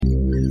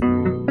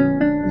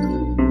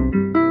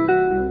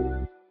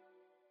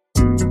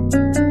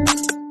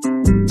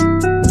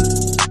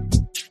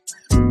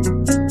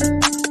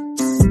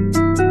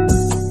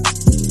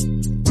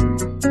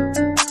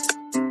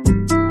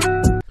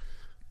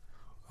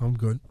I'm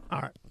good.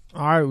 All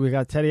right. We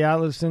got Teddy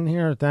Atlas in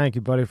here. Thank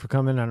you, buddy, for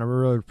coming in. I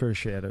really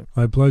appreciate it.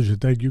 My pleasure.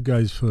 Thank you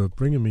guys for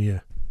bringing me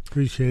here.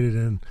 Appreciate it,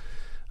 and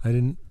I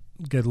didn't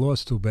get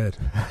lost too bad.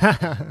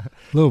 A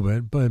little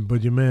bit,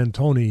 but your man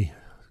Tony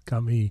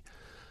got me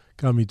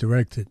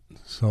directed,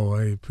 so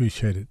I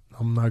appreciate it.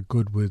 I'm not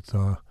good with,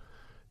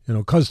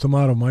 Cuz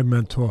Tomato, my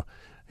mentor,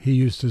 he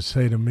used to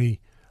say to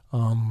me,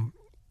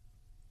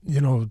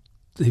 he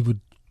would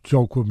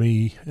joke with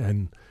me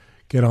and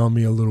get on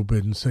me a little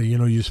bit and say,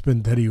 you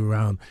spin Teddy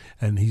around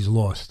and he's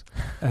lost.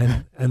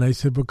 And I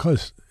said,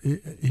 because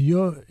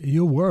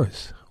you're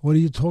worse. What are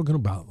you talking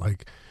about?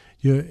 Like,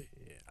 you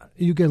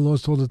get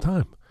lost all the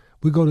time.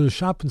 We go to the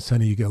shopping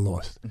center, you get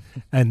lost.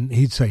 And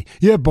he'd say,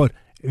 yeah, but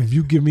if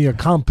you give me a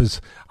compass,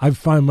 I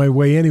find my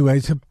way anyway. I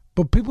said,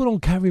 but people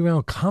don't carry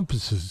around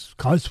compasses,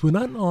 cuz we're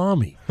not in the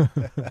army.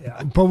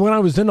 But when I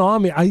was in the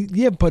army,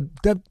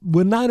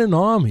 we're not in the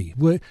army.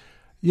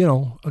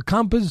 A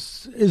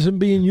compass isn't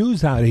being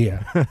used out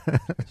here.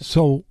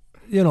 So,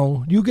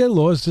 you get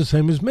lost the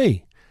same as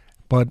me.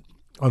 But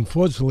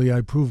unfortunately,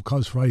 I prove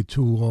cuz right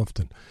too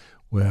often,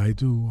 where I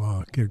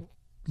do get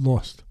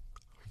lost.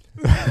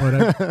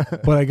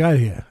 But I got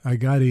here.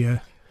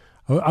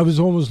 I was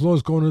almost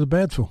lost going to the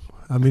bathroom.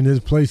 I mean, this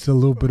place is a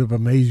little bit of a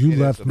maze. You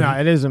left me. No,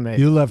 it is a maze.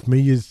 You left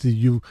me.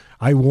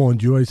 I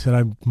warned you. I said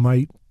I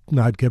might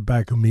not get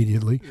back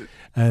immediately.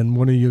 And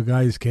one of your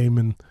guys came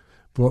and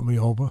brought me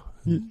over.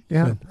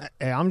 Yeah.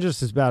 Hey, I'm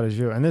just as bad as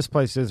you. And this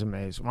place is a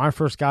maze. When I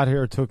first got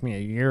here, it took me a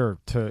year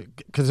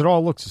because it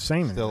all looks the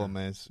same. Still a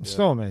maze.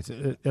 Still a maze.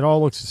 It all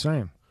looks the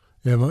same.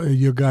 Yeah,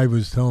 your guy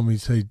was telling me,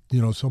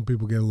 some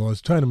people get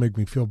lost, trying to make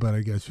me feel bad.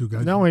 I guess you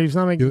guys. No, he's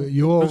not making.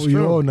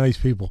 You're all nice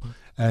people,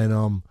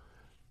 and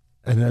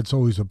that's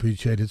always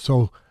appreciated.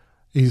 So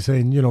he's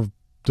saying,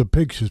 the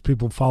pictures,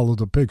 people follow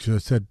the picture.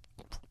 It said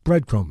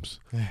breadcrumbs.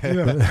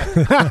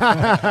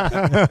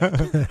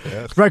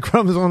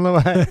 Breadcrumbs on the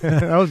way.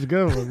 That was a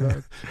good one.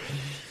 Man.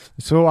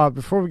 So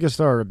before we get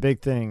started, a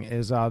big thing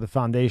is the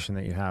foundation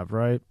that you have,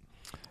 right?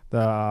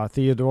 The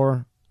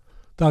Theodore.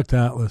 Dr.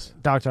 Atlas.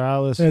 Dr.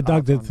 Atlas. Yeah,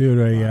 Dr.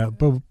 Theodore,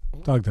 but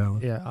Dr.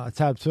 Atlas. Yeah,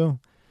 tab 2.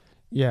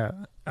 Yeah.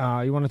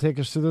 You want to take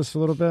us through this a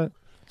little bit?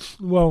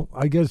 Well,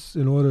 I guess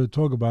in order to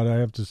talk about it, I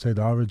have to say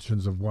the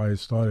origins of why it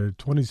started.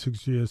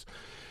 26 years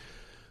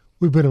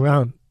we've been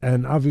around,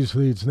 and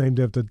obviously it's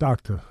named after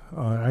doctor.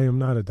 I am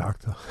not a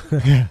doctor.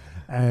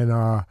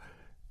 And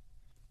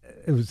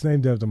it was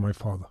named after my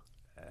father.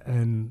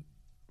 And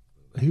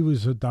he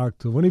was a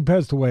doctor. When he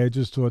passed away, I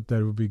just thought that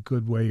it would be a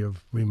good way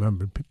of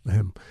remembering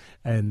him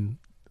and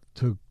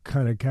to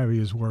kind of carry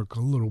his work a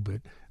little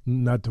bit.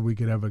 Not that we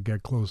could ever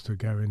get close to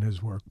carrying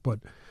his work, but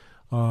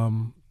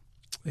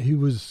he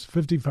was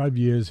 55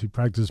 years. He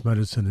practiced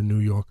medicine in New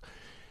York,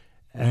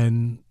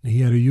 and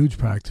he had a huge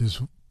practice,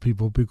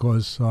 people,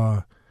 because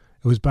it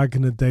was back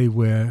in the day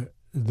where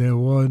there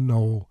were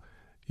no,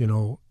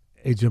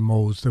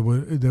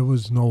 HMOs. There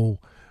was no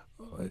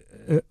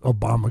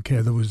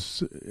Obamacare.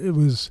 It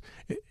was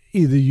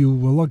either you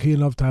were lucky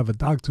enough to have a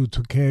doctor who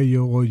took care of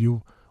you, or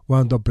you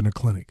wound up in a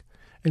clinic.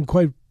 And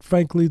quite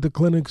frankly, the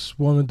clinics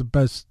weren't the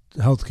best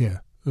health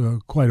care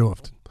quite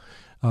often,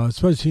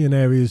 especially in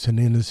areas in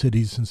inner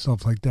cities and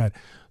stuff like that.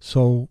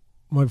 So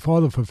my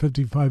father, for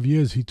 55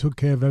 years, he took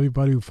care of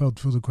everybody who fell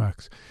through the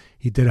cracks.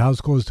 He did house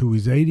calls till he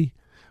was 80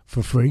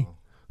 for free.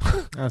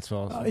 That's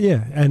awesome.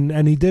 Yeah,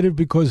 and he did it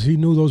because he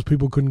knew those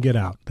people couldn't get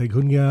out. They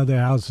couldn't get out of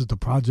their houses, the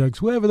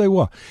projects, wherever they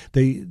were.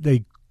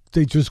 They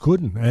just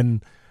couldn't,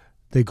 and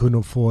they couldn't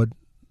afford,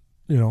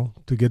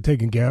 to get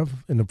taken care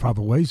of in the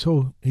proper way.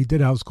 So he did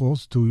house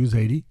calls till he was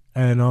 80,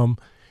 and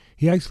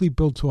he actually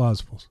built 2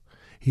 hospitals.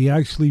 He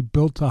actually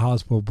built a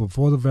hospital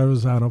before the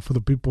Verrazano, for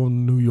the people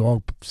in New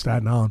York,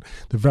 Staten Island.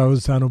 The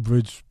Verrazano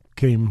Bridge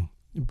came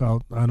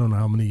about, I don't know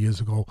how many years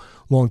ago,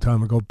 long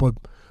time ago, but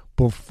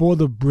before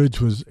the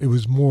bridge it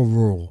was more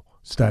rural,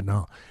 Staten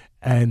Island.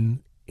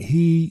 And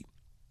he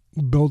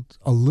built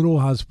a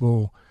little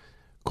hospital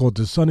called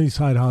the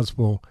Sunnyside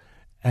Hospital,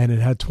 and it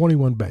had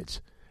 21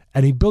 beds.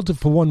 And he built it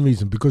for one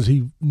reason, because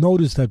he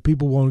noticed that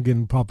people weren't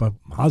getting proper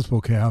hospital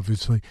care,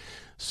 obviously.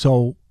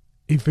 So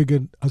he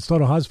figured, I'll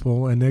start a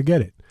hospital and they'll get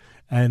it,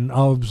 and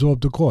I'll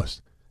absorb the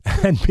cost.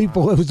 And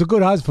people, it was a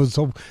good hospital.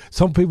 So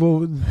some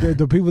people,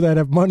 the people that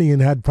have money and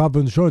had proper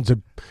insurance,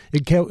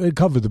 it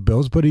covered the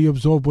bills, but he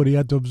absorbed what he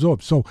had to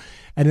absorb. So,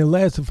 and it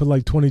lasted for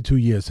like 22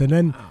 years. And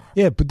then,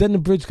 but then the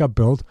bridge got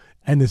built,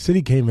 and the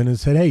city came in and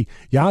said, hey,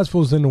 your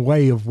hospital's in the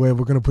way of where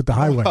we're going to put the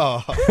highway.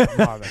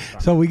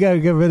 So we got to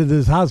get rid of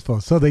this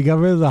hospital. So they got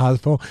rid of the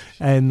hospital,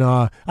 and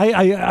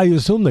I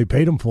assume they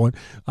paid him for it.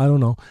 I don't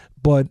know.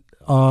 But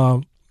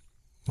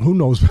who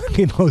knows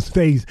in those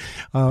days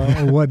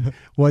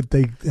what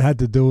they had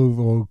to do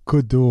or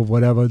could do or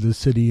whatever, the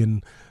city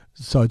and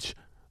such.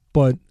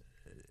 But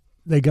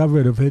they got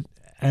rid of it,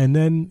 and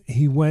then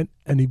he went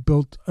and he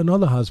built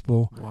another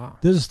hospital. Wow.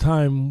 This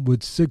time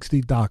with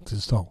 60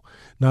 doctors, though,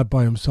 not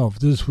by himself.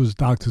 This was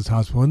Doctors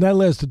Hospital, and that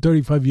lasted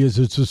 35 years.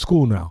 It's a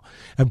school now,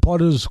 and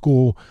part of the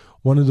school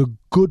one of the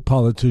good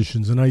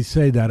politicians, and I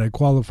say that, I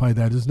qualify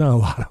that. There's not a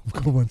lot of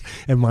good ones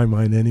in my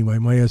mind anyway,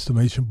 my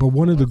estimation, but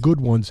one of the good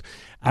ones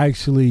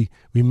actually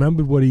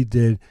remembered what he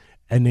did,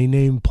 and they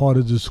named part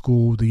of the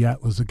school the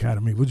Atlas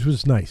Academy, which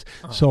was nice.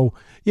 Uh-huh. So,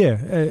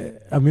 yeah,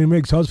 I mean, it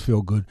makes us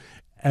feel good.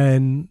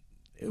 And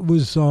it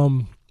was,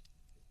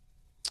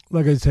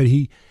 like I said,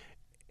 he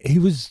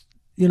was,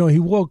 he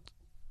walked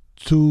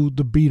to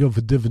the beat of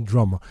a different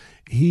drummer.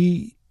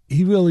 He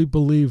really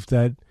believed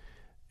that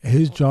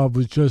his job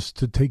was just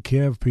to take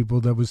care of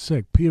people that was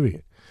sick,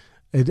 period.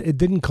 It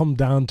didn't come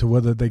down to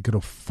whether they could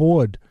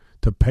afford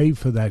to pay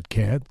for that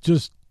care.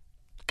 Just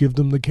give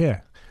them the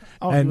care.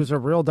 Oh, and he was a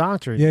real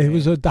doctor. Yeah, he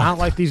was a doctor. Not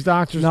like these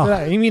doctors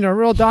today. You mean a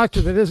real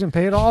doctor that isn't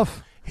paid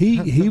off?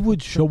 He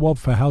would show up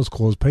for house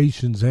calls.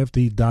 Patients, after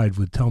he died,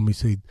 would tell me,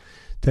 say,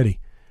 Teddy,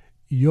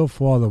 your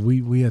father,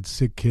 we had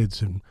sick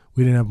kids, and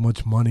we didn't have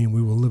much money, and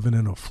we were living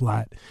in a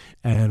flat,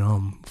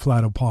 and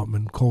flat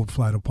apartment, cold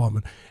flat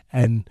apartment,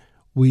 and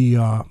we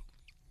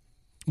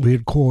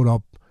had called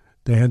up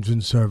the answering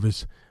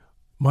service.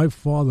 My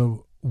father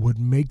would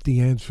make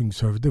the answering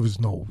service. There was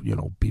no,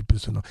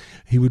 beepers and all.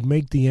 He would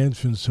make the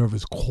answering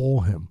service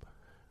call him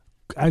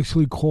and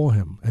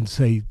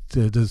say,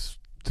 the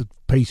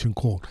patient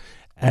called.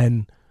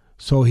 And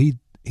so he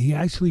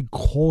actually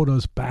called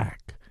us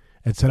back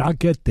and said, I'll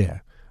get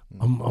there.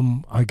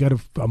 I'm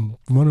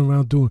running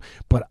around doing,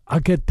 but I'll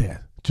get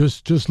there.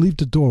 Just leave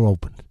the door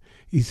open.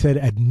 He said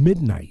at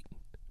midnight,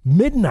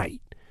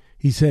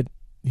 he said,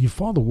 your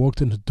father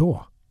walked in the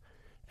door.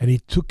 And he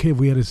took care.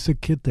 We had a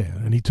sick kid there,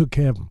 and he took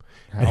care of him.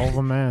 Hell of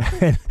a man.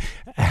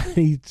 And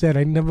he said,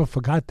 I never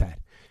forgot that.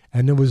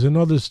 And there was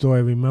another story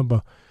I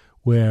remember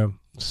where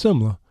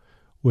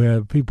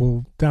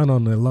people down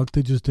on their luck,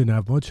 they just didn't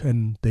have much,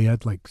 and they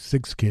had like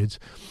 6 kids,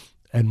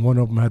 and one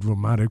of them had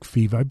rheumatic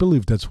fever. I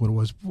believe that's what it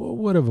was,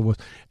 whatever it was.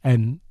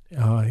 And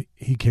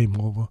he came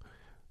over,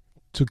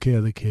 took care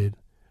of the kid,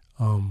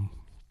 and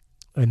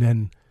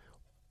then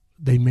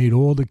they made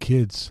all the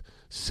kids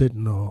sit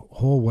in the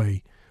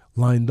hallway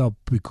lined up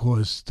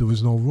because there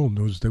was no room.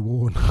 They were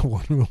all in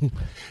one room.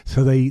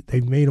 So they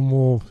made them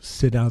all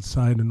sit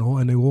outside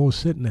and they were all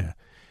sitting there.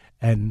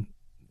 And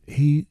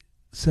he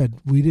said,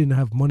 we didn't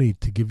have money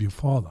to give your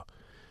father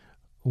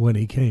when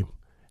he came.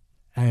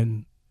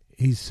 And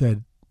he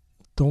said,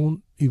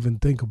 don't even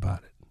think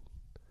about it.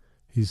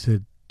 He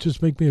said,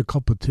 just make me a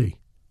cup of tea.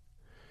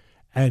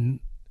 And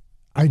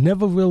I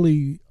never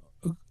really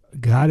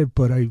got it,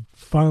 but I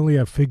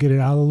figured it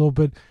out a little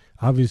bit.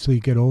 Obviously, you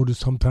get older.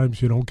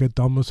 Sometimes you don't get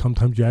dumber.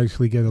 Sometimes you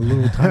actually get a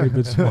little tiny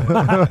bit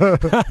smarter.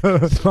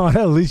 So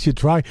at least you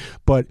try.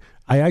 But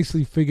I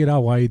actually figured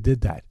out why he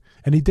did that.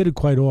 And he did it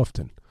quite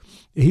often.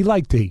 He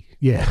liked tea,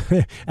 yeah.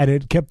 And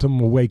it kept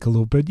him awake a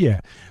little bit, yeah,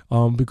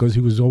 because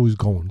he was always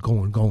going.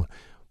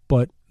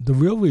 But the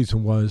real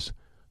reason was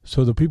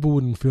so the people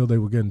wouldn't feel they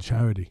were getting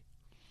charity.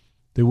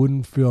 They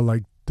wouldn't feel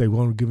like they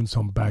weren't giving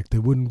something back. They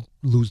wouldn't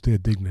lose their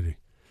dignity.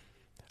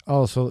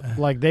 Oh, so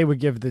like they would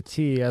give the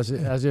tea as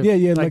if like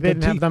they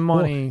didn't have the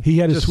money. Well, he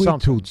had a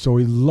sweet tooth, so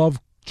he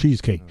loved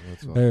cheesecake,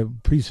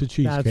 piece of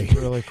cheesecake. That's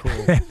really cool.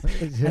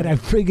 And I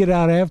figured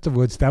out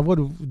afterwards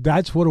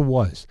that's what it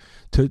was.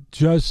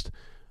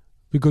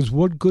 Because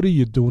what good are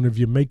you doing if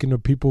you're making the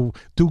people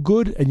do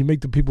good and you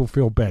make the people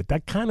feel bad?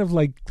 That kind of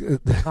like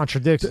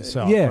contradicts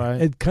itself. Yeah,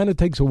 right? It kind of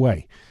takes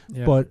away.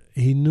 Yeah. But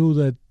he knew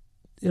that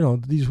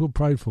these were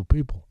prideful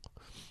people.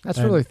 That's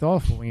really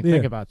thoughtful when you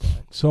think about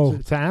that. So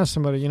to ask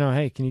somebody,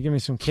 hey, can you give me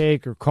some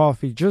cake or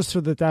coffee, just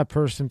so that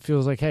person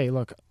feels like, hey,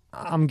 look,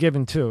 I'm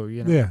giving too.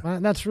 Yeah,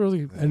 that's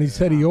really. And he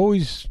said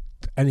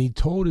he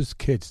told his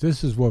kids.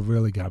 This is what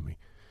really got me.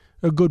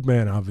 A good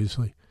man,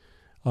 obviously.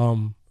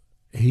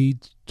 He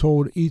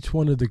told each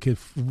one of the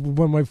kids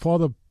when my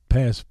father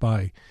passed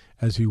by,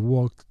 as he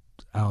walked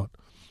out.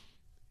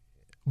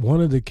 One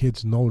of the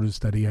kids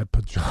noticed that he had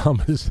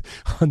pajamas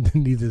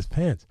underneath his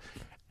pants,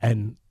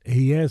 and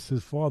he asked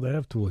his father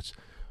afterwards,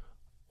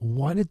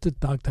 why did the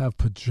doctor have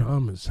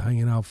pajamas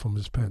hanging out from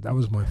his pants? That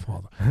was my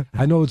father.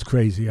 I know it's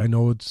crazy. I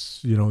know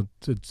it's,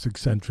 it's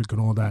eccentric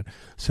and all that,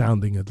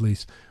 sounding at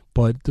least.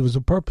 But there was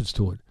a purpose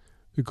to it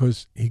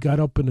because he got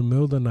up in the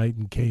middle of the night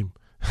and came.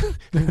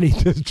 And he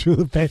just drew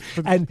the pants.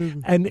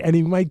 And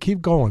he might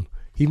keep going.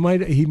 He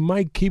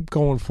might keep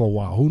going for a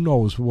while. Who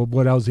knows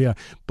what else he had.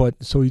 But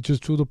so he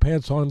just drew the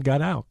pants on and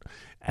got out.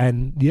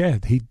 And, yeah,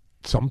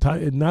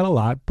 sometimes, not a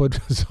lot, but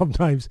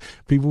sometimes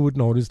people would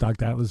notice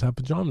Dr. Atlas had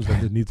pajamas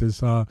underneath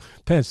his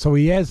pants. So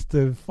he asked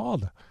the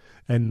father,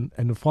 and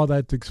the father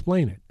had to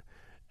explain it.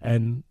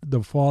 And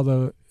the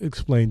father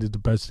explained it the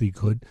best he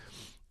could.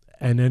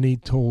 And then he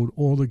told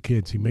all the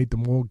kids, he made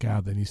them all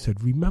gather, and he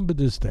said, remember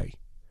this day.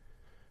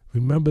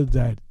 Remember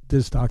that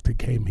this doctor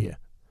came here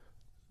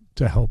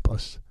to help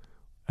us.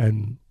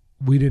 And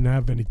we didn't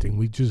have anything.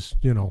 We just,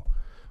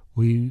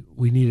 we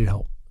needed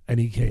help.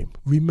 And he came.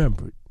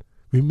 Remember it.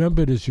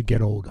 Remember it as you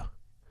get older.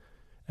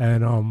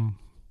 And,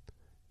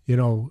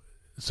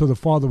 so the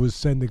father was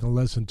sending a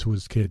lesson to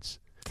his kids.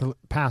 To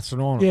pass it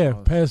on. Yeah,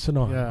 almost. pass it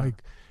on. Yeah.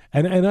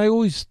 And I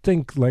always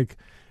think,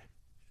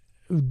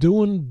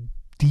 doing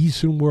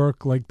decent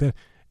work like that,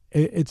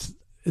 it's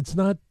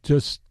not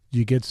just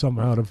you get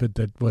something out of it,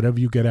 that whatever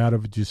you get out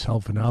of it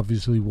yourself, and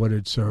obviously what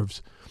it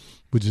serves,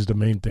 which is the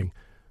main thing.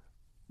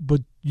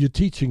 But you're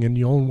teaching in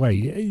your own way,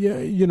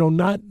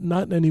 not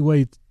in any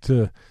way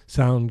to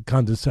sound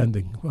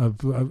condescending.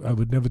 I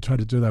would never try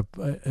to do that.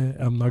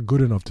 I'm not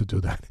good enough to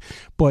do that.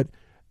 But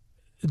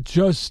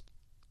just,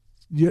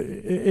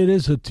 it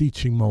is a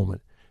teaching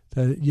moment.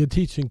 That you're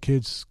teaching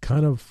kids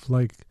kind of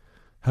like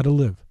how to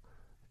live.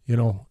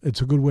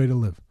 It's a good way to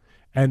live.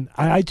 And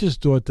I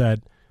just thought that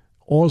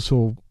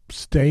also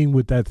staying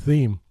with that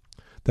theme,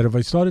 that if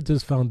I started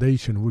this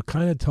foundation, it would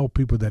kind of tell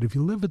people that if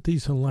you live a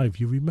decent life,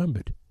 you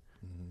remembered.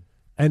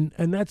 And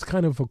that's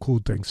kind of a cool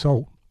thing.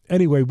 So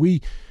anyway,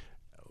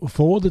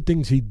 for all the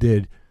things he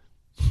did,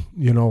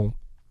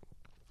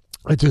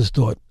 I just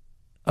thought,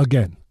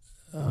 again,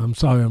 I'm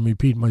sorry I'm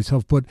repeating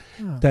myself, but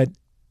that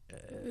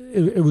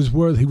it was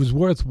he was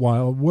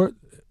worthwhile.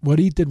 What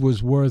he did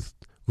was worth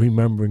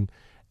remembering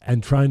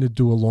and trying to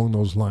do along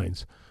those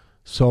lines.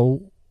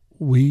 So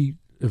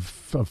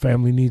if a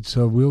family needs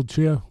a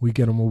wheelchair, we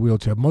get them a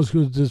wheelchair.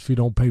 Muscular dystrophy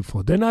don't pay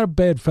for it. They're not a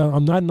bad family.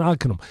 I'm not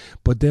knocking them,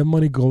 but their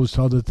money goes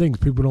to other things.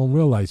 People don't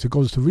realize it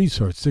goes to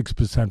research,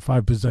 6%,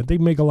 5%. They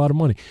make a lot of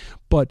money,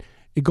 but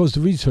it goes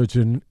to research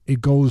and it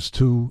goes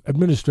to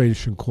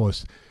administration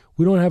costs.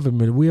 We don't have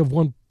we have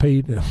one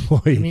paid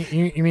employee.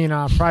 You mean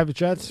private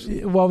jets?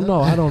 Well,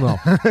 no, I don't know.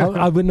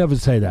 I would never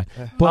say that.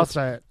 But, I'll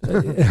say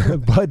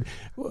it.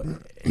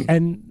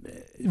 And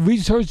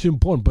research is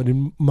important, but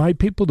in my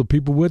people, the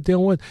people we're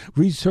dealing with,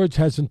 research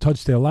hasn't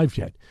touched their life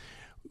yet.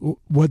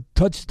 What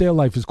touched their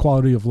life is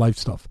quality of life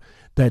stuff.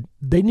 That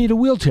they need a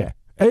wheelchair.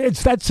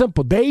 It's that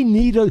simple. They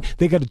got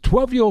a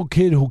 12-year-old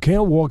kid who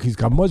can't walk. He's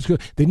got muscular.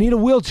 They need a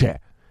wheelchair.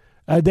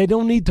 They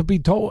don't need to be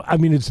told. I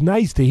mean, it's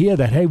nice to hear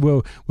that, hey,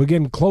 we're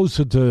getting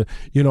closer to,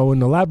 in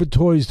the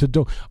laboratories to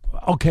do.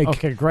 Okay,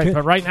 great.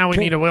 But right now we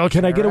need a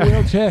wheelchair. Can I get a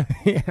wheelchair?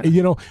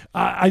 Yeah.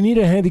 I need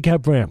a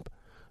handicap ramp.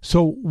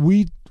 So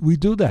we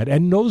do that.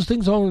 And those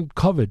things aren't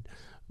covered,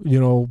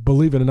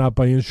 believe it or not,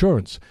 by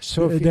insurance.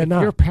 So if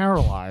you're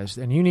paralyzed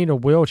and you need a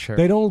wheelchair.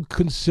 They don't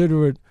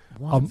consider it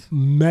a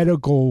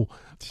medical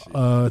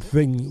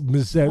thing,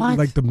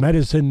 like the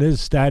medicine,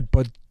 this, that,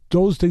 but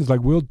those things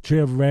like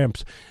wheelchair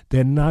ramps,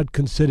 they're not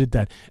considered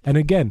that. And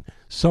again,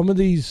 some of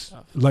these,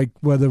 like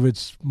whether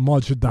it's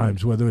March of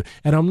Dimes, and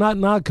I'm not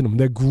knocking them,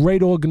 they're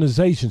great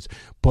organizations,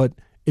 but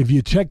if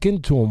you check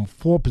into them,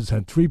 4%,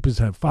 3%,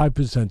 5%,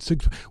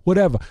 6%,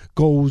 whatever,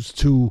 goes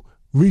to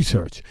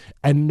research.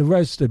 And the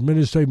rest,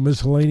 administrative,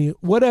 miscellaneous,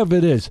 whatever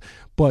it is.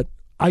 But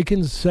I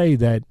can say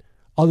that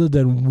other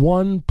than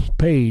one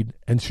paid,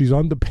 and she's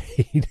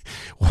underpaid,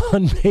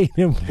 one paid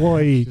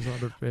employee, she's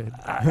underpaid.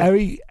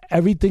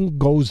 Everything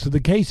goes to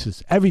the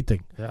cases.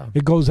 Everything. Yeah.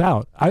 It goes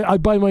out. I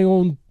buy my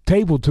own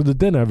table to the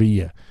dinner every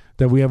year.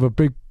 That we have a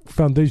big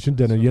foundation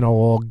dinner,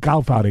 or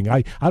golf outing.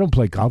 I don't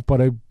play golf,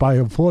 but I buy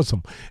a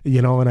foursome,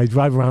 and I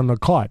drive around in a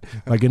cart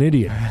like an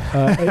idiot.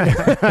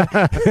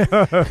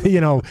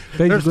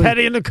 There's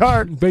Teddy in the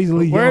cart.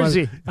 Basically, where is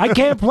he? I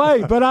can't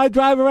play, but I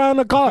drive around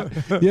the cart.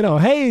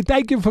 Hey,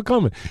 thank you for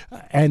coming.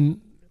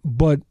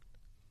 But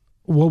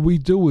what we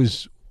do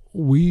is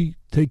we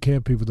take care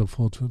of people that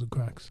fall through the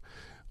cracks.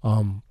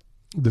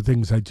 The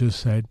things I just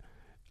said.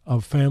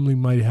 A family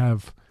might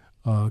have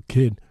a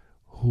kid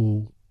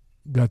who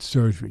got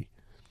surgery.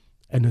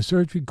 And the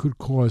surgery could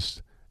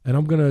cost, and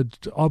I'm going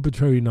to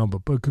arbitrary number,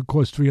 but it could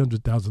cost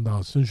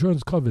 $300,000.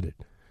 Insurance covered it.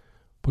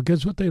 But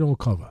guess what they don't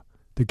cover?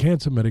 The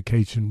cancer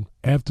medication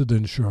after the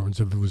insurance,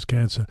 if it was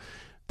cancer,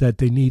 that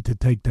they need to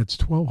take, that's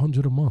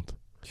 $1,200 a month.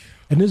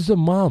 And this is a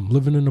mom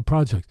living in the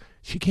project.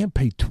 She can't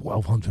pay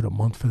 $1,200 a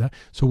month for that.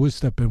 So we'll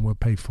step in, we'll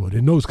pay for it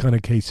in those kind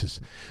of cases.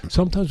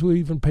 Sometimes we'll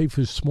even pay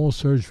for small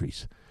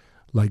surgeries,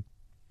 like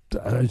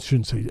I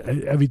shouldn't say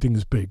everything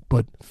is big,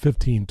 but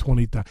 15,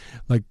 20,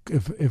 like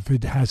if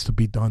it has to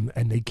be done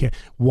and they can't.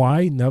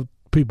 Why? Now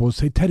people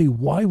say, Teddy,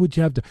 why would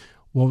you have to?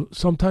 Well,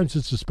 sometimes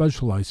it's a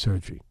specialized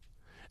surgery.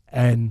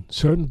 And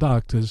certain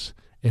doctors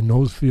in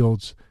those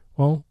fields,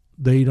 well,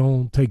 they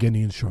don't take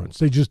any insurance.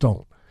 They just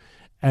don't.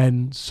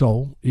 And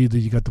so either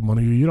you got the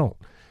money or you don't.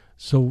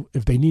 So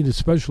if they need a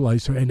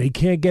specialized surgery and they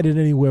can't get it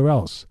anywhere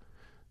else,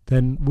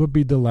 then we'll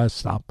be the last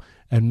stop.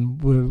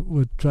 And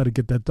we'll try to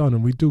get that done,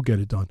 and we do get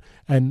it done.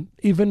 And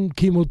even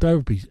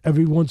chemotherapy,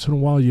 every once in a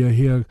while you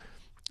hear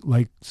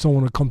like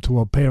someone will come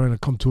to a parent or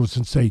come to us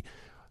and say,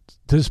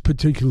 this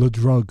particular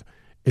drug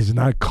is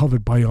not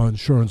covered by our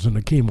insurance on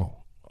the chemo.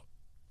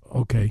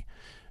 Okay,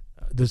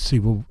 let's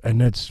see. And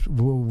that's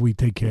what we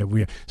take care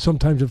of.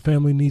 Sometimes a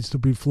family needs to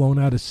be flown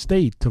out of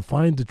state to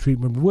find the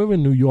treatment. We're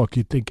in New York.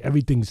 You think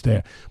everything's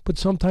there. But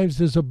sometimes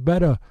there's a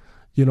better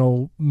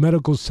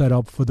medical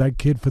setup for that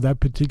kid, for that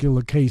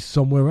particular case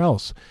somewhere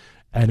else.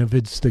 And if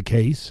it's the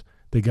case,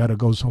 they got to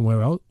go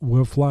somewhere else.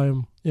 We'll fly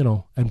them,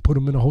 and put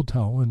them in a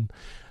hotel. And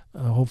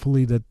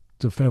hopefully that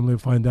the family will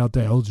find out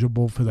they're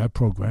eligible for that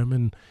program.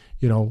 And,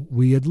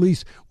 we at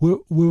least,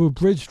 we're a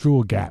bridge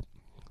through a gap.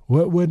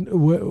 We're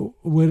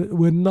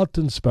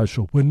nothing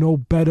special. We're no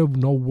better,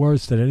 no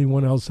worse than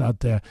anyone else out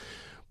there.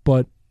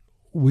 But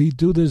we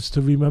do this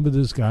to remember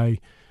this guy,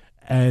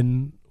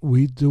 and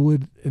we do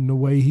it in the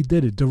way he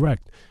did it,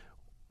 direct.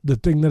 The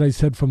thing that I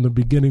said from the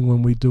beginning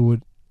when we do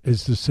it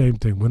is the same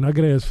thing. We're not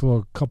going to ask for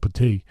a cup of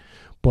tea,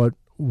 but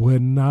we're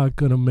not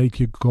going to make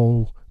you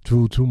go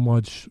through too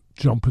much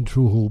jumping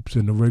through hoops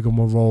in the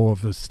rigmarole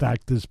of a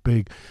stack this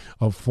big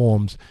of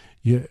forms.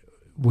 We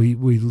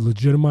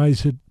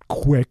legitimize it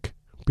quick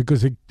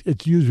because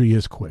it usually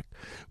is quick.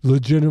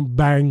 Legitimate,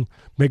 bang,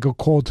 make a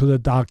call to the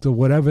doctor,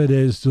 whatever it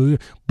is,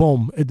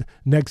 boom,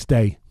 next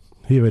day,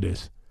 here it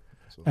is.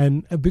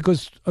 And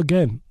because,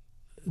 again,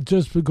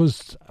 just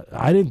because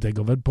I didn't think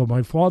of it, but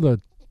my father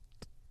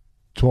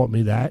taught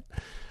me that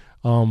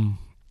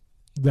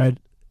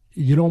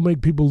you don't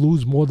make people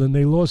lose more than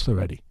they lost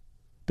already.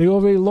 They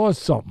already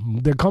lost something.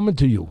 They're coming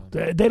to you.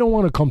 They don't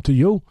want to come to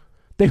you.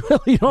 They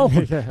really don't.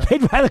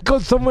 They'd rather go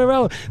somewhere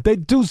else.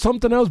 They'd do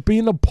something else, be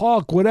in the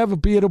park, whatever,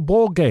 be at a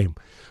ball game.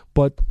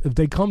 But if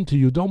they come to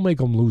you, don't make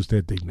them lose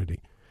their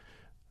dignity.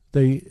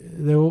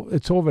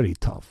 It's already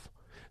tough.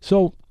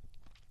 So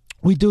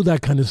we do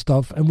that kind of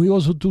stuff, and we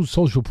also do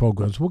social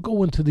programs. We'll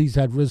go into these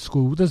at-risk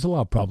schools. There's a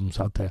lot of problems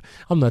out there.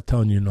 I'm not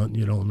telling you nothing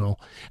you don't know.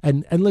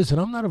 And listen,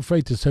 I'm not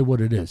afraid to say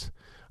what it is.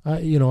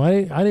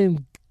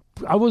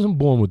 I wasn't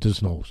born with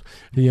this nose,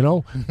 okay?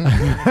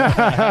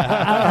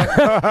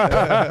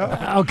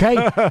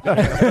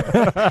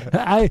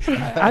 I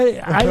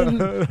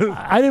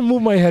didn't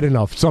move my head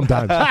enough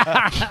sometimes.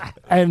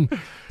 And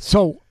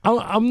so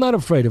I'm not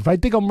afraid. If I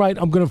think I'm right,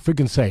 I'm going to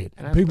freaking say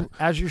it.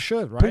 As you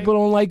should, right? People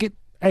don't like it.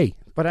 Hey.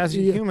 But as a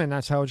human,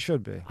 that's how it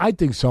should be. I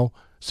think so.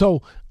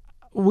 So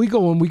we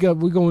go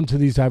into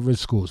these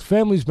at-risk schools.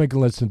 Families making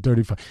less than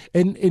 35.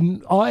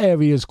 In our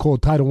area is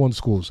called Title I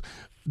schools.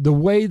 The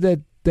way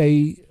that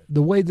they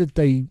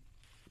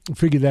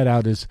figure that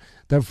out is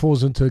that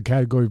falls into a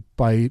category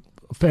by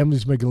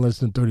families making less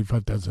than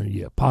 $35,000 a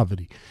year,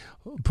 poverty,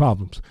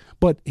 problems.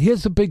 But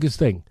here's the biggest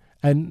thing,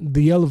 and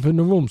the elephant in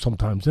the room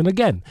sometimes. And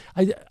again,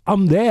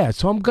 I'm there,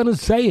 so I'm gonna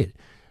say it.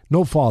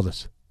 No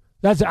fathers.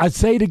 I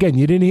say it again.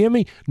 You didn't hear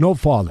me? No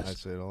fathers. I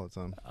say it all the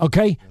time.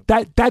 Okay,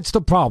 that's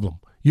the problem.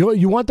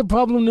 You want the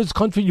problem in this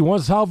country? You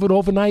want to solve it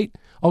overnight?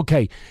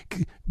 Okay,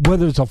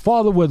 whether it's a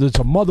father, whether it's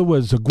a mother,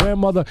 whether it's a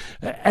grandmother,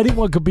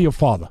 anyone could be a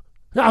father.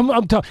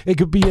 I'm telling. It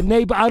could be a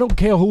neighbor. I don't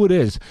care who it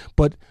is,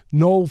 but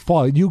no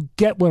father. You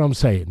get what I'm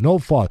saying? No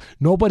father.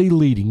 Nobody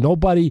leading.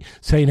 Nobody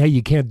saying, "Hey,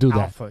 you can't do that."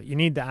 Alpha. You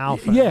need the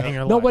alpha. Yeah. In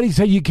your Nobody life.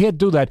 say you can't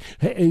do that.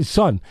 Hey,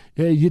 son,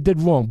 you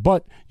did wrong.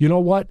 But you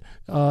know what?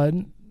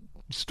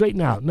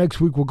 Straighten out.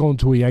 Next week we're going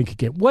to a Yankee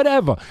game.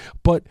 Whatever.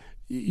 But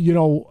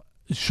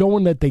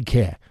showing that they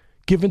care,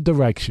 giving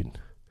direction,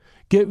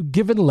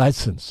 giving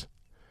lessons.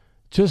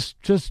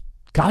 Just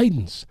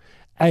guidance.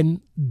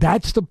 And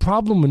that's the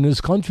problem in this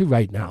country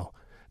right now.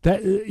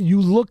 That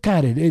you look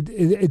at it,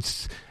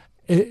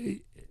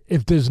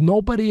 if there's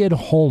nobody at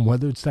home,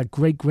 whether it's that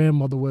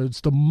great-grandmother, whether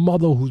it's the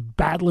mother who's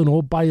battling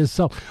all by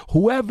herself,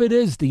 whoever it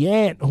is, the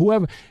aunt,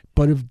 whoever,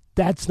 but if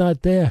that's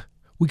not there,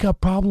 we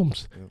got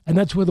problems. Yep. And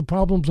that's where the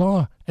problems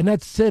are. And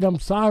that's it. I'm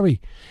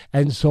sorry.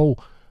 And so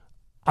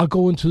I'll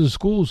go into the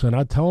schools and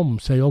I tell them,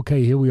 say,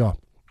 okay, here we are.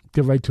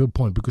 Get right to the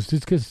point. Because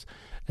these kids,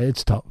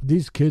 it's tough.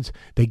 These kids,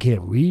 they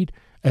can't read.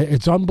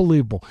 It's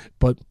unbelievable.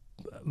 But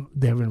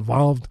they're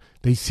involved.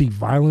 They see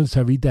violence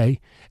every day.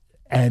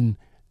 And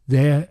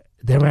they're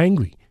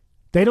angry.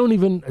 They're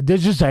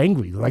just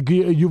angry. Like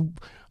I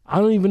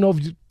don't even know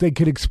if they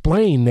could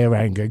explain their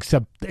anger,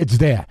 except it's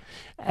there.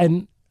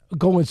 And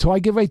so I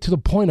get right to the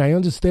point. I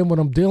understand what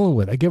I'm dealing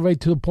with. I get right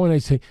to the point. I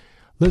say,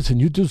 listen,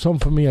 you do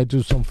something for me, I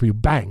do something for you.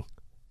 Bang.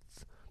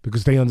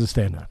 Because they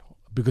understand that.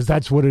 Because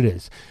that's what it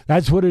is.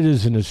 That's what it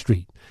is in the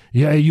street.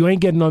 Yeah, you ain't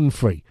getting nothing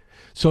free.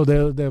 So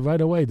they're right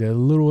away. They're a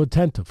little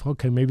attentive.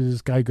 Okay, maybe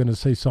this guy going to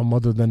say something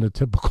other than the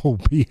typical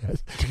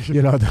BS,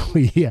 that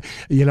we hear,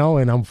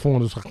 and I'm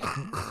falling asleep,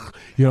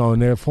 and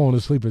they're falling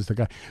asleep as the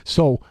guy.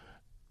 So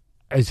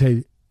I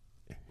say,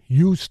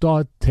 you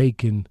start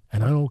taking,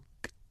 and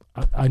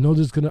I know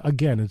this is going to,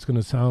 again, it's going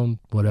to sound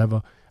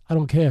whatever. I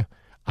don't care.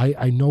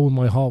 I know in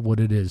my heart what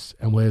it is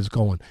and where it's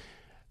going.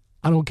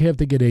 I don't care if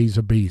they get A's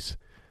or B's.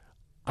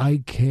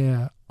 I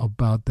care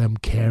about them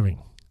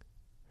caring.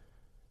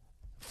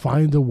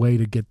 Find a way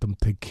to get them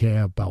to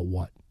care about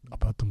what?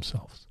 About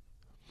themselves.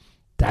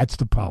 That's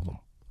the problem.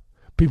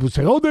 People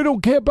say, oh, they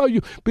don't care about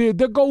you.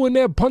 They'll go in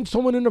there, punch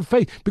someone in the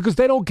face because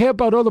they don't care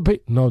about other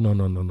people. No.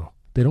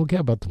 They don't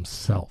care about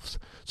themselves.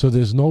 So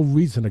there's no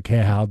reason to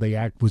care how they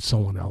act with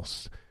someone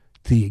else.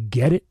 Do you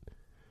get it?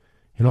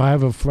 I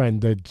have a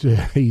friend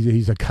that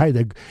he's a guy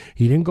that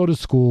he didn't go to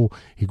school.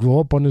 He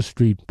grew up on the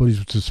street, but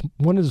he's just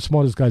one of the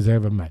smartest guys I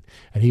ever met.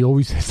 And he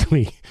always says to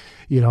me,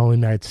 in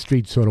that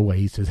street sort of way,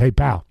 he says, hey,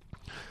 pal,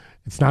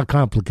 it's not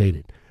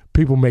complicated.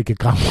 People make it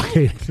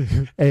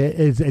complicated.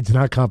 It's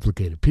not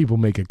complicated. People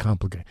make it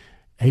complicated.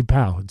 Hey,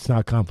 pal, it's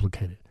not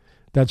complicated.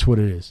 That's what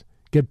it is.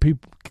 Get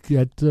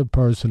the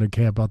person to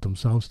care about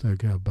themselves, they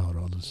care about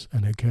others,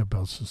 and they care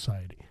about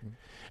society. Mm-hmm.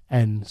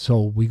 And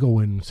so we go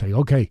in and say,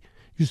 okay,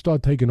 you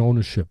start taking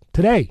ownership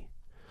today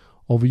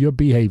over your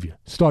behavior.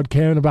 Start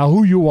caring about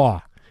who you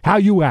are how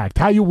you act,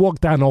 how you walk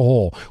down the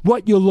hall,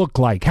 what you look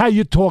like, how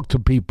you talk to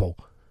people,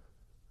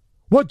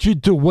 what you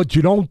do, what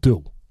you don't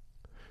do.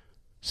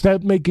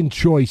 Start making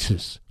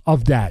choices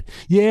of that.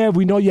 Yeah,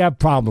 we know you have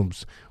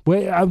problems.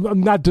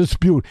 I'm not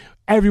disputing.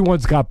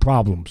 Everyone's got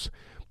problems.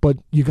 But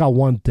you got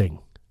one thing.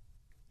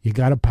 You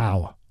got a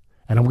power.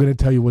 And I'm going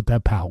to tell you what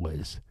that power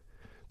is.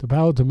 The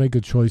power to make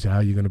a choice of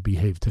how you're going to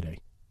behave today.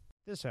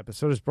 This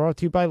episode is brought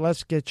to you by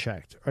Let's Get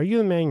Checked. Are you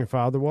the man your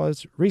father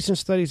was? Recent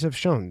studies have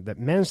shown that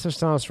men's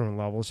testosterone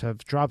levels have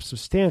dropped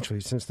substantially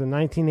since the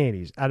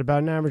 1980s at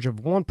about an average of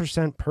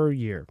 1% per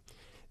year.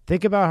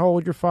 Think about how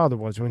old your father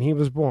was when he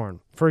was born.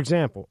 For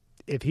example,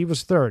 if he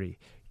was 30,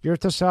 your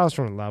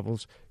testosterone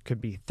levels could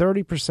be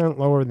 30%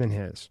 lower than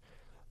his.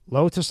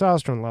 Low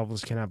testosterone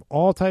levels can have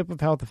all type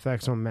of health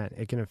effects on men.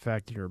 It can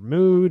affect your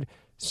mood,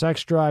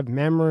 sex drive,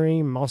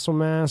 memory, muscle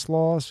mass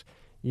loss,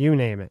 you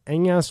name it.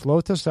 And yes,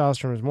 low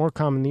testosterone is more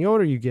common the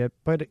older you get,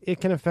 but it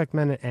can affect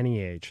men at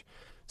any age.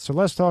 So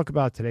let's talk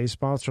about today's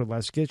sponsor,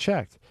 Let's Get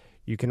Checked.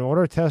 You can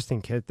order a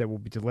testing kit that will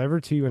be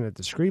delivered to you in a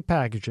discreet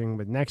packaging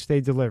with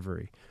next-day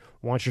delivery.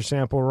 Once your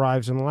sample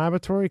arrives in the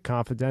laboratory,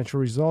 confidential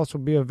results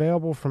will be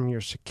available from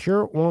your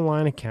secure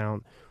online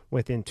account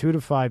within 2 to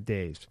 5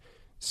 days.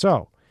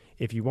 So,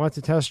 if you want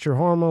to test your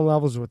hormone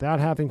levels without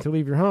having to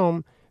leave your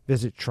home,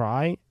 visit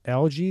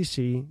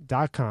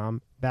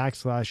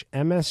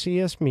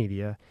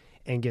trylgc.com/MSCSmedia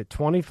and get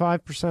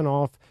 25%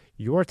 off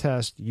your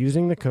test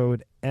using the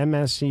code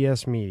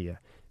MSCSmedia.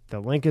 The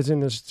link is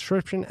in the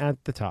description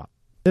at the top.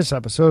 This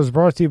episode is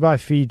brought to you by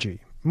Fiji.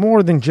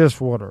 More than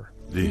just water.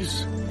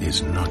 This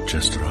is not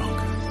just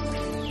rock.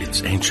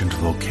 It's ancient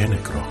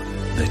volcanic rock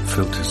that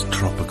filters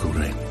tropical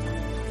rain,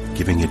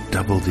 giving it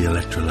double the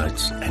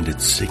electrolytes and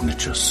its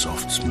signature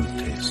soft, smooth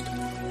taste.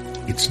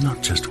 It's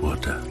not just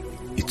water.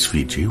 It's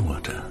Fiji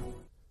water.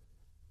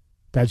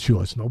 That's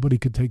yours. Nobody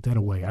can take that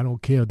away. I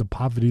don't care the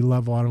poverty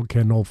level. I don't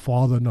care no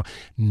father. No,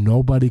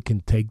 nobody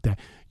can take that.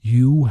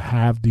 You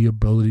have the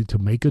ability to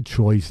make a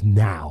choice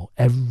now,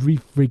 every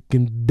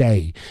freaking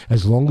day,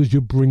 as long as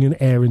you're bringing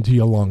air into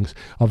your lungs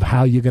of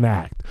how you're going to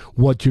act,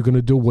 what you're going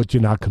to do, what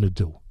you're not going to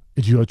do.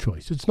 It's your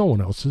choice. It's no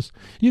one else's.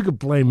 You could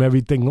blame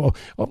everything.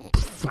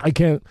 I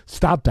can't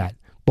stop that,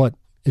 but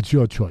it's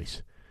your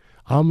choice.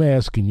 I'm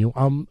asking you.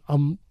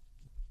 I'm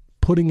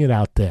putting it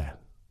out there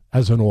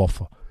as an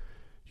offer.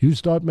 You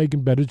start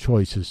making better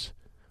choices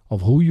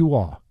of who you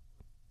are,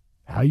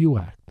 how you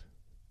act,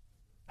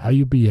 how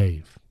you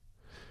behave.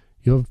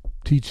 Your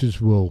teachers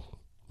will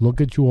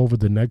look at you over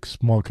the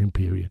next marking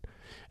period,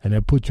 and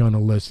they'll put you on a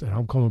list, and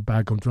I'm coming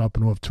back, I'm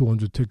dropping off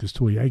 200 tickets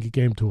to a Yankee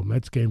game, to a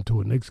Mets game,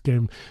 to a Knicks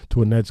game,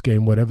 to a Nets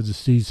game, whatever the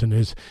season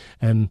is,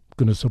 and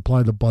going to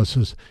supply the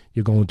buses.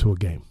 You're going to a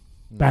game.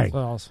 Bang.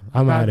 Awesome.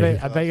 I'm out of here.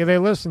 I bet you they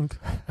listened.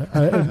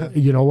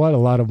 You know what? A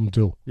lot of them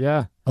do.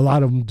 Yeah. A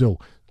lot of them do.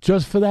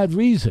 Just for that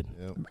reason.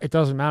 Yep. It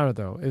doesn't matter,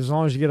 though, as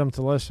long as you get them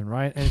to listen,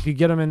 right? And if you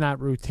get them in that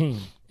routine,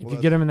 if you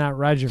get them in that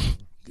regimen.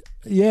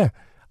 Yeah.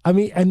 I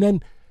mean, and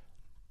then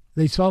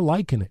they start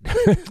liking it.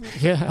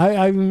 Yeah.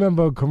 I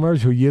remember a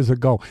commercial years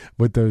ago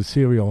with the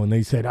cereal, and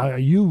they said,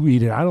 you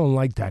eat it. I don't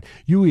like that.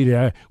 You eat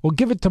it. Well,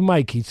 give it to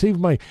Mikey. See if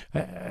Mike.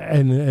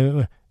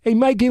 Hey,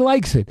 Mikey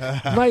likes it.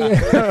 Hey,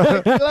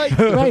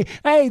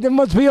 that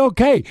must be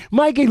okay.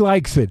 Mikey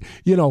likes it.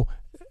 You know.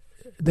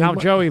 Now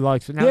Joey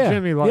likes it. Now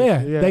Jimmy likes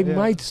it. Yeah, they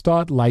might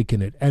start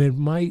liking it, and it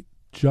might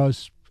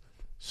just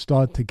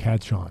start to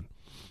catch on.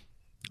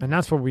 And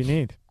that's what we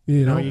need.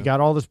 You know, you got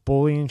all this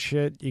bullying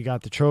shit. You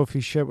got the trophy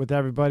shit with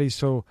everybody.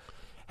 So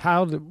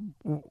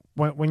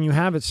when you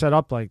have it set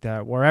up like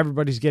that, where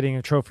everybody's getting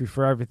a trophy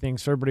for everything,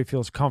 so everybody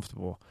feels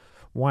comfortable.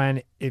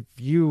 When if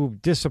you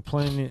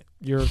discipline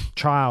your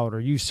child or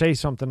you say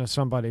something to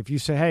somebody, if you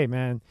say, hey,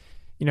 man,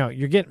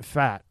 you're getting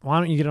fat. Why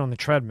don't you get on the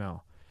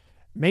treadmill?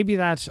 Maybe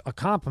that's a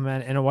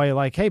compliment in a way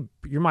like, hey,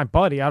 you're my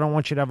buddy. I don't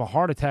want you to have a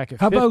heart attack at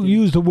 50. How about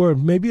use the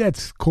word? Maybe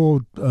that's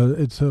called,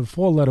 it's a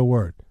 4-letter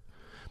word,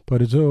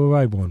 but it's a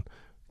right one.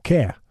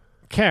 Care.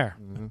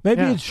 Mm-hmm.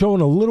 Maybe it's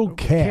showing a little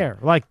care.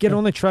 Like get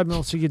on the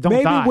treadmill so you don't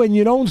die. Maybe when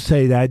you don't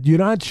say that, you're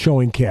not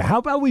showing care. How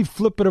about we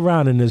flip it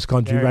around in this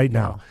country right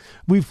now?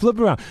 We flip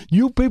it around.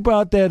 You people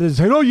out there that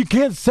say, oh, you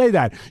can't say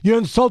that. You're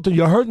insulting.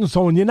 You're hurting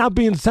someone. You're not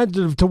being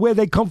sensitive to where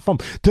they come from,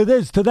 to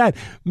this, to that.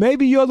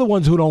 Maybe you're the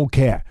ones who don't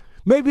care.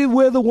 Maybe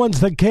we're the ones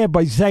that care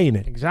by saying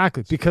it.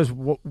 Exactly, because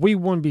we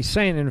wouldn't be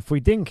saying it if we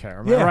didn't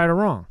care. Am I right or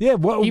wrong? Yeah.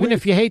 Well, even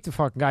if you hate the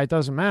fucking guy, it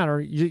doesn't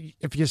matter.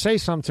 If you say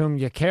something to him,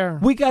 you care.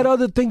 We got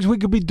other things we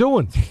could be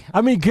doing.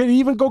 I mean, could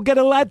even go get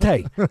a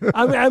latte.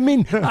 I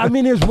mean,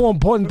 there's more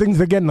important things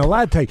than getting a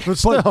latte.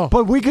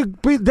 But we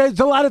could be. There's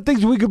a lot of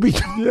things we could be.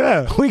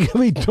 Yeah, we could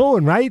be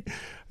doing right.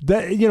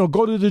 That,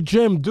 go to the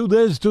gym, do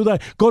this, do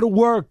that, go to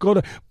work,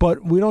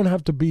 But we don't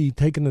have to be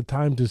taking the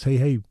time to say,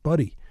 hey,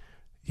 buddy.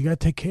 You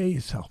got to take care of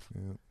yourself.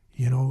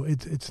 Yeah.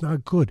 It's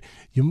not good.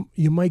 You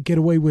might get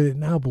away with it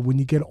now, but when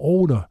you get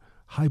older,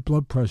 high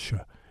blood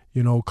pressure,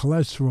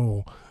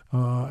 cholesterol,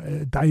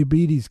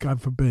 diabetes,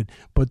 God forbid.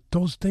 But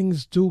those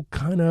things do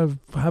kind of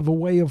have a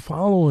way of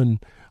following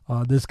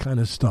this kind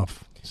of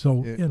stuff.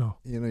 So,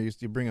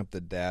 you bring up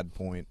the dad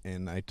point,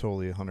 and I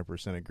totally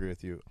 100% agree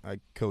with you. I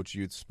coach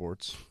youth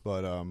sports,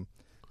 but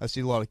I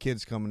see a lot of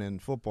kids coming in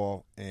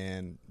football,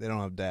 and they don't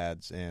have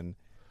dads. And,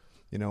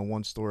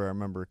 one story I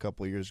remember a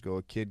couple of years ago,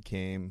 a kid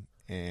came,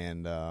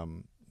 and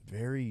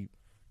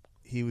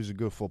he was a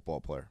good football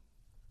player.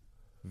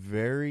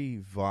 Very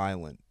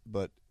violent,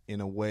 but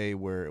in a way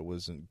where it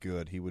wasn't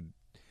good. He would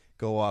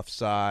go off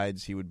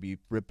sides. He would be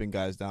ripping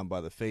guys down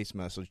by the face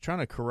mask. So he's trying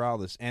to corral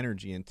this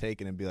energy and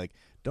take it and be like,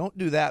 don't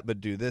do that, but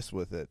do this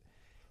with it.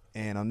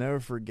 And I'll never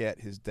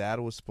forget, his dad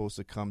was supposed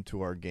to come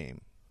to our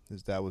game.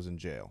 His dad was in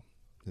jail.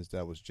 His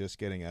dad was just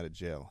getting out of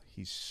jail.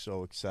 He's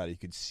so excited. You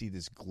could see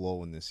this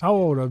glow in this kid. How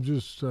old? I'm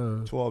just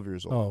 12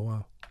 years old. Oh,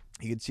 wow.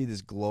 You could see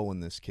this glow in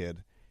this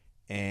kid.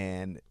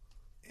 And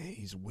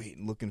he's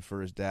waiting, looking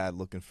for his dad,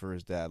 looking for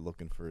his dad.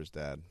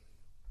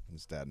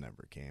 His dad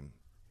never came.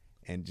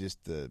 And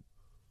just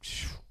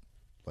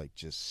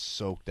just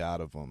soaked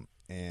out of them.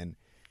 And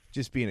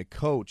just being a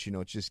coach,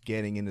 it's just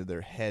getting into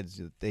their heads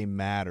that they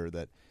matter,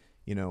 that,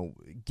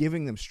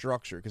 giving them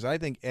structure. Because I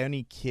think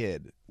any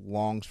kid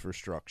longs for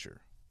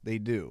structure. They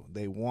do.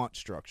 They want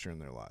structure in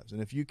their lives.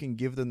 And if you can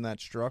give them that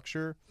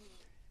structure,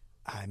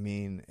 I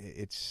mean,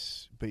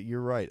 but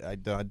you're right.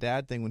 The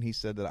dad thing, when he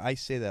said that, I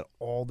say that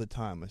all the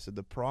time. I said,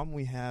 the problem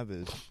we have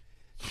is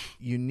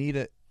you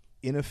need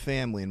in a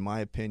family, in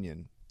my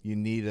opinion, you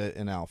need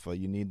an alpha.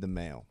 You need the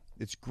male.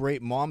 It's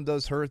great. Mom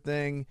does her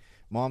thing.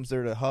 Mom's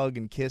there to hug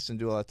and kiss and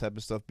do all that type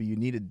of stuff. But you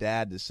need a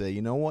dad to say,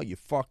 you know what? You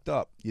fucked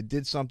up. You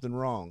did something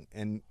wrong.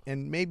 And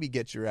maybe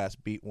get your ass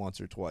beat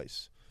once or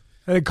twice.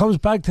 And it comes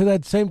back to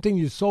that same thing.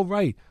 You're so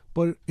right.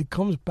 But it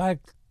comes back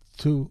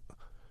to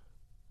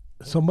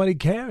somebody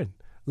caring.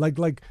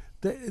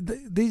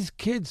 These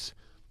kids,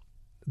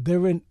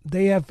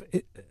 they have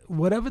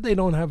whatever they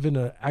don't have in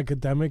an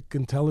academic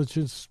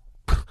intelligence,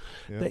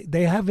 yeah.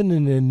 they have an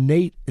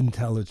innate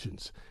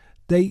intelligence.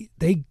 They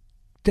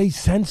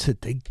sense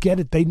it. They get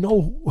it. They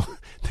know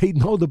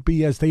the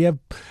BS.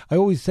 I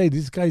always say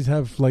these guys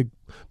have like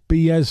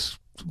BS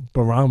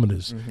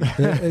barometers.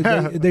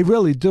 Mm-hmm. They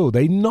really do.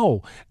 They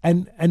know,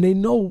 and they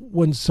know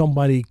when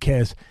somebody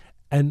cares,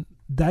 and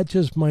that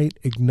just might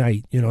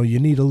ignite. You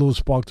need a little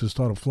spark to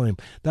start a flame.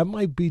 That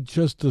might be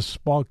just the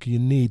spark you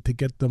need to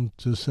get them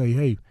to say,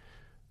 "Hey,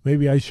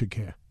 maybe I should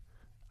care."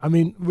 I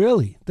mean,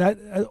 really, that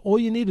all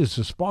you need is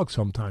a spark.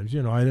 Sometimes,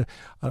 I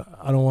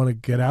don't want to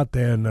get out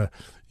there and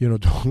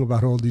talking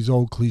about all these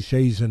old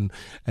cliches and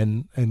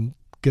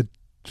get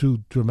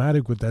too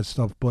dramatic with that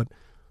stuff. But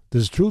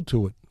there's truth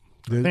to it.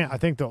 I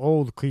think the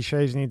old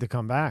cliches need to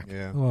come back.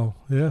 Yeah. Well,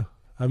 yeah.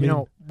 I mean,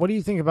 what do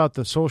you think about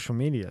the social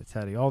media,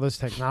 Teddy? All this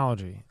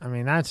technology. I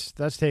mean, that's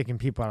taking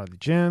people out of the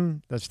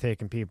gym. That's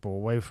taking people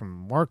away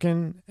from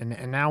working.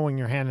 And now when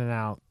you're handing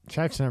out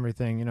checks and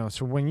everything,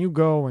 so when you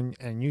go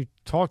and you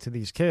talk to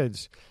these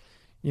kids,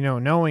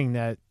 knowing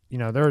that,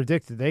 they're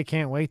addicted, they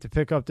can't wait to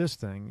pick up this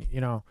thing,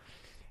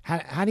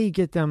 how do you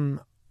get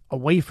them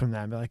away from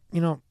that? Be like,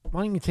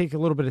 why don't you take a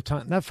little bit of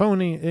time? That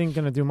phone ain't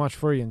going to do much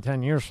for you in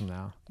 10 years from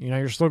now.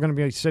 You're still going to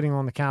be sitting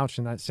on the couch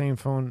in that same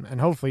phone,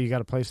 and hopefully you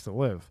got a place to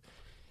live.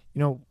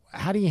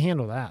 How do you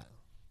handle that?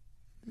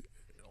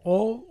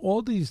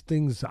 All these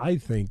things, I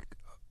think,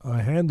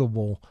 are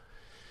handleable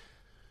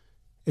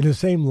in the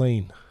same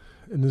lane,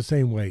 in the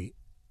same way,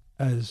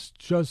 as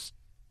just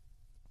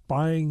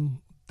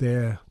buying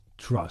their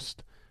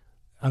trust.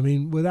 I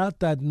mean, without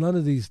that, none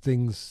of these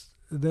things,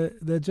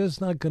 they're just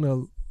not going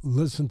to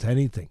listen to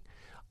anything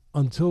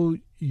until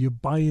you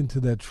buy into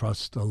their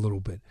trust a little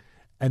bit.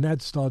 And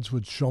that starts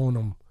with showing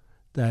them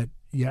that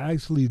you're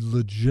actually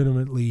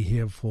legitimately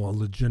here for a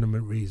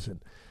legitimate reason,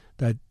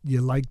 that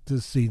you like to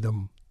see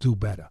them do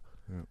better.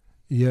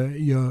 Yeah.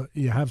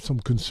 You have some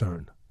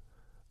concern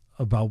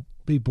about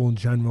people in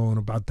general and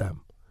about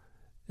them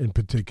in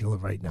particular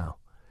right now.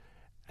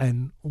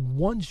 And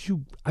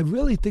I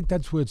really think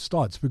that's where it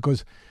starts,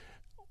 because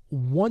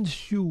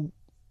once you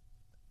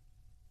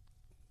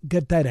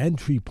get that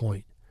entry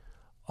point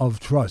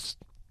of trust,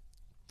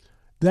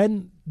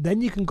 then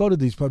you can go to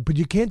these places. But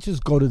you can't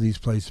just go to these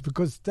places,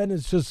 because then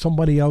it's just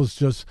somebody else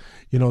just,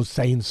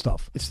 saying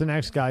stuff. It's the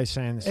next guy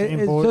saying the same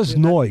It's just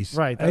noise.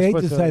 Right. I hate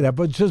to say that,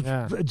 but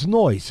it's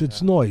noise.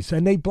 It's noise.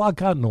 And they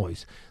block out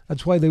noise.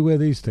 That's why they wear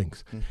these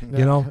things,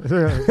 Yeah,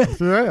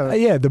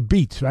 the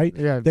Beats, right?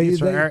 Yeah, Beats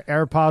are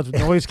AirPods with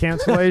noise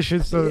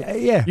cancellation. So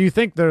yeah. You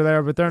think they're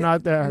there, but they're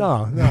not there.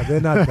 No,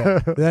 they're not there.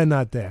 They're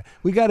not there.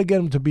 We got to get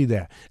them to be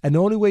there. And the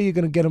only way you're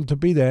going to get them to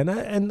be there,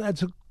 and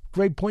that's a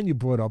great point you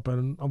brought up,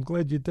 and I'm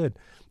glad you did,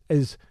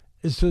 is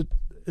to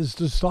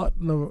start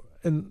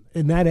in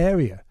that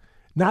area,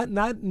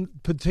 not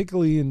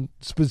particularly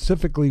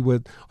specifically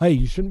with, hey,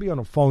 you shouldn't be on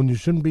a phone, you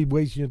shouldn't be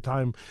wasting your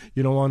time,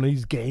 on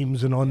these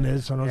games and on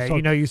this and on.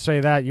 Yeah, you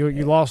say that you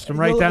lost them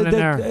right then and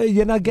there.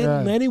 You're not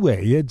getting anywhere.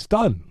 It's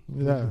done.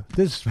 Yeah,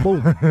 this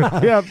boom.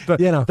 Yeah,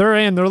 they're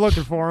in. They're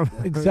looking for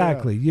them.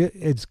 Exactly. Yeah.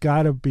 It's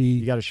got to be.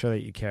 You got to show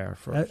that you care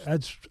first.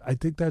 I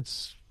think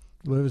that's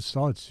where it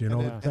starts. You know,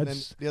 And then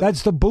the other-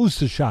 that's the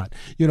booster shot.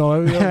 You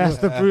know, That's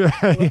the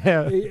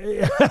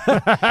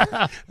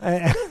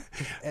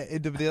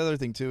And the other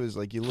thing too is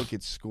like you look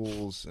at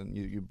schools, and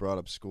you brought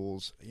up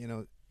schools. You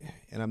know,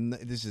 and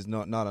this is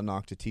not a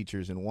knock to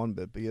teachers in one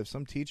bit, but you have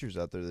some teachers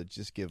out there that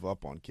just give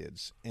up on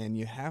kids, and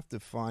you have to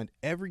find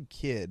every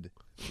kid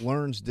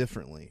learns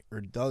differently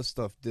or does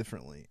stuff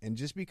differently, and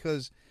just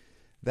because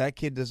that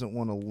kid doesn't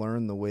want to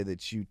learn the way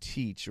that you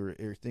teach or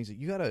things that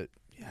you gotta.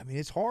 I mean,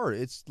 it's hard.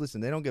 Listen,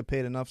 they don't get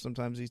paid enough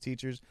sometimes, these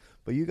teachers,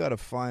 but you got to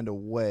find a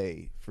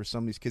way for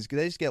some of these kids.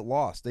 They just get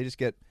lost. They just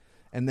get,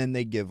 and then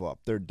they give up.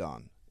 They're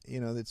done. You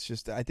know, it's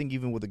just. I think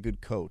even with a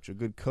good coach, a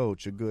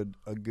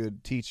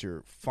good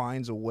teacher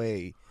finds a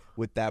way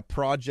with that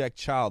project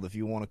child, if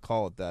you want to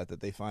call it that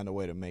they find a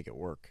way to make it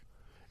work.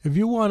 If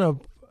you want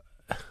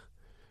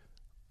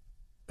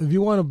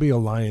to be a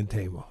lion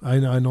tamer, I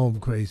know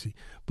I'm crazy,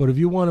 but if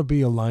you want to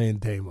be a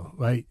lion tamer,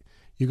 right?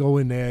 You go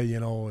in there, you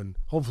know, and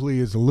hopefully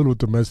it's a little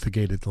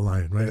domesticated, the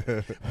lion, right?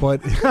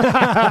 But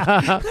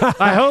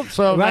I hope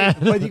so, right?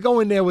 man. But you go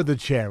in there with a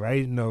chair,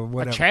 right? No,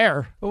 whatever. A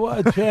chair. Well,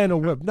 a chair and a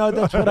whip. No,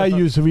 that's what I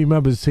used to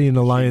remember seeing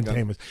the lion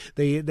Machine gun. tamers.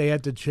 They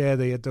had the chair.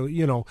 They had the,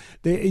 you know,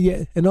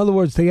 in other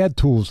words, they had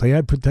tools. They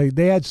had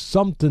They had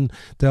something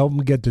to help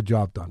them get the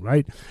job done,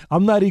 right?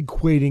 I'm not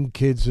equating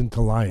kids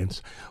into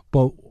lions,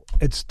 but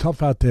it's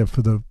tough out there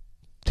for the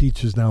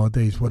teachers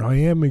nowadays. What I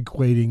am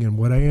equating and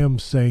what I am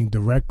saying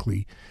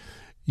directly,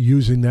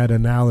 using that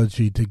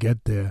analogy to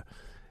get there,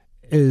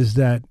 is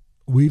that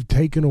we've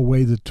taken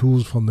away the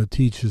tools from the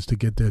teachers to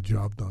get their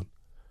job done.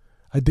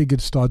 I think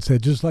it starts there,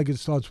 just like it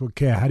starts with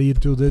care. How do you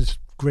do this?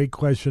 Great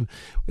question.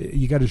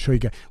 You got to show you.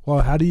 Well,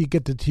 how do you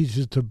get the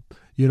teachers to,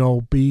 you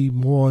know, be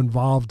more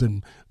involved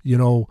and, you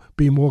know,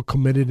 be more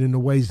committed in the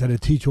ways that a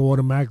teacher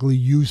automatically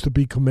used to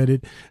be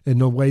committed, in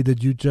the way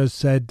that you just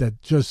said,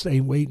 that just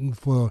ain't waiting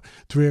for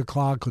 3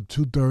 o'clock or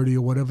 2:30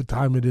 or whatever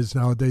time it is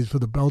nowadays for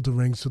the bell to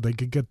ring so they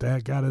could get the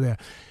heck out of there.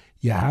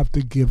 You have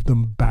to give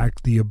them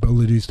back the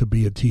abilities to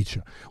be a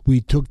teacher.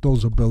 We took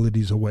those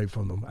abilities away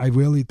from them. I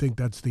really think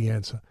that's the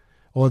answer.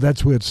 Or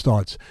that's where it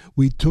starts.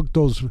 We took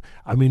those.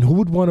 I mean, who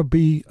would want to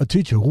be a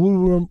teacher? Who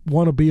would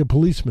want to be a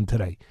policeman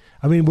today?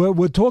 I mean,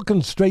 we're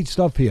talking straight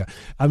stuff here.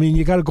 I mean,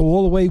 you got to go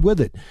all the way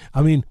with it.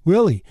 I mean,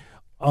 really,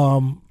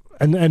 and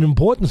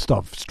important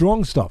stuff,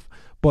 strong stuff.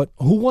 But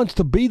who wants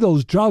to be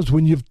those jobs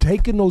when you've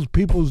taken those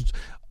people's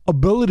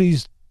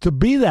abilities to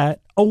be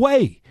that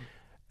away?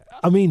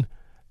 I mean,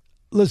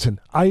 listen,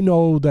 I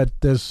know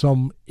that there's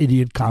some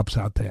idiot cops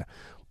out there,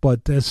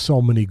 but there's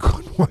so many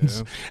good ones.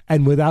 Yeah.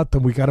 And without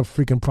them, we got a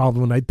freaking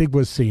problem, and I think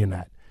we're seeing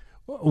that.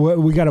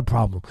 We got a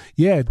problem.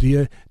 Yeah,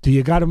 do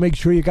you got to make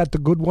sure you got the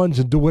good ones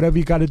and do whatever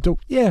you got to do?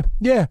 Yeah.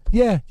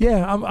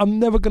 I'm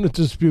never going to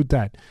dispute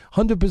that.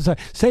 100%.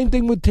 Same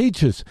thing with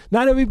teachers.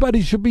 Not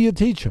everybody should be a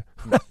teacher.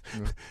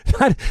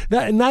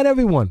 not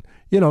everyone.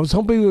 You know,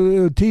 some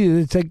people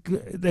it's like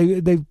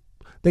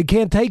they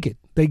can't take it.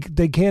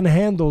 They can't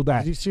handle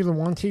that. Did you see the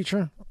one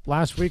teacher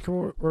last week,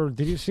 or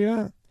did you see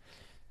that?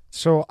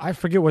 So I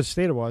forget what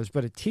state it was,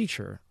 but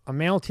a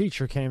male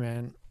teacher came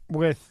in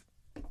with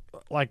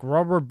like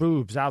rubber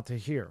boobs out to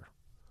here,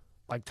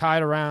 like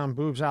tied around,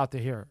 boobs out to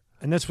here.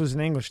 And this was an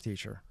English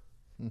teacher.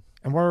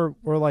 And we're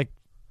like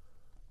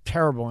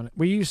terrible in it.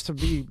 We used to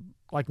be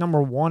like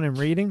number 1 in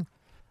reading.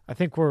 I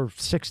think we're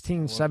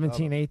 16,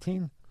 17,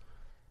 18.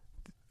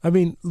 I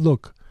mean,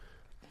 look,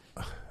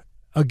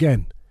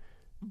 again,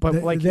 but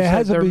like there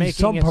has to be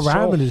some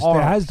parameters.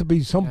 There has to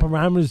be some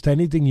parameters to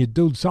anything you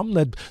do. Something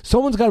that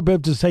someone's got to be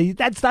able to say,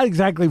 that's not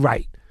exactly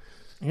right.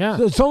 Yeah.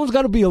 So someone's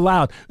got to be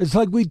allowed. It's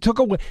like we took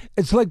away.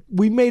 It's like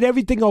we made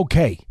everything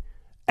okay.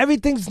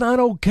 Everything's not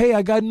okay.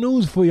 I got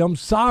news for you. I'm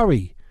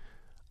sorry.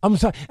 I'm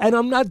sorry. And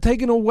I'm not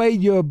taking away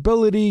your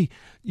ability,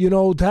 you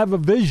know, to have a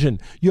vision,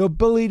 your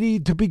ability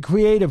to be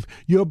creative,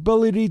 your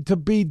ability to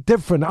be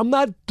different. I'm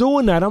not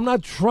doing that. I'm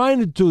not trying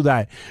to do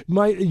that.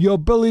 Your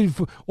ability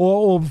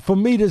or for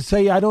me to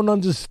say, I don't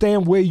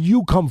understand where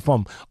you come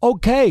from.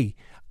 Okay.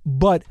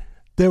 But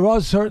there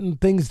are certain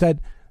things that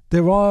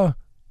there are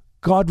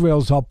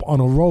guardrails up on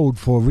a road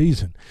for a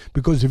reason.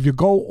 Because if you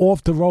go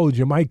off the road,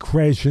 you might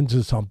crash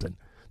into something.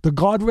 The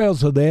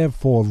guardrails are there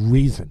for a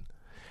reason.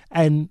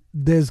 And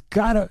there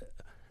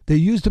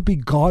used to be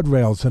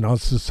guardrails in our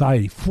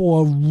society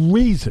for a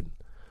reason.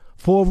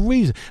 For a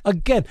reason.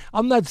 Again,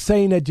 I'm not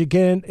saying that you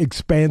can't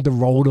expand the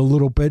road a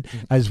little bit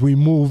as we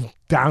move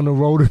down the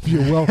road, if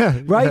you will,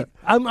 right?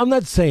 I'm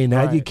not saying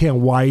that. Right. You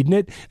can't widen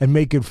it and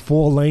make it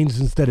 4 lanes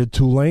instead of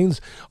 2 lanes.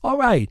 All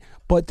right,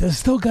 but there's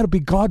still got to be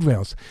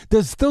guardrails.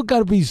 There's still got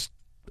to be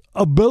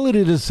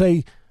ability to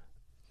say,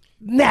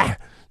 nah,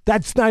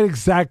 that's not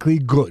exactly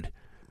good.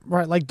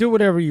 Right, like do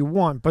whatever you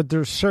want, but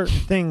there's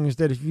certain things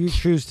that if you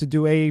choose to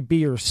do A,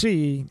 B, or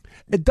C,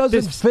 it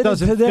doesn't fit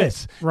into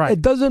this. Right,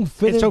 it doesn't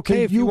fit. It's into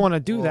okay if you want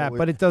to do that,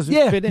 but it doesn't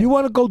fit in. You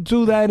want to go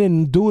do that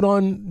and do it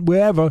on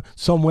wherever,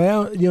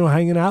 somewhere, you know,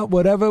 hanging out,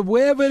 whatever,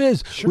 wherever it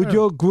is, with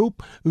your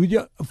group.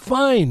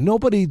 Fine,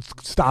 nobody's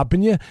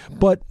stopping you.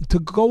 But to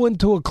go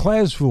into a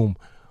classroom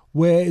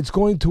where it's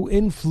going to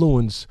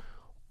influence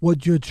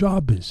what your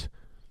job is,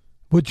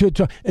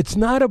 It's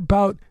not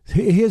about.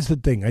 Here's the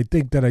thing. I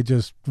think that I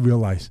just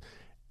realized.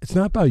 It's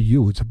not about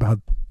you. It's about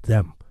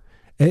them.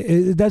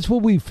 That's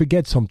what we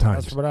forget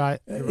sometimes. That's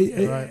what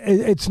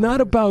It's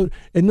not about.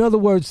 In other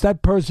words,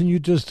 that person you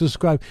just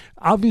described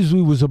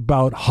obviously was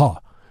about her,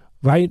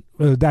 right?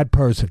 That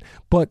person,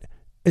 but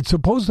it's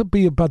supposed to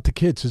be about the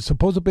kids. It's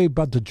supposed to be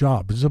about the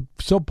job. It's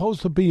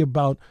supposed to be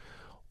about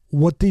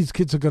what these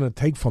kids are going to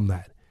take from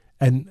that.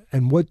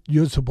 And what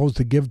you're supposed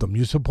to give them.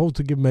 You're supposed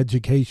to give them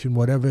education,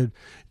 whatever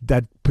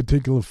that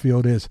particular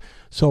field is.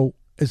 So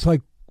it's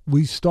like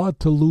we start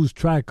to lose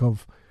track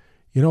of,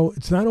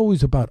 it's not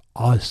always about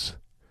us.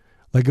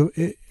 Like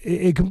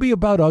it can be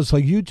about us,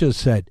 like you just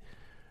said.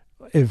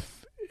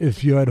 If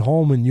you're at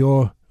home in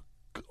your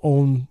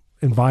own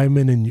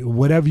environment and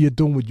whatever you're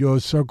doing with your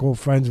circle of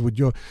friends, with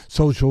your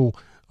social,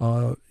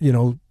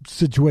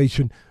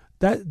 situation,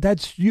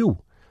 that's you.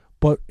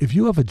 But if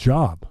you have a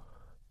job,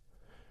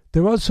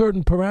 there are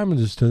certain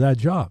parameters to that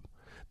job.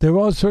 There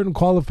are certain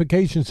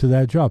qualifications to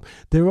that job.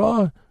 There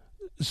are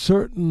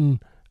certain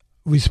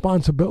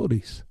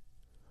responsibilities.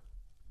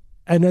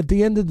 And at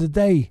the end of the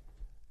day,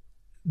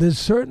 you're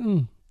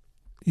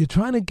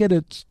trying to get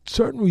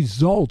certain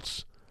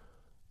results.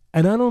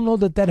 And I don't know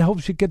that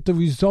helps you get the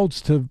results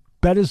to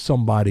better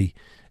somebody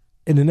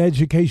in an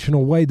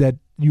educational way that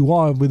you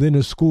are within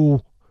a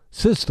school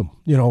system,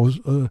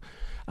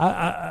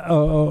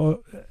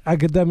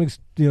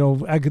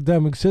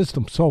 academic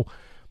system. So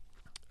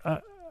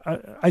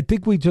I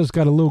think we just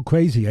got a little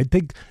crazy. I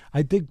think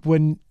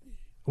when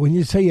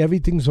you say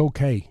everything's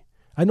okay,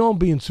 I know I'm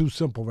being too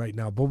simple right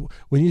now, but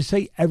when you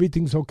say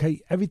everything's okay,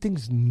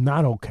 everything's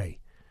not okay.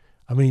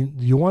 I mean,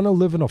 you want to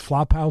live in a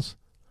flop house?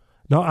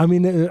 No, I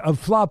mean a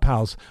flop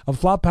house. A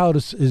flop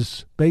house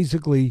is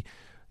basically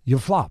you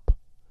flop.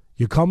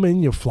 You come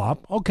in, you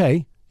flop.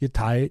 Okay, you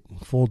tie it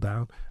and fall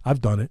down. I've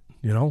done it.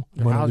 Your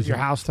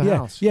house to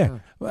house. Yeah.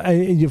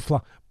 And you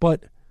flop.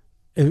 But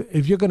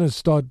if you're going to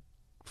start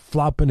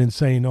flopping and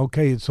saying,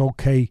 okay, it's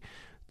okay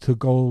to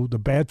go to the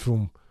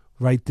bathroom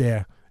right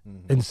there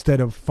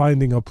instead of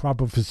finding a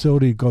proper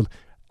facility,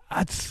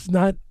 that's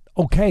not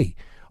okay.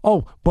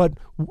 Oh, but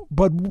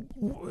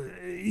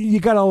you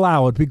got to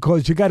allow it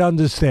because you got to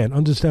understand.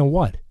 Understand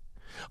what?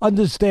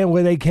 Understand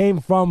where they came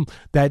from,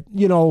 that,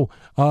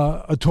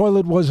 a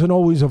toilet wasn't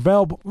always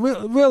available.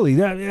 Really,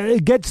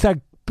 it gets that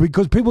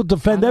because people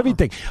defend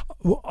everything.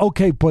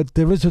 Okay, but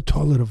there is a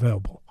toilet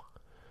available,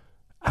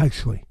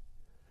 actually.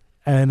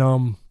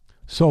 And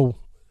so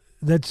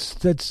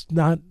let's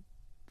not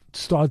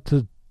start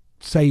to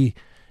say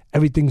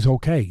everything's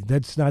okay.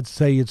 Let's not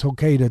say it's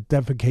okay to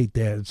defecate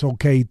there. It's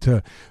okay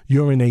to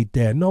urinate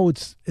there. No,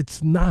 it's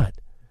not.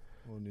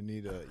 Well,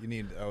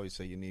 I always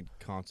say you need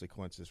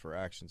consequences for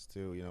actions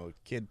too. A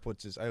kid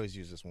puts I always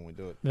use this when we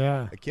do it.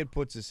 Yeah. A kid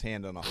puts his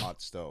hand on a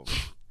hot stove.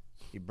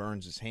 He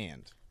burns his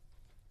hand.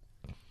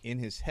 In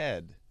his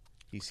head,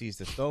 he sees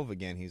the stove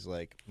again. He's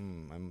like,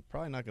 I'm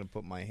probably not going to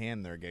put my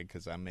hand there again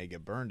because I may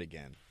get burned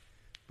again.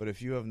 But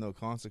if you have no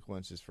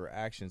consequences for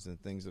actions and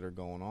things that are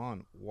going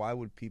on, why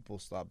would people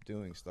stop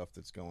doing stuff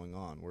that's going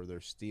on, where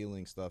they're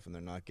stealing stuff and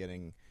they're not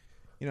getting,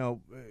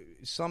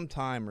 some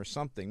time or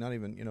something, not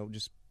even,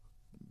 just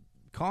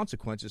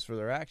consequences for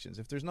their actions?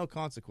 If there's no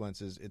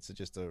consequences, it's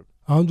just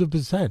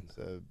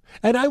 100%.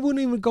 And I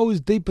wouldn't even go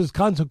as deep as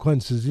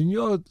consequences, and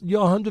you're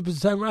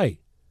 100% right.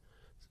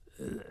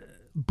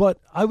 But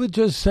I would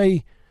just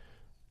say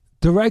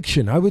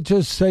direction. I would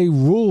just say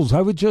rules.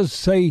 I would just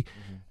say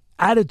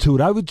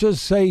attitude. I would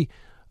just say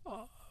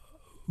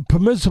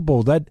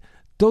permissible. That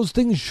those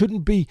things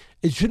shouldn't be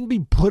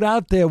put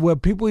out there where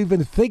people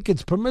even think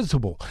it's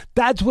permissible.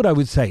 That's what I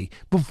would say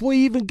before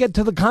you even get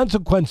to the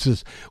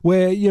consequences.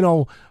 Where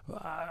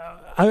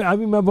I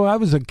remember I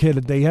was a kid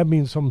and they had me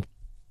in some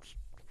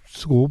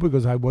school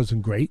because I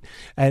wasn't great,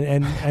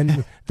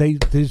 and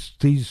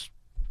these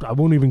I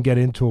won't even get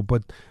into it,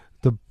 but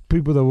the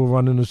people that were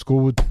running the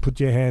school would put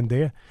your hand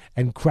there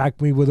and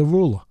crack me with a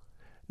ruler.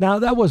 Now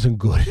that wasn't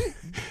good.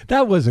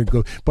 That wasn't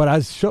good. But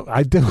I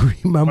do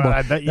remember. But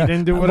I bet you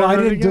didn't do it. I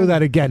didn't do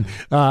that again.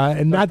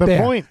 And not the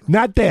there. Point.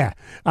 Not there.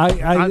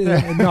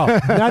 No,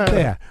 not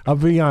there. I'll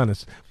be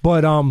honest.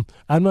 But I'm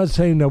not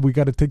saying that we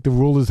got to take the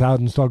rulers out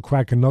and start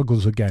cracking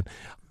knuckles again.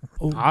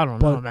 I don't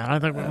know, man. I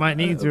think we might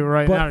need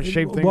to now to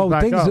shape things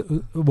back up.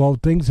 Well,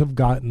 things have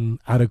gotten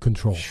out of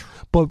control.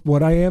 But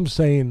what I am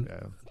saying,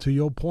 to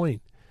your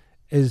point,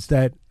 is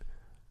that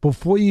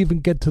before you even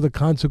get to the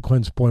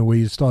consequence point where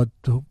you start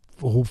to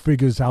who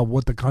figures out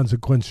what the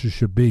consequences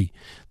should be.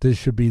 This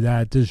should be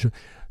that.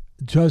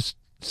 Just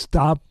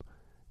stop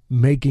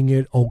making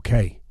it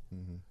okay.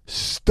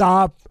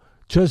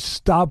 Just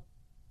stop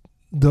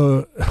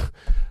the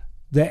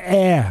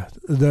air,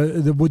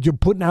 the what you're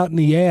putting out in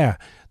the air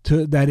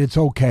to that it's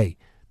okay,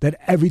 that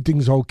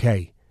everything's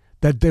okay,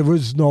 that there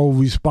is no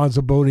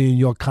responsibility in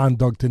your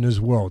conduct in this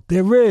world.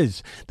 There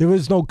is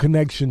no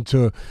connection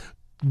to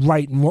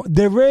right and wrong.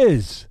 There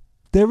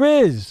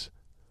is.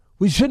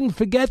 We shouldn't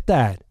forget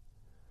that.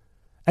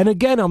 And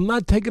again, I'm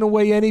not taking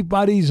away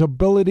anybody's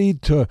ability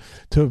to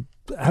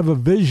have a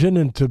vision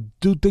and to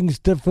do things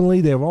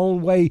differently, their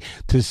own way,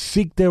 to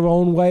seek their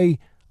own way.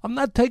 I'm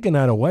not taking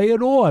that away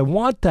at all. I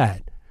want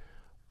that.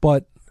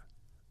 But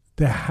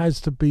there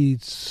has to be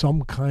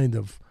some kind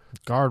of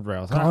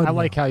guardrails. I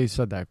like how you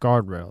said that,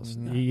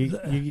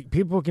 guardrails.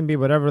 People can be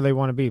whatever they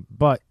want to be,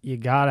 but you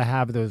got to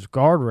have those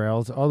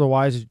guardrails.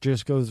 Otherwise, it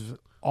just goes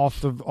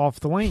off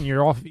the lane.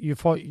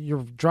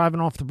 You're driving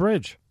off the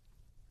bridge.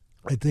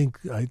 I think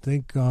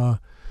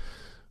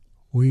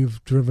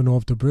we've driven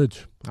off the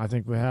bridge. I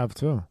think we have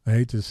too. I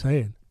hate to say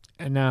it.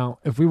 And now,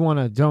 if we want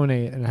to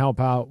donate and help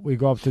out, we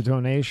go up to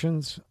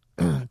donations,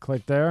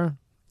 click there,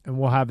 and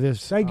we'll have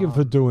this. Thank you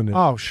for doing it.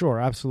 Oh, sure,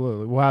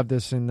 absolutely. We'll have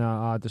this in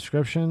the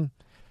description,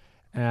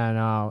 and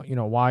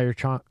why your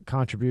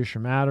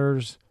contribution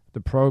matters,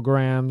 the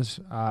programs.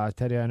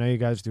 Teddy, I know you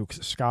guys do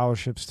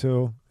scholarships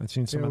too. I've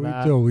seen some of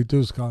that. We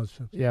do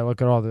scholarships. Yeah,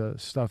 look at all the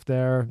stuff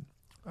there.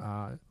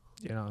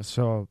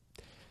 So,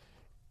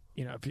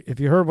 if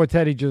you heard what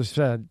Teddy just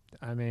said,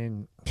 I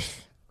mean,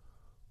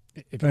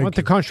 if you want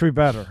the country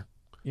better,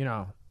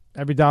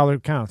 every dollar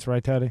counts,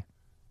 right, Teddy?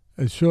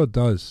 It sure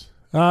does.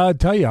 I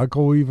tell you, I'll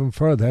go even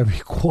further. Every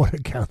quarter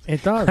counts.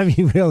 It does. I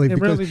mean, really, it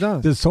really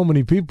does. There's so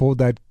many people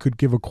that could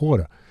give a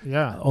quarter.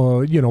 Yeah.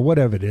 Or,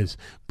 whatever it is.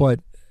 But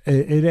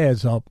it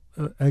adds up.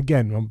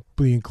 Again, I'm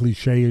being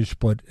cliche-ish,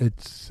 but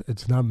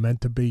it's not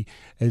meant to be.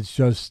 It's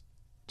just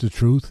the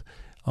truth.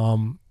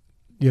 And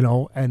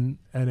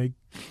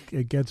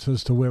it gets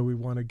us to where we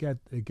want to get.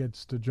 It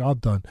gets the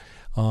job done,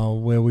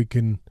 where we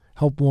can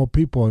help more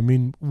people. I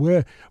mean,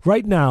 we're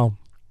right now.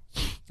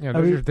 Yeah,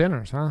 those are your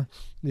dinners, huh?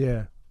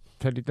 Yeah.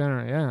 Teddy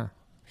dinner, yeah.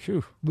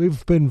 Phew.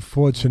 We've been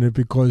fortunate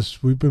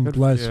because we've been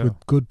blessed with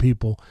good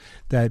people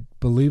that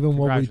believe in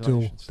what we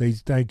do.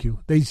 Thank you.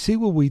 They see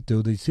what we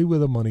do. They see where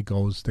the money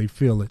goes. They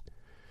feel it.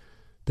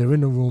 They're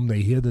in the room.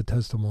 They hear the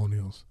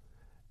testimonials.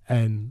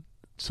 And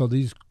so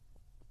these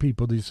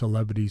people, these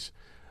celebrities,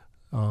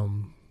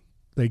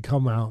 they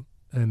come out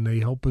and they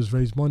help us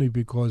raise money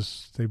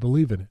because they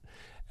believe in it.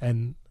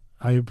 And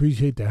I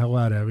appreciate the hell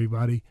out of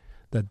everybody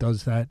that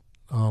does that.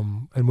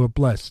 And we're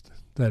blessed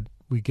that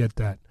we get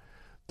that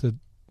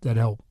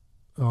help.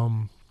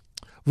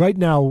 Right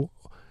now,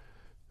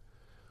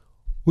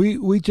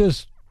 we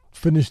just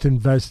finished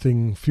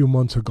investing a few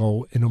months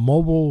ago in a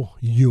mobile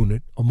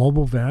unit, a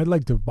mobile van. I'd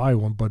like to buy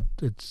one, but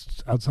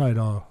it's outside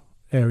our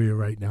area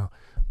right now.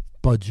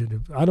 Budget.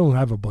 I don't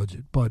have a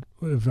budget, but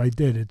if I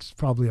did, it's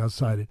probably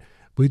outside it.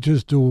 We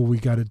just do what we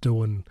got to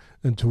do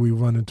until we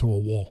run into a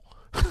wall.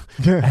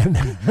 And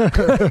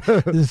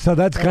so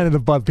that's kind of the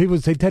budget. People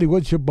say, Teddy,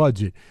 what's your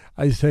budget?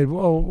 I say,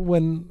 well,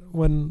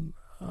 when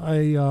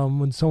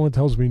someone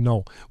tells me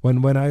no,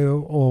 when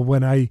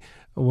the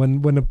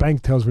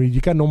bank tells me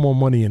you got no more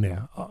money in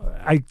there,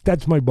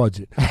 that's my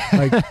budget.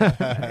 Like,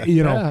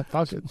 yeah,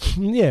 fuck it.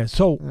 Yeah.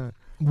 So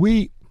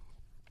we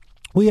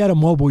had a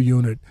mobile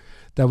unit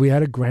that we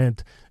had a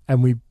grant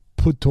and we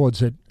put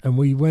towards it, and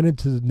we went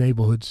into the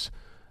neighborhoods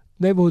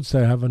that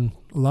are having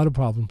a lot of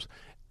problems,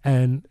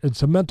 and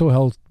it's a mental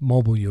health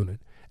mobile unit.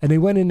 And they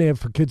went in there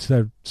for kids that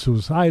are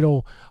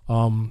suicidal,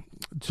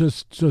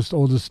 just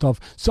all this stuff.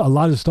 So a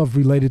lot of stuff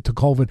related to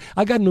COVID.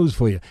 I got news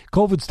for you.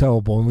 COVID's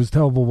terrible, and it was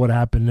terrible what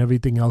happened and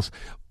everything else.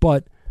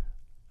 But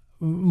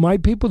my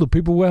people, the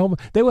people who were home,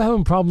 they were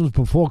having problems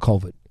before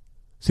COVID.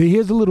 See,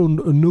 here's a little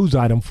news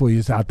item for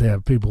you out there,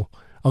 people.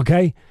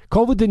 Okay?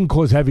 COVID didn't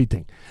cause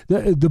everything.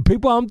 The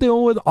people I'm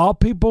dealing with are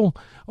people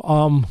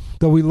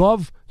that we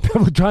love, that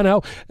we're trying to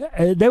help.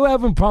 They were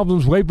having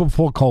problems way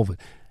before COVID.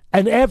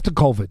 And after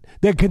COVID,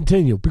 they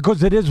continue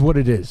because it is what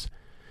it is.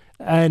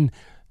 And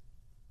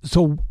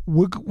so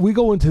we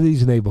go into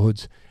these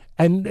neighborhoods,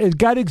 and it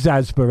got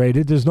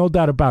exasperated. There's no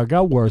doubt about it. It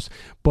got worse.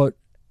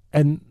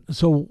 And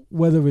so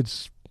whether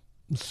it's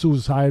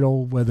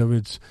suicidal, whether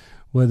it's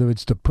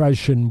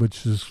depression,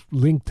 which is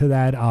linked to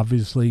that,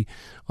 obviously,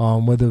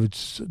 whether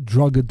it's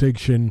drug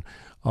addiction,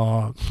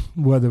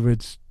 whether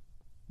it's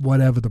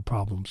whatever the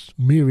problems,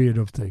 myriad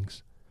of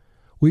things.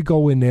 We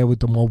go in there with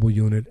the mobile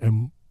unit,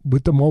 and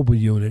with the mobile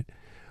unit,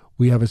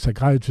 we have a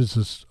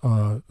psychiatrist,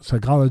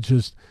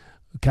 psychologist,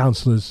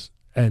 counselors,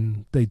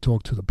 and they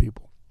talk to the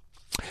people.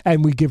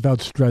 And we give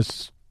out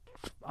stress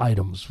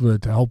items to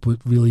help with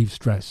relieve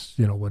stress,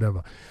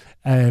 whatever.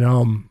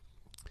 And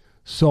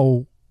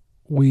so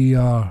we...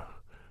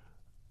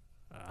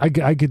 I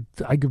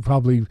could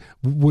probably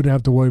wouldn't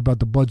have to worry about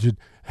the budget.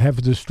 Half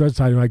of the stress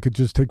item I could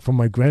just take from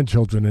my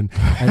grandchildren, and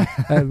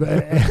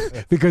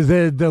because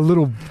they're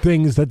little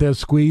things that they're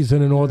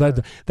squeezing and all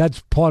that. That's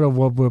part of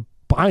what we're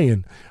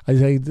buying. I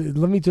say,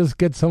 let me just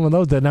get some of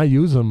those. They're not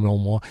using them no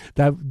more.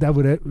 That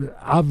would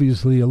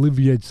obviously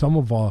alleviate some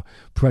of our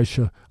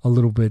pressure a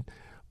little bit.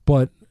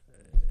 But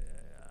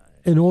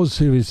in all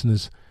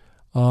seriousness,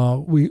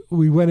 we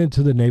went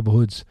into the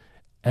neighborhoods,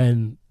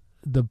 and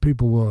the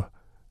people were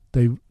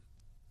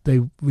they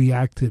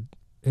reacted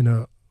in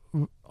a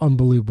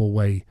unbelievable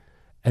way,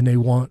 and they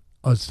want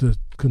us to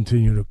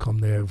continue to come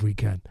there if we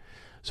can.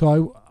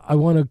 So I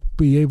want to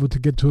be able to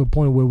get to a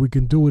point where we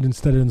can do it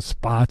instead of in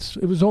spots.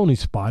 It was only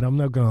spot. I'm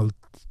not going to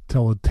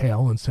tell a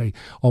tale and say,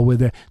 oh, we're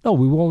there. No,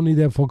 we were only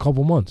there for a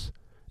couple months.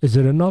 Is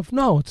it enough?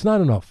 No, it's not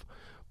enough.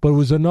 But it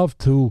was enough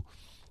to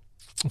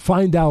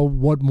find out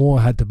what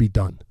more had to be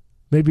done.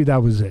 Maybe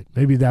that was it.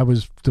 Maybe that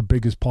was the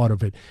biggest part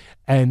of it.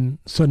 And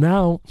so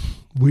now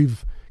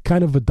we've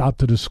kind of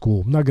adopted a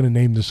school. I'm not going to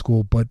name the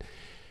school, but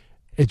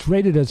it's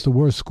rated as the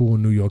worst school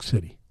in New York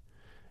City.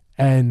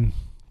 And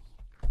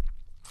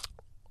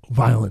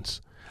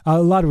violence.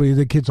 A lot of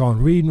the kids aren't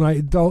reading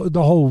right. The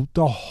whole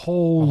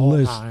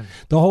list,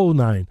 the whole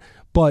nine.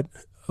 But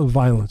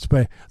violence.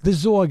 But this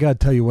is all I got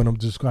to tell you when I'm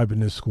describing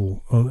this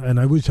school. And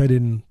I wish I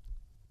didn't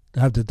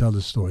have to tell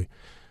this story.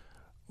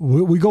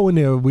 We go in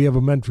there. We have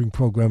a mentoring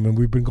program, and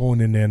we've been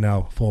going in there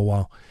now for a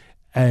while.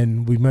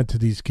 And we mentor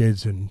these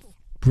kids and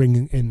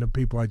bringing in the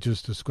people I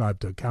just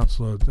described, the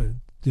counselor,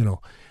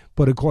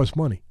 but it costs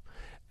money.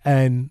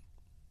 And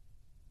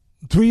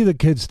 3 of the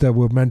kids that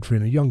we're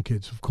mentoring are young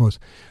kids, of course.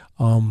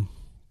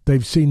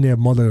 They've seen their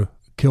mother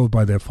killed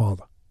by their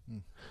father.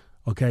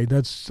 Okay,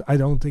 I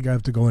don't think I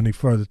have to go any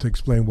further to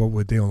explain what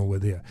we're dealing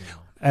with here. Yeah.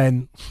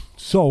 And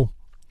so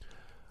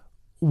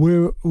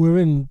we're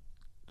in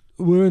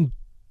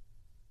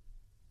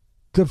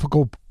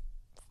difficult,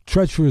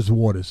 treacherous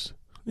waters.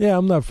 Yeah,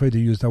 I'm not afraid to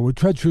use that word,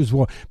 treacherous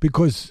water,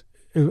 because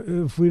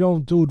if we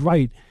don't do it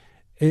right,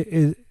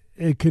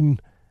 it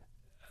can.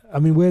 I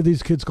mean, where are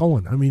these kids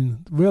going? I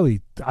mean, really,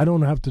 I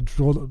don't have to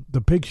draw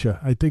the picture.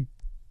 I think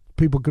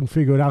people can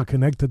figure it out,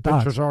 connect the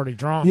dots. Picture's already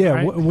drawn. Yeah,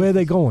 right? Where are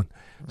they going?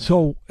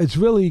 So it's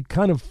really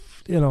kind of,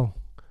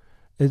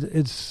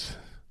 it's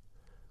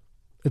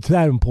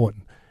that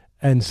important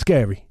and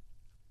scary.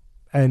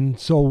 And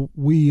so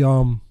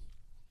we're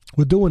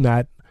doing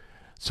that.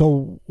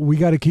 So we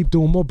got to keep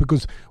doing more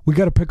because we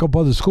got to pick up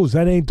other schools.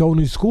 That ain't the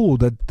only school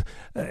that.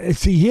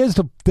 See, here's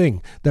the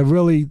thing that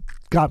really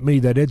got me,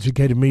 that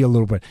educated me a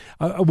little bit.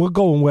 We'll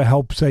go and we'll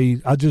help.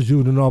 Say, I'll just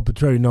use an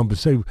arbitrary number.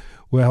 Say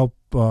we'll help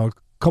a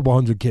couple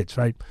hundred kids,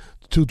 right?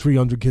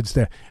 200-300 kids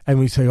there, and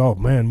we say, oh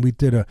man, we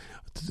did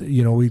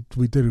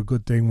we did a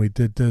good thing. We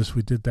did this,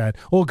 we did that,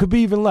 or it could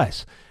be even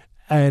less.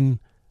 And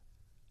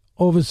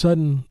all of a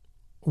sudden,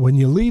 when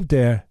you leave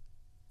there,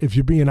 if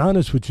you're being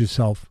honest with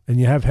yourself and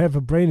you have half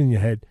a brain in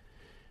your head,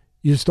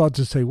 you start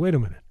to say, wait a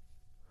minute.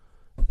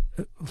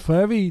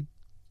 For every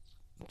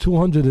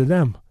 200 of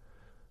them,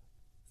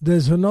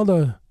 there's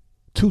another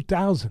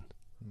 2,000,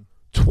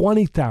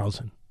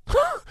 20,000.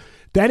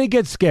 Then it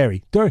gets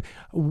scary.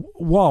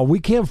 Wow, we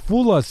can't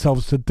fool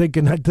ourselves to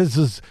thinking that this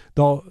is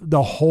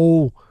the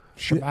whole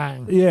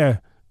shebang.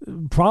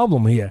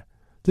 Problem here.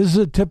 This is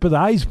the tip of the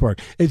iceberg.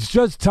 It's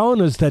just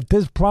telling us that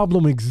this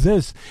problem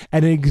exists,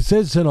 and it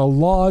exists in a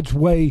large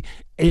way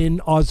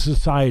in our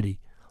society,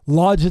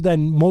 larger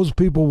than most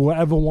people will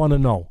ever want to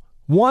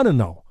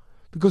know.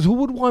 Because who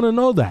would want to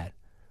know that?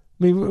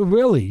 I mean,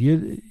 really,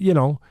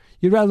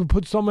 you'd rather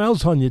put something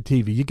else on your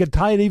TV. You get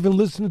tired even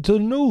listening to the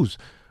news.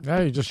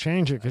 Yeah, you just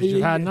change it because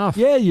you've had enough.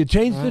 Yeah, you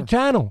change the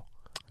channel.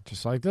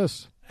 Just like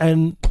this.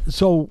 And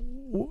so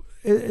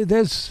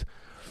it's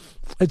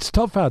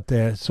tough out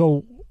there.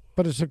 So,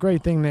 but it's a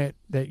great thing that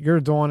you're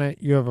doing it.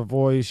 You have a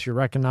voice. You're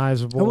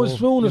recognizable. And we're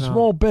doing a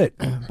small bit.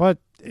 But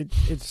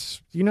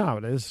it's how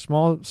it is.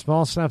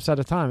 Small steps at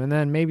a time. And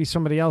then maybe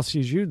somebody else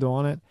sees you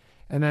doing it,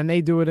 and then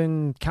they do it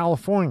in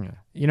California.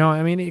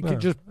 I mean, it could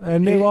just...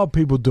 And there are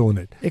people doing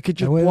it. It could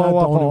just blow up all over.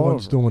 We're not the only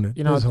ones doing it.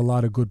 There's a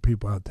lot of good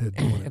people out there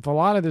doing it. If a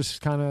lot of this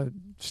kind of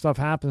stuff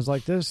happens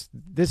like this,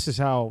 this is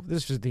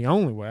the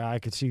only way I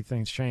could see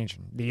things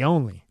changing. The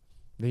only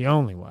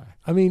way.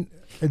 I mean,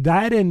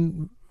 that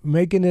and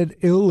making it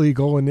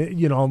illegal, and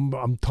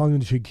I'm tongue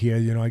in cheek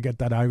here. I get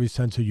that Irish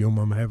sense of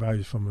humor. I'm half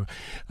Irish from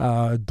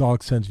a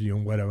dark sense of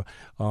humor, whatever.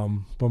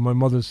 But my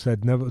mother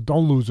said,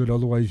 don't lose it,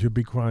 otherwise you'll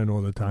be crying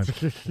all the time.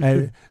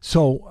 And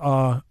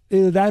so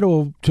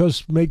that'll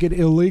just make it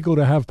illegal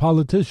to have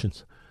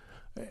politicians.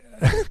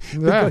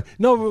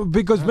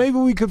 because maybe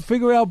we could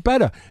figure out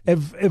better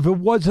if it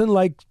wasn't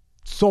like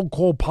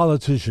so-called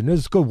politician.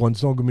 There's good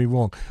ones, don't get me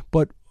wrong,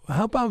 but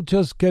how about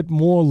just get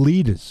more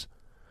leaders?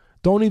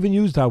 Don't even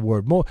use that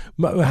word. More.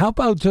 How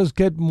about just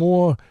get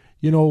more,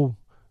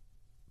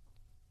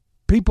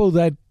 people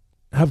that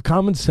have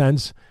common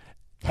sense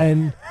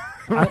and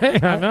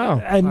right, I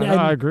know.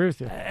 I agree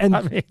with you.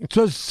 And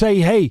just say,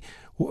 hey,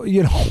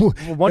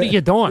 what are you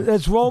doing?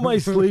 Let's roll my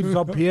sleeves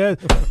up here.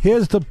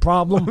 Here's the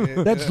problem.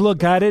 Let's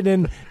look at it,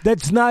 and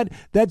let's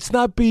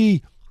not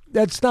be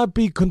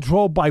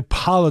controlled by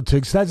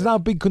politics. Let's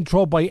not be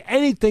controlled by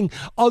anything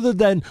other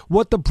than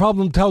what the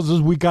problem tells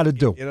us we got to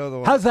do.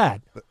 How's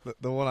that?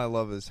 The one I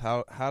love is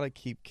how to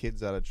keep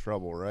kids out of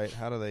trouble, right?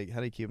 How do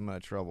you keep them out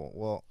of trouble?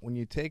 Well, when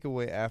you take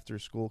away after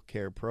school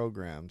care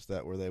programs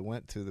where they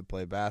went to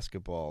play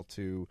basketball,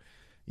 to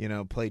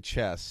play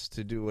chess,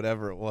 to do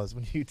whatever it was.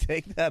 When you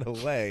take that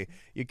away,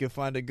 you can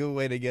find a good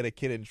way to get a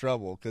kid in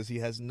trouble because he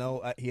has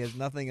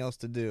nothing else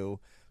to do,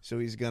 so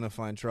he's gonna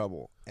find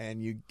trouble.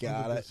 And you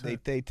gotta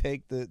they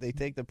take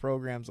the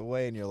programs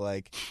away, and you're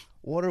like,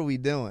 what are we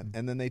doing?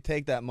 And then they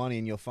take that money,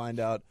 and you'll find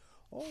out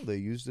oh, they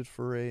used it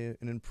for an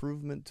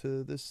improvement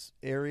to this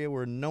area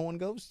where no one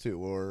goes to,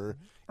 or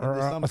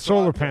a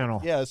solar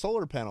panel. Yeah, a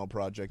solar panel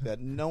project that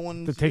no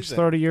one. That takes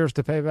 30 years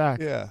to pay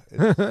back. Yeah.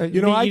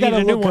 You know, I got to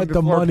look at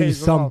the money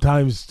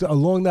sometimes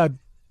along that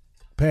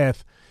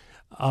path.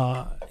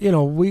 You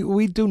know,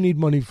 we do need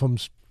money from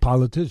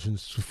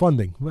politicians,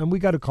 funding. And we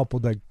got a couple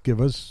that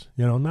give us,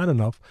 you know, not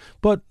enough,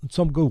 but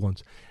some good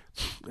ones.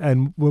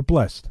 And we're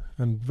blessed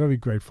and very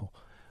grateful.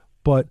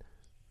 But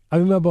I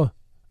remember,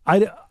 I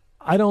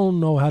don't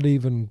know how to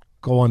even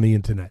go on the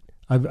internet.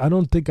 I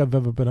don't think I've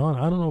ever been on.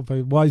 I don't know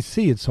if I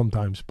see it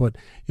sometimes, but,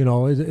 you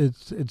know,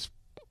 it's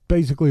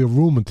basically a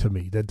rumor to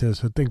me that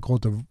there's a thing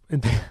called the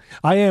internet.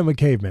 I am a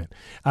caveman.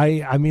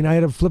 I mean, I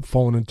had a flip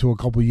phone until a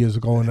couple of years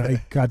ago, and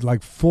I got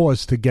like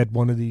forced to get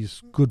one of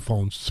these good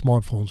phones,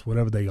 smartphones,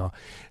 whatever they are.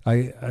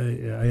 I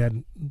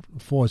had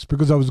forced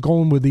because I was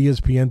going with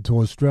ESPN to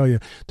Australia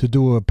to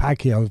do a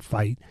Pacquiao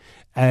fight,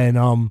 and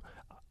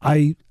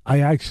I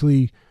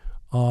actually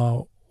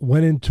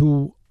went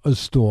into a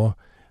store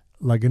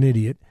like an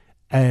idiot,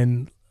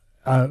 and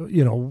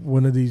you know,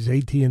 one of these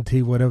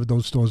AT&T, whatever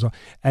those stores are.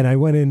 And I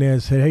went in there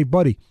and said, hey,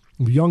 buddy,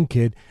 young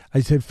kid, I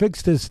said,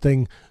 fix this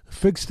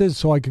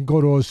so I can go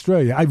to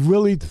Australia. I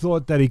really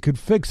thought that he could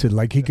fix it,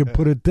 like he could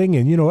put a thing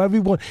in. You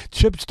know,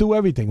 chips do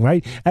everything,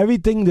 right?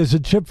 Everything, there's a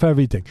chip for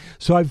everything.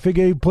 So I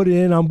figured he put it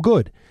in, I'm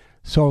good.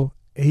 So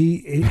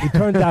it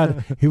turned out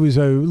he was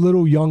a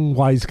little young,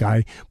 wise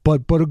guy,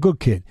 but a good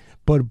kid,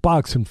 but a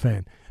boxing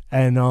fan.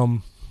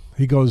 And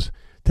he goes,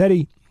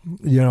 Teddy,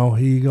 you know,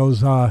 he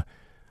goes,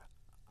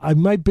 I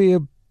might be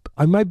able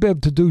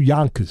to do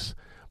Yonkers,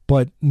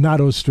 but not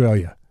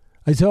Australia.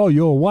 I said, oh,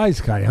 you're a wise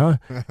guy, huh?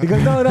 He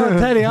goes, no,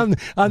 Teddy,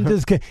 I'm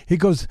just kidding. He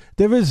goes,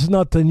 there is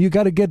nothing. You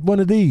got to get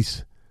one of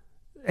these.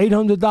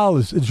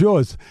 $800, it's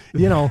yours,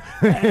 you know,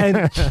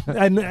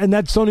 and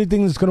that's the only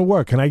thing that's going to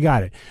work, and I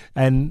got it.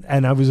 And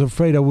I was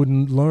afraid I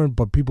wouldn't learn,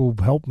 but people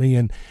helped me,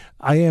 and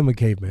I am a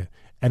caveman,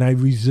 and I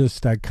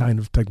resist that kind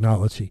of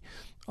technology.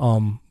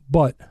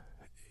 But,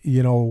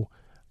 you know,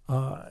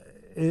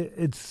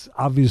 it's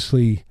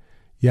obviously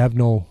you have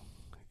no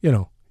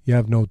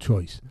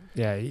choice.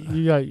 Yeah,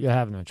 you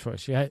have no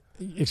choice.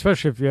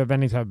 Especially if you have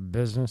any type of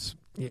business,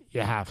 you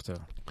have to,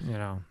 you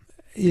know.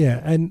 Yeah,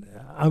 and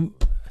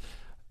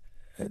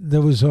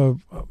there was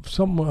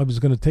something I was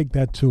going to take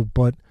that to,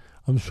 but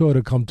I'm sure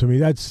it'll come to me.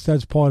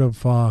 That's part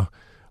of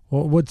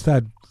what's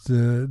that?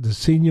 The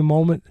senior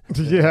moment.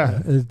 Yeah,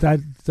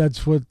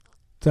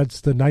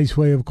 That's the nice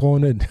way of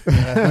calling it.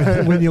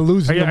 When you're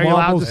losing the marbles. Are you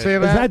allowed to say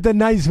that? Is that the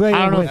nice way?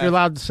 I don't know if you're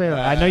allowed to say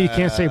that. I know you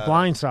can't say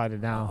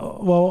blindsided now.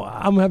 Well,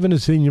 I'm having a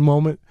senior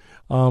moment.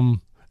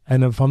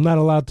 And if I'm not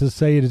allowed to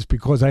say it, it's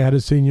because I had a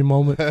senior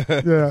moment.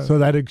 Yeah. So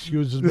that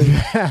excuses me.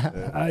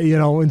 You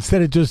know,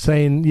 instead of just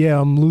saying, yeah,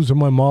 I'm losing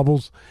my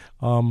marbles,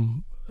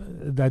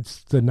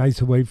 that's the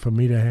nicer way for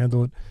me to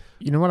handle it.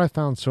 You know what I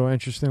found so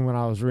interesting when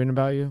I was reading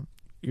about you?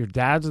 Your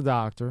dad's a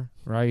doctor,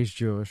 right? He's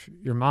Jewish.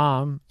 Your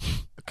mom,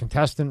 a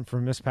contestant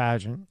for Miss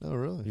Pageant. Oh,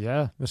 really?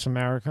 Yeah, Miss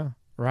America,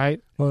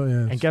 right? Well,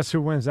 yeah. And guess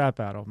who wins that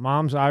battle?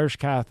 Mom's Irish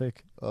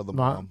Catholic. Oh, the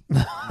mom.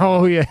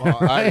 Oh, yeah. Well,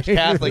 Irish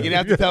Catholic. You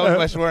didn't have to tell him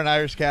I swear an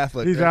Irish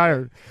Catholic. He's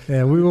Irish.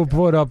 Yeah, we were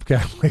brought up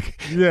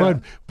Catholic. Yeah.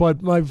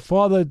 But my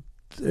father,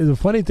 the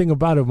funny thing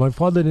about it, my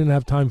father didn't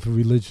have time for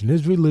religion.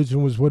 His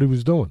religion was what he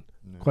was doing,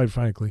 quite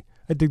frankly.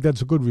 I think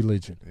that's a good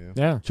religion.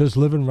 Yeah. Just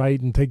living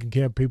right and taking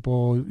care of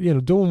people, you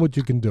know, doing what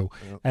you can do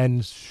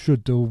and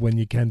should do when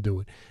you can do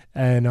it.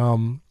 And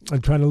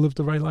trying to live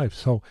the right life.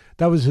 So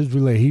that was his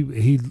religion.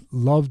 He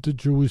loved the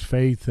Jewish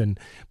faith,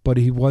 but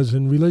he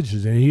wasn't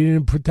religious, and he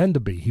didn't pretend to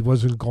be. He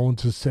wasn't going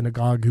to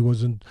synagogue. He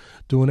wasn't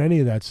doing any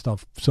of that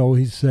stuff. So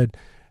he said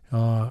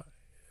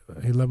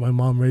he let my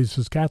mom raise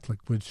us Catholic,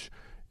 which,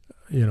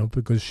 you know,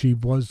 because she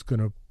was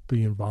going to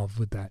be involved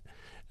with that.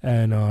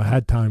 And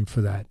had time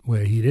for that,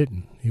 where he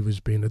didn't. He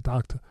was being a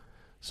doctor.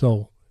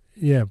 So,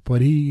 yeah,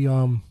 but he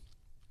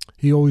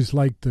always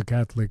liked the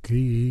Catholic.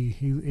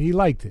 He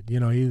liked it. You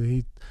know,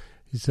 he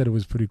said it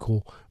was pretty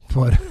cool.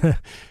 But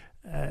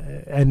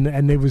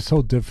and they were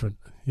so different.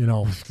 You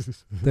know,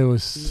 there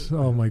was,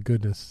 oh my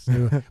goodness.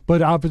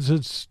 But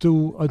opposites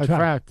do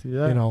attract.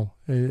 Yeah. You know,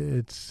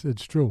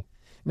 it's true.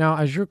 Now,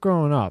 as you're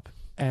growing up,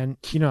 and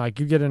you know, like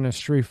you get in a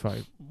street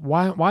fight,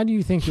 why do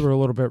you think you were a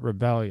little bit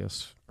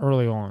rebellious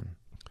early on?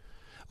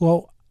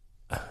 Well,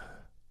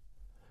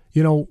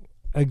 you know,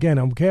 again,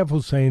 I'm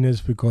careful saying this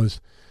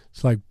because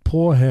it's like,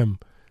 poor him,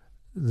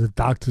 the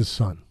doctor's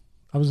son.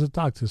 I was a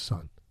doctor's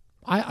son.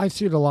 I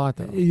see it a lot,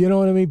 though. You know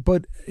what I mean?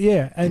 But,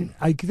 yeah, and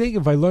I think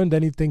if I learned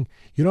anything,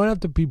 you don't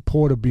have to be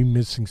poor to be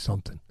missing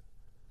something.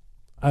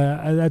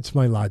 That's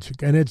my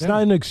logic. And it's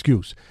not an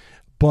excuse.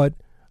 But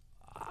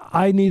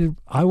I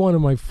wanted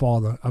my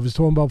father. I was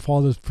talking about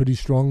fathers pretty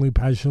strongly,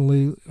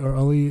 passionately,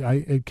 early.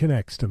 It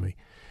connects to me.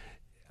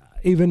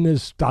 Even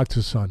this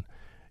doctor's son,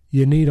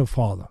 you need a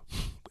father.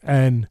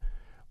 And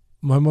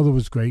my mother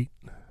was great,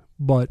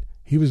 but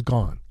he was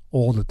gone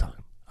all the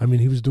time. I mean,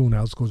 he was doing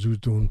house calls. He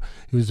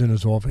was in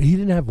his office. He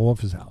didn't have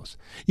office hours.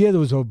 Yeah, there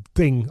was a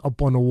thing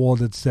up on the wall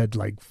that said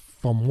like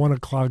from 1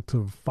 o'clock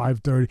to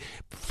 5:30.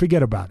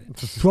 Forget about it.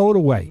 Throw it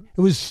away.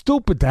 It was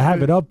stupid to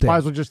have it up there. Might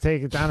as well just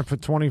take it down for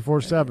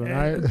 24/7,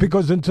 right?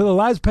 Because until the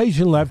last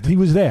patient left, he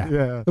was there.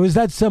 Yeah. It was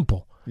that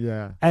simple.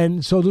 Yeah.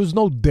 And so there was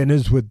no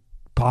dinners with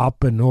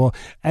Pop and no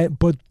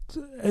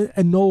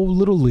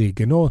little league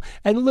and all.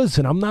 And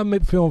listen, I'm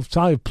not feeling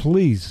sorry.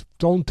 Please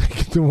don't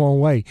take it the wrong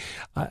way.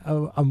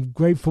 I'm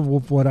grateful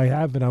with what I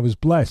have, and I was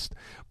blessed.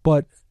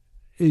 But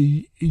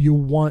you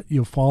want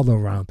your father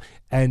around.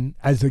 And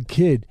as a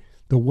kid,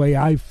 the way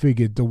I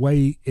figured, the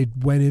way it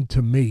went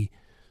into me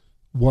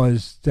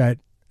was that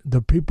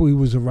the people he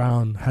was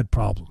around had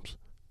problems.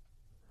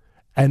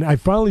 And I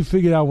finally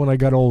figured out when I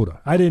got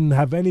older. I didn't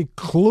have any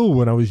clue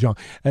when I was young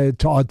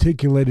to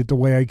articulate it the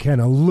way I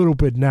can a little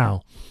bit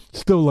now.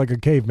 Still like a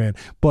caveman,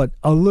 but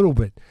a little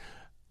bit.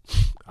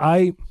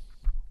 I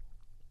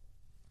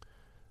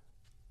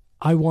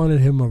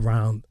wanted him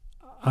around.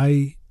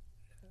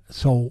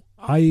 So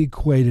I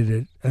equated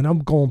it, and I'm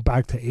going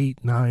back to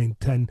 8, 9,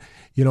 10,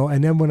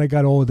 and then when I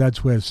got older,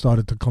 that's where it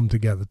started to come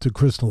together, to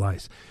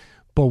crystallize.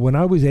 But when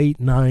I was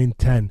 8, 9,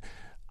 10,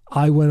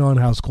 I went on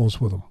house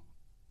calls with him.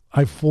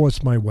 I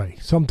forced my way.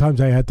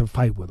 Sometimes I had to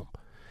fight with him.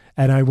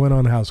 And I went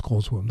on house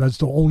calls with him. That's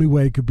the only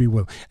way I could be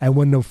with him. And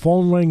when the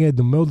phone rang in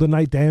the middle of the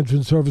night, the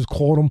answering service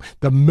called him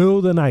the middle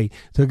of the night.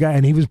 The guy,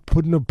 and he was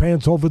putting the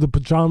pants over the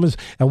pajamas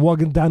and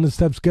walking down the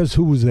steps. Guess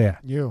who was there?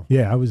 You.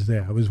 Yeah, I was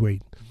there. I was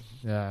waiting.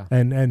 Yeah.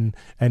 And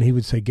he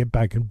would say, "Get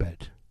back in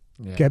bed.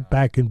 Yeah. Get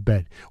back in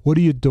bed. What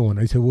are you doing?"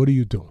 I said, "What are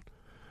you doing?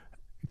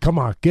 Come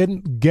on, get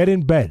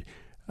in bed.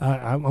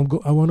 I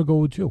want to go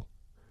with you."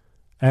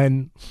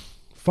 And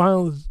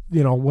finally,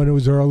 when it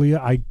was earlier,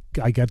 I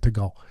got to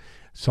go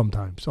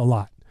sometimes, a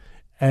lot.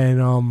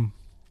 And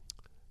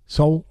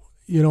so,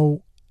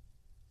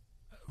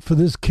 for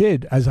this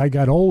kid, as I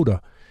got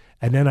older,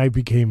 and then I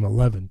became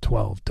 11,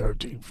 12,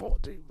 13,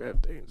 14,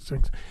 15,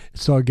 16,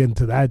 started getting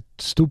to that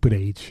stupid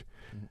age,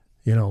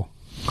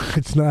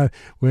 it's not,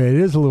 where it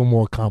is a little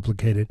more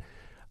complicated,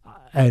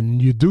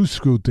 and you do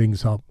screw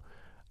things up.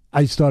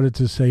 I started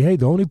to say, hey,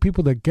 the only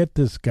people that get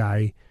this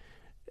guy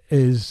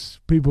is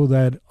people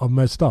that are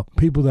messed up,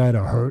 people that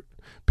are hurt,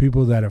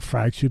 people that are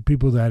fractured,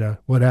 people that are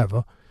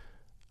whatever.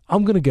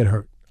 I'm going to get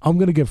hurt. I'm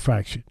going to get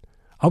fractured.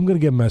 I'm going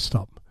to get messed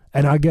up.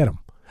 And I get them.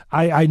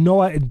 I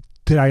know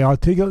did I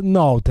articulate?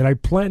 No. Did I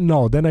plan?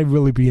 No. Then I'd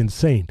really be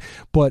insane.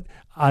 But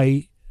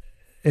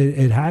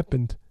it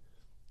happened.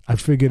 I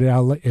figured it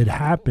out. It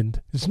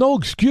happened. It's no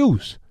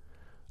excuse.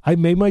 I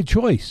made my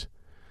choice.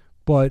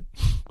 But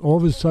all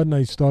of a sudden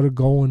I started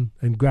going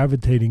and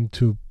gravitating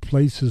to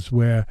places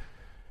where,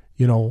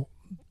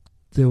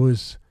 there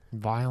was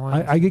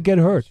violence. I could get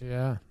hurt.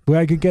 Yeah. Where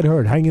I could get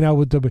hurt, hanging out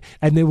with them.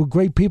 And they were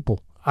great people.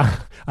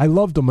 I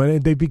loved them,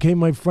 and they became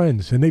my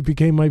friends, and they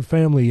became my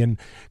family, and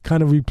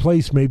kind of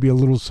replaced maybe a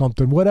little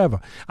something, whatever.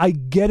 I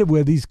get it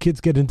where these kids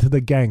get into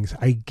the gangs.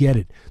 I get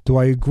it. Do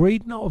I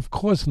agree? No, of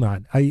course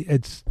not.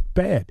 It's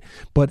bad.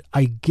 But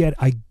I get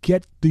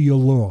the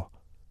allure.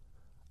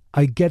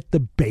 I get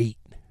the bait.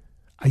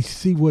 I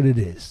see what it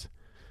is.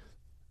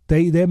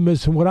 They're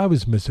missing what I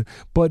was missing,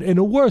 but in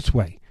a worse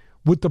way.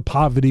 With the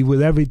poverty, with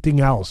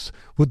everything else,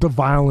 with the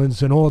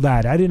violence and all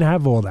that. I didn't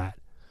have all that.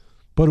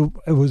 But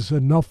it was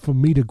enough for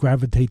me to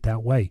gravitate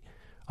that way.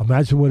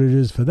 Imagine what it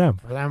is for them.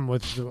 For them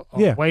with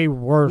way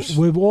worse.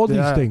 With all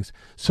these things.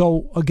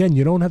 So, again,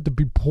 you don't have to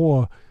be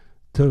poor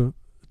to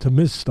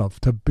miss stuff,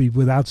 to be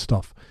without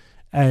stuff,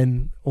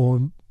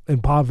 or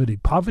in poverty.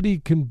 Poverty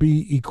can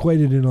be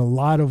equated in a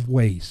lot of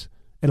ways.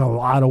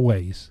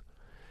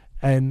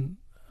 And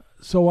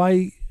so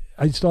I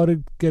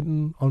started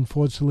getting,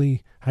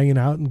 unfortunately, hanging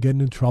out and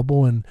getting in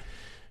trouble, and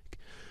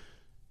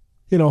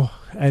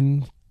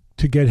and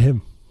to get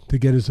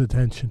his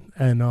attention,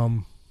 and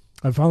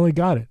I finally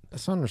got it.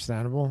 That's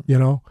understandable.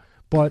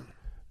 But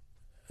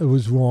it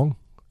was wrong,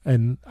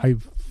 and I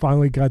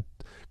finally got.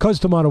 Cuz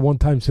Tomato one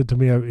time said to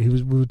me,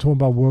 we were talking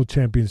about world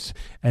champions,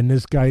 and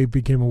this guy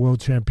became a world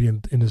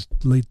champion in his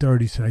late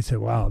 30s, and I said,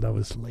 "Wow, that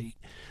was late.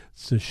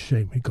 It's a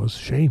shame." He goes,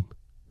 "Shame?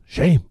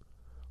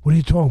 What are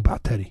you talking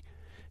about, Teddy?"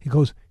 He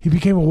goes, "He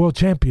became a world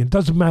champion.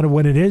 Doesn't matter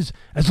when it is,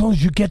 as long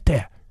as you get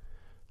there."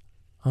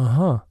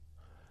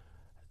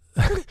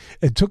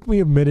 It took me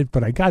a minute,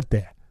 but I got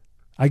there.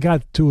 I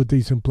got to a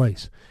decent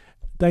place.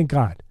 Thank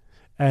God.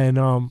 And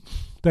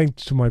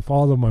thanks to my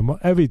father, my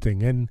mother,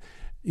 everything. And,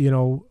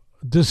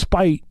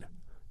 despite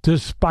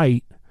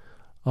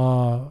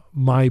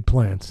my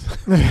plans,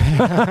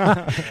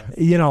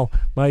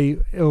 my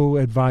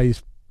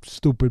ill-advised,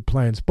 stupid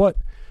plans. But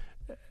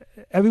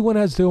everyone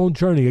has their own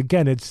journey.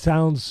 Again, it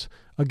sounds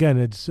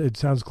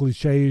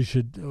cliche-ish,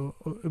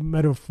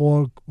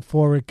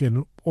 metaphoric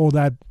and all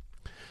that.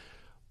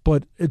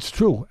 But it's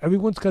true.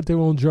 Everyone's got their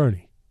own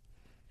journey,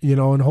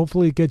 and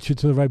hopefully it gets you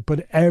to the right.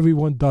 But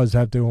everyone does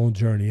have their own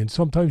journey. And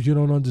sometimes you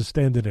don't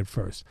understand it at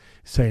first.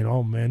 Saying,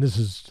 "Oh, man, this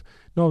is..."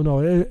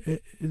 No,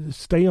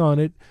 stay on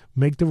it.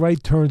 Make the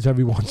right turns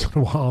every once in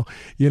a while,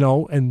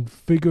 and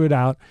figure it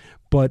out.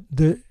 But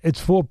it's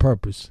for a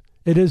purpose.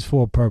 It is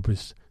for a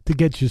purpose to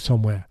get you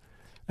somewhere.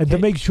 And to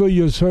make sure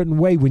you're a certain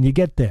way when you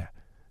get there.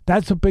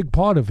 That's a big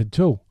part of it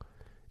too.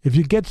 If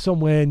you get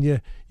somewhere and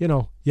you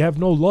have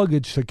no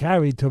luggage to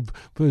carry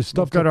for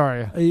stuff, What good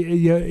are you?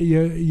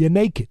 You're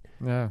naked.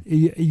 Yeah.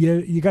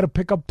 You got to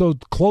pick up the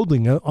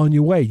clothing on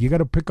your way. You got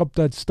to pick up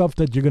that stuff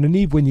that you're going to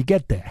need when you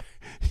get there.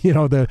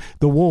 The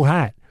wool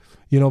hat,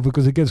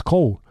 because it gets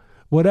cold,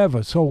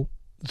 whatever. So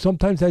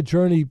sometimes that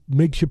journey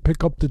makes you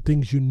pick up the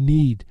things you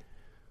need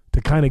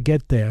to kind of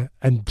get there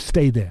and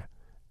stay there.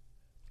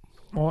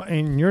 Well,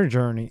 in your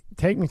journey,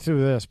 take me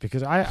through this,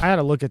 because I had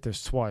to look at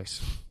this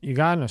twice. You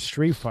got in a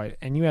street fight,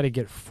 and you had to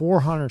get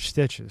 400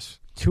 stitches,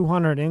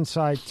 200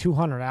 inside,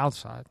 200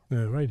 outside.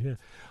 Yeah, right here.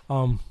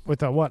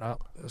 With a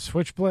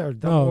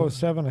switchblade or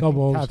 007? I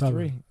think top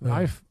 3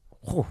 knife.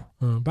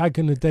 Back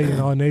in the day in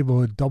our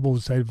neighborhood,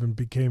 007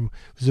 it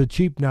was a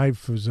cheap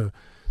knife. It was a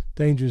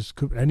dangerous.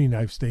 Any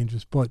knife's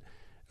dangerous, but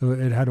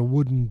it had a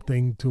wooden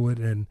thing to it,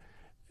 and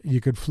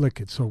you could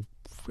flick it. So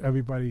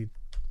everybody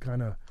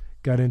kind of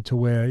got into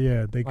where,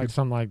 they Like could.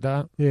 something like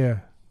that? Yeah.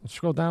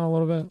 Scroll down a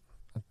little bit.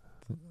 I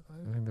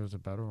think there was a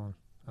better one.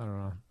 I don't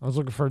know. I was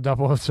looking for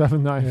a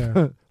 007 knife.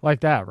 Yeah.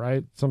 Like that,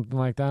 right? Something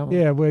like that one?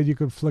 Yeah, where you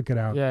could flick it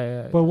out.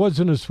 Yeah. But it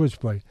wasn't a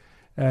switchblade.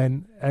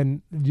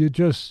 And you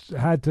just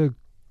had to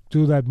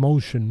do that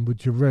motion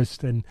with your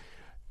wrist. And,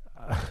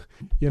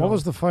 What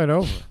was the fight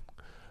over?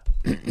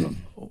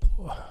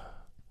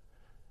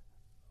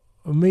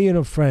 Me and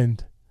a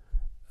friend,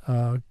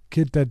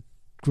 kid that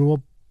grew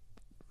up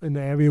in the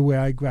area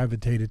where I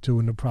gravitated to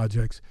in the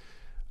projects,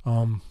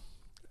 and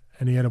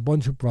he had a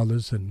bunch of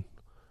brothers, and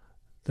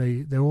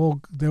they're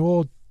all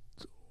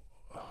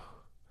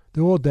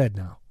dead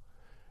now,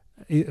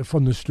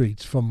 from the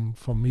streets, from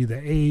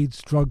either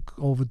AIDS, drug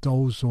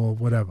overdose, or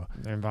whatever.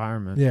 The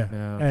environment. Yeah.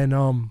 Yeah.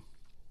 And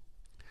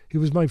he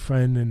was my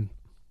friend, and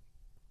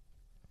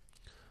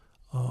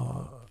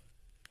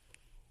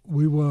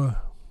we were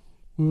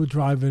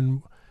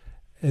driving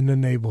in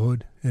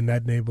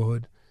that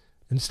neighborhood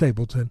in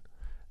Stapleton,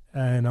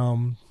 and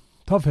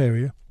tough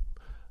area.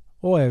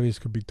 All areas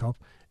could be tough,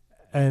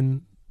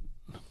 and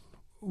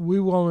we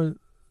weren't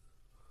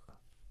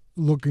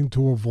looking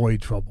to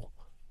avoid trouble.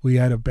 We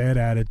had a bad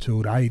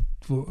attitude. I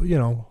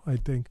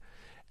think,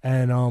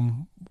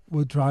 and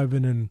we're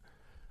driving, and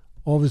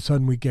all of a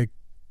sudden we get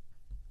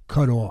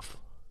cut off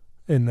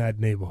in that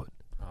neighborhood.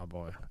 Oh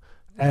boy.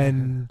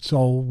 And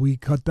so we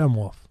cut them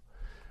off.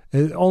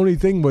 The only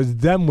thing was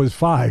them was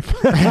 5.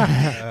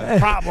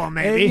 Problem,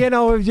 maybe. And,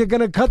 if you're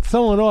going to cut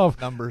someone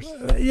off, Numbers.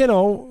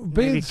 being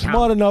Maybe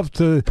smart count. enough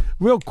to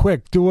real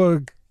quick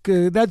do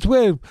that's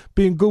where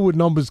being good with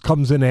numbers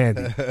comes in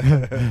handy.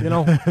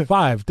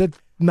 5. That's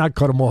not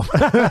cut them off.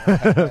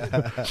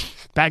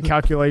 Bad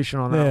calculation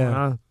on that Yeah.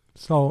 one, huh?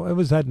 So it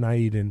was that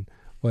night and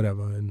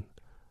whatever. And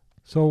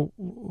so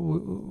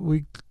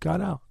we got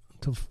out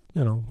to,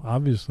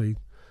 obviously,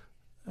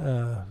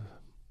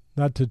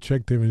 not to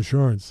check their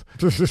insurance,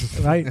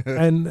 right?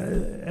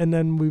 And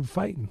then we were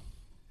fighting.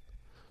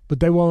 But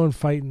they weren't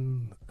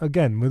fighting,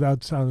 again,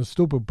 without sounding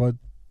stupid, but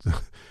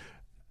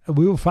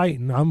we were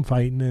fighting. I'm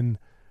fighting, and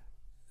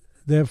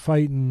they're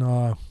fighting.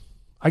 I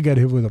got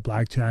hit with a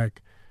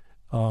blackjack.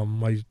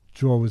 My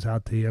jaw was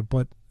out here,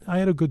 but I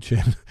had a good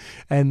chin.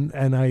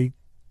 and I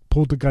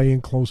pulled the guy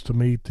in close to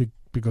me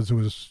because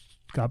it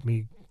got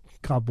me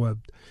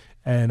cobwebbed,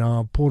 and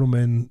pulled him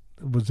in,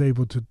 was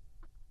able to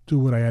do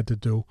what I had to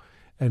do,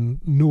 and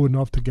knew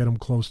enough to get him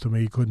close to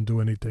me. He couldn't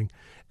do anything.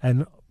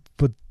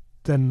 But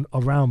then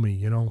around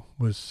me,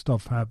 was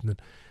stuff happening.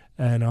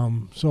 And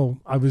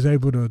so I was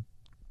able to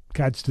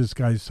catch this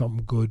guy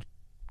something good,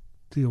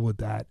 deal with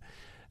that.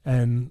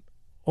 And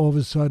all of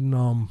a sudden,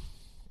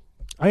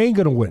 I ain't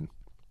going to win.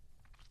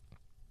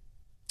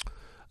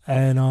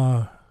 And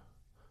I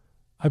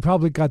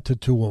probably got to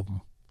 2 of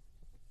them,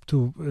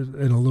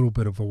 in a little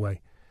bit of a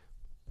way.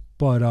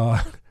 But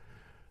I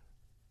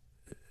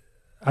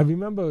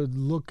remember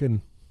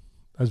looking,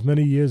 as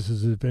many years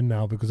as it's been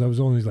now, because I was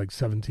only like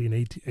 17,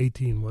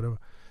 18, whatever,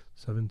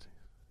 17,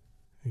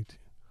 18.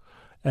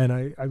 And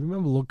I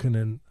remember looking,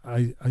 and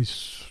I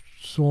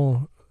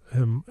saw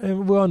him,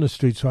 and we're on the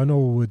street, so I know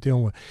what we're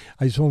dealing with.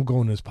 I saw him go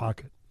in his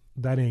pocket.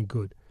 That ain't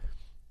good.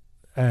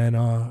 And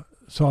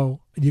so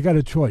you got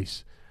a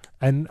choice.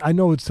 And I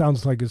know it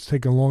sounds like it's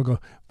taking longer,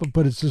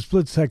 but it's a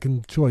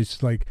split-second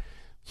choice, like,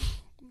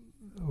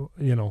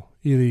 either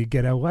you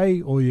get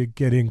away or you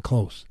get in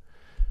close.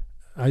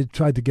 I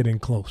tried to get in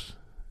close,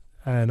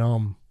 and I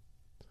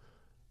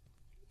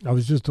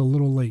was just a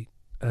little late,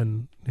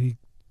 and it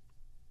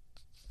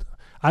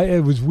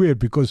was weird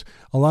because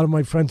a lot of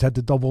my friends had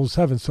the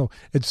 007, so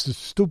it's the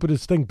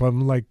stupidest thing, but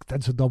I'm like,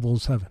 that's a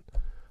 007.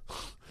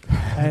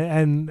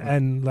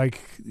 and like,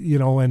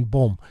 and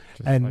boom.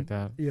 Just and like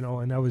that.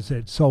 And that was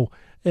it. So,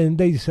 and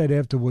they said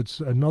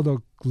afterwards, another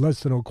less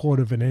than a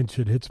quarter of an inch,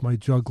 it hits my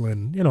jugular,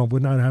 and we're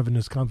not having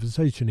this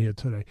conversation here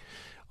today.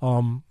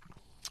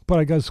 But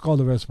I got scarred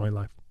the rest of my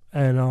life.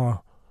 And, I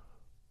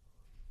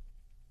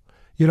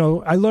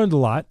learned a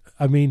lot.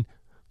 I mean,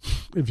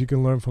 if you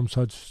can learn from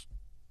such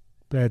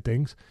bad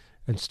things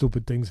and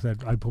stupid things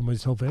that I put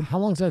myself in. How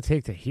long does that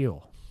take to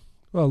heal?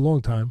 Well, a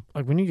long time.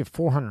 Like when you get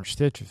 400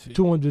 stitches.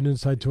 200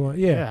 inside 200.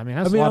 Yeah. Yeah, I mean,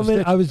 that's a lot of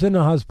stitches. I was in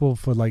the hospital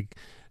for like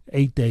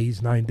 8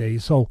 days, 9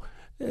 days. So,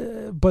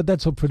 but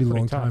that's a pretty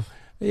long time. tough.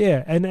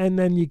 Yeah, and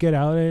then you get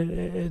out.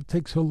 It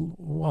takes a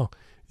while.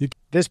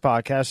 This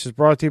podcast is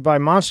brought to you by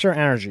Monster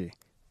Energy.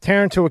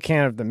 Tear into a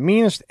can of the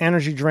meanest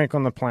energy drink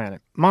on the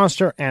planet,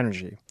 Monster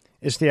Energy.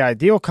 It's the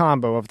ideal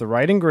combo of the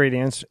right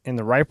ingredients in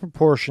the right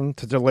proportion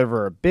to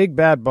deliver a big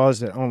bad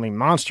buzz that only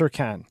Monster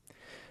can.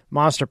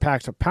 Monster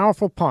packs a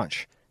powerful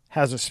punch,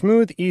 has a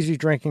smooth, easy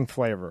drinking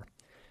flavor.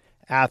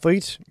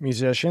 Athletes,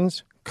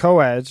 musicians,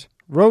 co-eds,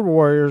 road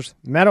warriors,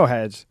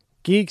 metalheads,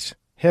 geeks,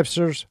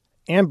 hipsters,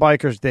 and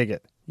bikers dig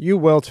it. You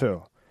will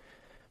too.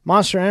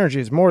 Monster Energy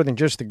is more than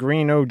just the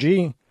green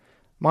OG.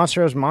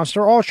 Monster has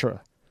Monster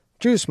Ultra,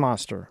 Juice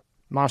Monster,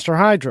 Monster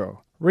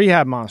Hydro,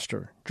 Rehab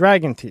Monster,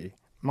 Dragon Tea,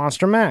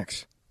 Monster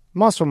Max,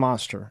 Muscle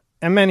Monster,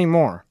 and many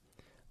more.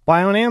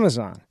 Buy on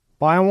Amazon,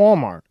 buy on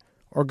Walmart,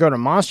 or go to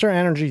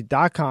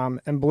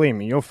monsterenergy.com and believe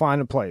me, you'll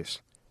find a place.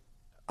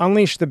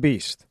 Unleash the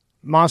beast.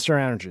 Monster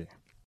Energy.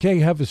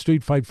 Can't have a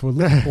street fight for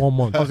 4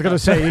 months. I was going to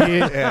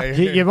say,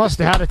 you must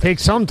have had to take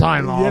some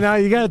time off. You know,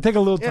 you got to take a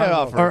little time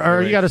off.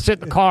 Or you got to sit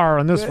in the car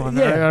on this one,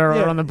 or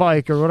on the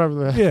bike, or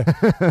whatever.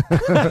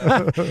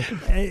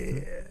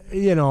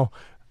 You know,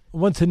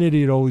 once an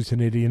idiot, always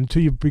an idiot,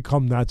 until you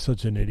become not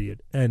such an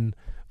idiot. And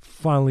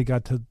finally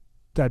got to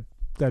that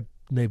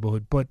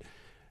neighborhood. But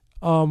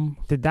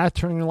did that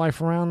turn your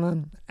life around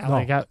then?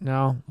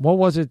 No. What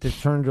was it that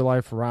turned your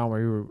life around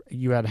where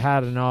you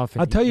had enough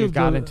and you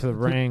got into the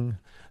ring?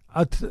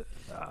 I'll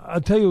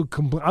tell you,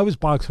 I was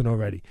boxing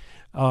already.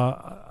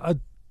 I'll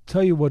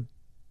tell you what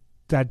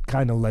that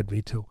kind of led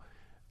me to.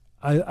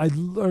 I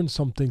learned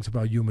some things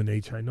about human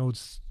nature. I know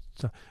it's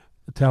to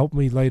help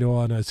me later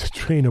on as a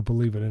trainer,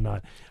 believe it or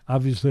not.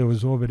 Obviously, I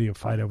was already a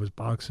fighter. I was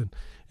boxing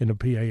in the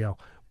PAL.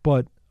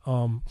 But,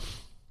 and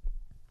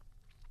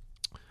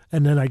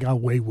then I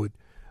got wayward.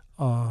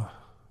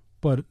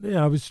 But,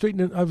 yeah, I was fighting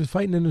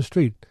in the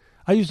street.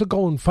 I used to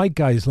go and fight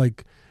guys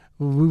like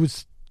we would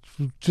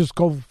just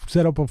go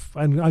set up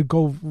and I'd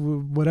go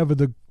whatever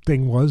the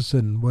thing was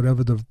and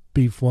whatever the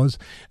beef was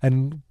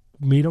and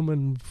meet them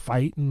and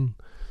fight and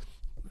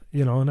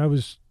you know, and I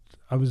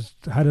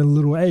had a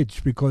little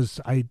edge because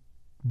I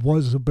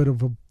was a bit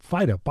of a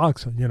fighter,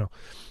 boxer, you know.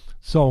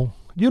 So,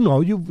 you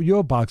know, you're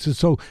a boxer,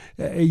 so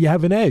you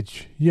have an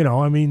edge, you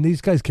know. I mean,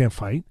 these guys can't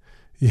fight.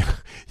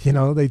 You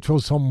know, they throw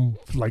something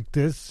like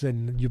this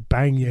and you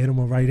hit them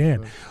a right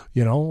hand,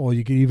 you know, or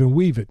you can even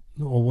weave it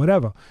or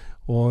whatever.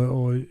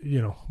 Or you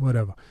know,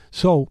 whatever.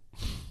 So,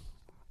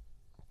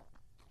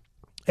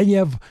 and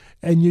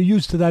you're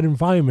used to that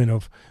environment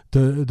of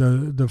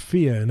the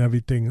fear and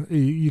everything.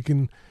 You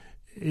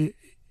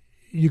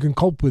can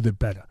cope with it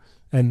better,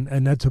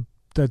 and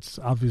that's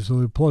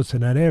obviously a plus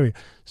in that area.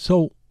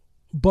 So,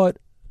 but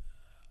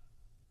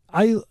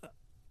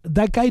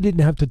that guy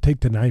didn't have to take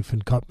the knife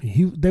and cut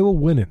me. They were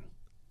winning,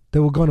 they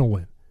were gonna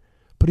win,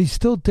 but he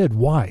still did.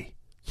 Why?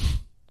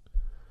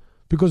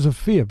 Because of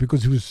fear.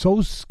 Because he was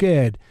so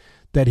scared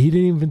that he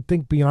didn't even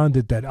think beyond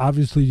it, that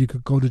obviously you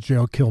could go to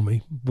jail, kill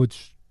me,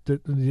 which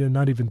you're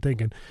not even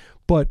thinking,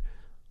 but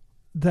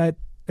that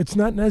it's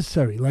not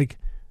necessary. Like,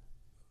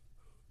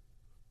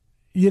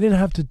 you didn't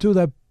have to do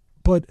that,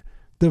 but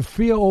the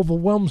fear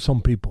overwhelms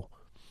some people.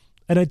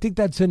 And I think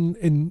that's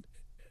in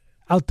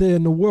out there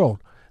in the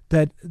world,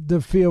 that the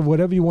fear,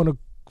 whatever you want to,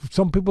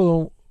 some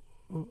people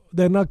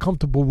they're not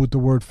comfortable with the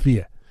word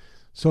fear.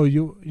 So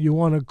you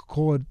want to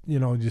call it, you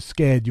know, you're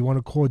scared. You want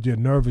to call it you're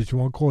nervous. You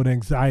want to call it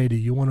anxiety.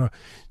 You want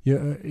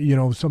to, you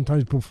know,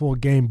 sometimes before a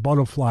game,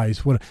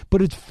 butterflies.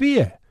 But it's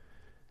fear.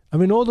 I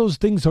mean, all those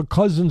things are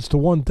cousins to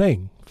one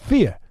thing,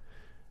 fear.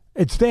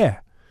 It's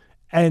there.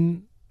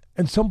 And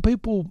some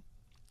people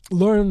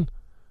learn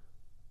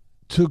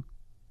to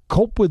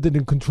cope with it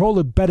and control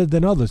it better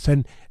than others.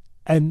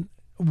 And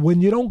when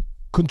you don't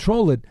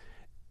control it,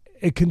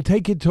 it can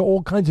take you to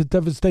all kinds of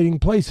devastating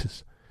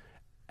places.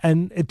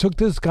 And it took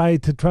this guy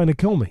to trying to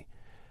kill me.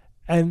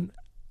 And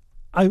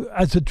I,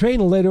 as a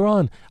trainer later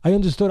on, I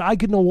understood I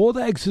could know all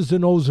the X's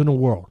and O's in the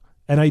world.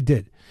 And I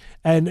did.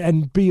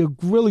 And be a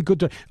really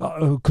good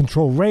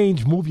control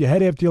range, move your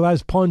head after your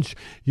last punch,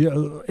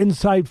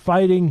 inside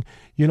fighting,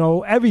 you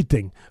know,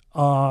 everything.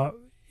 You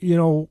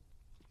know,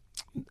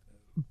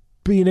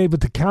 being able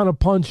to counter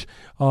punch.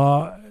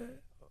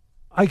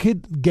 I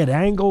could get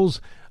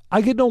angles.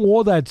 I could know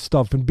all that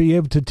stuff and be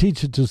able to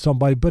teach it to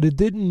somebody, but it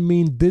didn't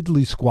mean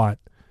diddly squat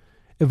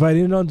if I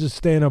didn't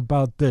understand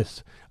about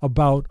this,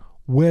 about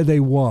where they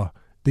were,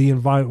 the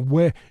environment,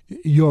 where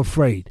you're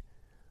afraid.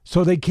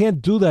 So they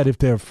can't do that if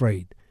they're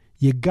afraid.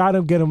 You got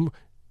to get them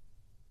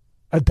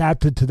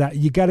adapted to that.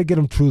 You got to get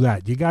them through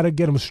that. You got to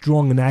get them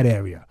strong in that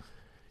area.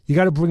 You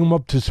got to bring them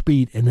up to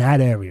speed in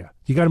that area.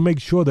 You got to make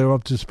sure they're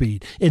up to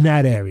speed in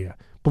that area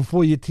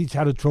before you teach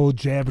how to throw a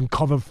jab and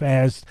cover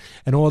fast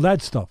and all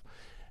that stuff.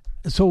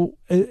 So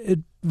it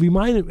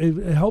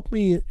helped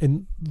me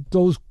in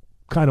those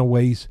kind of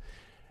ways.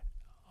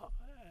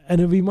 And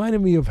it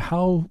reminded me of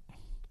how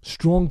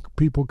strong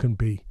people can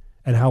be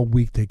and how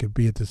weak they can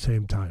be at the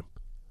same time.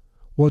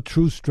 what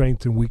true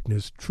strength and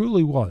weakness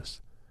truly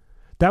was.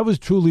 That was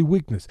truly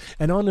weakness.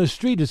 And on the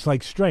street, it's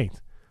like strength.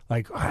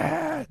 Like,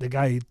 the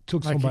guy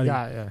took Like somebody.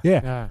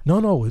 yeah.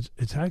 No,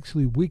 it's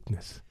actually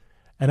weakness.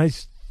 And I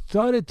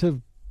started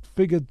to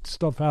figure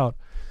stuff out.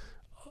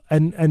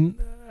 And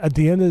at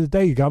the end of the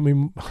day, it got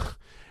me.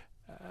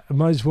 I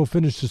might as well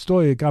finish the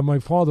story. It got my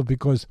father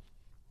because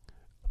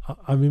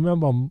I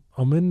remember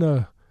I'm in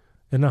the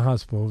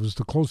hospital. It was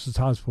the closest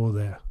hospital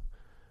there.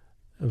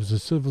 It was a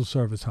civil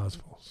service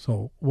hospital,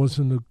 so it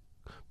wasn't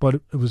but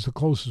it was the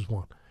closest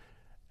one.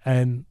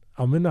 And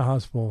I'm in the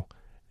hospital,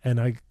 and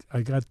I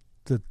got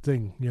the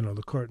thing,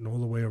 the curtain all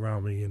the way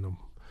around me,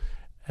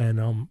 and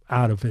I'm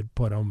out of it.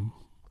 But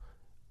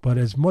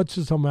as much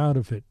as I'm out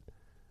of it,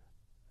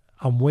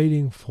 I'm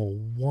waiting for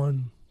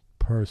one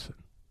person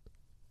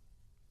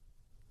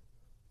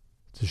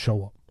to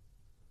show up.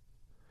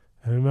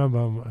 And I remember,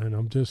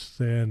 I'm just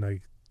there, and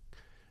I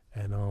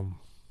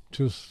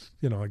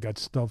got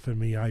stuff in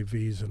me,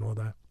 IVs and all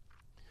that.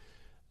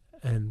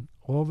 And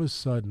all of a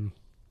sudden,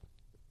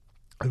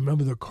 I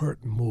remember the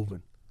curtain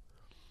moving.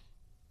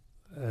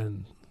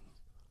 And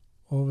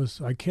all of a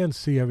sudden, I can't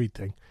see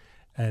everything.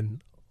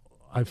 And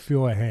I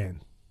feel a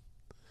hand.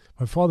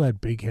 My father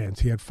had big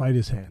hands. He had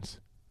fighter's hands.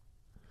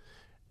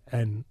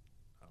 And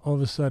all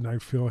of a sudden, I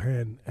feel a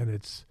hand, and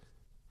it's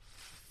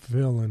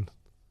feeling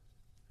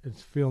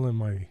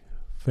my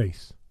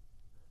face.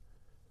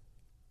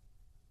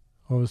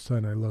 All of a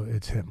sudden, I look,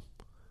 it's him.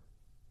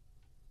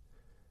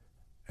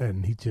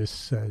 And he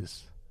just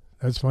says,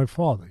 that's my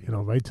father,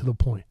 right to the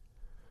point.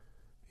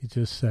 He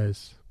just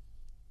says,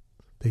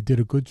 they did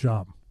a good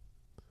job.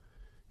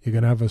 You're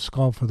going to have a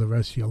scar for the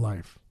rest of your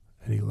life.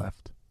 And he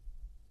left.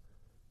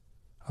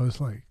 I was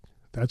like,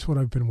 that's what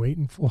I've been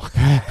waiting for.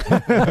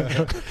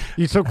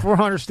 You took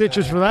 400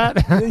 stitches for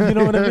that? You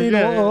know what I mean?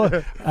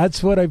 Yeah.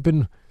 That's what I've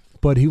been,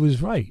 but he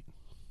was right.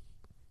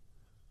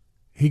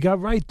 He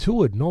got right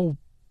to it. No,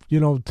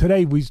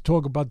 today we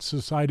talk about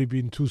society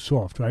being too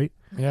soft, right?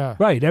 Yeah.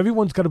 Right.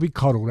 Everyone's got to be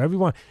cuddled.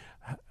 Everyone.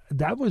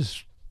 That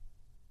was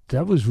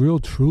real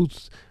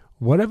truth.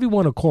 Whatever you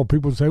want to call,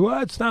 people say,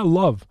 well, it's not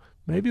love.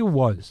 Maybe it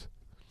was.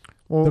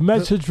 Well, the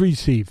message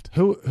received.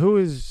 Who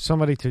is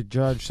somebody to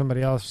judge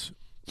somebody else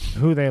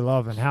who they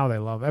love and how they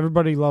love?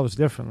 Everybody loves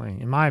differently,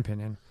 in my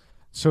opinion.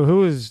 So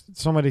who is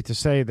somebody to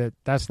say that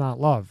that's not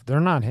love? They're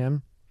not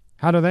him.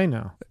 How do they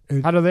know?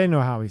 How do they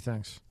know how he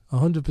thinks?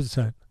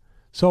 100%.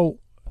 So,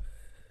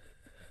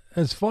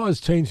 as far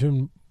as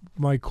changing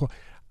my core,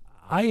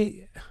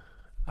 I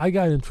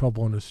got in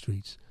trouble on the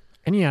streets.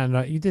 And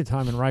yeah, you did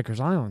time in Rikers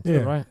Island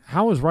too, right?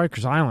 How was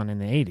Rikers Island in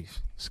the 80s?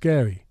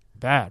 Scary.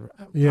 Bad.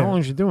 Yeah. How long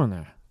was you doing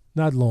there?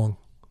 Not long.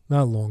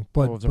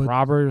 But was it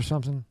robbery or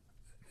something?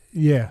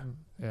 Yeah.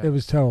 It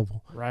was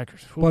terrible.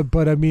 Rikers.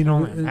 But I mean,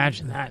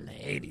 imagine that in the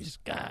 80s.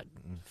 God.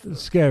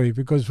 It's scary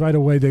because right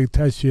away they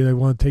test you. They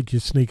want to take your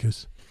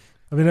sneakers.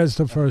 I mean, that's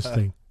the first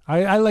thing.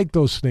 I like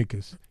those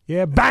sneakers.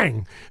 Yeah,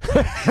 bang.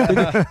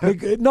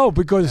 No,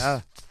 because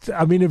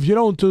I mean, if you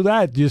don't do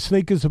that, your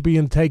sneakers are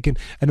being taken.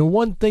 And the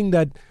one thing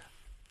that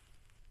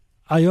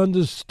I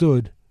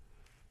understood,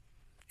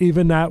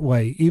 even that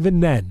way, even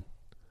then,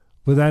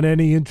 without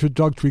any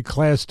introductory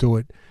class to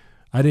it,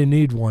 I didn't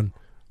need one,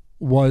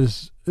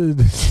 was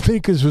the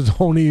sneakers was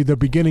only the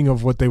beginning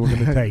of what they were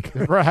going to take.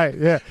 Right,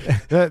 yeah.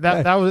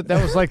 That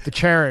was like the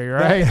cherry,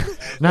 right?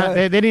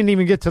 They didn't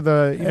even get to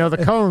the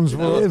the cones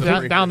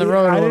down the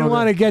road. I didn't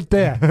want to get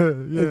there.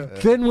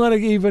 Didn't want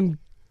to even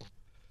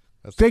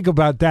think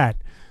about that.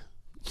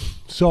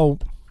 So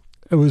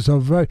it was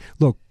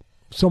look.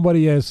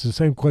 Somebody asked the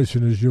same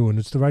question as you, and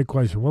it's the right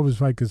question. What was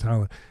Rikers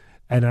Island?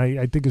 And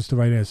I think it's the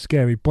right answer.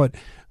 Scary, but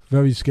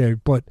very scary,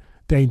 but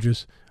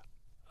dangerous.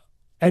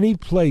 Any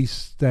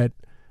place that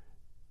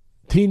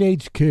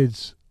teenage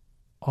kids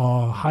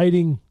are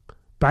hiding,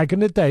 back in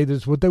the day, this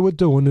is what they were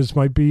doing. This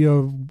might be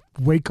a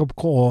wake-up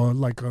call, or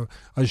like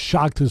a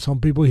shock to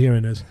some people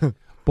hearing this,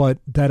 but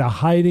that are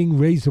hiding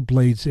razor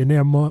blades in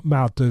their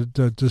mouth,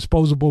 the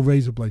disposable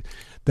razor blades,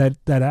 that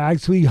are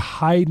actually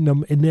hiding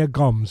them in their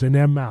gums, in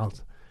their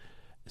mouth,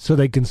 so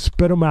they can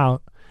spit them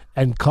out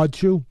and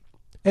cut you.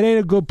 It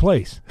ain't a good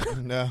place.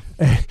 No.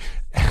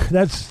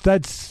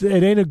 That's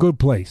it ain't a good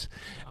place.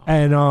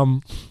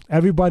 And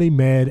everybody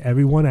mad,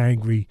 everyone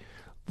angry.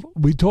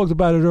 We talked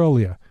about it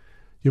earlier.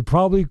 You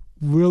probably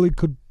really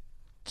could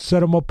set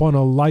them up on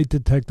a lie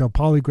detector,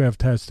 polygraph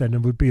test, and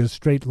it would be a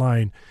straight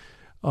line.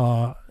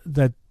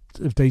 That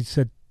if they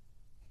said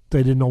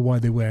they didn't know why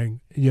they were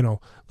angry,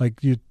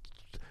 like you,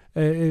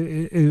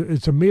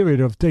 it's a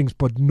myriad of things,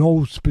 but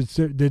no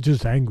specific. They're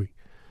just angry.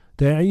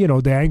 They're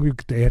angry.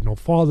 They had no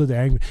father.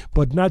 They're angry,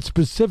 but not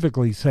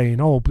specifically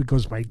saying, "Oh,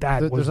 because my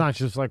dad." There's not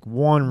just like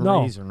one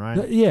reason,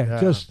 right?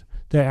 Just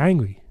they're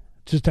angry,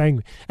 just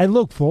angry. And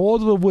look, for all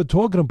that we're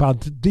talking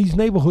about, these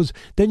neighborhoods,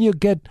 then you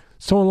get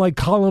someone like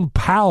Colin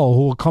Powell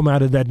who will come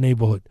out of that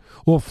neighborhood,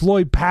 or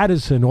Floyd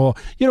Patterson, or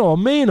a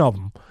million of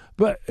them.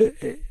 But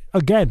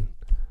again,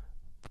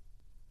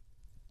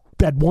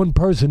 that one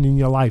person in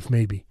your life,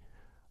 maybe,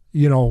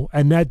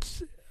 and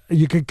that's.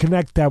 You can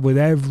connect that with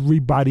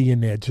everybody in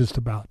there, just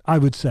about, I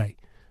would say.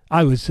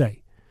 I would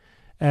say.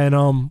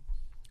 And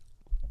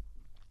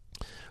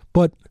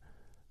but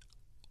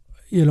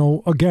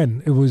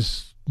again, it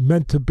was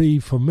meant to be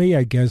for me,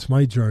 I guess,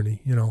 my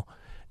journey,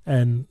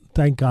 and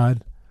thank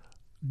God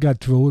got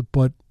through it.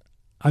 But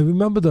I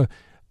remember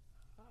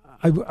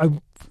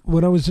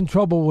when I was in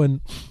trouble,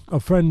 when a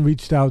friend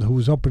reached out who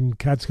was up in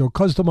Catskill.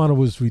 Cus D'Amato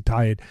was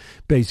retired,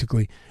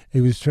 basically. He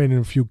was training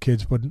a few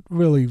kids, but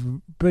really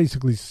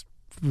basically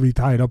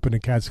retired up in the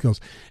Catskills.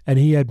 And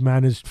he had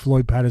managed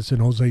Floyd Patterson,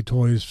 Jose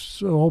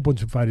Torres, a whole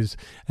bunch of fighters.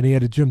 And he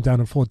had a gym down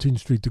on 14th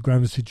Street, the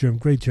Gramercy Gym,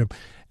 great gym.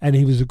 And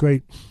he was a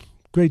great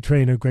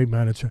trainer, great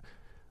manager,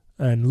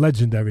 and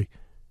legendary.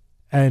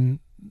 And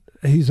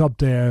he's up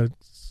there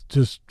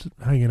just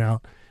hanging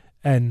out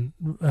and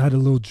had a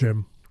little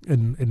gym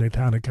in the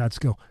town of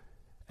Catskill.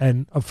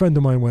 And a friend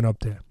of mine went up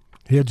there.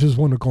 He had just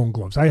won the Golden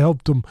Gloves. I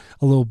helped him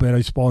a little bit.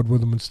 I sparred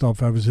with him and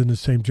stuff. I was in the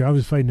same gym. I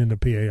was fighting in the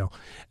PAL.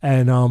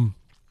 And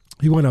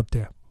he went up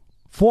there.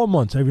 4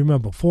 months, I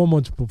remember, 4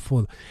 months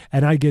before.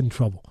 And I get in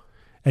trouble.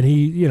 And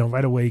he,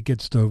 right away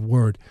gets the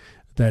word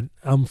that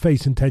I'm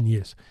facing 10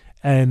 years.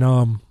 And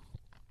I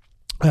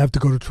have to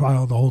go to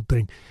trial, the whole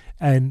thing.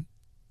 And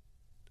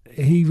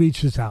he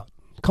reaches out.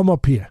 Come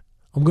up here.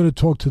 I'm going to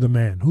talk to the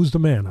man. Who's the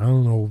man? I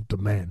don't know the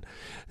man.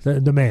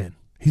 The man.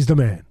 He's the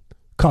man.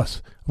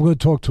 Cus. I'm going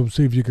to talk to him,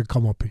 see if you could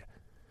come up here.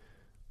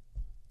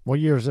 What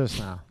year is this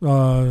now?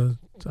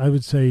 I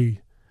would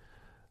say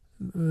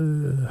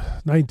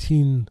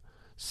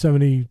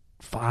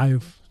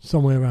 1975,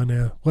 somewhere around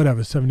there.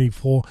 Whatever,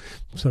 74,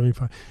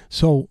 75.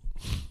 So,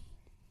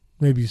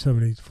 maybe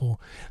 74.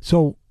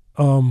 So,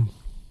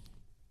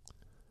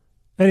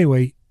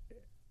 anyway,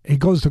 he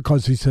goes to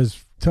Cus. He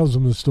tells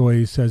him the story.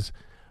 He says,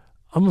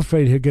 I'm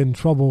afraid he'll get in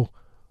trouble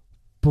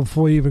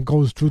before he even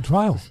goes through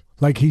trial.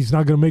 Like, he's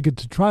not going to make it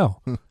to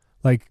trial.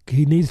 Like,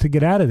 he needs to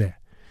get out of there.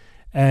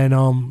 And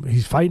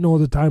he's fighting all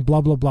the time,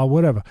 blah, blah, blah,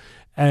 whatever.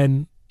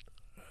 And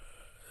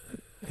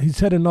he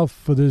said enough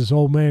for this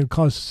old man,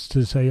 Cus,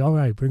 to say, all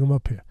right, bring him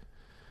up here.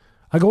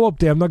 I go up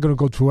there. I'm not going to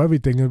go through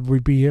everything. And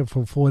we'd be here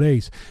for 4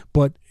 days.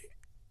 But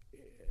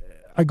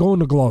I go in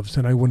the gloves,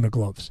 and I win the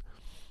gloves.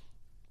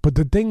 But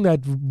the thing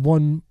that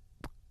won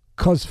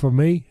Cus for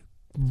me,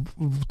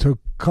 to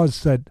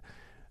Cus that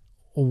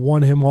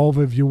won him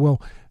over, if you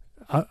will,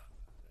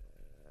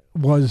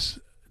 was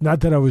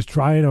not that I was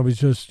trying. I was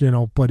just,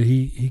 but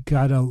he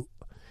got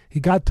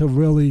to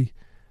really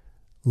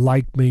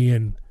like me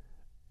and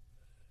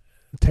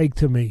take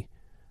to me.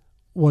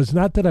 Was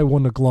not that I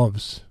won the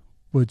gloves,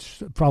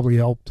 which probably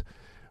helped,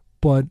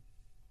 but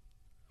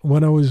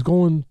when I was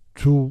going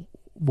through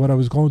what I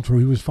was going through,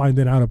 he was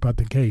finding out about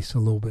the case a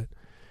little bit.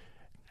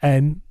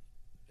 And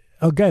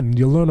again,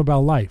 you learn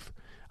about life.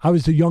 I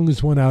was the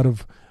youngest one out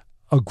of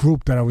a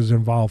group that I was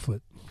involved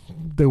with.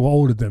 They were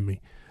older than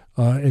me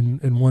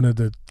in one of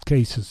the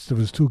cases. There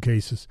was 2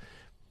 cases.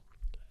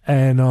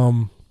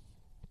 And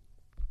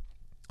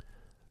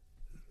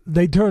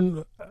they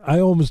turned, I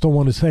almost don't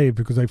want to say it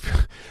because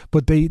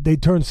but they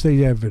turned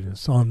state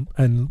evidence on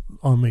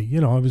me.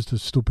 I was the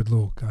stupid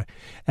little guy.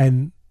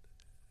 And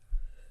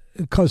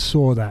Cus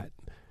saw that.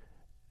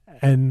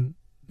 And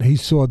he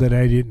saw that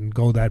I didn't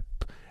go that,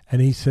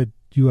 and he said,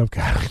 you have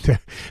character.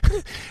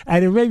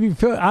 And it made me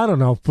feel, I don't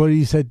know, but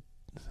he said,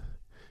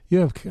 you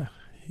have character.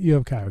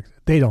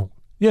 They don't.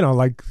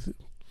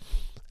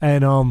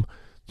 And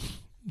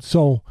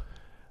so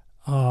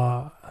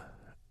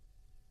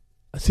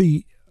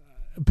see,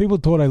 people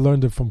thought I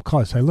learned it from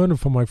Cus. I learned it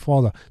from my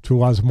father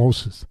through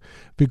osmosis,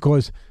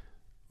 because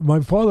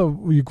my father,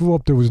 when you grew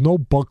up, there was no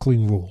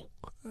buckling rule.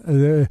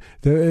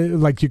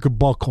 Like you could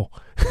buckle.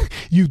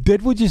 You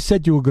did what you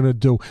said you were going to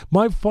do.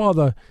 My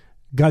father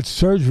got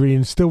surgery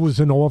and still was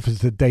in office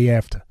the day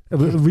after.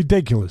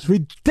 Ridiculous.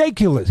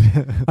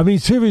 I mean,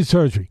 serious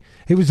surgery.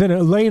 He was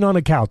laying on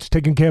a couch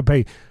taking care of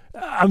patients.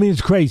 I mean,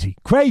 it's crazy.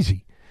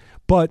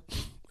 But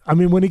I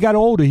mean, when he got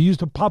older, he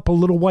used to pop a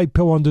little white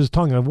pill under his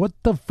tongue. And what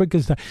the frick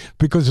is that?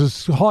 Because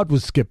his heart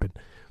was skipping.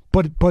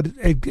 But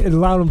it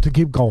allowed him to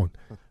keep going.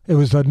 It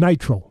was a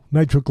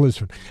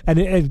nitroglycerin. And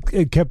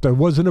it kept, it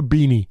wasn't a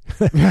beanie.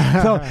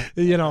 So,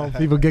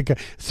 people get,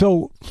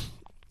 so,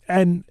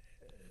 and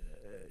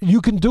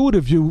you can do it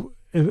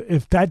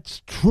if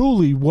that's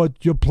truly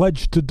what you're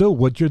pledged to do,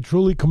 what you're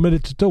truly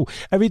committed to do.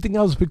 Everything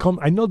else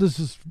I know this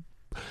is,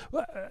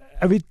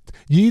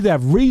 you either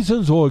have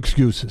reasons or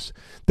excuses.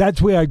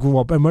 That's where I grew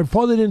up. And my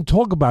father didn't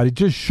talk about it,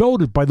 just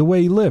showed it by the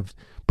way he lived.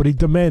 But he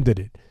demanded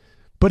it.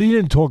 But he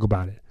didn't talk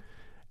about it.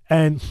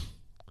 And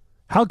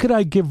how could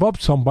I give up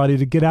somebody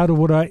to get out of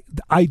what I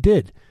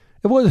did?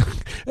 It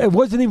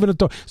wasn't even a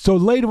thought. So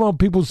later on,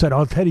 people said,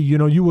 "Oh, Teddy,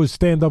 you were a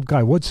stand-up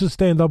guy. What's a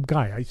stand-up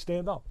guy?" I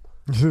stand up.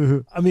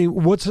 I mean,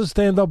 what's a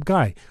stand-up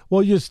guy?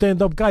 Well, you're a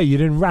stand-up guy. You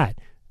didn't rat.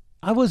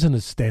 I wasn't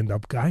a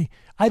stand-up guy.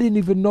 I didn't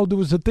even know there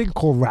was a thing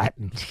called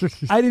ratting.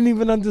 I didn't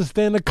even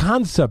understand the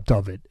concept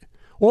of it.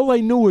 All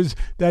I knew is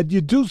that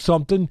you do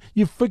something,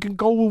 you freaking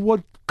go with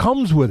what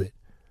comes with it,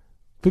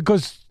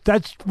 because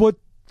that's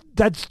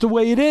the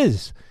way it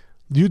is.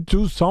 You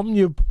do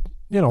something,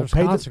 There's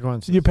pay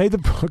consequences. you pay the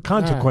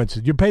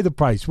consequences. You pay the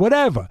price.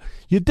 Whatever.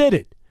 You did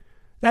it.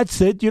 That's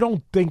it. You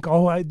don't think,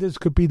 this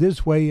could be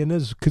this way and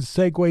this could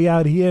segue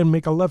out here and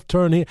make a left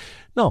turn here.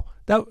 No,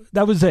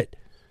 that was it.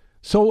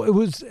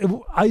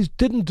 So I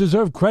didn't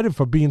deserve credit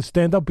for being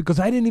stand up because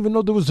I didn't even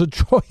know there was a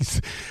choice.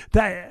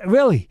 That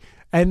really,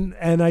 and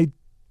I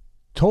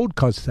told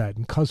Cuss that,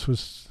 and Cuss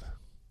was,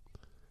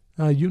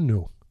 you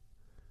knew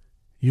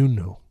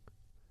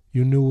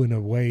in a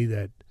way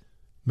that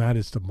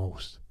matters the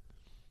most.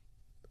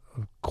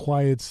 A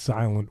quiet,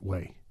 silent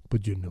way,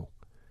 but you knew.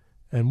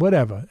 And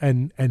whatever.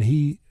 And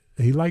he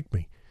liked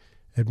me.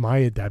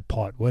 Admired that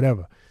part,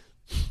 whatever.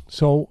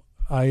 So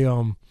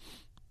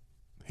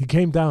he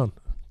came down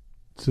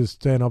to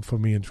stand up for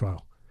me in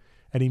trial.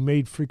 And he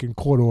made freaking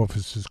court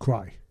officers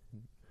cry.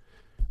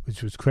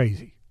 Which was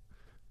crazy.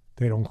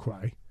 They don't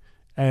cry.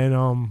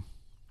 And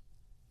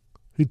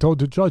he told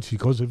the judge, he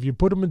goes, if you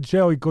put him in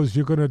jail, he goes,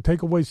 you're going to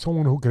take away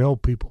someone who can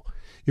help people.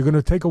 You're going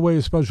to take away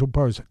a special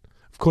person.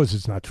 Of course,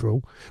 it's not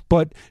true.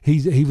 But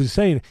he was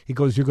saying, he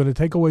goes, you're going to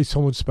take away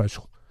someone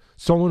special.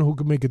 Someone who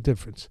can make a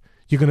difference.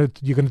 You're gonna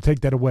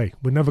take that away.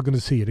 We're never going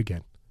to see it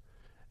again.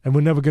 And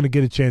we're never going to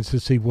get a chance to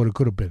see what it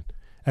could have been.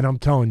 And I'm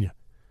telling you,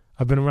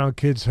 I've been around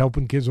kids,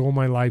 helping kids all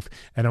my life,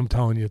 and I'm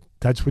telling you,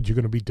 that's what you're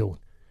going to be doing.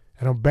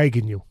 And I'm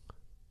begging you.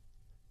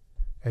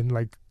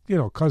 And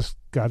Cuss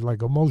got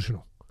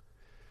emotional.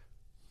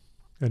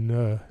 And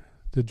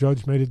the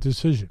judge made a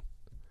decision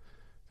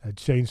that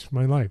changed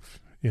my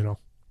life,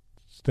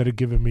 Instead of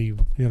giving me,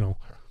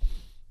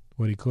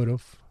 what he could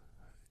have,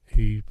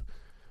 he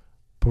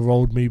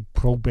paroled me,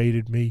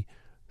 probated me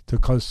to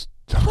Cuss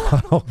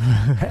tomorrow,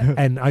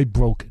 and I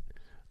broke it.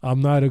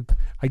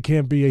 I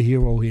can't be a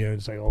hero here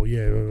and say, oh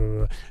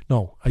yeah,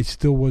 no, I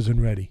still wasn't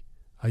ready.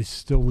 I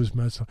still was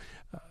messing.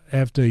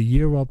 After a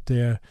year up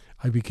there,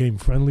 I became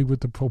friendly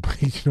with the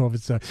probation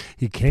officer.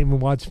 He came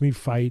and watched me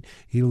fight.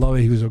 He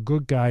was a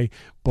good guy,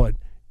 but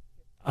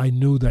I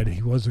knew that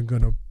he wasn't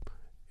going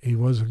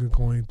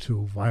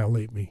to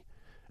violate me.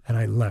 And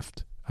I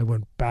left. I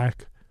went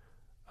back,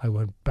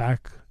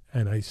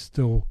 and I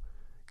still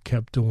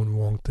kept doing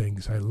wrong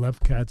things. I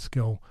left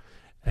Catskill,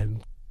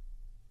 and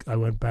I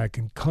went back,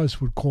 and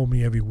Cuss would call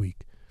me every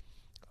week.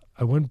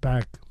 I went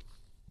back.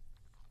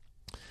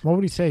 What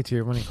would he say to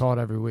you when he called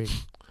every week?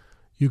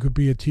 You could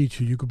be a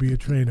teacher. You could be a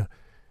trainer.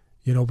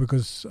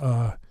 Because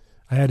I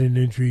had an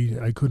injury.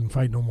 I couldn't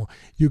fight no more.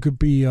 You could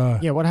be...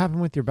 what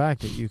happened with your back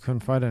that you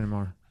couldn't fight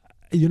anymore?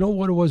 You know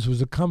what it was? It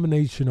was a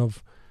combination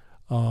of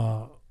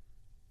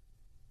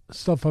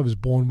stuff I was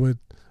born with,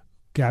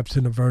 gaps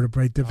in the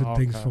vertebrae, different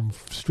things from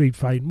street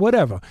fighting,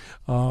 whatever.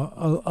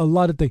 A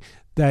lot of things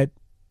that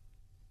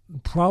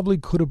probably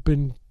could have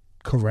been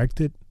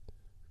corrected,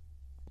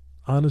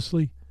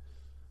 honestly.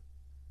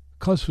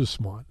 Cuss was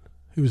smart.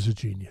 He was a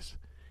genius.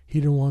 He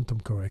didn't want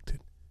them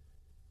corrected.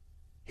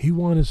 He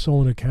wanted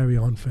someone to carry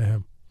on for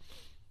him.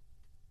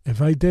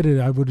 If I did it,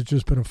 I would have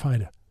just been a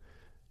fighter.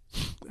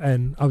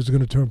 And I was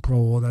going to turn pro,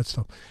 all that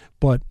stuff.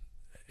 But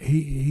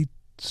he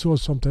saw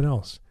something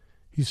else.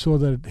 He saw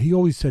that, he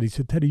always said,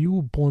 Teddy, you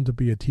were born to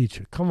be a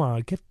teacher. Come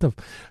on,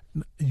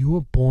 you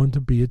were born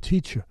to be a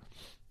teacher.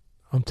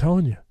 I'm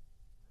telling you.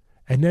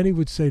 And then he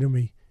would say to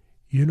me,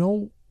 you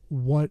know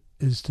what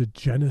is the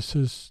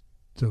genesis,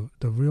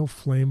 the real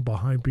flame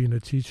behind being a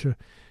teacher?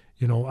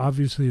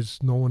 Obviously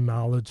it's knowing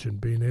knowledge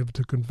and being able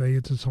to convey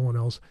it to someone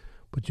else.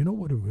 But you know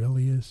what it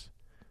really is?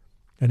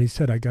 And he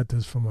said, I got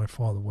this from my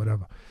father,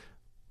 whatever.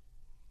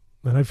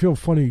 And I feel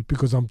funny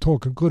because I'm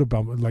talking good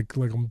about it, like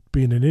I'm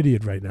being an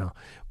idiot right now.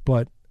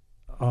 But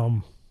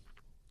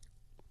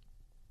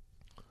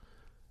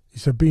he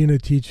said, being a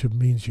teacher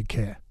means you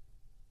care.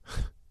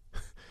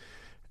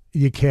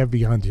 You care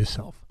beyond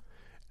yourself.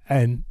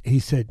 And he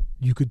said,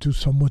 you could do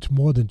so much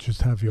more than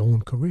just have your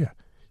own career.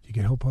 You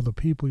can help other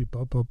people,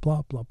 blah, blah,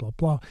 blah, blah, blah,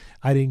 blah.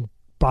 I didn't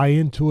buy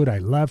into it. I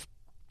left.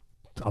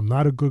 I'm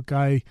not a good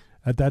guy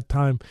at that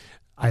time.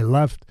 I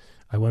left.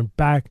 I went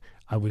back.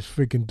 I was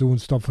freaking doing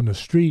stuff on the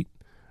street,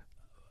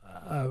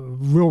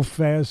 real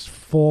fast,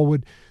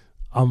 forward.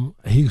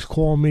 He's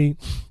calling me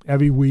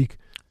every week.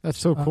 That's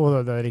so cool,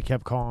 though, that he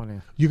kept calling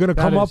you. You're going to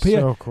come up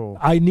here? So cool.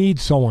 I need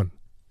someone.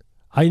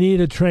 I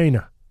need a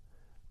trainer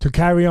to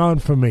carry on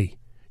for me.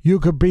 You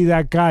could be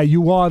that guy.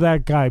 You are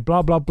that guy.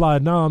 Blah, blah, blah.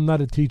 No, I'm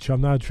not a teacher. I'm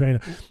not a trainer.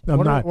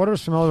 What are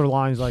some other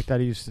lines like that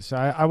he used to say?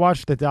 I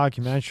watched the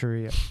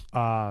documentary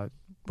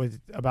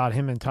about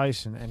him and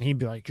Tyson, and he'd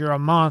be like, you're a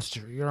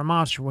monster. You're a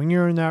monster. When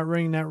you're in that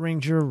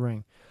ring's your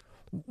ring.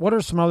 What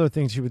are some other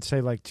things he would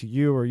say to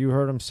you, or you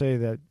heard him say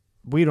that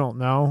we don't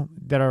know,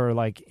 that are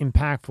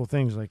impactful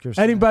things like you're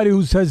saying? Anybody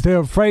who says they're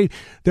afraid,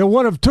 they're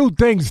one of two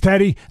things,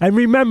 Teddy. And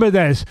remember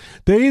this.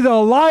 They're either a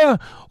liar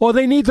or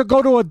they need to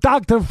go to a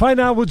doctor and find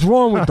out what's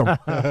wrong with them.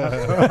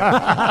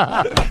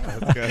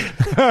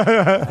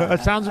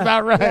 That sounds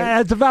about right.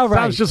 That's about right.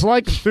 Sounds just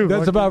like it, too.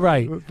 That's about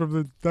right. From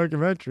the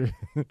documentary.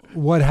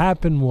 What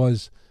happened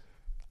was,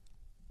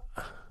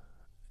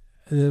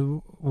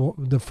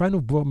 the friend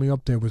who brought me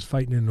up there was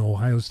fighting in the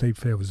Ohio State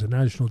Fair. It was a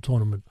national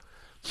tournament,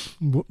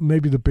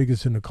 maybe the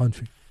biggest in the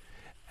country.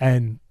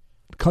 And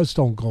Cuz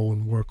don't go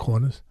and work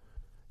corners.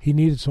 He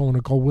needed someone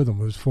to go with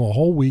him. It was for a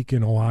whole week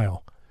in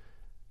Ohio.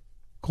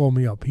 Called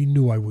me up. He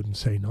knew I wouldn't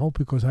say no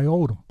because I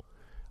owed him.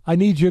 I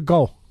need you to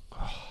go.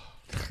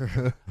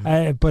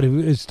 But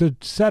it's the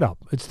setup.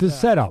 It's the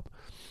setup.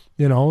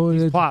 You know,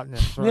 He's plotting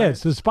it, right? yeah,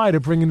 it's the spider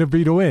bringing the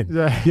beetle in.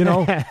 Yeah. You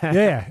know,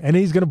 yeah, and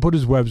he's gonna put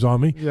his webs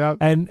on me. Yep.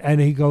 And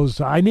he goes,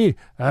 I need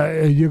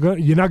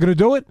you're not gonna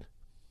do it,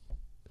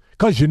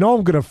 cause you know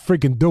I'm gonna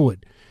freaking do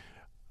it.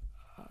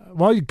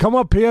 Well, you come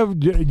up here,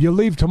 you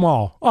leave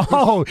tomorrow.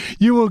 Oh,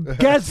 you were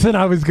guessing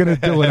I was gonna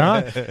do it,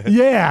 huh?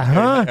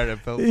 Yeah,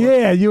 huh?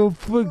 Yeah, you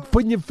were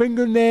putting your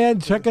finger in there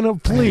and checking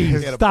it.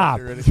 Please stop.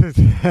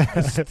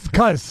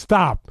 Cuz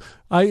stop.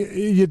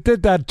 You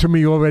did that to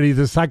me already.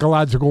 The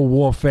psychological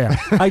warfare.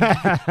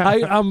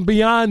 I'm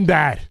beyond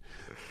that.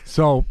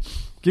 So,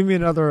 Give me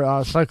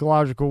another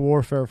psychological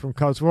warfare from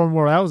Cuz. One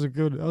more. That was a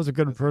good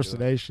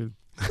impersonation.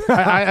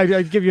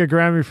 I'd give you a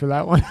Grammy for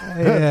that one.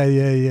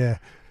 yeah.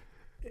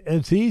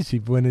 It's easy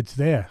when it's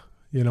there.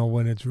 You know,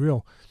 when it's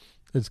real.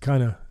 It's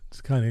kind of.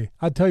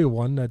 I'll tell you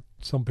one that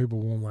some people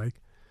won't like,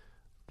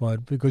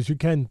 but because you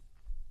can.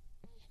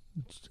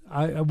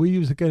 We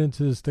used to get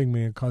into this thing,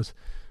 me and Cuz,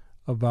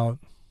 about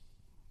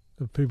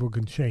if people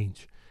can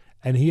change,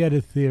 and he had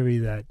a theory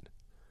that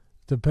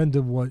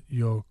depending on what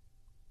you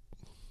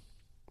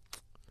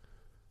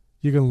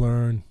can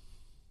learn,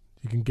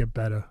 you can get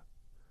better,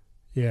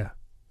 yeah.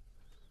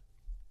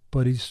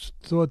 But he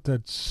thought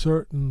that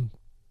certain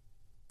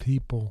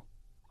people,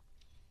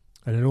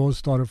 and it all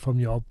started from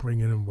your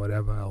upbringing and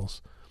whatever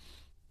else,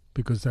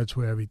 because that's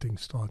where everything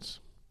starts.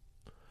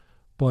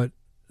 But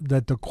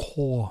that the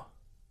core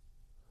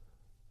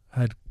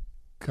had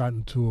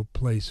gotten to a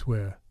place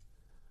where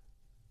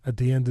at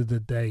the end of the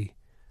day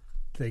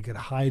they could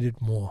hide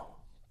it more,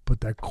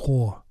 but that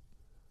core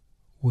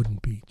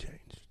wouldn't be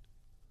changed.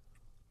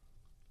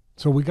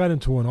 So we got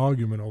into an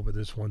argument over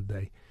this one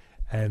day,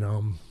 and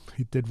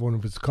he did one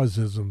of his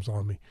Cuzisms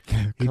on me.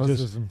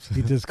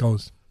 He just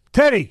goes,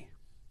 Teddy!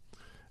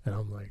 And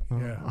I'm like,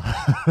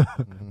 yeah.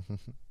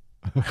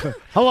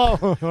 Hello.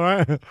 All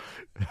right.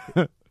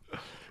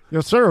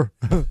 Yes, sir.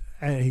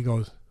 And he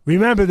goes,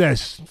 remember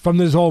this from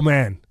this old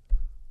man.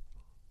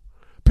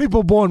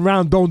 People born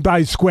round don't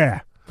die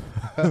square.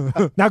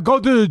 Now go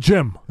to the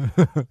gym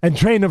and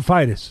train the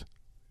fighters.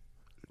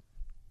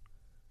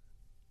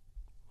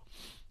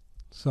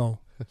 So,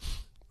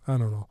 I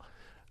don't know.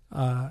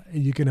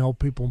 You can help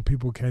people and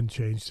people can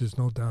change. There's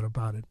no doubt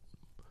about it.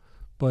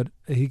 But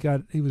he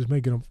was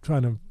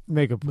trying to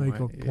Make a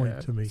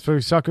point to me. So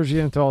he suckers you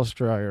into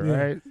Australia, Yeah.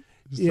 right?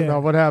 So Yeah. now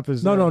what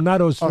happens? No,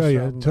 not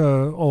Australia, Australia.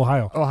 to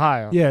Ohio.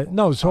 Ohio. Yeah,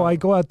 no. So I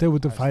go out there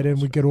with the I see fighter,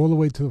 and we get all the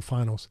way to the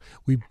finals.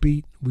 We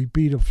beat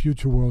a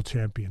future world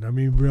champion. I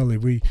mean,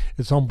 really,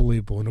 it's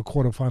unbelievable. In the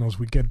quarterfinals,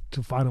 we get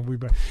to final,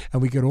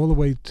 and we get all the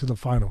way to the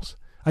finals.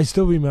 I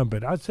still remember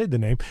it. I'd say the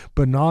name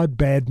Bernard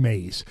Bad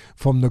Mays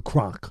from the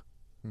Croc.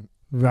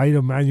 Right,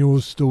 Emmanuel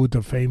Stewart,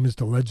 the famous,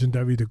 the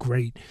legendary, the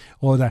great,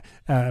 all that.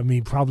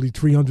 Probably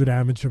 300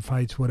 amateur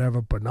fights,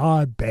 whatever.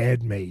 Bernard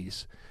Bad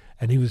Mays.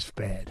 And he was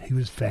bad. He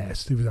was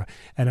fast.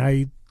 And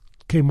I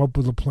came up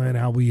with a plan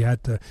how we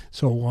had to.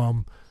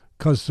 So,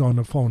 Cuz on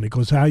the phone. He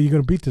goes, how are you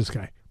going to beat this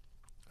guy?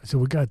 I said,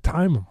 we got to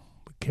time him.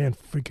 We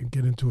can't freaking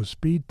get into a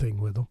speed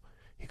thing with him.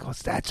 He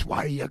goes, that's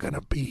why you're going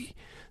to be.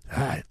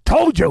 I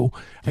told you.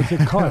 I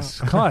said,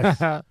 Cuz.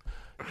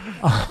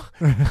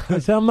 I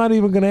said, I'm not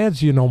even going to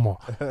answer you no more.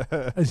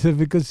 I said,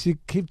 because you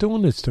keep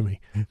doing this to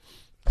me.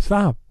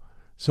 Stop.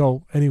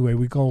 So, anyway,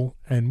 we go,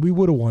 and we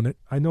would have won it.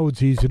 I know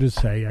it's easy to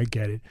say. I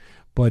get it.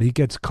 But he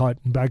gets cut.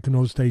 And back in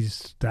those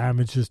days, the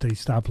amateurs, they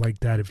stopped like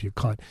that if you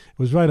cut. It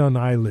was right on the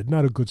eyelid.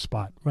 Not a good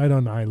spot. Right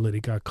on the eyelid, he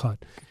got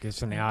cut.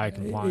 Gets in the eye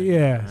compliant.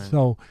 Yeah, right.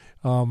 So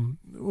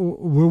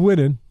we're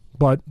winning.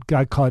 But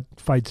got cut,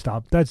 fight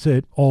stopped. That's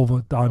it,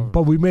 over, done.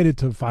 But we made it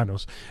to the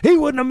finals. He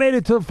wouldn't have made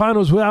it to the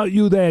finals without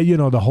you there. You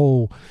know, the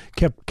whole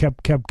kept.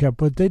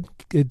 But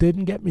it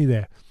didn't get me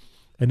there.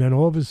 And then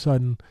all of a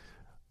sudden,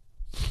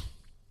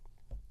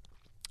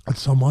 at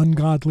some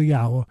ungodly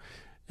hour,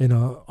 in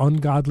an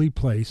ungodly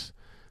place,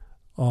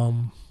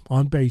 on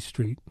Bay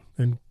Street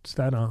in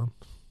Staten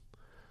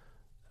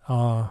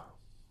Island,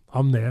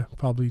 I'm there,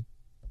 probably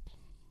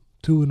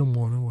 2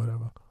 a.m,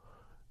 whatever.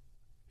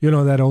 You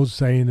know that old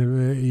saying,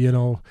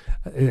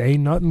 it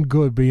ain't nothing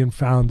good being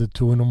found at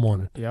 2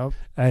 a.m. Yep.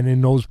 And in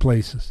those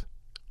places.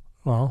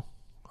 Well,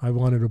 I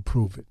wanted to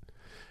prove it.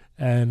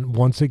 And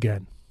once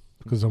again,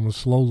 because I'm a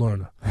slow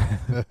learner,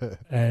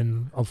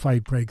 and a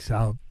fight breaks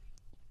out.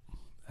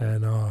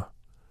 And,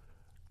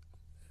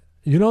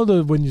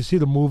 when you see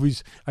the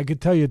movies, I can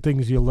tell you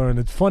things you learn.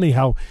 It's funny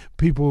how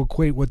people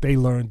equate what they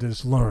learned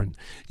as learn.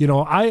 You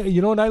know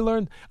what I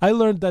learned? I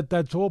learned that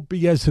that's all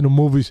BS in the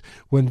movies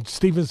when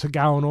Steven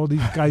Seagal and all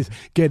these guys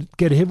get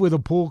hit with a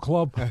pool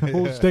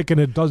stick, and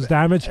it does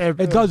damage.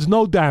 It does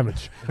no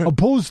damage. A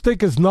pool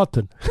stick is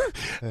nothing.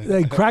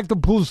 They cracked the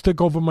pool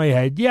stick over my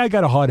head. Yeah, I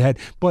got a hard head,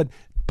 but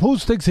pool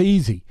sticks are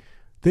easy.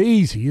 They're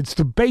easy. It's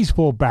the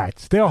baseball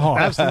bats. They're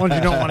hard. That's the ones you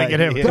don't want to get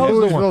hit with. Those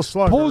are the Real ones.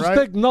 slugger, Pool right?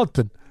 stick,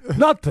 nothing.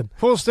 Nothing.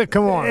 Pool stick,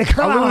 come on.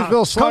 Come A on,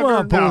 Louisville Slugger? come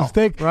on, pool No,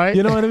 stick. right?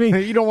 You know what I mean?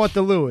 You don't want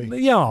the Louis.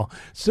 You know,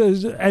 so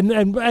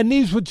and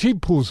these were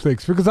cheap pool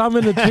sticks because I'm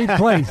in a cheap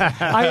place.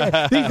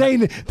 These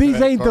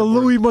ain't the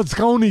Louis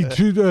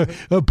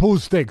Mosconi pool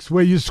sticks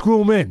where you screw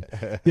them in.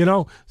 You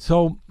know,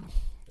 so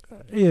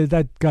yeah,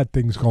 that got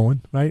things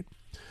going, right?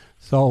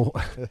 So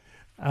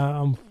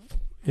I'm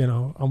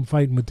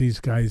fighting with these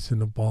guys in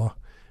the bar,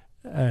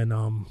 and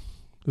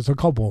there's a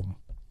couple of them,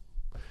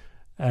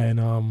 and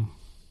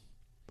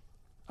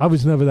I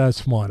was never that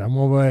smart.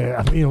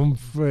 I'm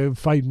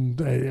fighting.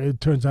 It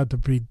turns out to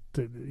be,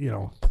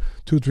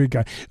 2-3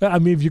 guys. I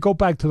mean, if you go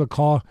back to the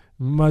car,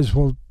 might as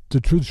well.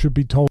 The truth should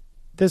be told.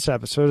 This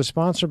episode is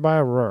sponsored by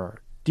Aurora.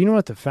 Do you know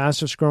what the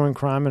fastest growing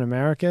crime in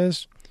America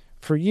is?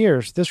 For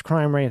years, this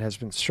crime rate has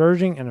been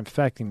surging and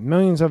affecting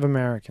millions of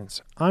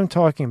Americans. I'm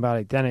talking about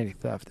identity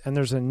theft, and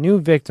there's a new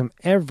victim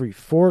every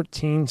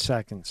 14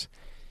 seconds.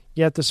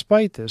 Yet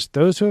despite this,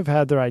 those who have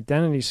had their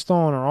identity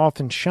stolen are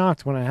often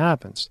shocked when it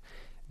happens.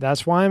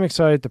 That's why I'm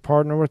excited to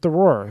partner with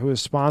Aurora, who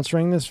is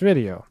sponsoring this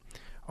video.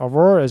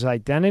 Aurora is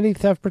identity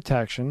theft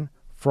protection,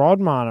 fraud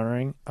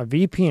monitoring, a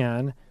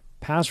VPN,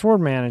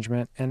 password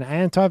management, and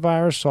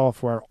antivirus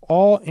software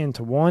all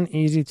into one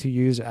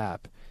easy-to-use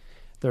app.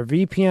 Their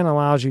VPN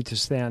allows you to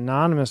stay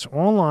anonymous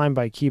online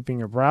by keeping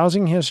your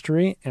browsing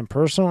history and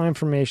personal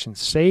information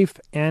safe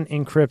and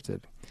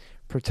encrypted.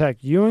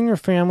 Protect you and your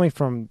family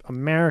from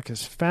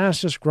America's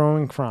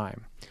fastest-growing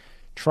crime.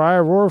 Try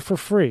Aurora for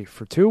free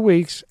for 2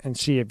 weeks and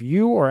see if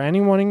you or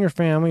anyone in your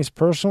family's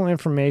personal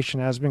information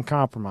has been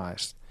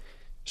compromised.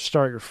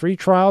 Start your free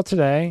trial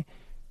today.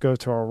 Go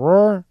to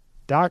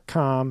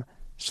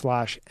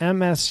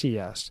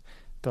aurora.com/MSCS.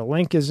 The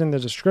link is in the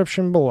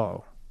description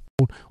below.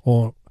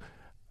 Or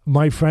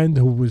my friend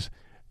who was,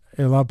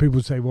 a lot of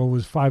people say, well, it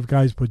was 5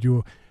 guys, but you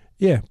were,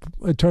 yeah,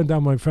 it turned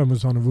out my friend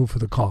was on the roof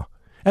of the car.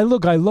 And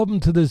look, I love him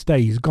to this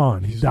day. He's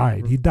gone. He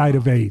died. He died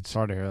of AIDS.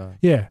 Sorry to hear that.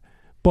 Yeah,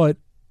 but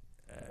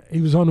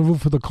he was on the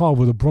roof of the car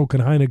with a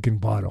broken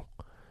Heineken bottle,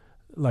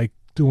 like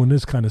doing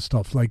this kind of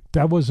stuff. Like,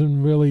 that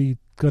wasn't really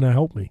going to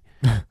help me.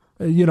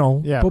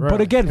 Yeah, but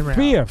really.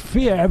 again,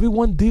 fear.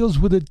 Everyone deals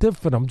with it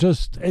different.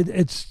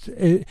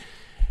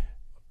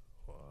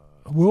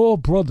 We're all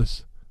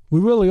brothers. We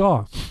really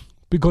are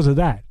because of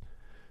that.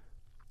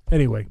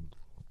 Anyway,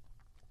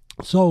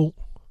 so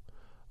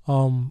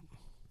I'm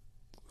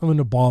in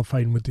the bar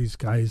fighting with these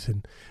guys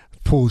and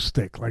pool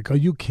stick. Like, are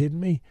you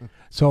kidding me?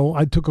 So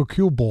I took a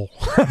cue ball.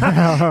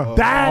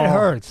 That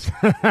hurts.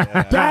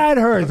 That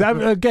hurts.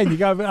 Again, you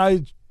got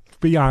to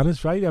be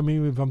honest, right? I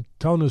mean, if I'm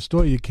telling a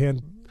story, you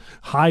can't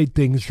hide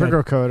things.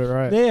 Sugarcoat it,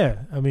 right?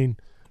 Yeah, I mean,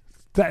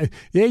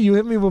 you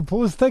hit me with a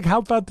pool stick. How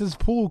about this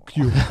pool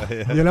cue?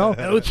 No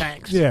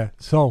thanks. Yeah.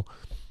 So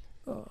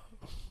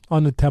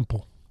on the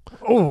temple.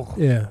 Oh,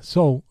 Yeah.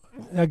 So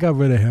I got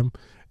rid of him.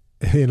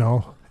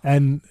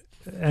 And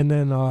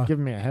then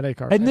giving me a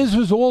headache already. and this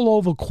was all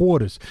over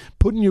quarters.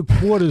 Putting your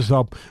quarters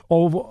up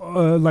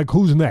over like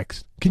who's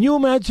next? Can you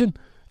imagine?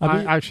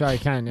 Actually, I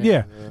can.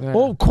 Yeah.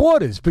 All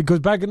quarters, because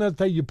back in that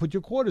day you put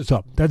your quarters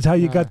up. That's how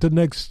you got the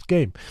next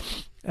game.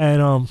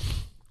 And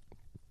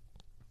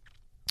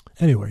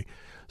anyway,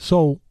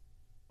 so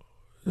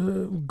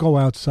go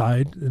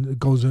outside and it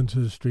goes into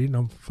the street and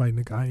I'm fighting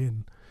a guy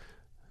and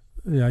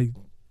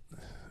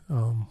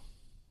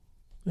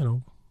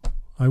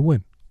I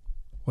win.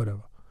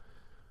 Whatever.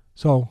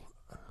 So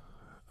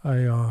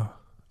I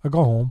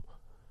go home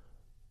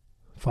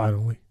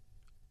finally.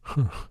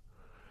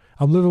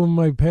 I'm living with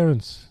my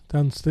parents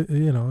downstairs.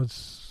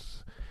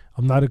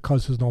 I'm not at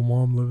Cusses no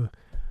more. I'm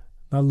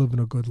not living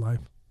a good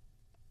life.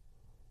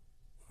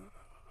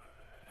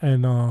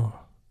 And all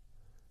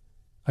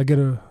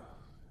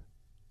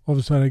of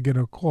a sudden I get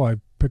a call. I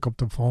pick up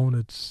the phone.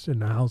 It's in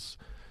the house.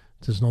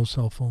 There's no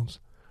cell phones.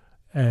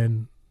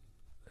 And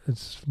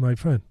it's my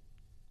friend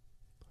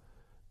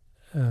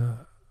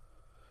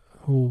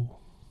who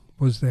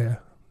was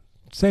there.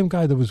 Same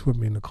guy that was with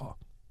me in the car.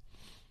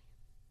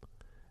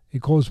 He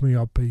calls me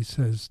up. He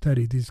says,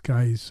 Teddy, these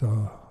guys,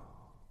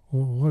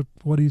 what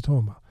are you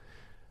talking about?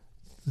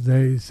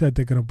 They said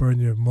they're going to burn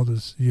they're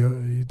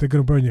going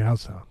to burn your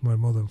house down, my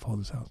mother and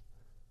father's house,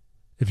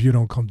 if you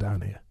don't come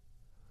down here.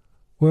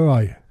 Where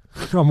are you?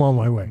 I'm on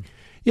my way.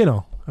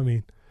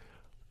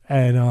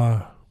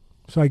 And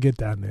so I get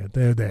down there.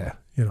 They're there,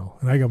 and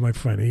I got my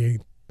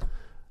friend.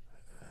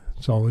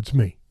 So it's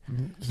me.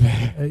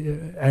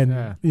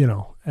 And,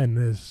 and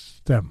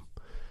there's them.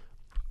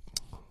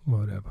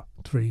 Whatever.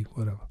 3,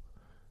 whatever.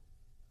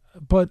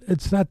 But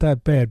it's not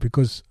that bad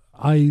because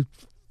I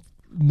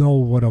know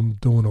what I'm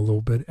doing a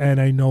little bit,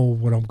 and I know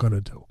what I'm going to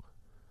do.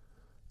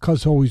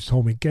 Cuz always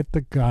told me, get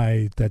the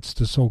guy that's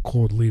the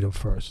so-called leader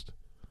first.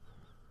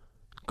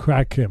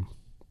 Crack him.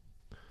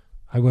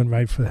 I went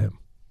right for him.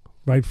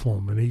 Right for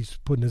him. And he's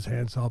putting his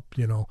hands up,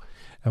 and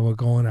we're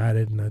going at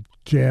it, and a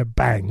jab,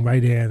 bang,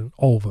 right hand,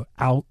 over,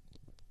 out,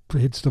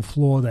 hits the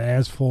floor, the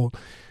asphalt,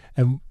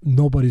 and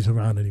nobody's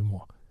around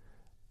anymore.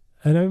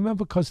 And I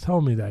remember Cuz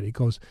telling me that. He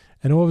goes,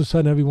 and all of a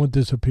sudden everyone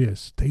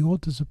disappears. They all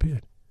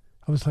disappeared.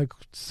 I was like,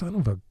 son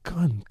of a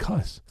gun,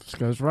 cuss. This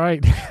goes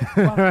right.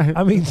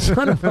 I mean,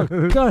 son of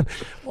a gun.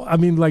 I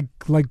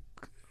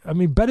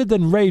mean, better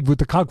than Raid with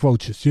the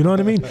cockroaches. You know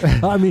what I mean?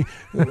 I mean,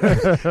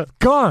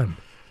 gone.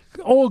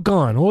 All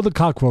gone. All the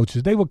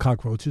cockroaches. They were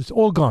cockroaches.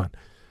 All gone.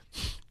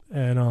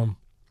 And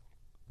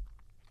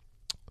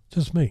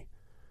just me.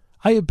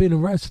 I had been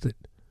arrested.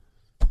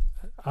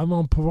 I'm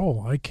on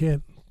parole. I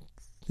can't,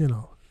 you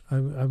know.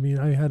 I mean,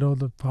 I had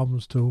other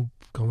problems too.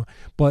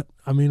 But,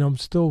 I mean, I'm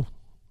still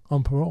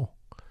on parole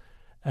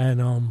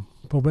and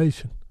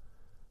probation.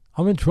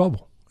 I'm in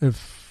trouble.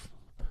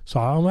 So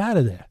I'm out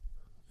of there.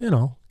 You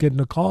know, get in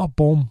the car,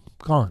 boom,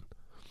 gone.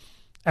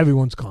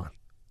 Everyone's gone.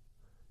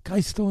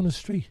 Guy's still in the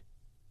street.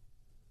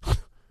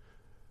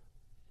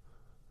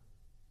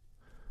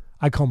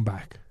 I come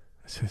back.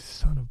 I say,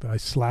 son of a... I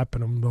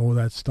slapping him, all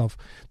that stuff.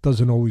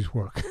 Doesn't always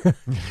work.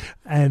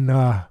 And,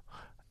 oh,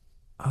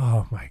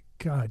 my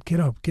God, get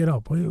up.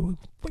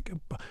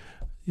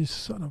 You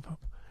son of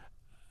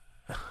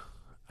a...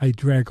 I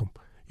drag him.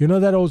 You know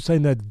that old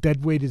saying that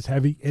dead weight is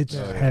heavy? It's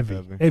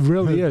heavy. It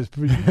really is.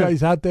 For you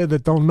guys out there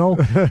that don't know,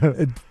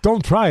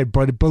 don't try it,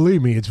 but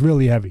believe me, it's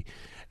really heavy.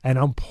 And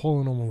I'm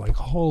pulling him like,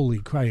 holy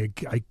crap.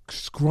 I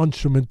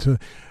scrunch him into...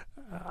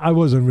 I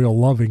wasn't real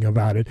loving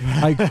about it.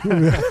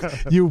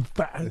 You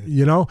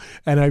know?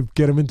 And I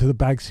get him into the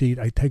back seat.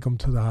 I take him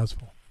to the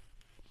hospital.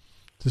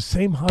 The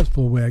same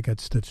hospital where I got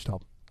stitched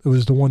up. It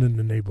was the one in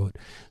the neighborhood.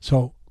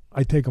 So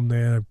I take him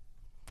there.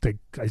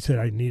 I said,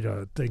 I need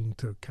a thing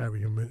to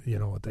carry him in, you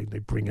know, they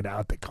bring it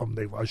out, they come,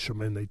 they rush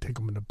him in, they take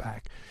him in the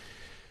back.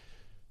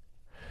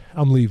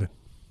 I'm leaving.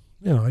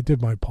 You know, I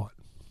did my part.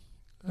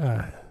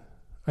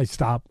 I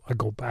stop, I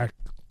go back,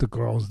 the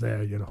girl's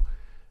there, you know.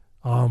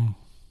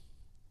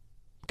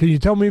 Can you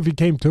tell me if he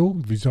came too?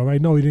 If he's all right?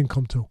 No, he didn't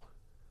come too.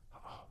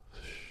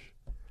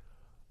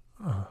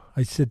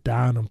 I sit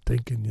down, I'm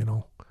thinking, you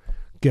know,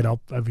 get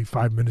up every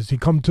 5 minutes. He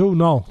come too?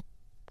 No.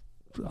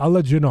 I'll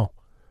let you know.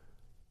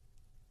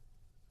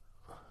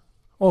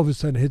 All of a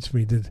sudden hits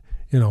me that,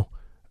 you know,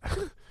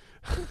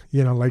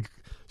 like,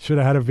 should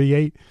have had a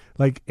V8.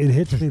 Like, it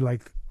hits me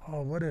like,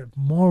 oh, what a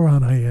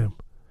moron I am.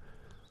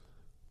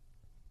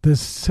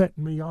 This set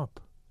me up.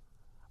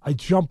 I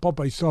jump up,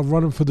 I start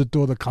running for the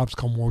door, the cops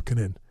come walking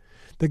in.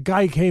 The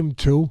guy came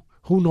too,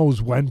 who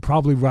knows when,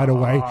 probably right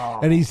away.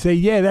 And he say,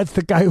 yeah, that's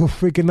the guy who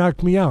freaking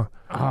knocked me out.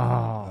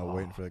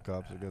 Waiting for the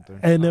cops to get there.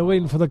 And they're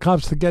waiting for the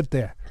cops to get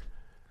there.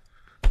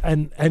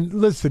 And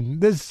listen,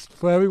 this,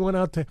 for everyone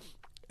out there,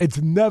 it's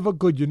never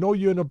good. You know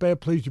you're in a bad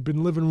place. You've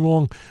been living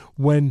wrong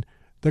when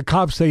the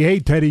cops say,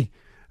 hey, Teddy,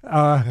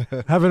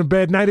 having a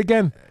bad night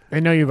again? They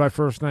know you by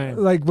first name.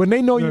 Like, when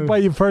they know you by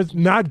your first,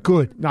 not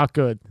good. Not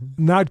good.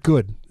 Not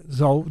good.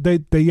 So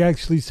they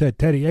actually said,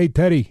 Teddy, hey,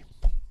 Teddy,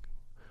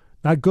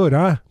 not good,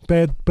 huh?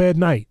 Bad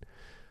night.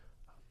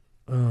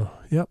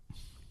 Yep.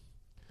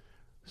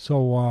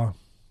 So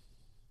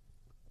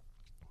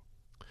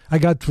I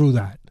got through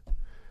that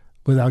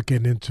without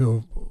getting into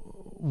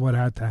what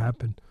had to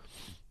happen.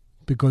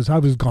 Because I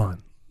was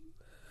gone.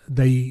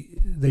 They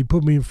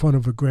put me in front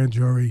of a grand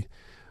jury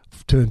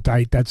to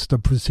indict. That's the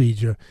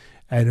procedure.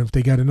 And if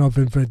they got enough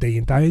info, they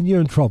indict, and you're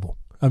in trouble.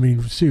 I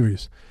mean,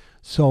 serious.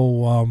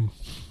 So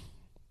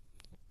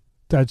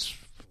that's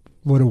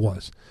what it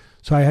was.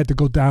 So I had to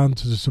go down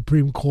to the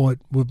Supreme Court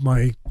with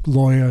my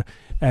lawyer,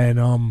 and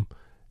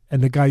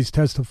the guy's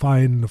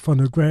testifying in the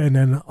front of the grand,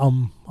 and then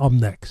I'm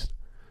next.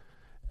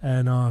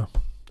 And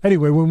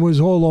anyway, when it was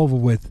all over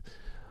with,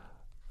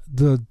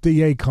 the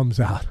DA comes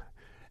out.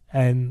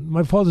 And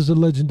my father's a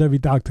legendary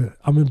doctor.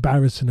 I'm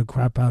embarrassing the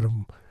crap out of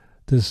him,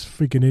 this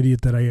freaking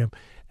idiot that I am.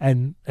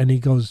 And he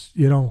goes,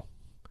 you know,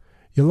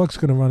 your luck's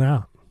going to run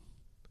out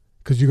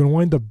because you're going to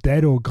wind up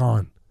dead or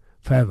gone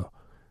forever.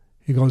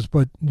 He goes,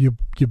 but you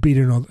beat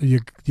it,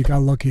 you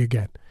got lucky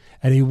again.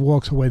 And he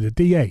walks away, the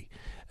DA.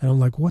 And I'm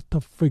like, what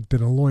the freak?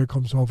 Then a lawyer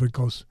comes over and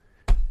goes,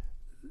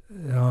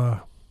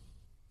 they're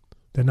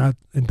not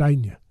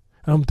indicting you.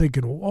 And I'm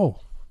thinking, oh,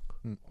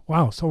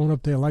 wow, someone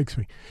up there likes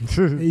me.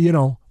 You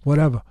know,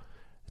 whatever.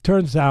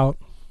 Turns out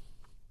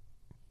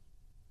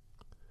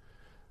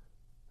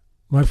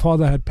my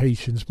father had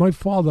patience. My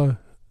father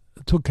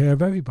took care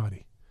of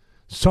everybody.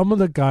 Some of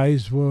the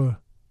guys were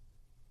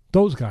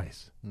those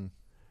guys.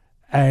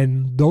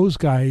 And those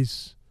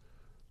guys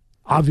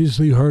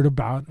obviously heard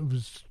about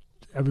it.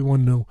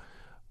 Everyone knew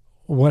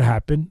what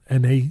happened.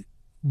 And they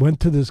went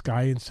to this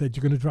guy and said,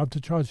 you're going to drop the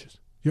charges.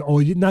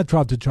 You not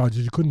drop the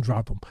charges. You couldn't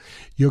drop them.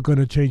 You're going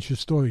to change your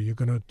story. You're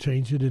going to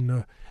change it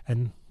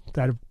and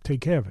that'll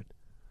take care of it.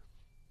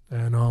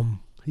 And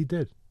he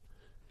did.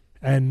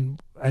 And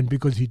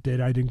because he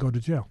did, I didn't go to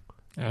jail.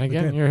 And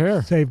again, you're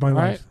here. Saved my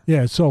life.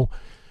 Yeah, so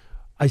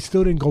I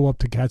still didn't go up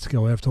to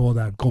Catskill after all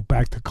that, go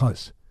back to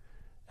Cuss.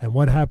 And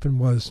what happened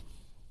was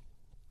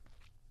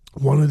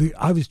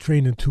I was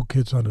training 2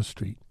 kids on the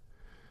street.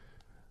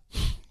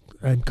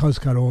 And Cuss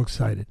got all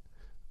excited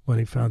when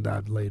he found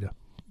out later.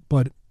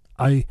 But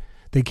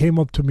they came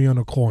up to me on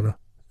a corner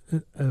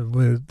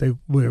where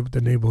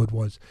the neighborhood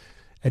was,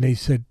 and they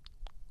said,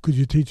 could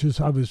you teach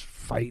us? I was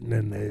fighting,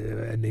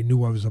 and they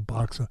knew I was a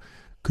boxer.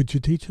 could you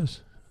teach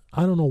us?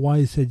 I don't know why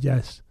he said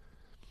yes.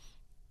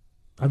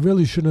 I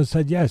really shouldn't have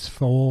said yes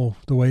for all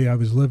the way I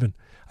was living.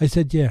 I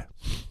said yeah.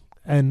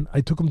 And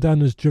I took them down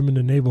to this gym in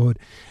the neighborhood,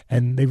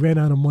 and they ran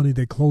out of money.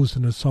 They closed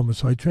in the summer.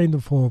 So I trained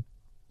them for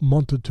a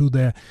month or two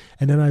there,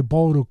 and then I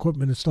borrowed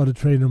equipment and started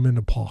training them in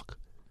the park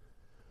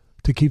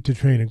to keep the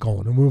training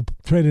going. And we were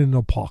training in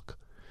the park,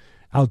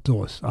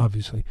 outdoors,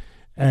 obviously,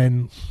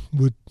 and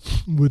with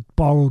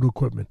borrowed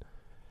equipment.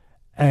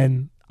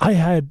 And I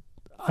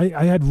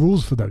had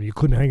rules for them. You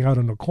couldn't hang out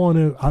in the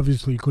corner.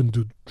 Obviously, you couldn't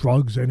do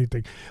drugs,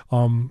 anything.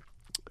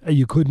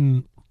 You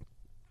couldn't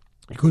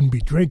be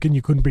drinking.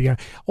 You couldn't be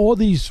all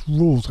these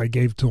rules I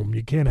gave to them.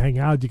 You can't hang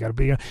out. You got to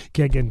be. You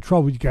can't get in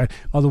trouble.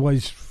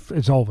 Otherwise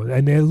it's over.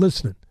 And they're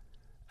listening,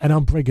 and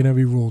I'm breaking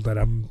every rule that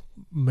I'm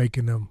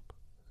making them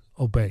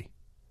obey.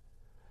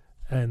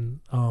 And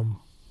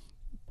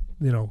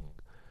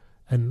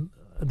and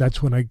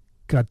that's when I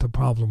got the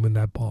problem in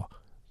that bar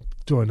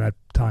during that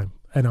time.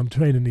 And I'm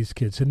training these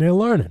kids, and they're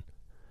learning.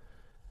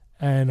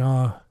 And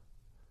all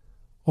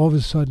of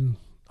a sudden,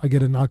 I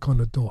get a knock on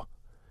the door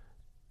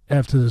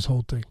after this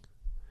whole thing.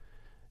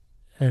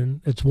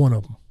 And it's one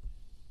of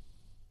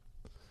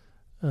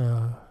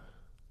them.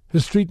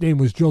 His street name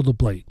was Joe the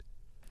Blade.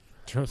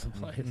 Joe the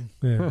Blade.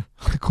 Yeah,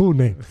 cool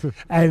name.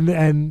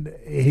 And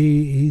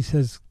he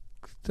says,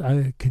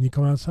 "Can you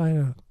come outside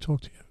and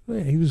talk to you?"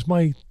 Yeah, he was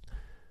my,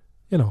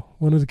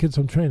 one of the kids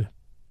I'm training.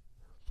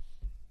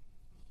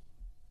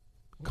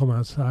 Come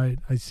outside.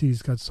 I see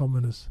he's got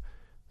something in his.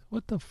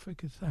 What the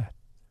frick is that?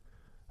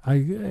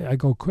 I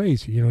go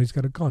crazy. He's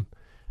got a gun.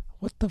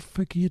 What the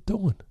frick are you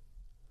doing?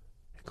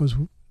 He goes,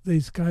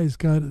 these guys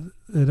got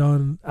it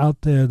on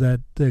out there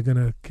that they're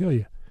gonna kill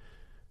you.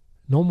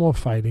 No more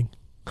fighting.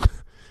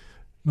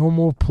 No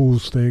more pool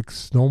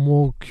sticks. No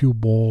more cue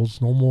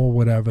balls. No more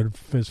whatever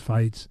fist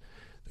fights.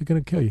 They're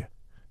gonna kill you.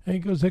 And he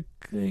goes,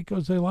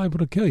 they're liable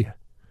to kill you.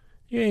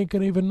 You ain't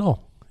gonna even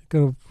know.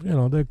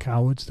 They're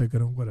cowards. They're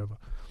gonna whatever.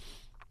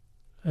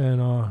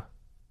 And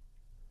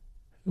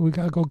we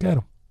gotta go get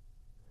them.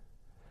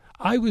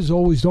 I was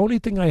always, the only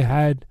thing I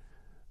had,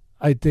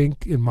 I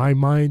think, in my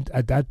mind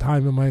at that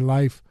time in my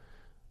life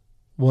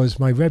was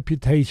my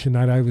reputation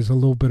that I was a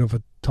little bit of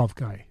a tough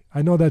guy.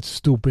 I know that's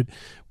stupid,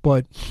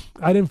 but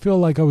I didn't feel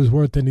like I was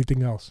worth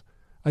anything else.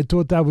 I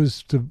thought that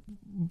was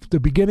the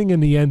beginning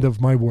and the end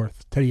of my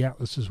worth, Teddy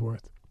Atlas's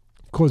worth.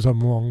 Of course,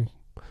 I'm wrong,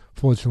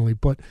 fortunately,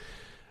 but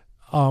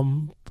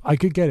I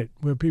could get it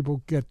where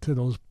people get to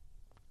those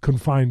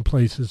confined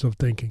places of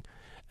thinking.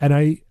 And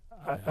I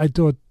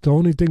thought the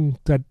only thing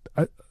that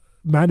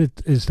mattered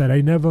is that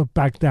I never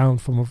backed down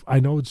from I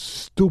know it's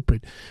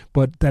stupid,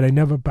 but that I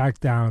never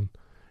backed down,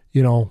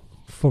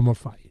 from a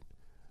fight.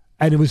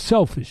 And it was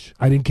selfish.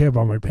 I didn't care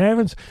about my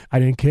parents. I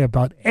didn't care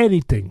about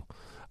anything.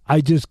 I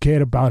just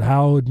cared about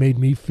how it made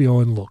me feel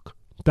and look.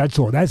 That's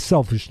all. That's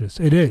selfishness.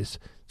 It is.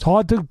 It's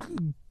hard to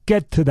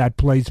get to that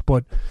place,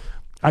 but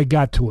I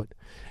got to it.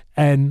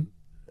 And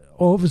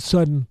all of a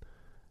sudden,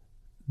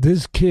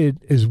 this kid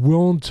is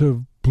willing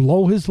to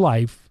blow his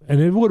life,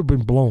 and it would have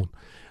been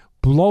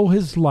blow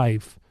his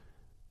life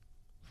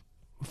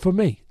for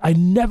me. I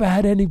never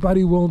had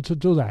anybody willing to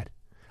do that.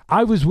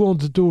 I was willing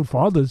to do it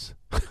for others.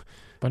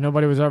 But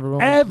nobody was ever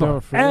willing to do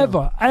it for you.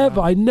 Ever.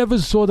 I never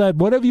saw that,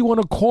 whatever you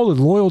want to call it,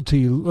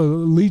 loyalty,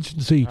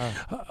 allegiance.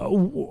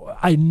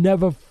 I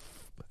never,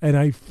 and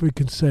I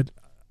freaking said,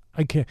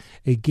 I can't.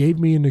 It gave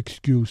me an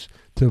excuse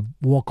to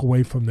walk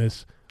away from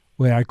this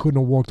where I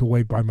couldn't have walked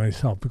away by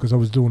myself because I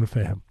was doing it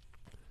for him.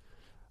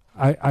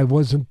 I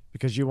wasn't.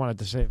 Because you wanted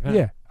to save him.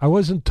 Yeah, I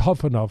wasn't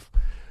tough enough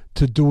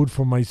to do it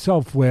for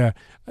myself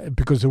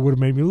because it would have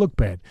made me look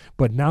bad.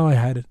 But now I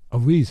had a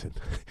reason.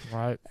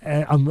 Right.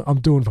 And I'm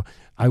doing.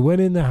 I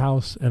went in the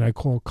house and I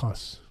called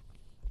Cuss.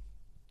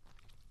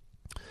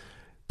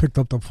 Picked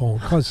up the phone.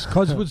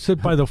 Cuss would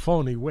sit by the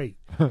phone. He'd wait,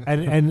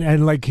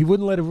 and like he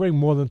wouldn't let it ring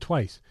more than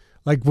twice.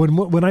 Like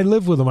when I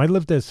lived with him, I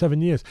lived there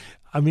 7 years.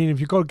 I mean, if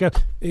you go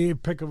get,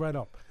 he'd pick it right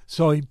up.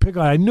 So he picked.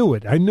 I knew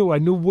it. I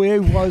knew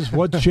where he was,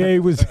 what chair he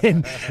was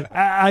in.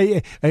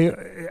 Hey,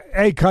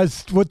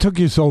 Cuss, what took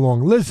you so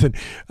long? Listen.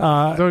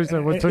 So he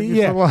said, what took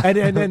you so long?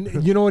 and then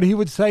you know what he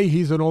would say?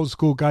 He's an old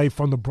school guy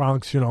from the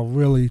Bronx.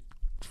 Really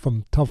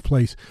from tough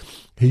place.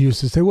 He used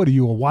to say, "What are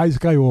you, a wise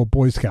guy or a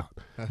Boy Scout?"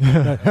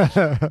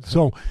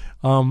 So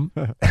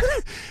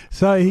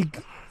he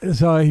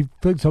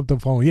picks up the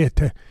phone. Yeah.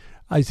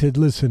 I said,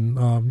 listen,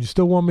 you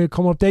still want me to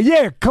come up there?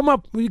 Yeah, come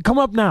up. You come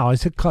up now. I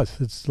said,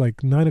 Cuss, it's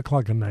like 9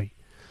 o'clock at night,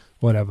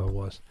 whatever it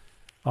was.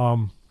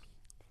 I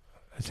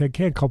said, I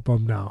can't come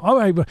up now. All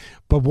right,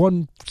 but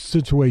one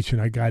situation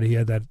I got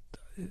here that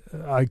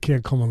I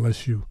can't come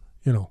unless I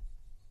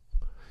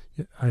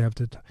have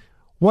to.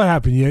 What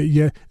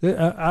happened?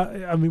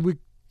 I mean,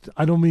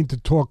 I don't mean to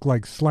talk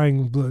like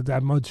slang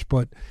that much,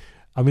 but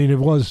I mean, it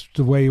was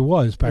the way it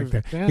was back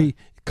then. Yeah.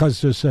 Cuss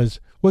just says,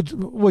 "What?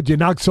 You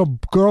knock some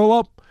girl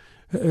up?"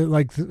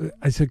 Like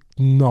I said,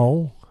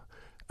 no.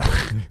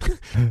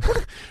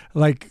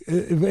 Like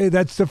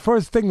that's the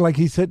first thing. Like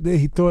he said,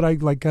 he thought I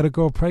got a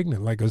girl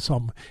pregnant, like or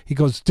something. He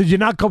goes, "Did you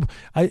not come?"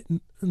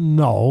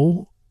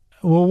 No.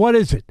 Well, what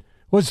is it?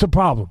 What's the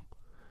problem?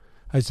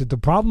 I said, the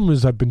problem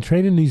is I've been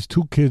training these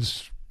two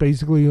kids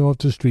basically off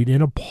the street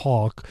in a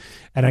park,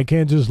 and I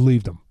can't just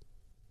leave them.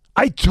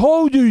 I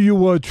told you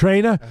were a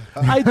trainer.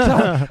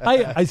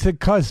 I said,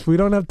 Cuz, we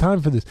don't have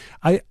time for this.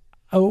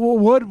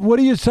 What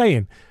are you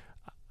saying?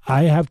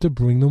 I have to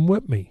bring them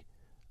with me.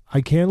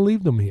 I can't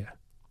leave them here.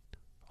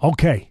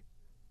 Okay.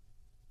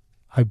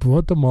 I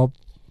brought them up.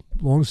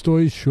 Long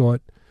story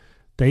short,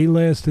 they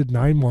lasted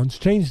 9 months,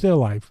 changed their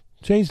life.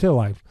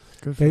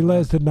 They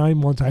lasted 9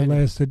 months. I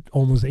lasted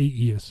almost 8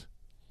 years.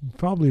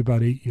 Probably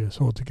about 8 years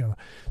altogether.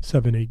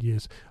 7, 8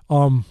 years.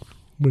 When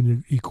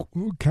you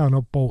count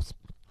up both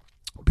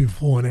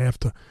before and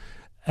after.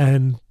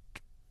 And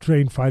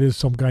trained fighters,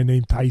 some guy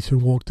named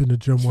Tyson walked in the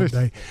gym one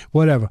day.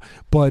 Whatever.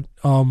 But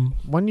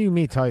when do you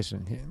meet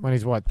Tyson? When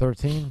he's what,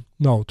 13?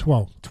 No,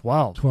 12.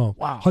 12. Wow.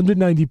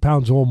 190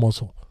 pounds all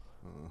muscle.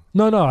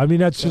 No, I mean,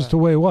 that's just the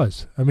way it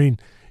was. I mean,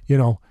 you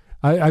know,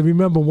 I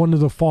remember one of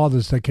the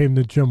fathers that came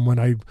to the gym when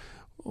I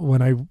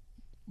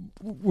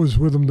was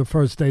with him the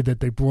first day that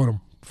they brought him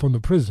from the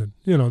prison.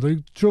 You know,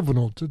 the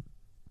juvenile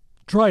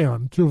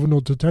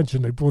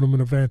detention. They brought him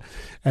in a van,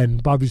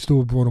 and Bobby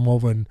Stewart brought him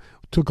over and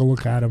took a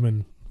look at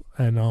him,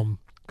 and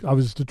I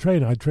was the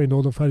trainer. I trained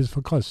all the fighters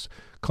for Cus.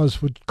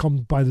 Cus would come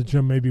by the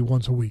gym maybe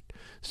once a week,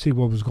 see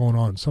what was going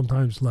on,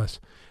 sometimes less,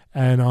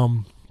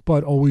 and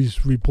but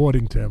always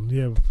reporting to him.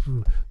 Yeah,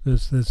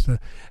 this,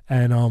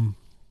 and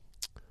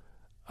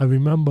I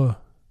remember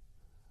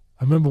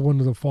one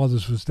of the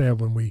fathers was there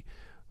when we,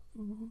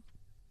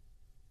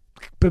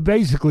 but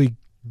basically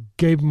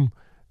gave him,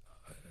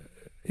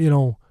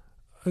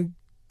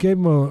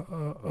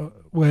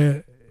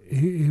 where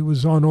he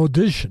was on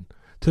audition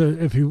to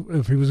if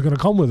he was going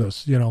to come with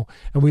us, and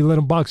we let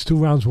him box 2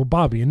 rounds with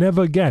Bobby, and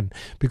never again,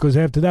 because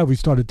after that we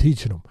started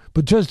teaching him,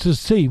 but just to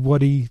see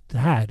what he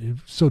had,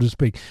 so to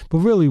speak, but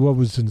really what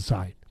was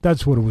inside.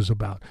 That's what it was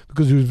about,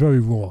 because he was very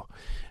raw.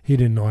 He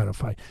didn't know how to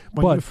fight.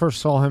 When you first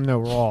saw him, though,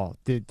 raw,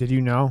 did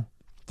you know?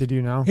 Did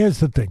you know? Here's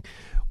the thing.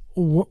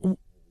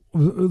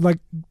 Like,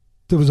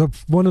 there was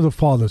one of the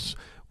fathers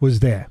was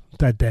there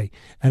that day,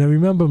 and I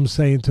remember him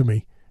saying to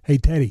me, "Hey,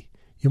 Teddy,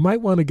 you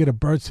might want to get a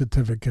birth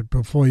certificate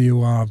before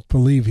you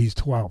believe he's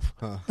 12.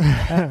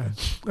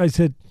 I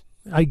said,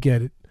 I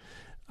get it.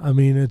 I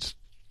mean,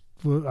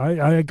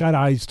 I got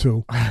eyes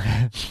too.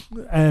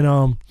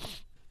 And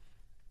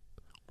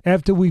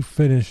after we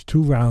finished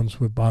 2 rounds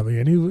with Bobby,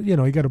 and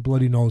he got a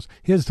bloody nose.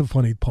 Here's the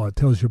funny part.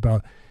 Tells you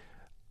about.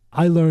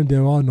 I learned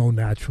there are no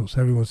naturals.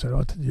 Everyone said,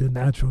 "Oh, you're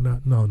natural."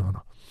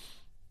 No.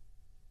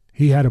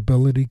 He had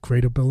ability,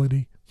 great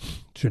ability,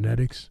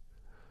 genetics,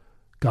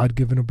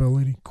 God-given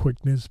ability,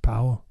 quickness,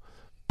 power.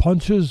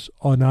 Punches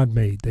are not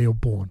made. They are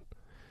born.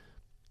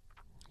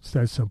 It's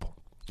that simple.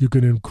 You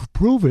can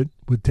improve it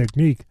with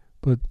technique,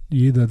 but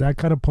you're either that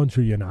kind of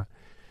puncher or you're not.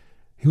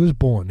 He was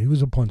born. He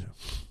was a puncher.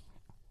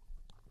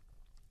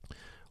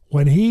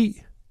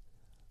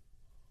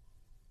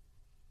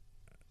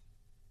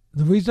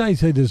 The reason I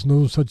say there's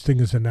no such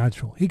thing as a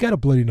natural, he got a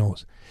bloody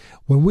nose.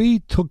 When we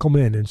took him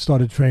in and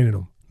started training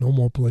him, no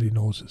more bloody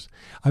noses.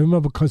 I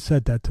remember Cus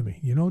said that to me.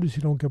 You notice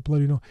you don't get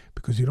bloody nose?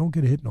 Because you don't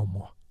get hit no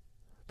more.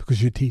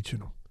 Because you're teaching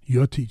them.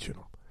 You're teaching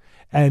them.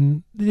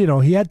 And,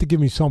 he had to give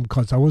me some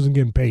cuts. I wasn't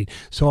getting paid.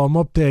 So I'm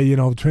up there,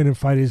 training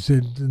fighters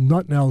and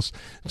nothing else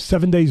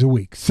 7 days a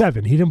week.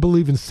 7. He didn't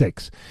believe in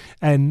 6.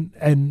 And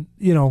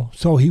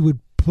so he would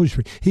push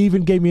me. He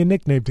even gave me a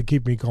nickname to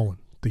keep me going.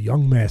 The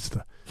Young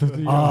Master.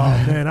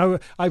 Man,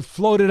 I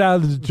floated out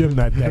of the gym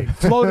that day.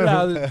 Floated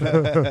out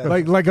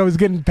like I was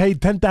getting paid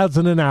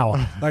 $10,000 an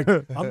hour. Like,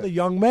 I'm the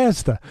Young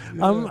Master.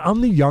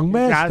 I'm the Young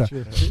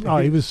Master. Gotcha. Oh,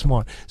 he was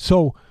smart.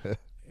 So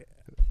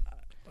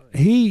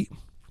we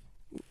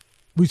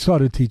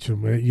started teaching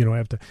him,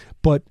 after,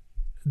 but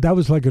that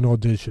was like an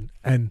audition.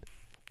 And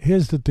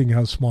here's the thing: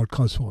 how smart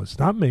Cus was.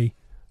 Not me,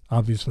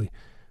 obviously.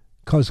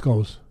 Cus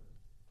goes,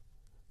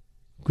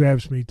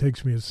 grabs me,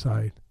 takes me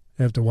aside.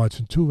 After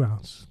watching 2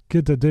 rounds,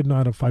 kid that didn't know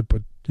how to fight,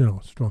 but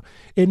strong.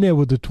 In there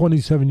with the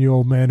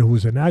 27-year-old man who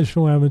was a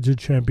national amateur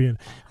champion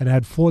and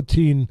had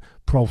 14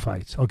 pro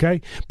fights.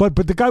 Okay, but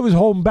the guy was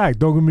holding back.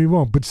 Don't get me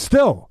wrong, but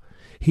still,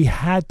 he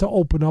had to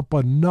open up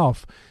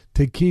enough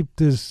to keep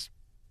this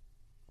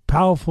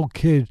powerful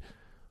kid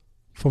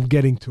from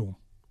getting to him.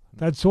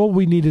 That's all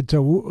we needed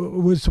to.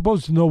 We're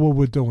supposed to know what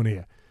we're doing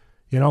here.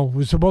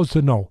 We're supposed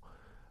to know.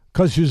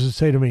 Cus used to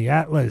say to me,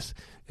 "Atlas,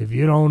 if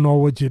you don't know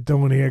what you're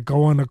doing here,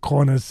 go on the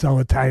corner and sell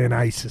Italian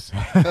ices."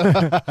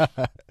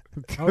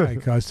 All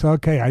right, Cus.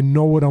 Okay, I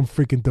know what I'm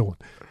freaking doing.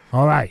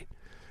 All right.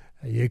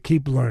 You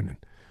keep learning.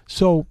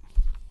 So,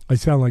 I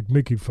sound like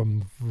Mickey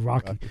from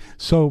Rocky.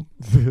 So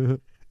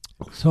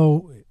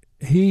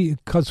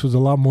Cus was a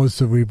lot more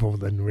cerebral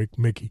than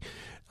Mickey.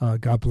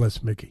 God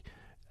bless Mickey.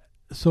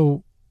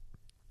 So,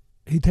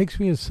 he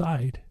takes me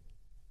aside.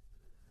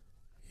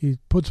 He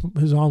puts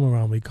his arm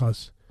around me,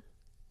 Cus.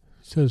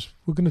 He says,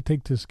 "We're going to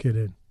take this kid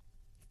in."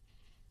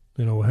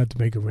 We had to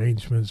make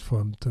arrangements for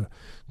him to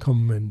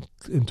come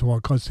into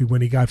our custody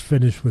when he got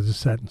finished with his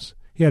sentence.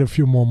 He had a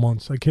few more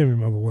months. I can't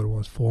remember what it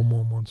was, 4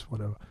 more months,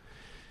 whatever.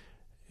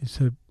 He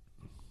said,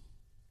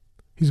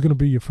 he's going to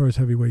be your first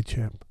heavyweight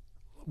champ.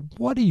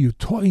 What are you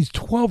talking? He's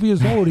 12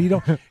 years old. He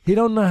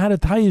don't know how to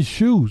tie his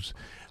shoes.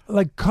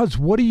 Like, cuz,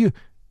 what are you?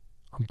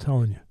 I'm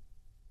telling you,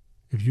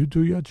 if you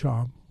do your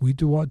job, we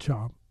do our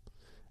job,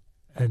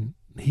 and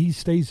he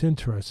stays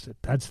interested.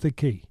 That's the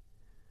key.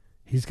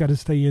 He's got to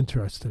stay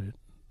interested,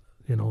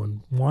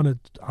 and want to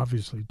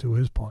obviously do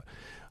his part.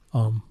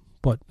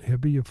 But he'll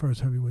be your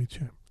first heavyweight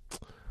champ.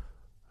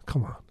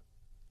 Come on.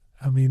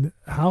 I mean,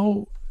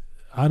 how?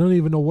 I don't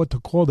even know what to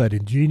call that.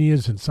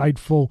 Ingenious,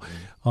 insightful,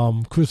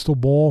 crystal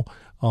ball,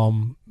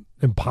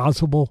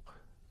 impossible.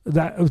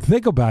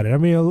 Think about it. I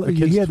mean, the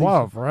kid's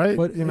 12, right?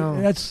 But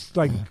that's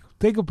like,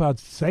 think about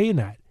saying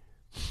that.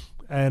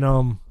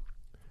 And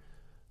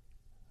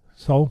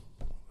so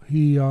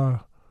he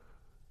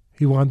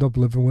wound up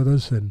living with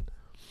us, and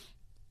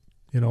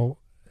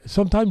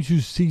sometimes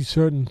you see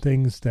certain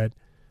things that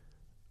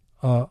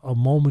a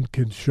moment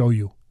can show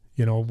you,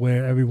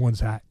 where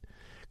everyone's at.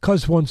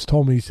 Cuz once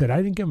told me, he said, I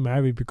didn't get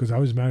married because I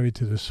was married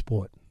to this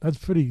sport. That's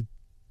pretty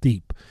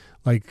deep,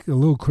 like a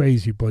little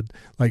crazy, but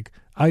like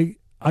I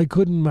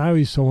couldn't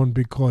marry someone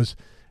because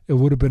it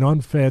would have been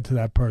unfair to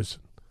that person,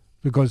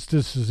 because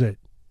this is it.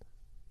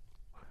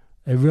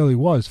 It really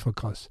was for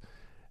Cuz.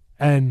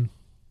 And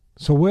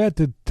so we're at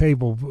the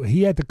table.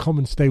 He had to come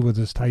and stay with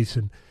us,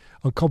 Tyson,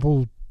 a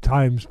couple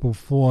times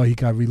before he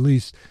got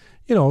released.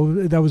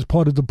 That was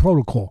part of the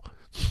protocol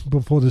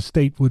before the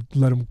state would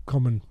let him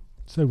come and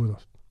stay with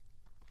us.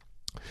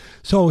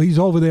 So he's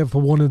over there for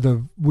one of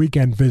the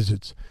weekend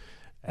visits,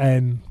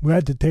 and we're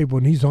at the table,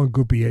 and he's on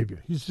good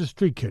behavior. He's a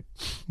street kid.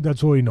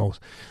 That's all he knows.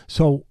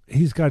 So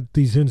he's got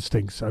these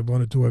instincts. I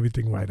want to do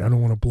everything right. I don't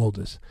want to blow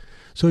this.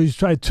 So he's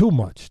tried too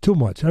much.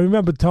 I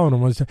remember telling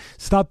him, I said,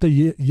 stop the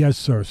yes,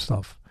 sir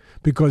stuff,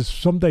 because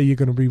someday you're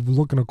going to be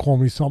looking to call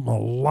me something a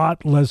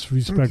lot less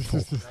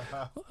respectful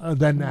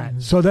than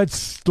that. So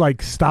that's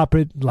like, stop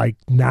it, like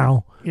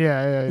now.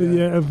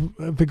 Yeah.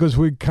 Because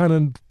we kind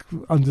of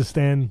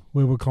understand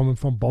where we're coming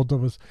from, both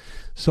of us.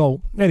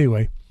 So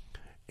anyway,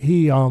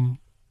 he's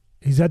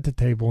at the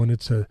table, and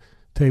it's a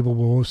table,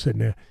 we're all sitting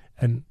there,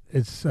 and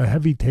it's a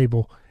heavy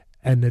table,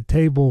 and the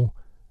table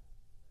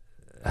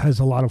has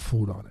a lot of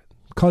food on it.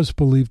 Cuz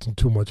believed in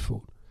too much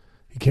food.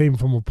 He came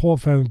from a poor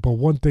family, but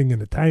one thing,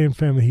 an Italian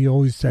family, he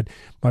always said,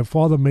 my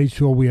father made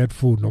sure we had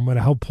food, no matter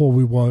how poor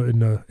we were in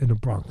the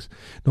Bronx.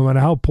 No matter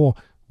how poor,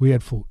 we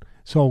had food.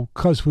 So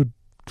Cuz would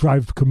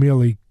drive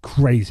Camille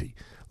crazy.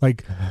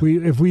 Like,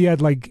 if we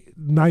had like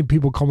 9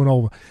 people coming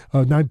over,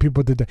 9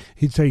 people today,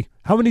 he'd say,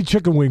 how many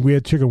chicken wings? We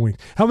had chicken wings.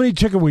 How many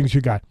chicken wings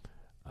you got?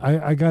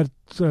 I got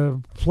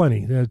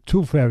plenty.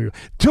 2 for everyone.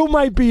 2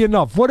 might be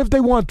enough. What if they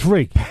want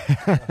 3?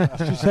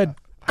 She said,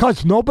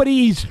 Cuz nobody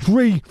eats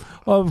 3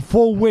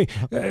 full wings.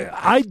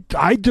 I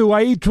do.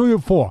 I eat 3 or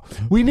 4.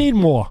 We need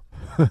more.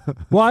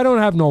 Well, I don't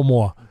have no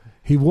more.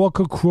 He'd walk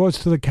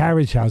across to the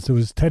carriage house. There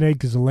was 10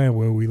 acres of land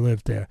where we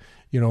lived there,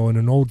 in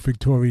an old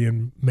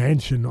Victorian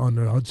mansion on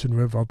the Hudson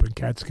River up in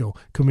Catskill,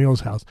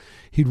 Camille's house.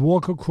 He'd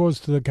walk across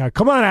to the car.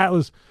 Come on,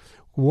 Atlas.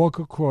 Walk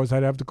across.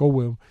 I'd have to go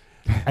with him.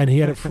 And he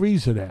had a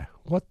freezer there.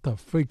 What the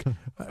freak?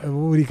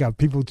 What do you got?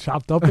 People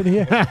chopped up in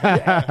here?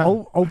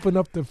 Open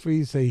up the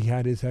freezer. He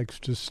had his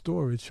extra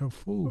storage of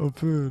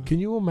food. Can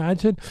you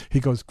imagine? He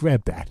goes,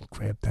 grab that.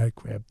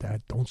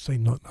 Don't say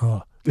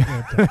nothing.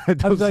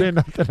 Don't say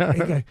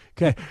nothing.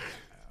 Okay.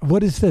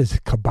 What is this?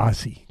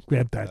 Kabasi.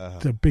 Grab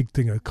that. The big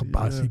thing of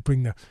kabasi. Yeah.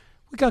 Bring that.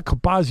 We got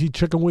kabasi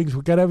chicken wings.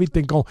 We got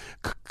everything going.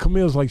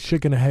 Camille's like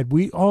shaking her head.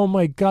 Oh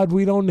my God,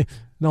 we don't.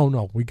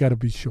 No, we got to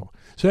be sure.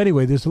 So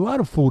anyway, there's a lot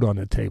of food on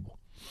the table.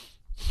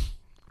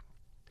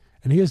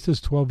 And here's this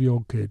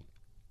 12-year-old kid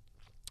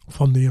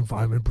from the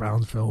environment,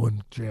 Brownsville,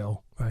 in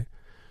jail, right?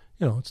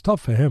 It's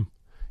tough for him,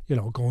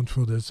 going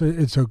through this.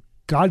 It's a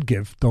God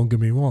gift, don't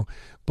get me wrong.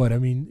 But, I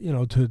mean,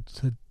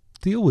 to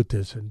deal with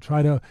this and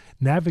try to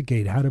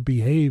navigate how to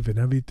behave and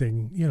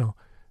everything,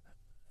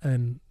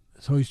 And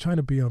so he's trying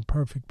to be on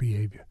perfect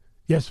behavior.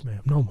 Yes,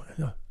 ma'am. No,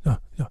 ma'am.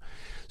 No.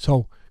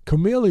 So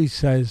Camille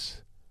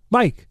says,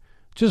 Mike,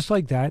 just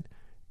like that,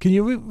 can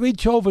you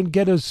reach over and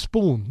get a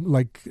spoon,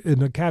 like in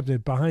the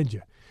cabinet behind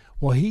you?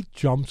 Well, he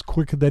jumps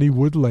quicker than he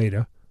would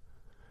later.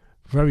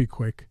 Very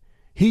quick.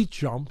 He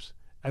jumps,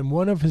 and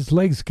one of his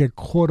legs get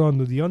caught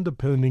under the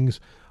underpinnings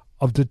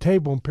of the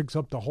table and picks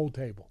up the whole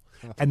table.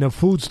 And the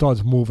food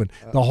starts moving,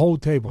 the whole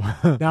table.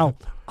 Now,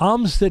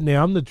 I'm sitting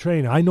there. I'm the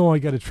trainer. I know I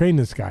got to train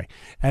this guy.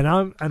 And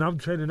I'm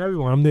training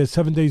everyone. I'm there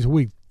 7 days a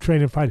week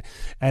training, fighting.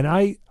 And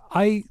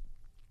I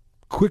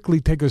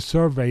quickly take a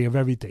survey of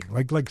everything,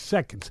 like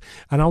seconds.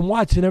 And I'm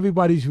watching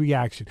everybody's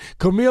reaction.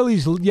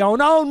 Camille's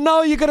yelling, oh,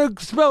 no, you're going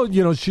to spill.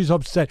 She's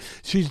upset.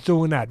 She's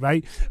doing that,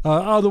 right?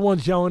 Other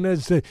one's yelling.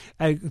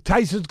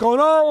 Tyson's going,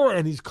 oh,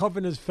 and he's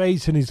covering his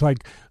face, and he's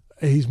like,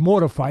 he's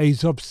mortified.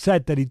 He's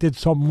upset that he did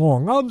something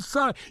wrong. I'm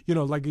sorry.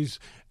 Like he's,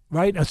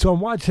 right? So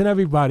I'm watching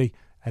everybody,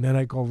 and then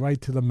I go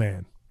right to the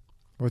man.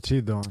 What's he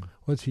doing?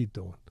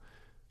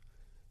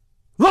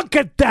 Look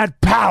at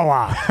that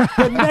power!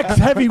 The next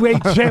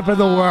heavyweight champ of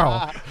the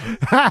world.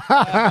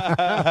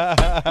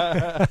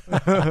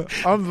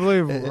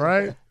 Unbelievable,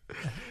 right?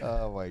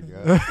 Oh my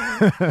God!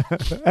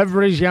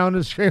 Everybody's yelling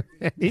and screaming.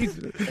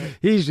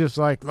 He's just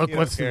like, look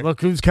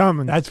who's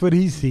coming. That's what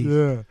he sees.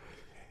 Yeah.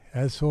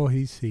 That's all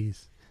he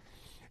sees.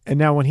 And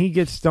now when he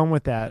gets done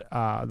with that,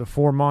 the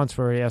 4 months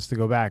where he has to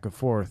go back and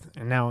forth,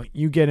 and now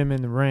you get him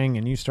in the ring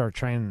and you start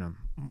training him,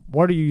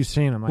 what are you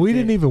seeing him? We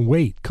didn't even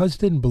wait. Cuz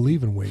didn't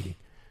believe in waiting.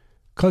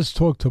 Cuz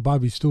talked to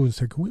Bobby Stu and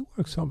said, can we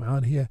work something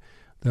out here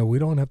that we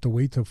don't have to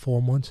wait till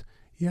 4 months?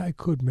 Yeah, I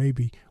could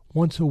maybe.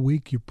 Once a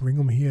week you bring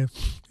them here.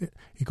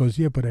 He goes,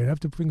 yeah, but I'd have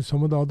to bring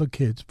some of the other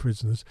kids,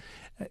 prisoners,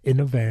 in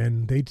a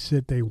van. They'd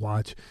sit, they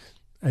watch,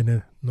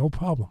 and no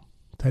problem.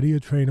 Teddy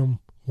would train them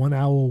 1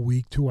 hour a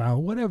week, 2 hours,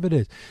 whatever it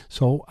is.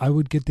 So I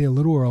would get there a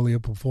little earlier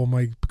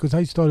because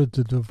I started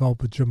to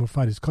develop a gym of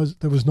fighters because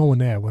there was no one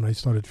there when I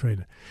started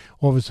training.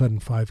 All of a sudden,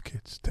 5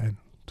 kids, 10,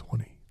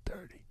 20,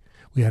 30.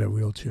 We had a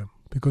real gym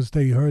because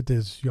they heard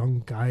this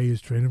young guy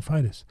is training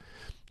fighters.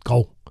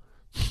 Go.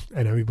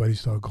 And everybody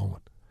started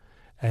going.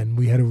 And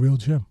we had a real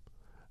gym,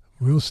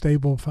 real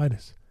stable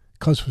fighters.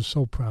 Cus was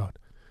so proud.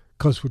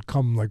 Cus would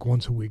come like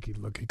once a week. He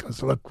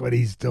goes, look what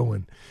he's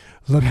doing.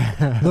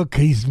 Look,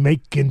 he's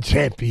making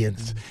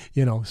champions.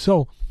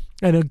 So,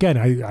 and again,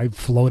 I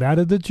float out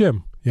of the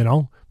gym,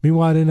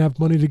 Meanwhile, I didn't have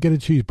money to get a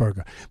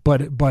cheeseburger.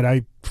 But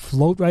I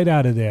float right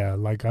out of there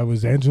like I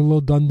was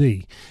Angelo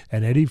Dundee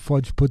and Eddie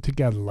Fudge put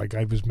together like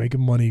I was making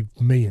money,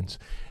 millions.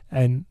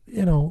 And,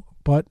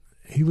 but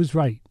he was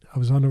right. I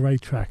was on the right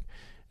track.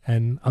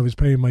 And I was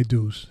paying my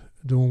dues,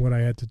 doing what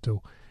I had to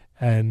do.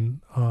 And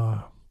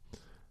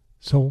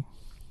so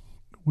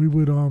we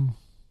would,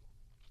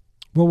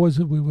 what was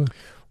it we were?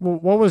 Well,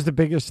 what was the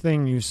biggest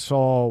thing you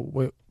saw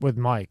with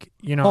Mike?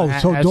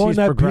 So during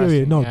that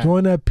period,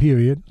 during that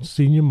period,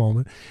 senior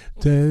moment,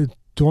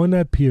 during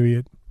that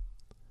period,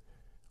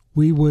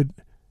 we would,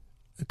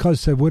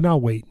 Cuz said, we're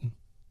not waiting.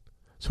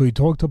 So he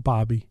talked to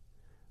Bobby,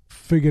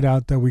 figured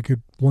out that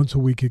once a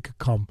week it could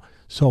come.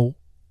 So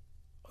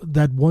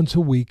that once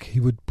a week he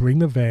would bring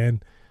the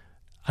van.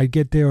 I'd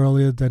get there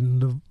earlier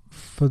than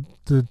for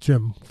the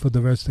gym for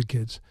the rest of the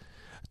kids.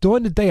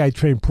 During the day I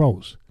trained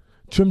pros.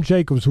 Jim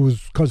Jacobs, who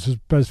was Cuz's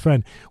best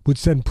friend, would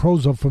send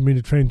pros up for me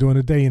to train during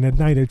the day, and at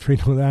night I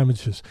trained with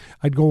amateurs.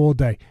 I'd go all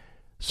day.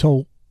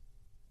 So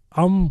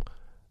I'm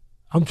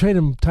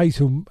training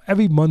Tyson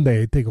every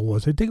Monday, I think it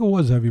was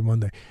every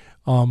Monday.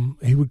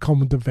 He would come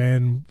with the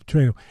van,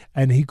 train him,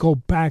 and he'd go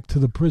back to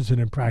the prison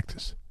and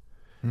practice.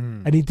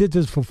 And he did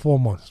this for 4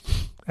 months.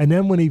 And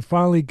then when he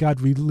finally got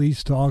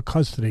released to our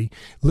custody,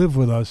 lived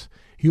with us,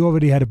 he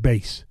already had a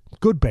base,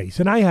 good base.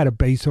 And I had a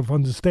base of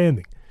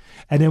understanding.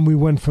 And then we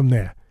went from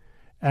there.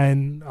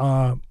 And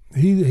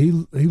he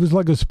was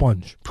like a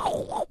sponge.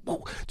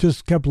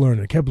 Just kept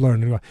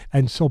learning,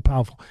 and so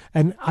powerful.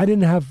 And I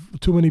didn't have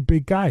too many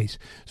big guys.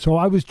 So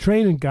I was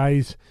training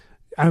guys,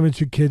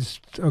 amateur kids,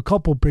 a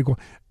couple big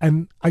ones,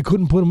 and I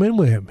couldn't put them in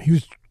with him. He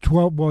was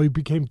 12, he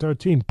became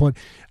 13. But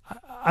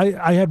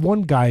I had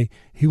one guy,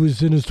 he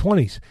was in his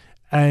 20s.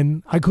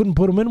 And I couldn't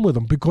put him in with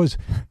him because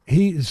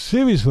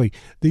seriously,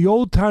 the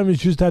old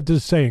timers used to have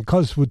this saying,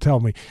 Cuz would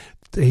tell me,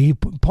 Teddy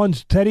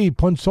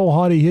punched so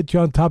hard he hit you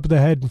on top of the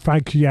head and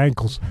fractured your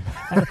ankles.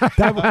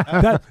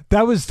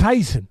 that was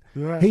Tyson.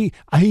 Right.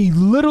 He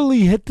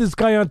literally hit this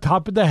guy on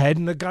top of the head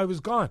and the guy was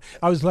gone.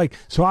 I was like,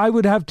 so I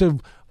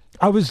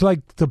was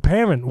like the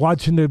parent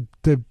watching the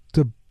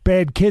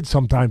bad kid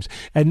sometimes.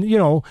 And,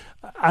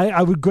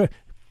 I would go,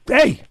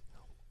 hey,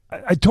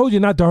 I told you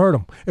not to hurt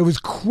him. It was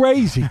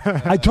crazy.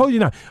 I told you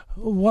not.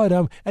 What?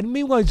 And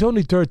meanwhile, he's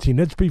only 13.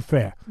 Let's be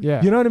fair.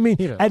 Yeah. You know what I mean?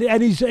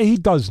 And he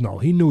does know.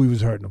 He knew he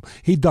was hurting him.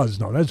 He does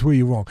know. That's where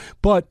you're wrong.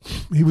 But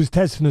he was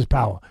testing his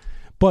power.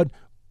 But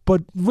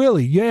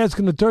really, you're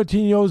asking the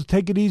 13-year-olds to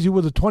take it easy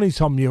with a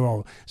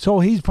 20-something-year-old. So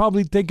he's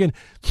probably thinking,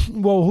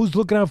 well, who's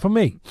looking out for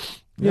me?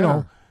 You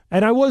know?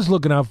 And I was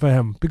looking out for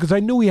him because I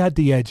knew he had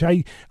the edge.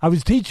 I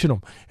was teaching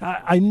him.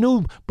 I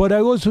knew, but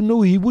I also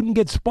knew he wouldn't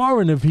get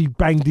sparring if he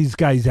banged these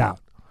guys out.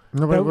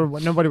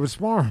 Nobody would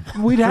spar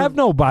him. We'd have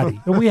nobody,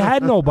 and we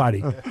had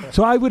nobody.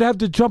 So I would have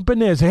to jump in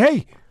there and say,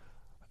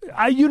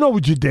 hey, you know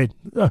what you did.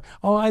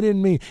 I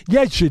didn't mean.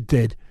 Yes, you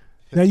did.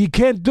 Now, you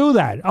can't do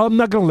that. I'm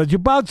not going to let you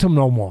bounce him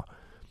no more.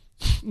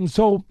 And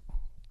so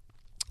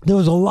there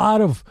was a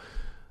lot of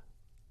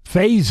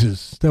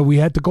phases that we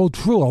had to go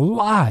through, a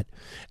lot.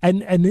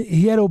 And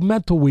he had a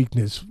mental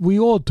weakness. We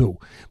all do.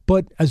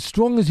 But as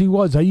strong as he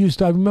was, I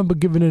remember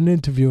giving an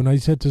interview, and I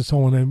said to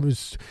someone, we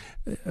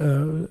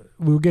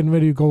were getting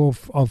ready to go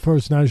our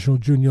first National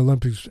Junior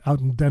Olympics out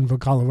in Denver,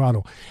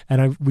 Colorado.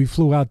 And we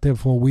flew out there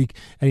for a week,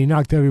 and he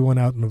knocked everyone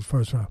out in the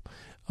first round.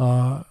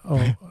 How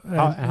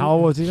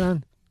old was he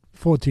then?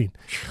 14.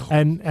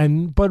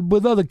 But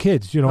with other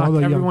kids, Knocked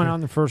other everyone young out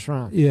in the first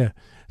round. Yeah.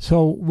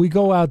 So we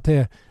go out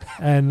there,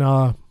 and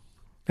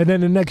And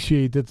then the next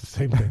year he did the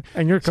same thing.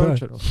 And you're So,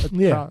 coaching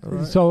him. Yeah.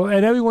 Right. So,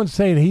 and everyone's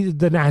saying he's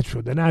the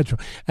natural.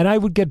 And I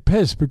would get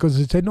pissed because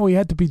they said, no, he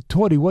had to be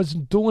taught. He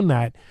wasn't doing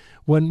that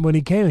when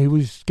he came. He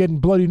was getting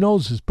bloody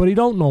noses, but he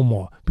don't know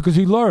more because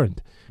he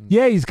learned.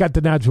 Yeah, he's got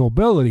the natural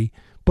ability,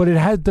 but it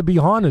had to be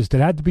harnessed. It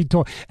had to be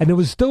taught. And there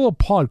was still a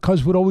part,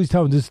 Cuz would always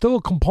tell him, there's still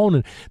a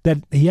component that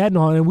he hadn't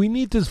on. And we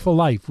need this for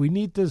life. We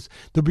need this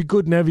to be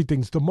good in everything.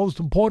 It's the most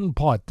important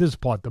part, this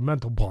part, the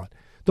mental part.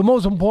 The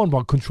most important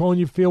part, controlling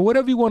your fear,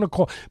 whatever you want to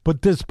call it,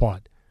 but this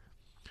part.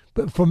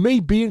 But for me,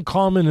 being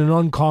calm in an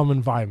uncommon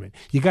environment,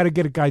 you got to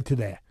get a guy to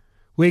there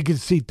where he can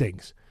see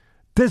things.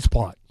 This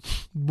part,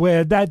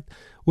 where that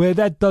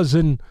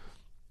doesn't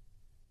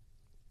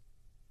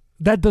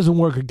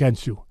work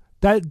against you.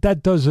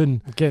 That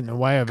doesn't Get in the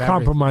way of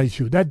compromise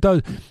you. That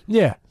does,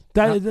 yeah.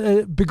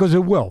 Because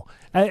it will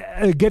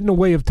get in the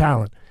way of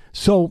talent.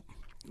 So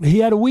he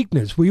had a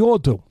weakness. We all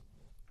do.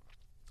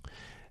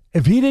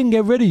 If he didn't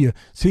get rid of you,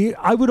 see,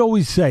 I would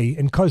always say,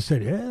 and Cuz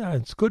said, "Yeah,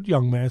 it's good,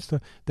 young master.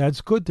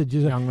 That's good that you."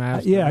 Young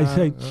master. Yeah,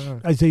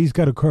 I say he's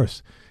got a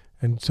curse,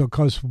 and so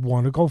Cuz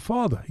wanted to go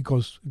farther. He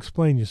goes,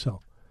 "Explain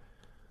yourself."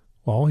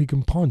 Well, he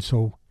can punch,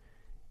 so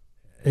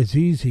it's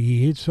easy.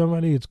 He hits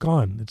somebody, it's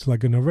gone. It's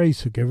like an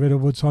eraser. Get rid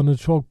of what's on the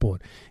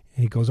chalkboard.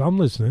 And he goes, "I'm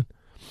listening."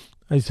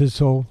 I said,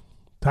 "So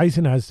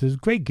Tyson has this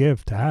great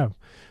gift to have,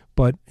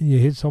 but you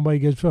hit somebody,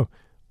 gets rid.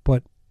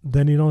 But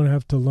then you don't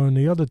have to learn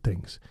the other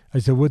things." I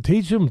said, we'll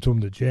teach him to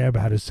him the jab,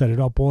 how to set it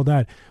up, all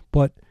that.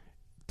 But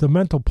the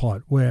mental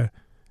part where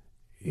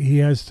he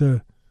has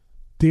to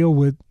deal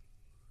with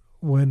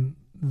when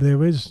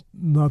there is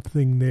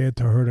nothing there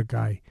to hurt a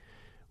guy,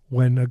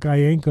 when a guy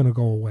ain't going to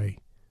go away,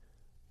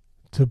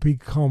 to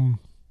become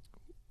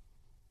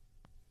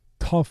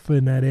tough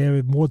in that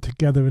area, more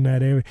together in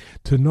that area,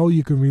 to know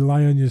you can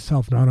rely on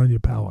yourself, not on your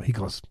power. He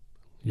goes,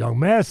 "Young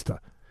master,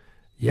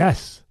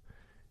 yes.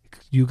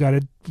 We got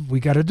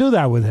to do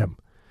that with him."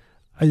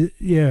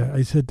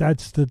 I said,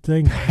 that's the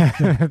thing.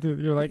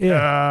 You're like,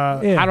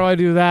 Yeah. how do I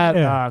do that,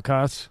 Yeah.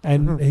 Cuz?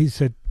 And he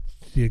said,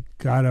 you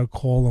got to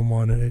call him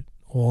on it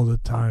all the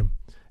time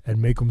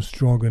and make him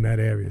stronger in that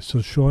area.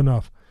 So sure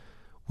enough,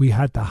 we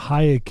had to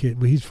hire a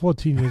kid. Well, he's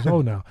 14 years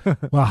old now.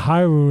 We're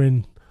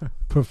hiring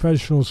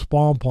professional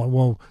sparring partners,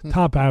 well,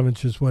 top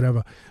amateurs,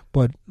 whatever.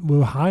 But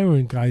we're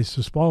hiring guys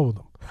to spar with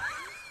him.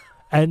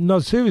 And no,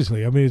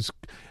 seriously, I mean, it's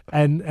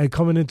and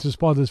coming into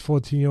spar this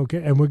 14-year-old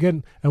kid, and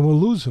we're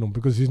losing him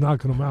because he's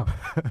knocking him out.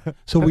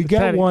 So we get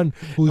Teddy, one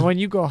who's when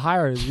you go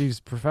hire these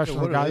professional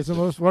what are guys, they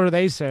what are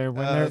they saying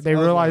when that's they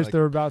another realize one,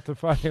 they're about to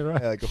fight?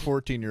 Right? Yeah, like a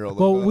 14-year-old.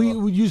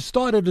 well, you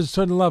start at a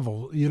certain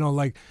level,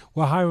 like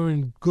we're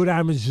hiring good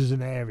amateurs in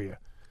the area,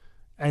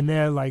 and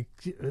they're like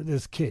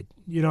this kid,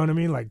 you know what I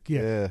mean? Like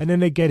Yeah. And then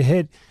they get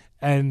hit,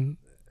 and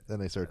then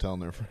they start telling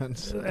their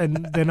friends.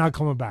 and they're not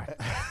coming back.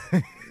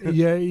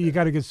 Yeah, you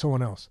got to get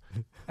someone else.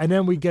 And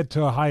then we get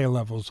to higher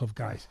levels of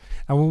guys.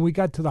 And when we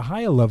got to the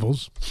higher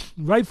levels,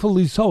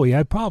 rightfully so, he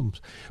had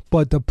problems.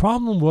 But the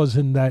problem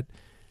wasn't that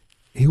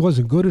he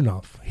wasn't good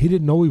enough. He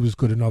didn't know he was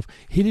good enough.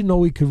 He didn't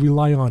know he could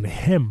rely on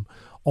him,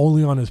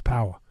 only on his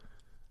power.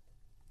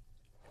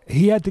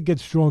 He had to get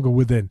stronger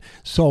within.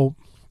 So,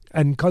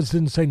 and Cuz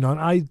didn't say none.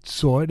 I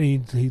saw it,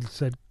 and he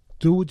said,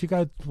 do what you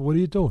got. What are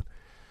you doing?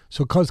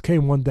 So Cuz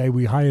came one day.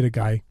 We hired a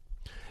guy,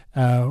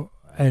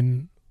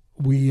 and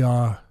we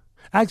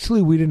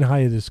actually we didn't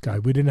hire this guy.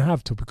 We didn't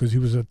have to because he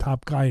was a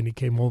top guy and he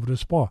came over to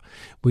spar.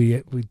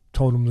 We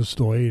told him the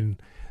story,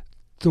 and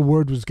the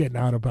word was getting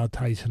out about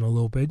Tyson a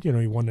little bit.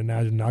 He won the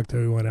national, knocked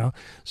everyone out.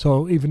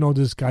 So even though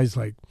this guy's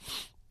like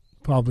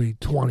probably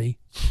 20,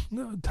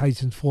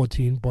 Tyson's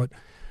 14,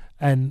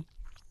 and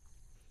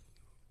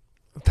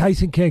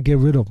Tyson can't get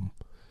rid of him.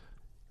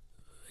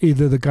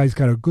 Either the guy's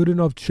got a good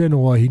enough chin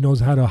or he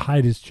knows how to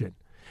hide his chin.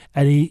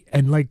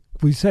 And like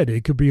we said,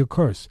 it could be a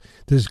curse.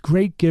 This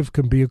great gift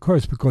can be a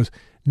curse because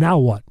now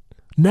what?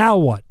 Now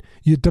what?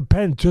 You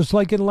depend, just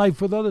like in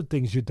life with other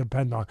things you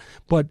depend on.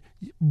 But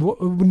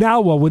now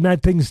what when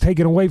that thing's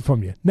taken away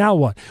from you? Now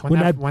what? When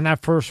that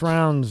first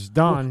round's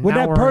done. When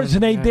now that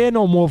person ain't there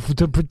no more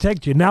to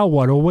protect you, now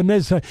what? Or when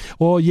this,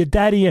 or your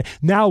daddy,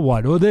 now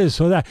what? Or this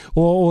or that.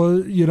 Or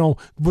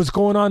what's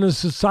going on in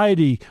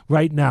society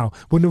right now.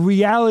 When the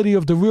reality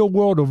of the real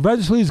world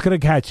eventually is going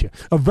to catch you.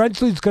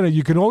 Eventually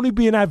you can only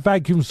be in that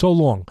vacuum so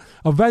long.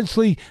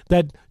 Eventually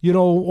that,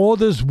 all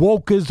this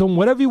wokeism,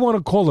 whatever you want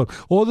to call it,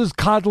 all this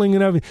coddling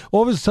and everything,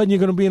 all of a sudden you're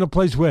going to be in a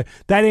place where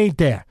that ain't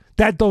there.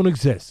 That don't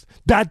exist.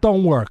 That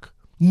don't work.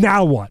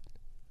 Now what?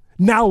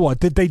 Now what?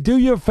 Did they do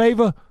you a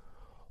favor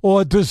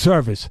or a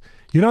disservice?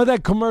 You know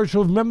that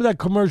commercial? Remember that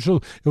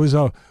commercial? It was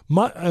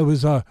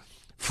a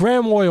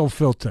Fram oil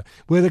filter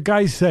where the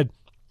guy said,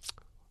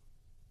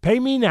 "Pay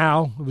me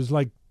now." It was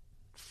like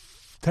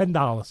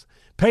 $10.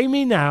 Pay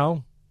me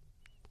now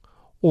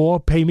or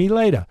pay me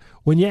later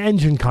when your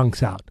engine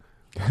conks out.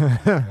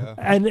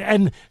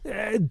 And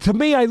to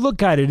me, I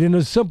look at it in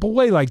a simple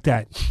way like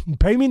that.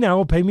 Pay me now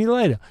or pay me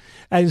later.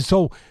 And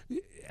so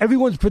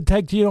Everyone's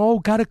protecting you. Oh,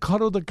 got to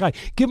cuddle the guy.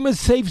 Give him a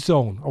safe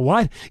zone. Or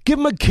what? Give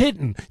him a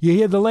kitten. You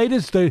hear the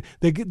latest? They're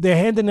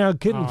handing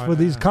out kittens for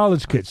these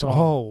college kids.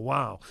 Oh,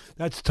 wow.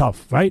 That's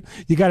tough, right?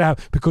 You got to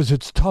have, because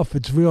it's tough.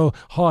 It's real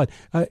hard.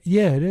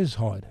 Yeah, it is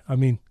hard. I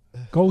mean,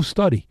 go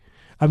study.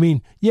 I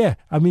mean, yeah.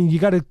 I mean, you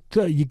got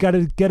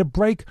to get a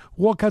break.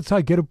 Walk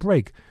outside, get a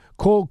break.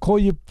 Call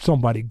you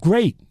somebody.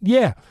 Great.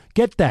 Yeah,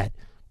 get that.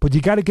 But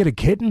you got to get a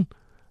kitten?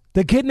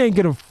 The kitten ain't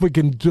going to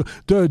freaking do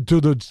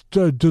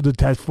the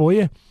test for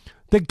you.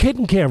 The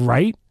kitten can't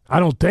write, I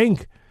don't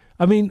think.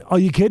 I mean, are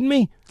you kidding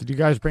me? Did you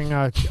guys bring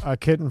a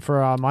kitten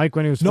for Mike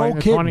when he was No fighting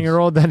a kittens.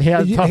 20-year-old that he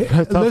had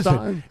tough Listen,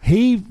 time?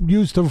 he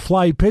used to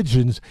fly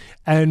pigeons,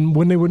 and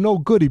when they were no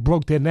good, he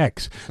broke their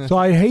necks. So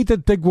I hate to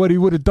think what he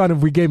would have done if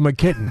we gave him a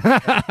kitten.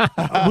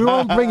 We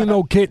weren't bringing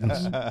no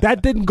kittens.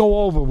 That didn't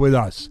go over with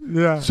us.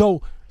 Yeah.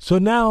 So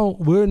now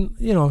we're in,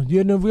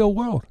 you're in the real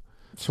world.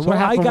 So what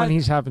happened when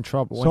he's having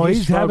trouble? When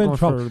he's having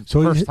trouble. for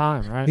the first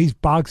time, right? He's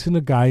boxing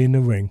a guy in the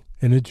ring,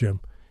 in the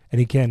gym, and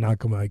he can't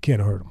knock him out. He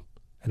can't hurt him.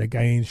 And the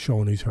guy ain't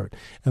showing he's hurt.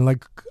 And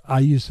like I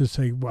used to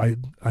say,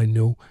 I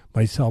knew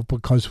myself,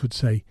 because would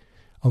say,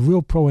 a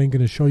real pro ain't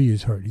going to show you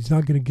he's hurt. He's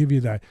not going to give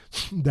you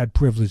that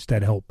privilege,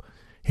 that help.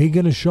 He ain't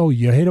going to show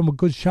you. You hit him a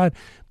good shot,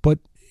 but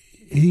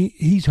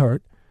he's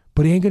hurt,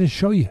 but he ain't going to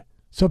show you.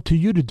 It's up to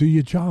you to do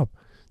your job,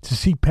 to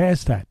see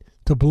past that,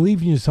 to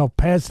believe in yourself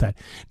past that,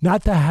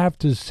 not to have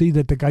to see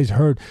that the guy's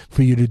hurt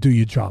for you to do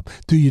your job.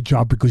 Do your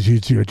job because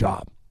it's your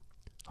job.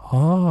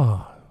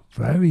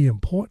 Very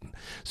important.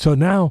 So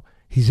now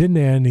he's in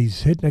there and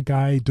he's hitting a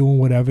guy, doing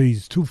whatever.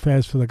 He's too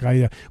fast for the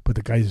guy, but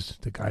the guy's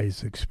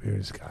an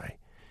experienced guy,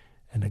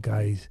 and the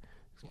guy's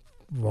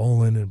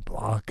rolling and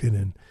blocking,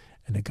 and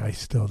the guy's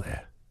still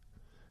there,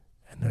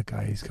 and the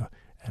guy's going,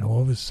 and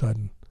all of a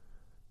sudden,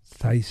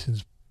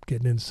 Tyson's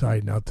getting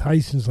inside. Now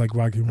Tyson's like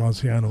Rocky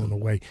Marciano in a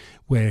way,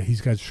 where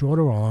he's got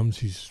shorter arms.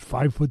 He's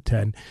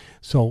 5'10",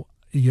 so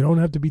you don't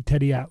have to be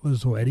Teddy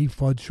Atlas or Eddie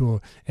Futch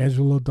or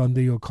Angelo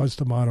Dundee or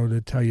Customato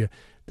to tell you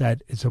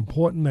that it's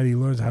important that he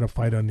learns how to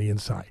fight on the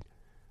inside.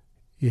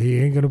 He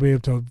ain't going to be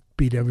able to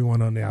beat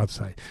everyone on the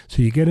outside.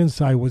 So you get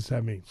inside, what's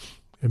that mean?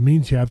 It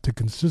means you have to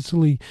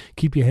consistently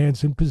keep your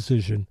hands in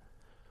position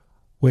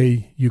where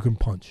you can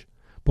punch.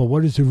 But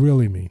what does it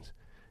really mean?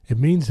 It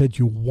means that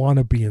you want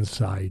to be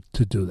inside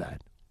to do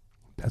that.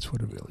 That's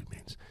what it really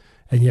means.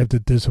 And you have the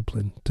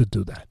discipline to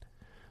do that.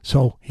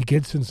 So he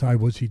gets inside,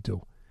 what's he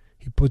do?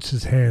 He puts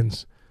his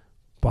hands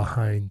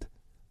behind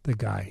the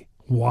guy.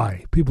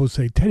 Why? People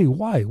say, Teddy,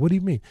 why? What do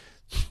you mean?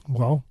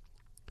 Well,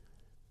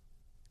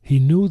 he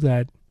knew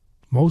that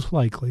most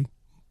likely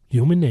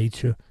human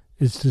nature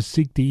is to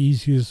seek the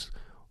easiest,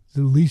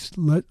 the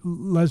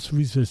less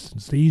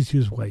resistance, the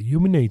easiest way.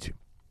 Human nature.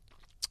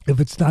 If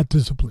it's not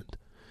disciplined.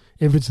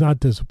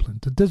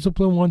 The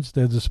disciplined ones,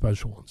 they're the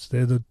special ones.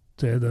 They're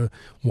the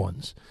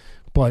ones.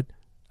 But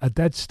at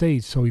that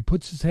stage, so he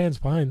puts his hands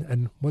behind,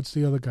 and what's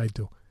the other guy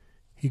do?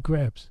 He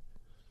grabs.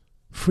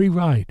 Free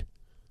ride.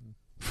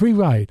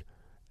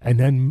 And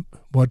then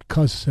what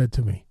Cuss said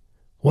to me,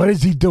 what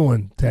is he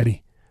doing,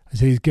 Teddy? I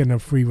said, he's getting a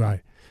free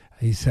ride.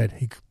 He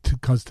said,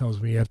 Cuss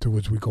tells me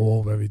afterwards, we go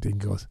over everything, he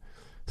goes,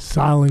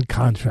 silent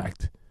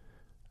contract.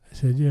 I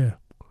said, yeah.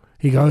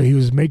 He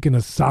was making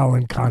a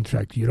silent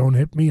contract. You don't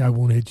hit me, I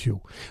won't hit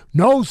you.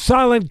 No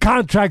silent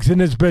contracts in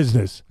this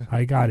business.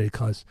 I got it,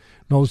 Cuss.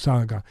 No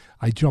silent contract.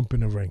 I jump in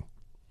the ring.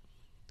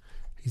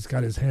 He's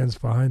got his hands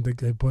behind the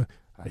guy, but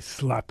I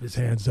slap his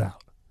hands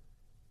out.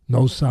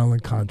 No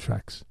silent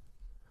contracts.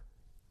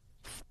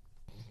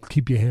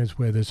 Keep your hands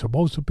where they're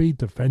supposed to be.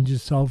 Defend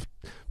yourself.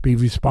 Be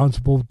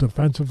responsible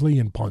defensively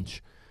and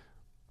punch.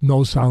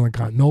 No silent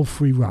contracts. No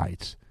free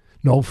rides.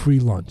 No free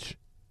lunch.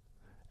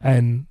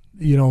 And,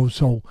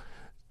 so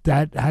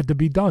that had to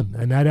be done.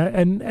 And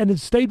and it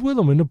stayed with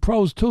him. In the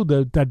pros, too,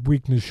 that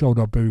weakness showed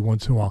up every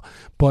once in a while.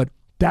 But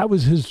that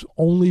was his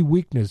only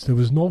weakness. There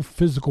was no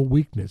physical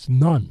weakness.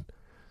 None.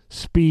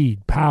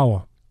 Speed,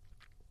 power,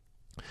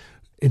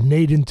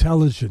 innate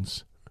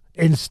intelligence,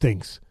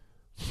 instincts,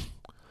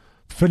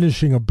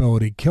 finishing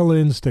ability, killer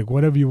instinct,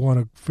 whatever you want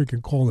to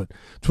freaking call it.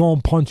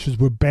 Throwing punches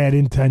with bad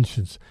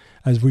intentions,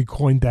 as we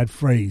coined that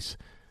phrase.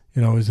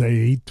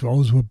 He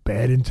throws with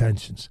bad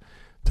intentions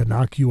to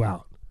knock you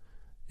out.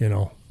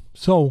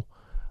 So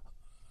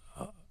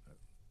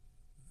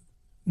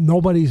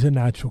nobody's a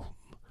natural.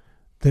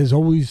 There's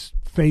always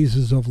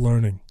phases of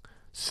learning,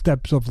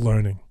 steps of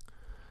learning,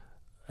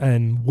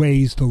 and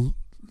ways to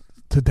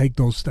take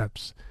those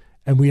steps.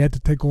 And we had to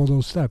take all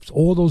those steps.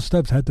 All those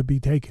steps had to be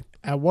taken.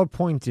 At what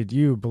point did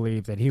you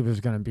believe that he was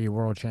going to be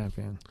world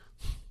champion?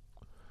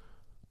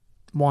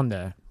 One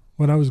day.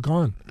 When I was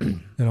gone.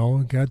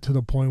 It got to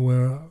the point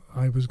where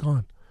I was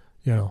gone.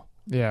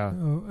 Yeah.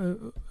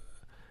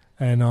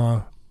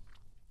 And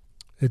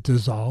it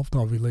dissolved.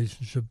 Our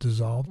relationship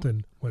dissolved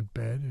and went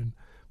bad, and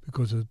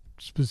because of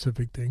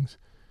specific things.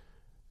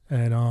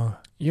 And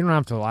you don't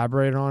have to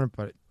elaborate on it,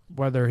 but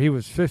whether he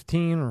was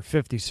 15 or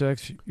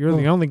 56, you're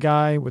the only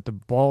guy with the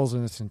balls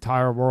in this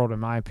entire world, in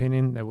my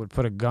opinion, that would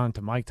put a gun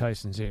to Mike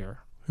Tyson's ear.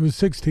 He was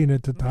 16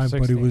 at the time,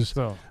 but he 16 was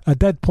still. at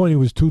that point he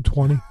was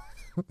 220.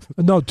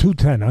 No,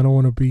 210. I don't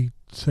want to be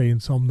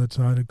saying something that's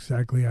not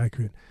exactly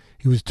accurate.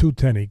 He was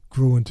 210. He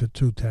grew into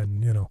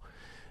 210, you know.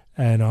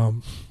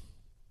 And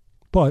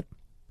but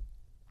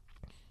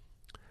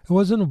it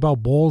wasn't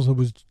about balls. It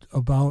was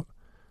about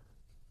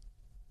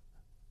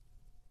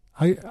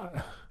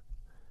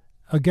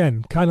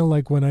again, kind of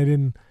like when I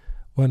didn't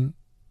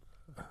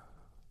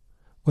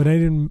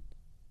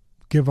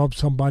give up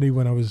somebody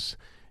when I was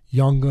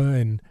younger,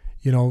 and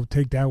you know,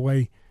 take that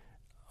way,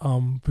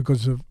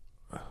 because of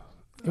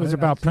It was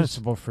about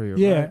principle for you.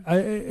 yeah.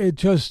 Right? It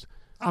just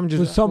I'm just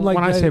was something like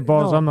when I that. say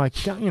balls, No. I'm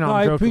like, you know, No, I'm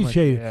I joking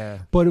appreciate with it. you. Yeah.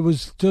 but it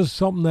was just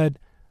something that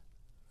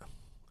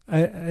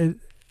it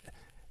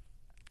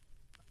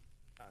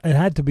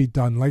had to be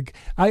done. Like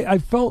I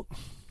felt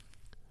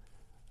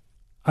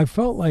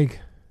like,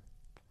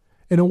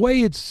 in a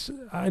way, it's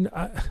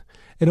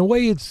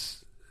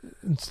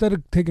instead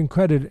of taking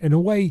credit, in a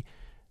way,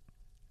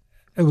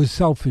 it was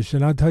selfish,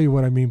 and I'll tell you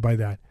what I mean by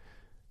that.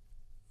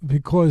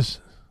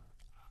 Because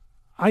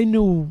I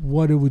knew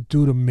what it would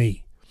do to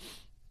me,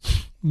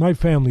 my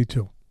family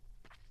too.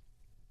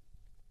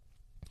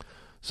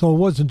 So it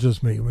wasn't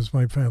just me; it was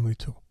my family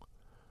too.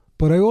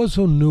 But I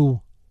also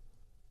knew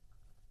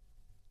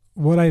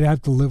what I'd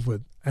have to live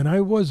with, and I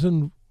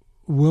wasn't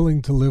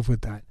willing to live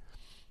with that.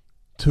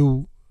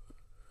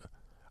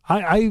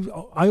 I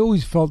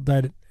always felt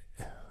that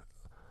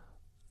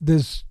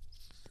there's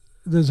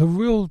a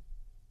real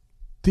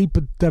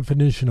deeper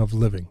definition of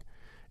living.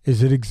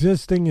 Is it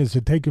existing? Is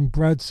it taking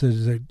breaths?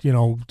 Is it, you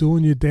know,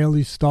 doing your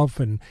daily stuff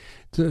and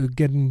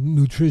getting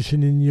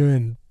nutrition in you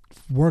and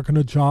working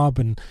a job,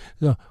 and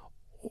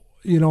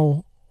you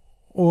know,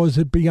 or is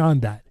it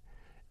beyond that?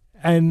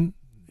 And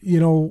you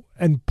know,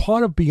 and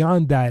part of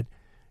beyond that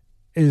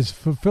is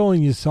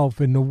fulfilling yourself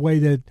in the way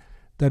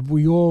that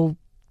we all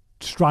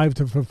strive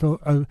to fulfill,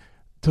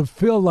 to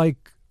feel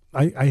like,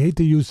 I hate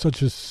to use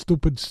such a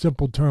stupid,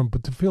 simple term,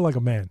 but to feel like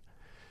a man,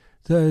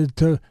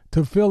 to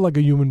feel like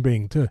a human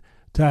being, to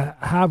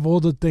have all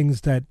the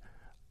things that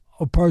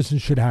a person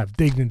should have: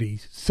 dignity,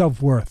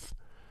 self-worth,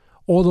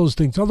 all those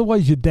things.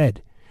 Otherwise, you're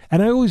dead.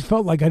 And I always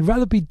felt like I'd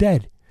rather be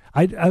dead.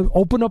 I'd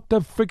open up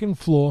the freaking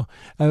floor,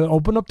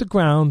 open up the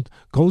ground,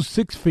 go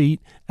 6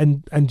 feet,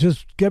 and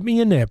just get me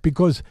in there,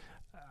 because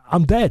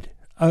I'm dead.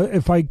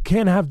 If I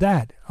can't have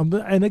that.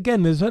 And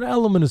again, there's an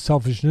element of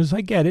selfishness.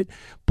 I get it.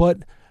 But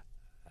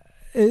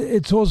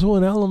it's also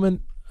an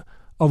element,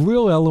 a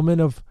real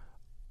element of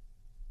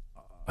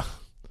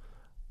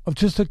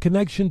just a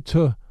connection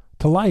to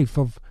life.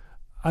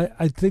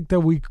 I think that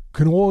we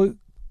can all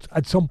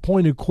at some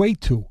point equate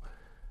to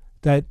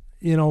that,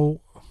 you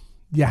know,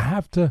 you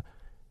have to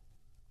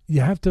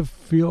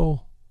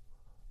feel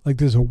like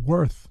there's a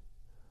worth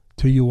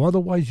to you.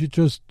 Otherwise, you're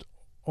just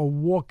a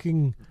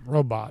walking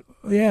Robot.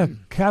 yeah,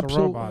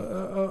 capsule, robot.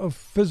 a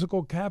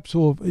physical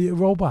capsule, a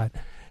robot,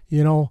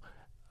 you know.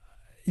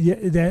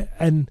 Yeah,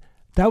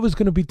 that was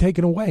going to be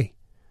taken away.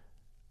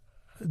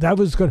 That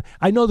was going.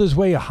 I know there's a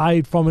way to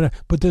hide from it,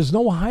 but there's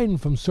no hiding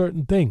from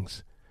certain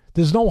things.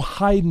 There's no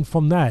hiding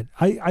from that.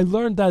 I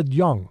learned that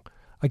young.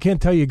 I can't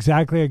tell you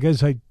exactly. I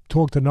guess I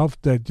talked enough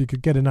that you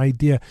could get an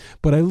idea.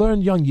 But I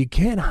learned young. You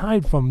can't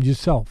hide from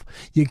yourself.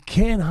 You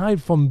can't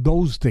hide from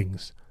those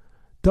things.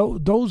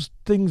 Those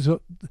things are.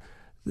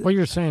 What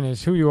you're saying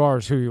is who you are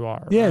is who you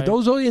are. Yeah, right?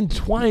 those are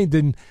entwined,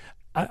 and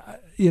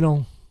you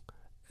know,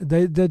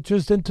 they're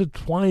just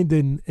intertwined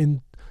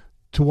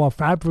into our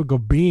fabric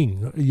of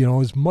being. You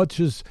know, as much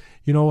as,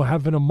 you know,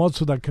 having a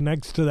muscle that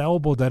connects to the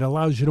elbow that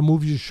allows you to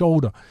move your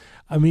shoulder.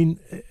 I mean,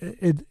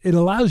 it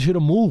allows you to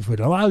move. It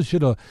allows you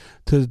to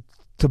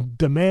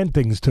demand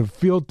things, to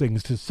feel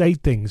things, to say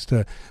things,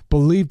 to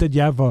believe that you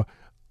have a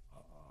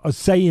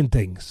say in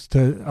things,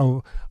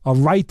 to a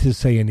right to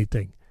say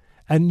anything.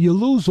 And you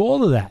lose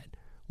all of that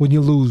when you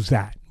lose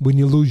that, when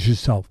you lose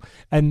yourself.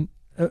 And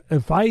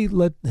if I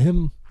let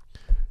him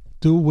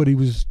do what he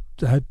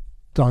had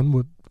done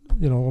with,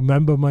 you know, a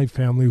member of my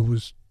family who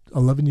was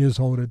 11 years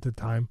old at the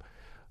time,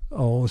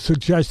 or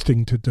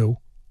suggesting to do,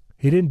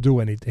 he didn't do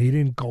anything. He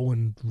didn't go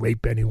and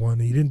rape anyone.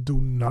 He didn't do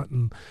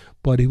nothing,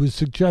 but he was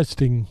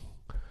suggesting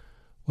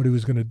what he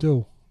was going to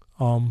do.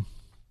 And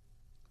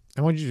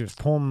would you just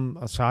pull him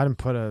aside and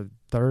put a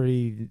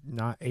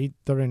 39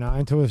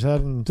 to his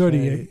head and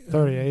 38.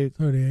 38.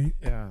 38.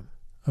 Yeah.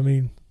 I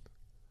mean,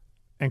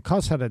 And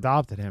Cuss had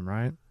adopted him,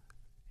 right?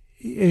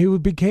 he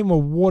became a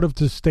ward of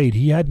the state.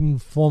 He hadn't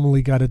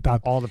formally got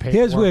adopted. All the paperwork.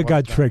 Here's where it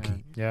got was done, tricky.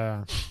 right?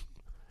 Yeah.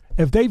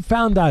 If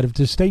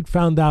the state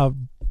found out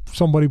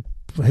somebody,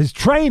 his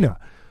trainer,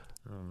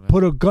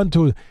 put a gun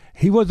to it,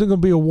 he wasn't going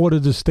to be a ward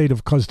of the state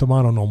of Cuss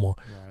D'Amato no more.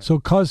 Right. So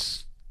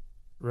Cuss,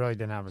 Really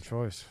didn't have a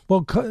choice.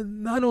 well,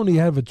 not only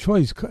have a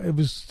choice,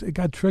 it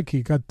got tricky,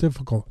 it got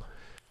difficult.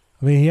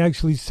 I mean, he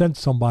actually sent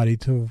somebody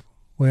to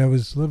where I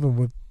was living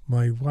with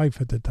my wife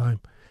at the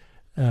time.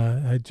 I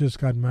had just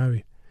gotten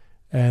married.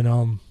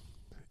 And,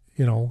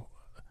 you know,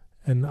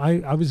 and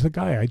I was the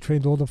guy. I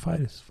trained all the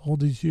fighters for all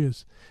these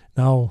years.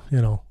 Now,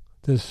 you know,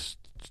 this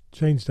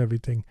changed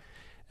everything.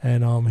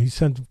 And he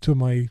sent them to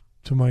my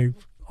to my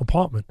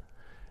apartment,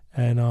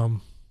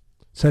 and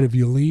said, if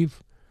you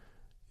leave,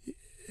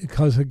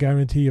 because I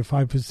guarantee you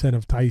 5%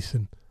 of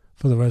Tyson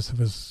for the rest of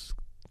his,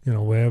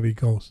 wherever he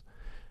goes.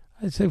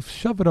 I said,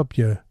 shove it up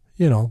your,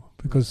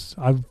 because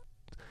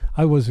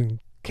I wasn't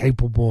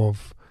capable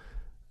of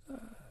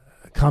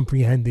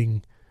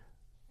comprehending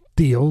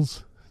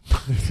deals.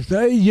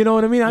 You know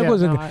what I mean? I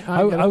wasn't.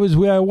 I was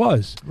where I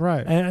was.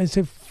 Right. And I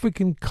said,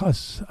 freaking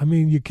cuss. I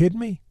mean, you kidding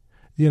me?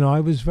 I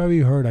was very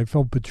hurt. I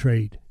felt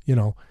betrayed.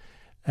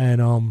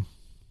 And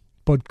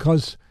but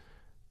because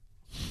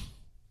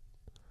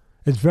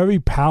it's very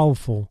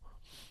powerful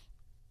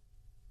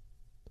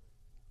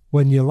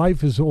when your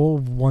life is all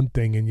one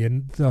thing,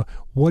 and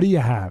what do you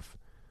have?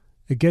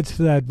 It gets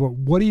to that.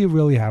 What do you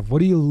really have? What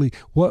do you leave?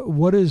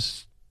 What are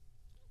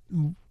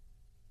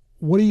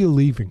you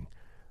leaving?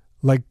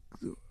 Like,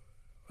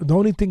 the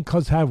only thing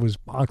Cus had was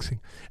boxing,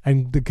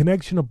 and the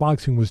connection of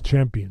boxing was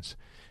champions,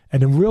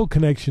 and the real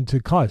connection to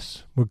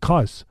Cus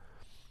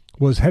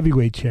was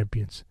heavyweight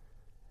champions,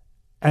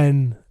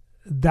 and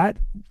that,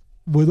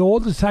 with all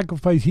the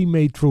sacrifice he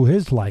made through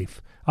his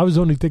life, I was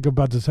only thinking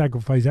about the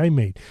sacrifice I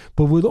made,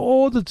 but with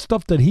all the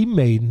stuff that he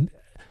made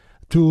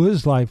through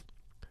his life,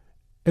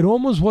 it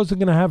almost wasn't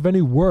going to have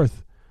any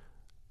worth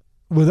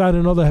without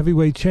another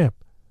heavyweight champ,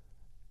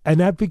 and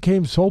that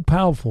became so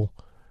powerful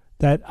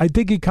that I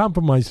think he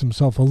compromised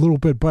himself a little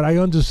bit, but I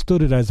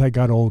understood it as I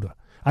got older.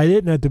 I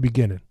didn't at the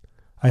beginning.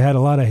 I had a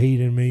lot of hate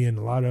in me and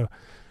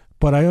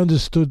but I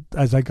understood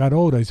as I got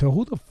older. I said,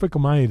 who the frick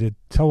am I to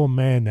tell a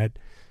man that,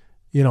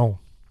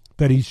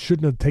 that he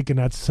shouldn't have taken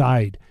that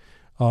side?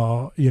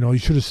 He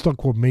should have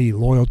stuck with me,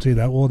 loyalty,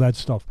 all that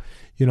stuff,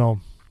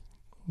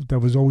 that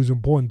was always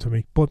important to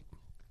me,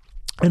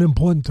 and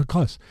important to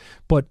Cus.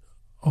 But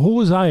who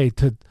was I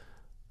to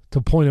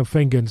point a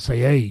finger and say,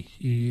 hey,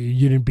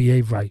 you didn't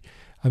behave right?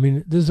 I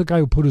mean, this is a guy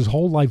who put his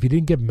whole life, he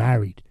didn't get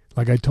married,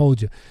 like I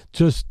told you,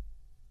 just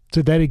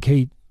to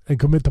dedicate and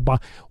commit to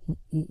boxing.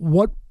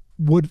 What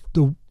would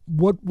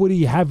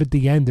he have at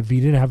the end if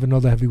he didn't have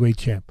another heavyweight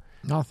champ?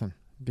 Nothing.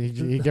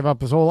 He gave up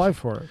his whole life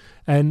for it.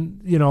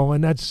 And,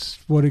 and that's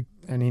what it...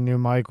 And he knew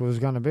Mike was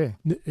going to be.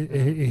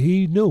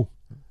 He knew.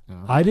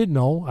 No. I didn't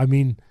know. I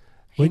mean,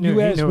 when you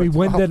asked me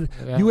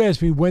you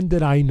asked me when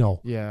did I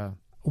know? Yeah.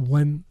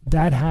 When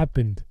that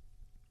happened,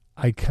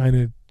 I kind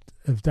of,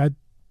 if that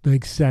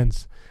makes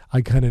sense,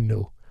 I kind of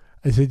knew.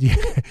 I said,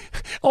 yeah,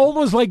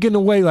 almost like in a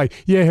way, like,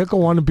 yeah, he'll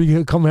go on and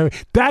become heavy.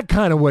 That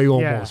kind of way,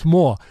 almost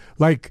more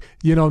like,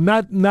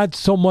 not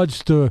so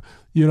much the,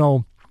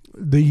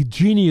 the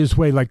genius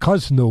way, like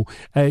Cus knew,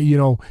 it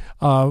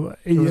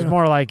was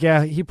more like,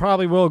 yeah, he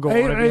probably will go on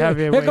and be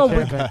heavyweight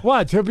champion.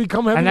 Watch, he'll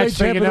become heavyweight champion. And next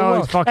thing you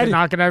know, he's fucking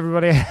knocking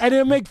everybody out. And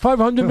he'll make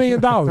 $500 million.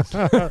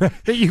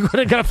 That you could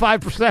have got a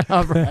 5%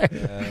 of,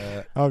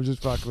 right? I'm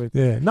just fucking with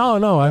you. Yeah,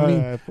 no, I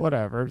mean,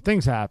 whatever.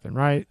 Things happen,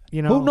 right?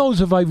 Who knows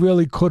if I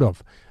really could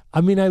have? I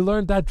mean, I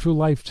learned that through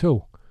life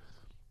too.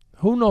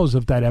 Who knows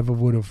if that ever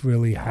would have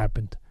really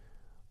happened?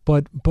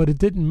 But it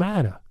didn't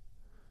matter,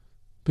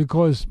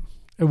 because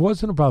it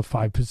wasn't about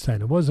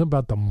 5%. It wasn't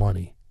about the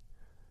money.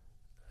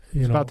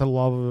 It's about the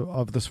love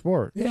of the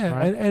sport. Yeah,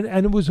 right?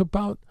 and it was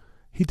about,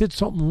 he did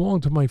something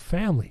wrong to my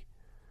family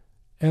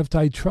after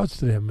I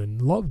trusted him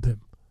and loved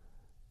him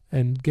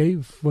and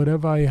gave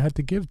whatever I had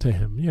to give to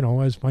him,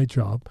 as my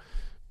job,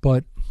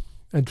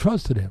 and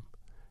trusted him.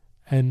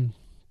 And,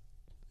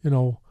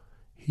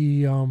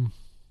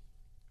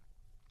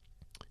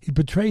 he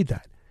betrayed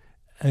that,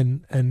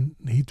 and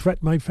he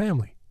threatened my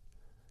family,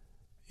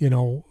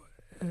 and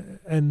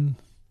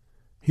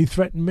he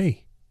threatened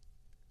me,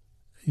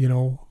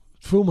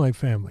 through my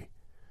family.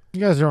 You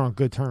guys are on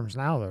good terms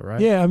now, though, right?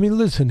 Yeah, I mean,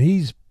 listen,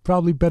 he's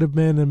probably a better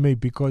man than me,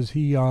 because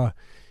he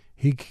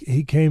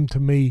came to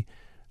me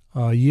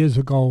years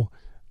ago.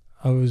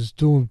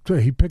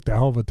 He picked a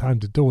hell of a time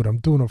to do it. I'm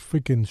doing a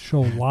freaking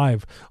show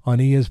live on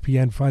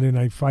ESPN, Friday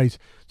Night Fights,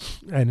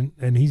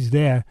 and he's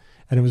there,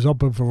 and it was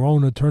up in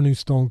Verona, Turning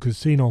Stone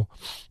Casino,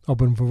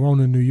 up in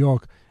Verona, New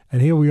York,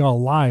 and here we are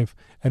live,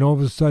 and all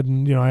of a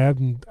sudden, I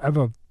haven't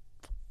ever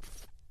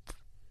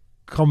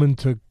come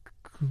into,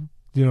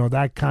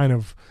 that kind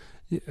of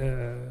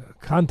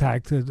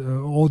contact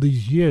all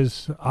these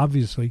years,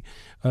 obviously,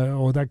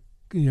 or that,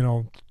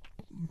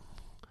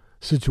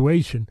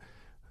 situation.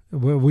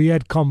 We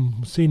had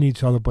seen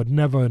each other, but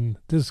never in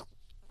this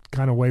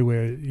kind of way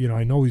where,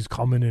 I know he's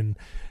coming, and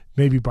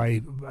maybe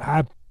by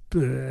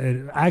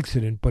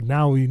accident, but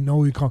now we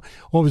know he come.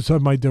 All of a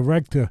sudden, my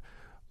director,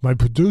 my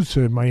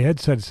producer in my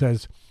headset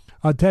says,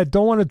 Ted,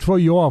 don't want to throw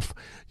you off.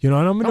 And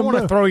I'm in I don't want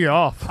to throw you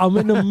off. I'm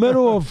in the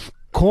middle of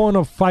calling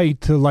a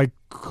fight to, like,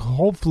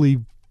 hopefully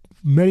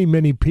many,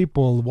 many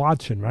people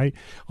watching, right,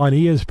 on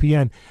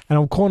ESPN. And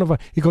I'm calling a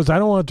fight. He goes, I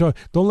don't want to,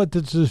 don't let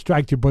this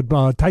distract you, but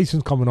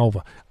Tyson's coming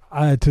over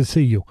to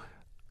see you.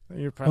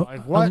 You're probably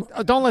like,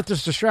 what? Don't let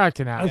this distract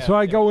you now. So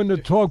I go into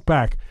talk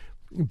back,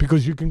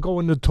 because you can go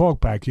into talk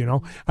back,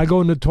 I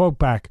go into talk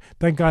back.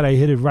 Thank God I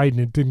hit it right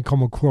and it didn't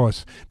come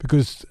across,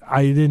 because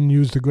I didn't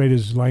use the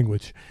greatest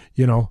language,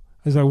 I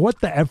was like, what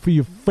the F are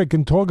you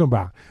freaking talking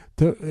about?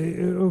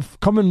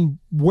 Coming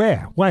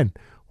where? When?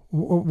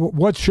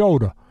 What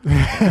shoulder? You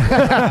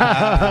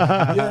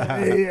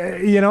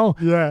know?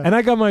 Yeah. And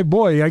I got my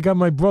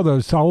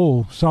brother,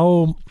 Saul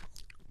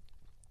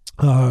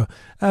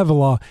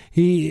Avalar.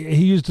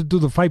 He used to do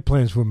the fight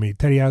plans with me.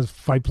 Teddy has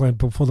fight plan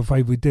before the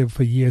fight we did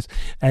for years.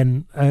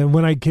 And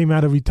when I came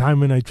out of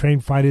retirement, I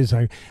trained fighters.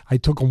 I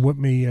took him with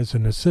me as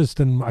an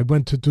assistant. I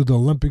went to do the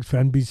Olympics for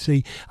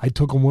NBC. I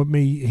took him with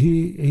me.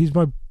 He's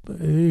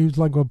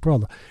like my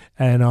brother,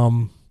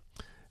 and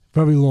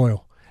very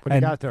loyal. What do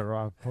you got there,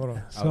 Rob? Hold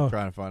on. I'm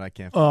trying to find. I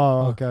can't.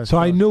 Oh, okay. So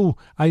I knew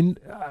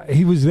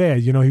he was there.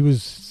 You know, he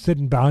was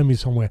sitting behind me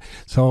somewhere.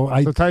 So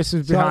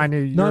Tyson's behind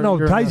you. No,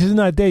 Tyson's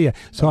not there yet.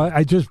 So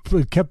I just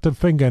kept the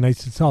finger and I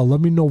said, "Sal,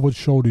 let me know what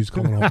shoulder he's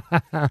coming on."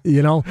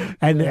 You know,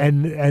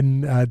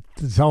 and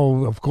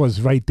Sal, of course,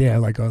 right there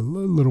like a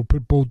little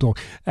pit bulldog.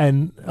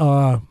 And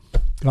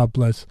God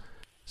bless.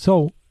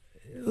 So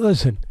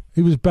listen,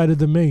 he was better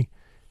than me,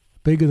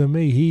 bigger than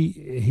me.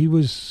 He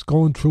was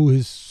going through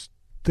his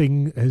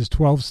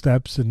 12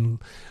 steps and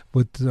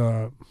with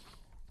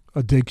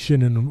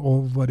addiction and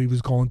all what he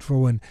was going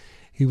through, and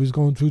he was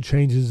going through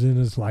changes in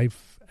his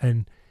life,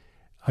 and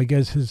I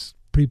guess his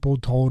people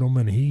told him,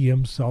 and he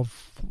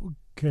himself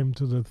came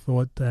to the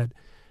thought that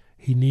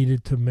he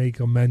needed to make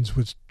amends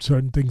with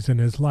certain things in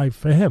his life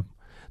for him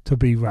to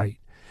be right.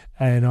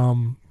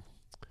 And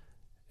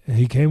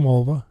he came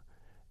over,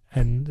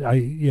 and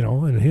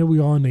and here we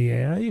are in the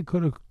air. You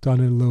could have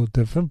done it a little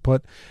different,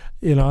 but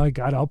I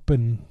got up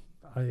and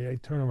I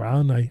turn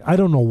around. I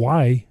don't know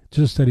why,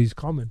 just that he's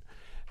coming.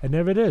 And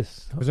there it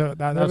is. That's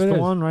the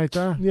one right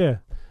there? Yeah.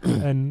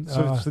 And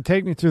so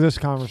take me through this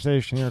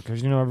conversation here,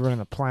 because everybody on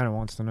the planet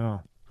wants to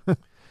know.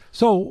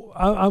 So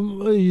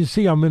you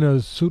see, I'm in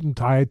a suit and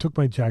tie. I took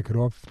my jacket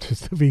off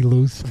just to be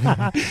loose.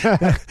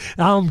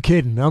 I'm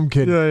kidding.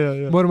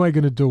 Yeah. What am I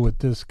going to do with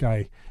this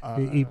guy?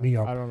 He eat me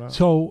up. I don't know.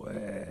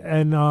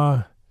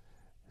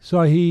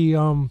 So he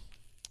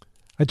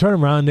I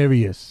turn around. There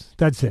he is.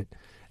 That's it.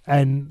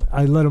 And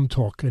I let him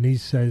talk, and he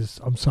says,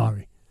 "I'm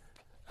sorry."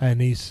 And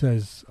he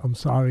says, "I'm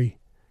sorry.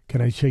 Can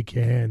I shake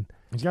your hand?"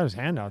 He's got his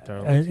hand out there.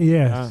 And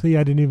see,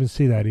 I didn't even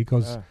see that. He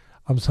goes,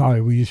 "I'm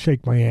sorry. Will you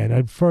shake my hand?"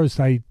 At first,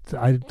 I'm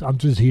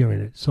just hearing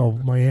it, so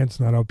my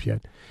hand's not up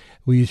yet.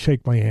 Will you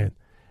shake my hand?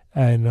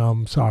 And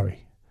I'm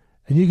sorry.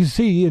 And you can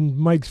see in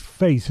Mike's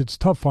face, it's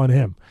tough on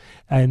him,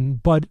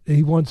 but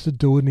he wants to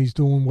do it, and he's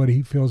doing what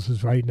he feels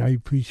is right, and I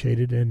appreciate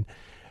it.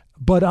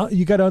 But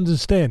you got to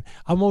understand,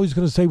 I'm always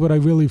going to say what I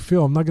really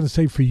feel. I'm not going to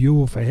say for you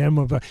or for him,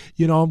 I'm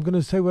going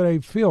to say what I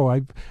feel.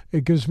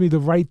 It gives me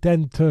the right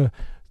then to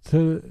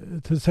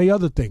say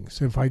other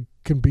things if I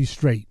can be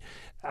straight.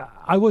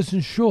 I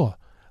wasn't sure.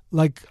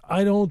 Like,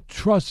 I don't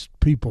trust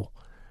people.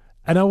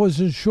 And I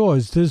wasn't sure,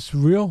 is this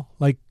real?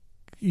 Like,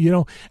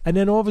 and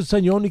then all of a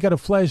sudden you only got a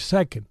flash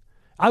second.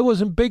 I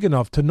wasn't big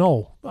enough to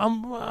know.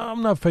 I'm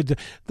not afraid to.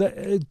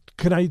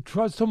 Can I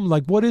trust him?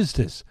 Like, what is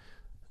this?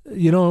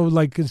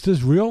 Like, is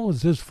this real?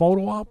 Is this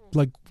photo op?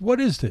 Like,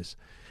 what is this?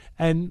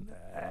 And,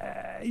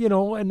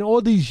 and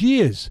all these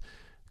years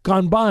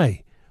gone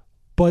by,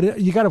 but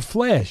you got a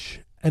flash.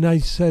 And I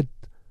said,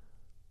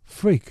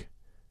 freak,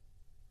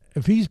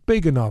 if he's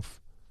big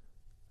enough,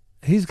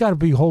 he's got to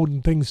be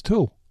holding things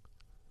too.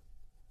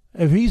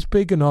 If he's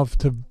big enough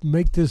to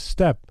make this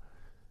step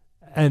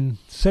and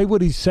say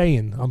what he's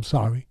saying, I'm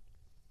sorry.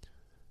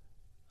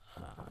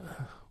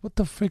 What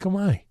the frick am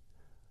I?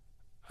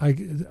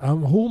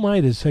 Who am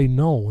I to say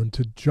no and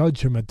to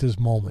judge him at this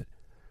moment?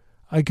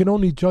 I can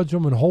only judge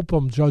him and hope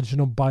I'm judging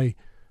him by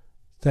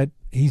that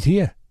he's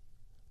here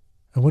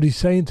and what he's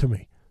saying to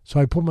me.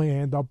 So I put my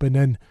hand up and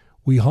then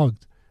we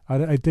hugged.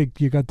 I think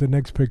you got the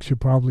next picture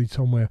probably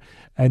somewhere.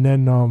 And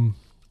then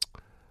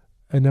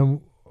we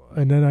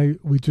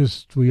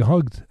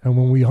hugged. And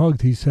when we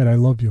hugged, he said, "I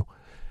love you."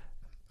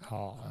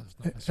 Oh, that was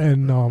nice.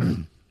 And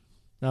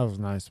that was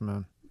nice,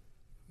 man.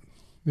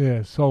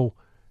 Yeah. So.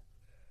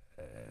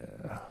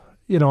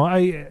 I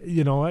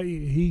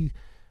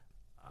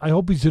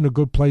hope he's in a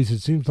good place.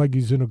 It seems like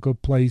he's in a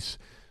good place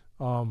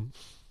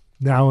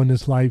now in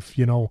his life.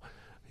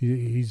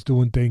 He's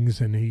doing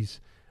things, and it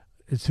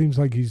seems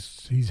like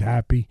he's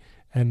happy,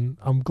 and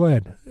I'm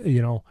glad.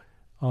 You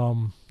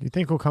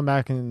think he'll come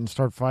back and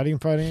start fighting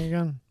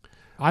again?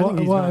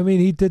 I mean,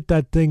 he did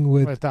that thing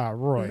with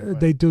Roy.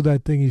 They do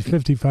that thing. He's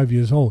 55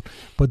 years old,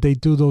 but they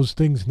do those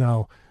things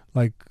now,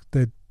 like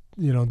that.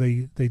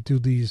 They do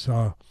these.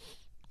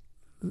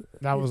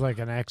 That was like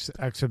an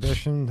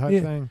exhibition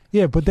type thing?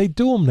 Yeah, but they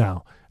do them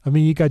now. I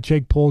mean, you got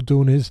Jake Paul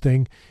doing his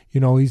thing.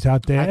 He's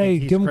out there. Hey,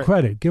 give him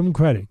credit. Give him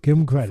credit.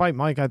 Fight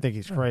Mike, I think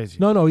he's crazy.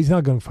 No, he's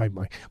not going to fight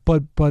Mike.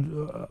 But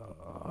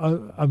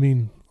I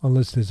mean,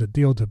 unless there's a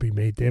deal to be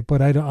made there.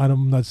 But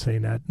I'm not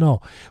saying that. No.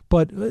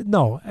 But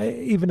no,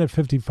 even at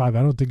 55,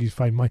 I don't think he's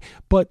fighting Mike.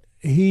 But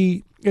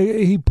he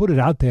put it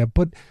out there.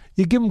 But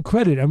you give him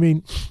credit. I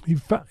mean,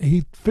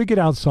 he figured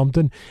out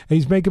something, and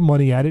he's making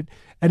money at it.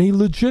 And he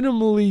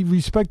legitimately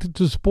respected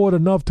the sport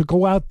enough to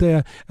go out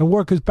there and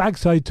work his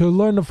backside to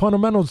learn the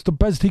fundamentals the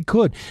best he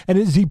could. And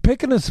is he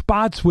picking the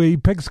spots where he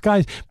picks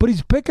guys? But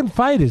he's picking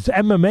fighters,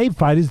 MMA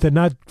fighters. They're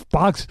not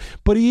box,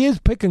 but he is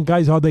picking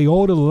guys. Are they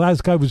older? The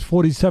last guy was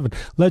 47,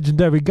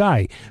 legendary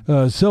guy,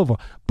 Silva.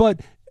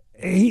 But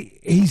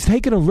he's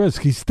taking a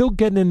risk. He's still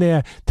getting in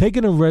there,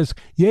 taking a risk.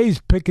 Yeah,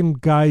 he's picking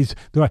guys.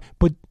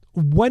 But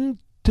when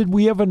did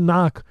we ever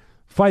knock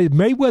fight?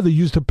 Mayweather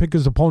used to pick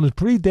his opponents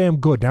pretty damn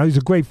good. Now, he's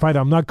a great fighter.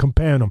 I'm not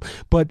comparing him.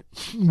 But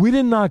we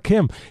didn't knock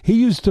him. He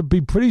used to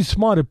be pretty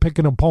smart at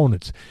picking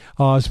opponents,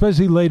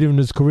 especially later in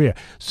his career.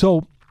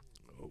 So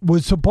we're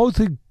supposed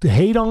to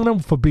hate on him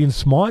for being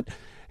smart.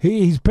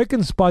 He's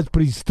picking spots,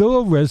 but he's still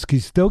a risk.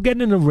 He's still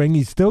getting in the ring.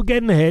 He's still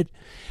getting hit.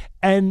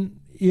 And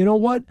you know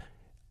what?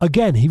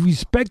 Again, he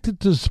respected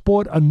the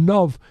sport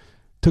enough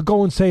to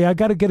go and say, I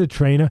got to get a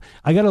trainer.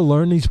 I got to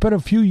learn. He spent a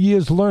few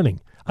years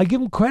learning. I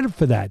give him credit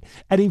for that.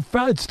 And he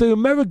found, it's the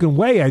American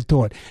way, I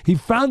thought. He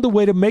found a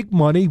way to make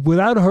money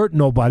without hurting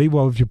nobody.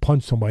 Well, if you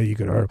punch somebody, you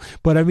could hurt them.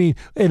 But I mean,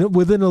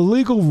 within a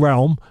legal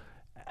realm,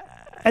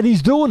 and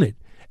he's doing it.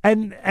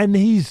 And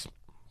he's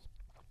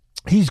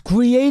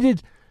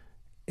created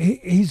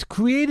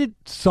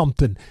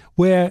something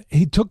where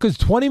he took his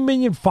 20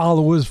 million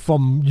followers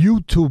from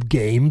YouTube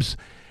games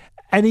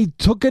and he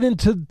took it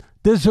into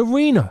this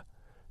arena.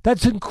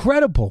 That's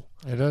incredible.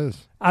 It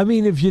is. I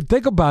mean, if you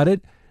think about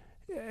it,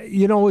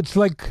 it's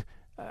like,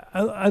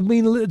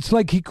 it's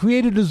like he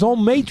created his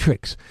own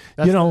matrix.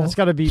 That's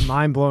got to be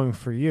mind blowing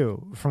for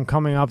you from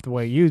coming up the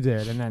way you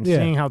did, and then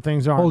seeing how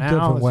things are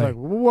now. It's like,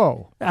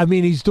 whoa. I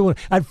mean, he's doing.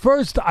 At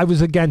first, I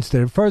was against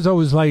it. At first, I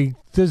was like,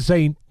 this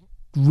ain't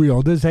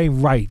real. This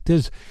ain't right.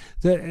 This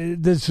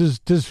is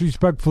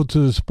disrespectful to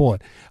the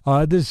sport.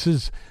 This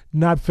is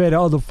not fair to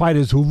other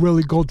fighters who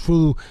really go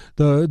through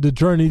the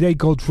journey they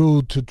go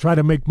through to try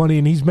to make money,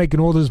 and he's making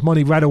all this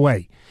money right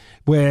away,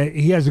 where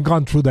he hasn't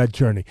gone through that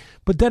journey.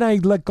 But then I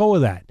let go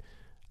of that.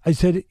 I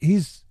said,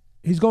 he's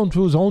going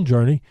through his own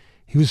journey.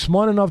 He was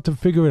smart enough to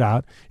figure it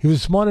out. He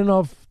was smart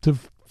enough to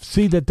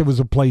see that there was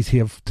a place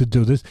here to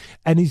do this,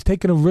 and he's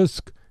taking a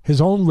risk, his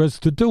own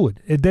risk to do it.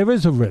 There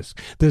is a risk.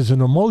 There's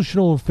an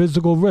emotional and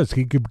physical risk.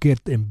 He could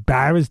get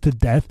embarrassed to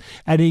death,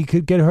 and he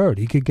could get hurt.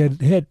 He could get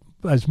hit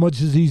as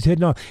much as he's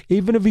hitting on.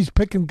 Even if he's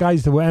picking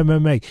guys that were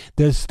MMA,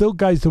 there's still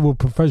guys that were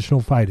professional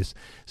fighters.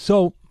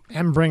 So,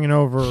 and bringing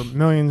over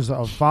millions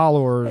of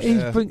followers.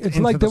 It's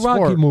like the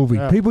Rocky movie.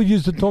 Yeah. People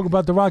used to talk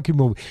about the Rocky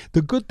movie.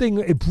 The good thing,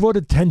 it brought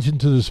attention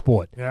to the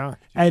sport. Yeah.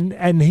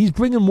 And he's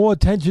bringing more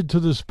attention to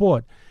the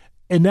sport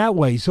in that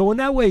way. So in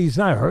that way, he's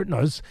not hurting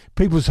us.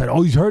 People said,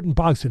 he's hurting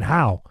boxing.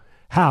 How?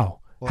 How?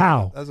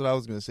 That's what I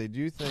was going to say. Do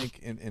you think,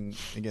 and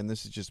again,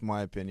 this is just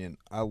my opinion,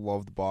 I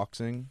loved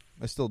boxing.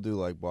 I still do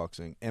like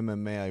boxing.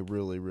 MMA I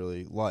really,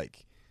 really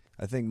like.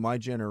 I think my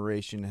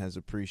generation has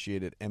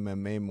appreciated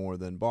MMA more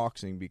than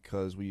boxing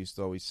because we used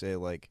to always say,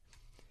 like,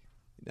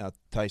 now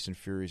Tyson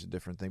Fury's a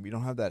different thing, but you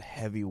don't have that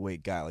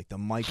heavyweight guy, like the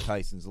Mike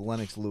Tysons, the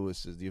Lennox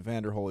Lewises, the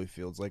Evander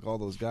Holyfields, like all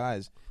those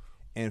guys.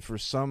 And for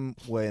some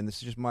way, and this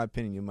is just my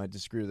opinion, you might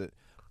disagree with it,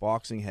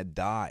 boxing had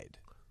died.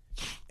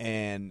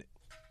 And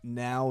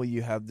now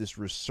you have this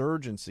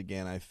resurgence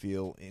again, I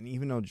feel. And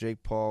even though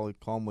Jake Paul,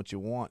 call him what you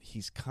want,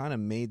 he's kind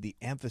of made the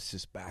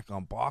emphasis back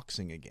on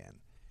boxing again.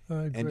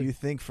 And do you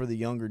think for the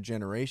younger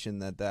generation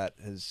that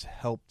has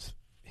helped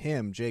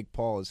him, Jake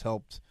Paul has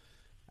helped,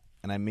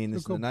 and I mean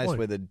this in a nice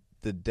way,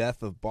 the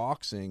death of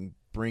boxing,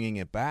 bringing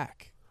it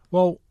back?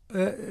 Well,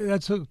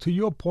 to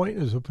your point,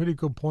 is a pretty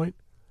good point.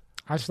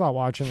 I stopped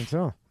watching it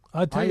too.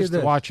 I used to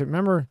watch it.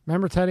 Remember,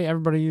 Teddy?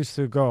 Everybody used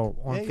to go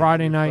on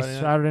Friday nights,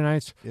 Saturday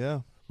nights.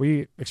 Yeah.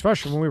 We,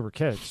 especially when we were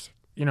kids,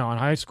 in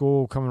high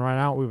school, coming right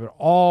out, we would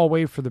all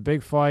wait for the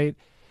big fight.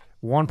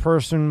 One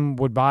person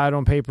would buy it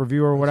on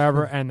pay-per-view or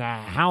whatever, and the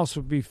house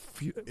would be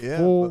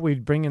full.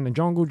 We'd bring in the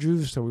jungle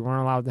juice that we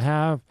weren't allowed to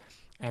have,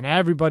 and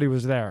everybody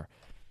was there.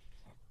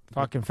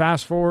 Fucking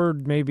fast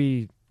forward,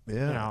 maybe, but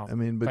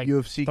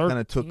UFC kind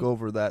of took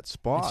over that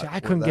spot.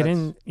 I couldn't get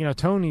in.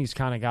 Tony's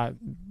kind of got,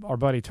 our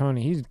buddy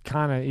Tony, he's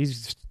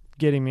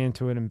getting me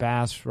into it, and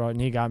Bass, right, and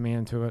he got me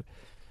into it.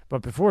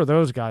 But before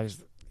those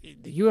guys,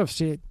 the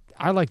UFC,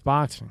 I like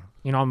boxing.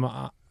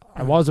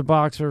 I was a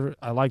boxer.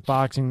 I like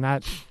boxing.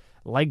 That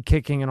leg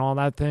kicking and all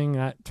that thing,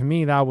 that to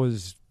me, that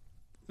was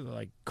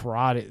like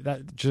karate.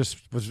 That just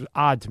was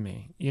odd to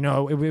me. It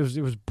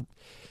was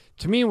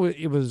to me,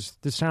 it was,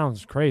 this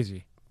sounds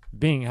crazy,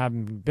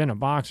 having been a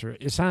boxer,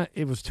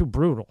 it was too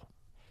brutal.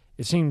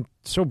 It seemed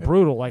so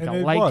brutal, like a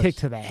leg kick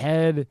to the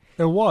head.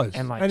 It was,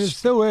 and it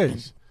still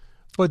is,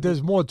 but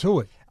there's more to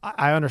it.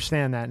 I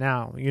understand that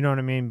now. You know what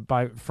I mean?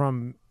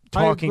 From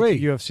talking to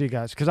UFC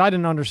guys, because I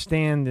didn't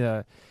understand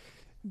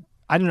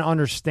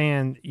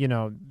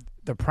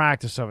the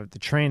practice of it, the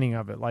training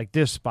of it, like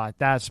this spot,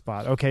 that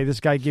spot. Okay,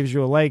 this guy gives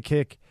you a leg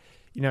kick.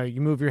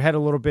 You move your head a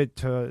little bit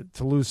to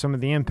lose some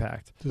of the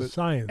impact. The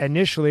science.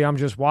 Initially, I'm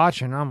just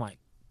watching. And I'm like,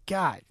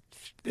 God,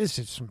 this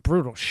is some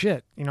brutal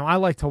shit. I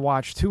like to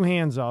watch two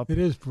hands up It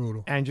is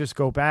brutal. and just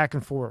go back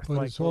and forth. But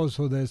Like, it's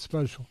also they're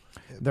special.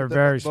 they're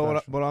very But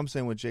special. what I'm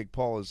saying with Jake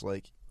Paul is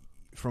like,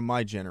 from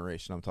my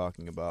generation, I'm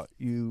talking about.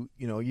 You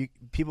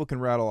people can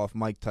rattle off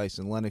Mike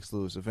Tyson, Lennox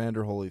Lewis,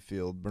 Evander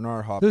Holyfield,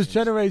 Bernard Hopkins. This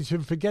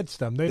generation forgets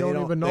them. They don't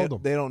even know them.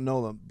 They don't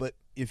know them. But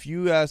if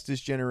you ask this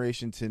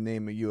generation to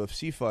name a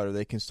UFC fighter,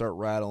 they can start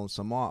rattling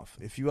some off.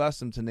 If you ask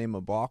them to name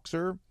a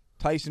boxer,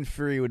 Tyson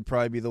Fury would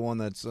probably be the one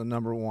that's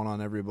number one on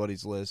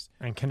everybody's list.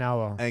 And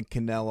Canelo. And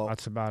Canelo.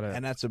 That's about it.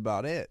 And that's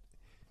about it.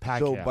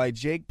 Pacquiao. So by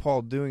Jake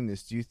Paul doing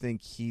this, do you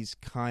think he's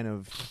kind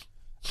of,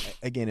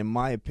 again, in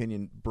my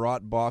opinion,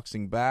 brought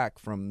boxing back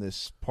from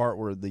this part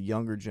where the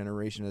younger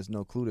generation has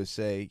no clue to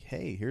say,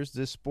 hey, here's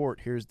this sport,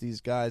 here's these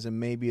guys, and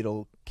maybe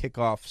it'll kick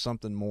off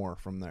something more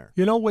from there?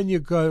 When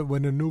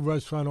when a new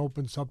restaurant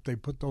opens up, they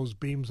put those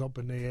beams up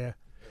in the air,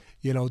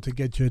 to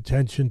get your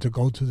attention to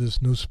go to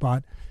this new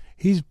spot.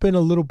 He's been a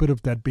little bit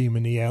of that beam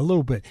in the air, a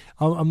little bit.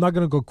 I'm not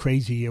going to go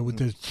crazy here with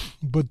this,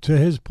 but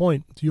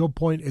to your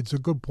point, it's a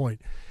good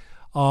point.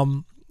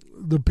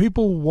 The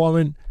people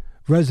weren't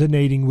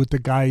resonating with the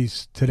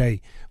guys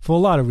today for a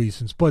lot of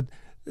reasons, but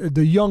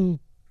the young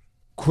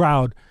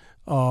crowd,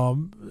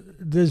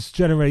 this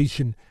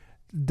generation,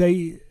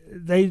 they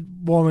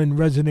weren't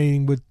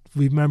resonating with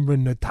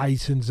remembering the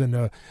Tysons and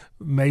the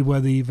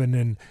Mayweather even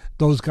and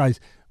those guys,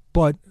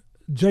 but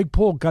Jake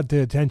Paul got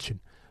their attention.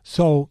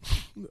 So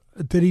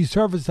did he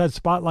serve as that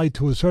spotlight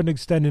to a certain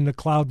extent in the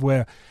crowd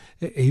where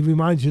he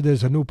reminds you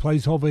there's a new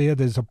place over here,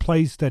 there's a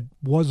place that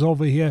was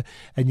over here,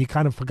 and you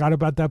kind of forgot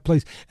about that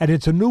place. And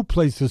it's a new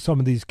place to some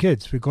of these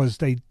kids because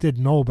they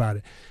didn't know about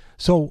it.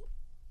 So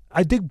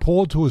I think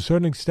Paul, to a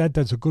certain extent,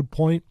 that's a good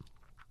point,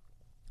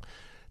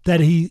 that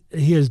he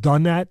has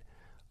done that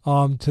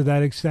to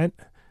that extent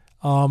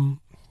a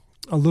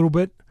little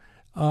bit.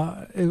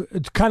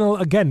 It's kind of,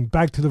 again,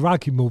 back to the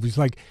Rocky movies.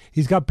 Like,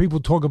 he's got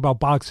people talking about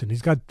boxing.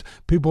 He's got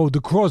people,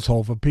 the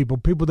crossover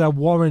people that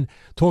Warren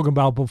talking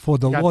about before,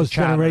 the Got Lost the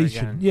chatter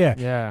Generation. again.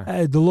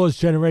 Yeah. The Lost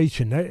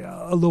Generation,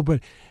 a little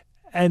bit.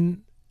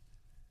 And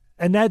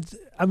that's,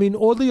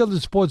 all the other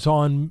sports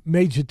are on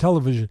major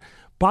television.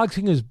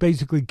 Boxing is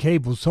basically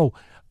cable. So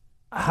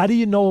how do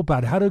you know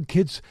about it? How do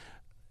kids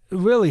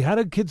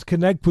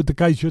connect with the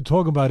guys you're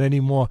talking about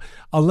anymore,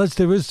 unless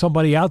there is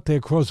somebody out there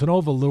crossing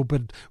over a little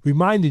bit,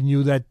 reminding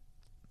you that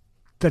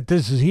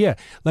this is here?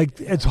 Like,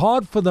 it's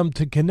hard for them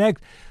to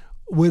connect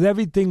with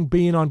everything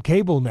being on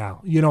cable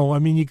now. You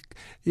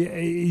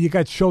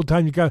got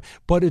Showtime,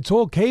 but it's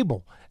all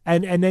cable,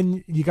 and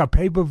then you got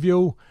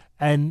pay-per-view,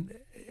 and.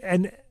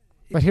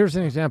 But here's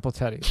an example,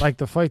 Teddy. Like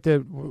the fight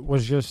that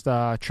was just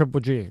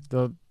Triple G,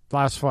 the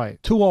last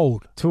fight. Too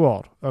old.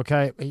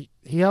 Okay,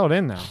 he held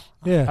in now.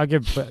 Yeah, I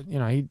give,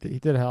 he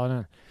did held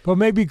in. But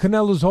maybe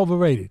Canelo's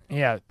overrated.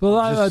 Yeah,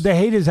 but the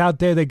haters out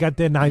there, they got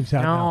their knives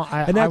out now,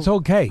 and that's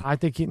okay. I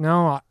think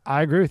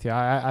I agree with you.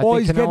 I Or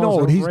think he's getting Canelo's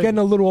old. He's overrated. getting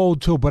a little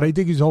old too, but I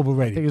think he's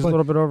overrated. I think he's a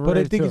little bit overrated, but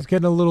I think too. he's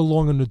getting a little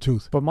long in the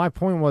tooth. But my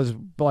point was,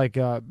 like,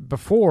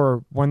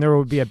 before, when there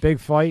would be a big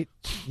fight,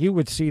 you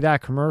would see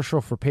that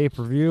commercial for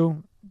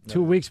pay-per-view.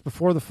 2 weeks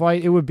before the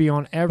fight, it would be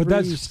on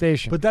every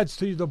station. But that's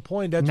to the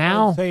point. That's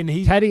now, what I'm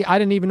saying. Teddy, I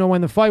didn't even know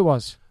when the fight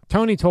was.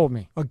 Tony told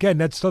me. Again,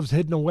 that stuff's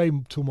hidden away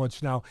too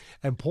much now.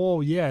 And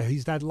Paul,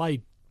 he's that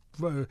light,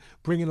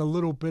 bringing a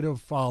little bit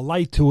of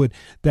light to it,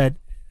 that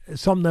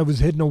something that was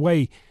hidden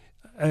away,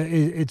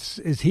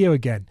 it's here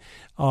again,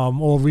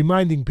 or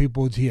reminding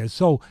people it's here.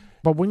 So,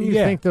 but when you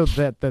think though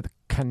that the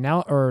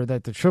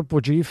the Triple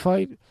G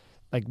fight,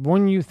 like,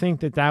 wouldn't you think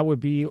that would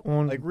be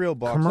on like real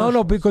boxing?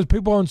 No, because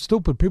people aren't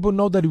stupid. People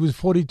know that he was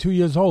 42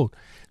 years old.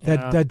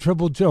 That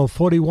Triple G,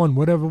 41,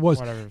 whatever it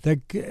was.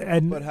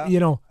 And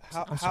the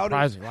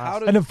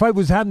fight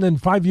was happening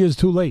 5 years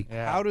too late.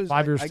 Yeah, how does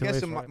 5 years I too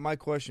guess late my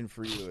question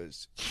for you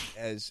is,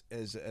 as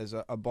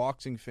a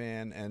boxing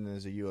fan and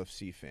as a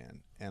UFC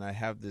fan, and I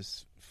have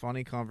this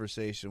funny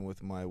conversation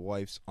with my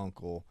wife's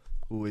uncle,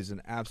 who is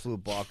an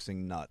absolute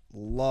boxing nut,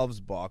 loves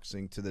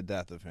boxing to the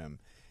death of him.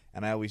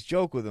 And I always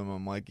joke with him.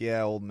 I'm like,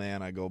 yeah, old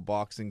man. I go,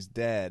 boxing's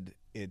dead.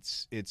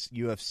 It's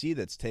UFC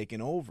that's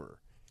taken over.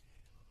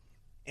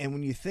 And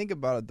when you think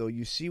about it, though,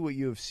 you see what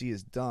UFC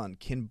has done.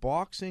 Can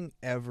boxing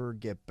ever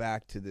get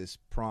back to this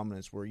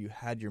prominence where you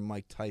had your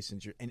Mike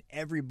Tysons and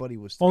everybody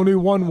was only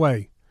one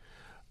way?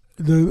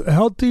 The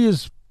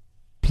healthiest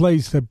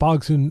place that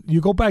boxing,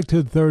 you go back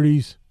to the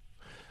 30s,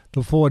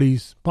 the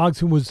 40s,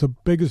 boxing was the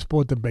biggest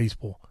sport than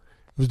baseball.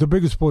 It was the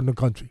biggest sport in the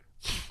country.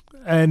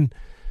 And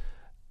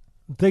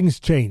things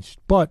changed,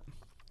 but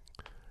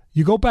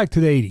you go back to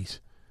the 80s,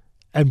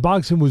 and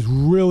boxing was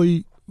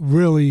really,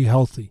 really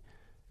healthy.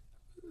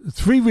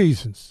 3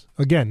 reasons.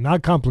 Again,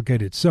 not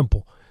complicated,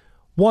 simple.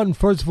 One,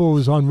 first of all, it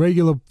was on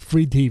regular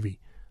free TV,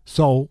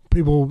 so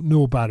people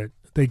knew about it.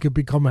 They could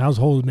become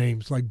household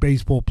names, like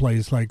baseball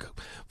players, like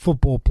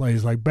football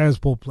players, like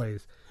basketball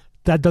players.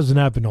 That doesn't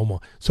happen no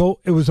more. So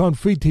it was on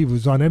free TV. It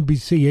was on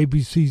NBC,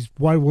 ABC's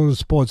Wide World of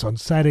Sports on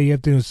Saturday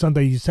afternoon,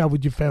 Sunday. You sat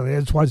with your family.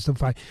 Let's watch the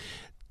fight.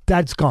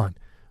 That's gone.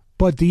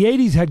 But the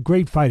 80s had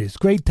great fighters,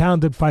 great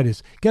talented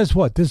fighters. Guess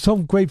what? There's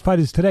some great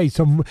fighters today.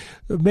 Some,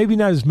 maybe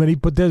not as many,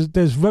 but there's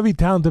very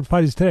talented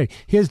fighters today.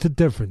 Here's the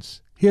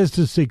difference. Here's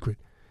the secret.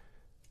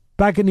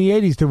 Back in the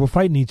 80s, they were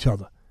fighting each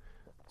other.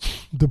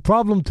 The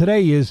problem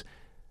today is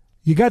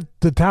you got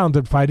the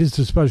talented fighters,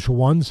 the special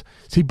ones.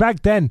 See,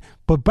 back then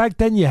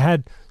you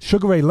had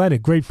Sugar Ray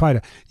Leonard, great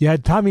fighter. You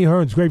had Tommy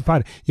Hearns, great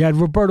fighter. You had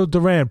Roberto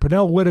Duran,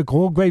 Pernell Whitaker,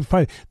 all great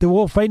fighters. They were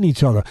all fighting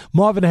each other.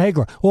 Marvin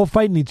Hagler, all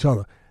fighting each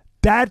other.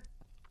 That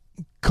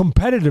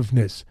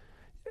competitiveness,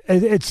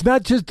 it's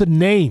not just the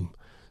name.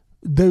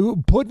 They're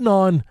putting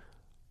on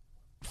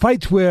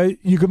fights where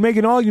you can make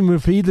an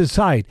argument for either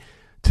side.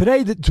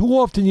 Today, too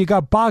often you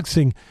got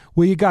boxing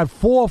where you got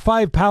 4 or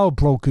 5 power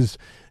brokers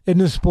in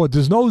the sport.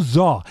 There's no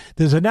czar.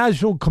 There's a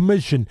national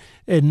commission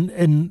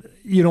in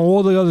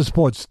all the other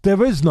sports.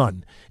 There is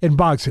none in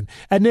boxing.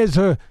 And there's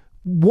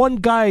one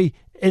guy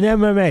in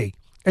MMA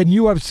and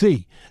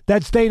UFC.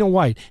 That's Dana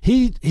White.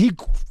 He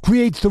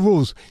creates the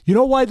rules. You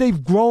know why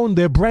they've grown?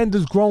 Their brand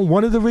has grown.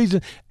 One of the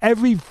reasons,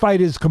 every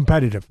fight is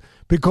competitive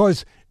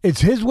because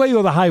it's his way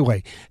or the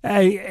highway.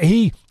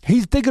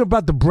 He's thinking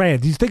about the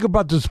brand. He's thinking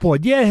about the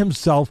sport. Yeah,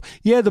 himself.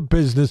 Yeah, the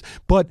business.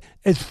 But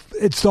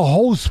it's the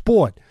whole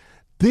sport.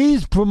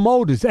 These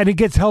promoters, and it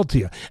gets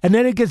healthier. And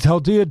then it gets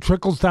healthier. It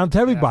trickles down to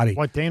everybody. Yeah,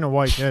 what Dana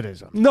White did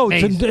is amazing. No,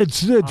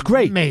 it's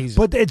great.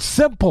 Amazing. But it's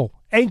simple.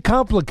 Ain't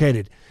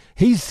complicated.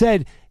 He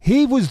said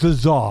he was the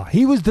czar.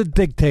 He was the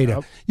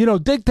dictator.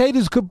 Yep.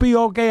 Dictators could be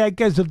okay, I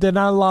guess, if they're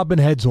not lobbing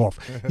heads off.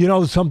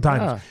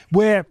 Sometimes. Yeah.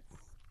 Where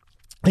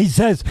he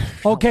says,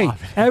 okay,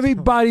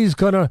 everyone's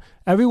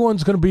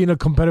gonna be in a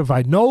competitive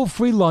fight. No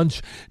free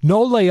lunch,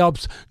 no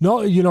layups,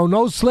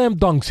 no slam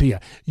dunks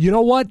here. You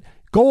know what?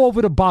 Go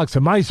over to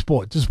boxing, my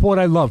sport, the sport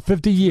I love,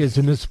 50 years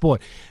in this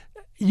sport.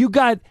 You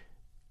got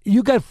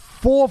 4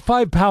 or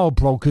 5 power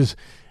brokers,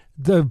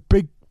 the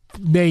big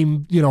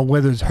name,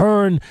 whether it's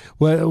Hearn,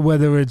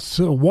 whether it's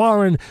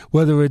Warren,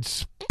 whether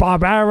it's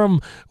Bob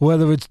Arum,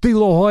 whether it's De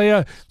La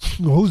Hoya,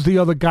 who's the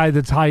other guy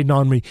that's hiding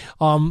on me?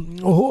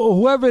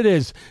 Whoever it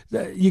is,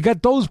 you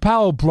got those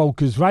power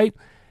brokers, right?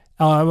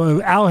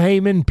 Al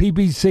Heyman,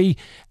 PBC,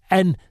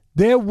 and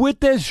they're with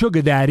their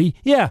sugar daddy.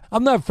 Yeah,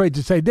 I'm not afraid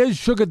to say their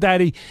sugar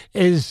daddy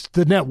is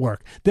the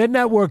network. Their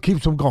network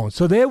keeps them going.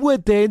 So they're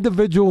with their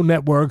individual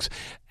networks,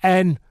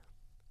 and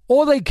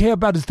all they care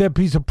about is their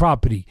piece of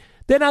property.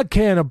 They're not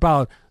caring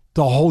about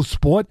the whole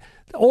sport.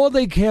 All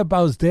they care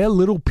about is their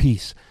little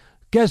piece.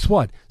 Guess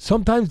what?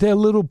 Sometimes their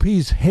little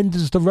piece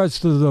hinders the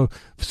rest of the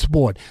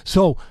sport.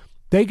 So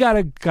they got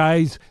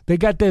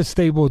their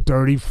stable of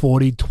 30,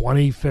 40,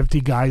 20,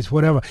 50 guys,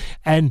 whatever.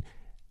 And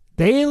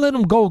they ain't let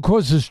them go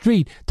across the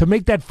street to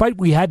make that fight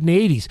we had in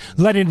the 80s.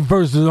 Lennon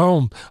versus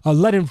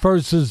Lennon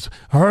versus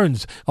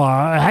Hearns,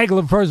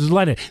 Hagler versus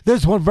Lennon.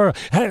 This one for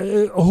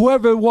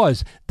whoever it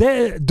was.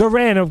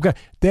 Duran,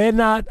 they're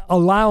not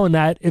allowing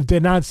that if they're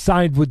not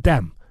signed with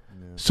them.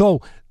 Yeah.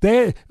 So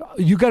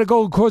you got to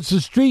go across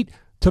the street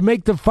to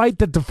make the fight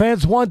that the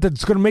fans want,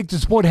 that's going to make the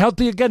sport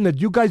healthy again,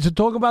 that you guys are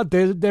talking about.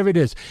 There it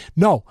is.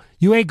 No,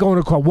 you ain't going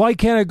across. Why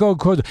can't I go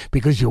across?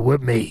 Because you're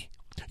with me.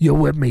 You're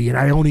with me, and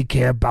I only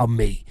care about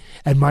me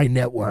and my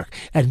network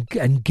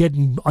and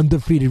getting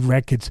undefeated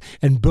records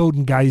and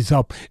building guys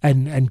up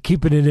and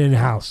keeping it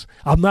in-house.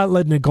 I'm not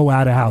letting it go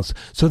out of house.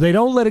 So they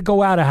don't let it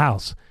go out of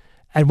house.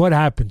 And what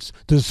happens?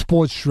 The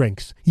sport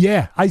shrinks.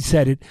 Yeah, I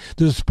said it.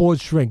 The sport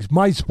shrinks.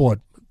 My sport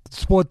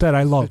that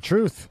I love. The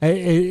truth.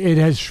 It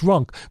has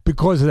shrunk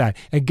because of that.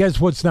 And guess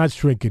what's not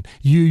shrinking?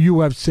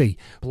 UFC.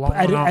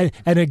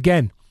 And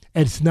again,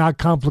 it's not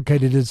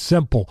complicated. It's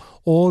simple.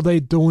 All they're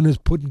doing is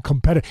putting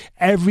competitive.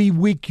 Every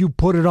week you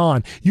put it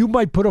on. You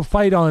might put a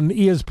fight on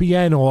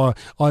ESPN or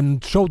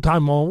on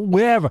Showtime or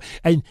wherever,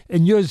 and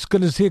you're just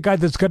going to see a guy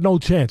that's got no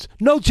chance.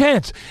 No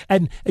chance.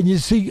 And you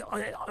see,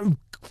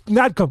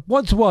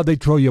 once in a while they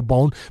throw you a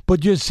bone,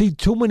 but you see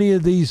too many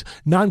of these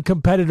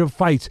non-competitive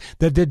fights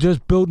that they're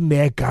just building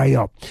their guy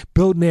up,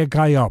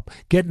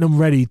 getting them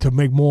ready to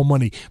make more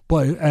money,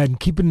 and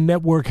keeping the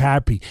network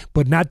happy,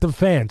 but not the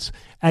fans.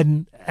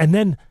 And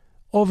then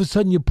all of a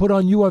sudden you put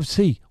on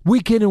UFC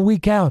week in and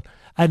week out,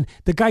 and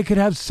the guy could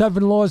have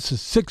 7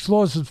 losses, 6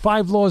 losses,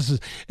 5 losses.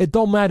 It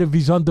don't matter if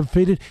he's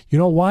undefeated. You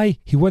know why?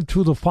 He went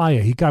through the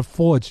fire. He got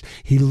forged.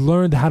 He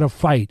learned how to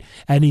fight,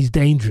 and he's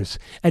dangerous.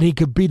 And he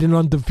could beat an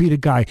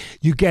undefeated guy.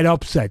 You get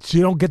upsets.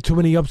 You don't get too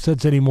many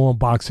upsets anymore in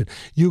boxing.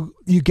 You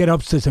get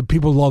upsets, and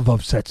people love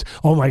upsets.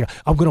 Oh, my God.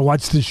 I'm going to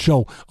watch this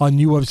show on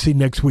UFC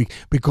next week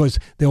because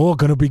they're all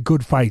going to be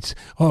good fights.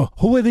 Oh,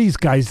 who are these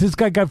guys? This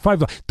guy got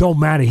 5. Don't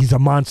matter. He's a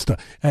monster.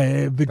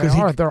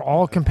 Because they're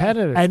all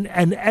competitive. And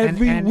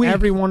every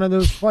week. Every one of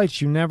those fights,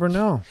 you never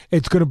know.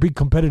 It's going to be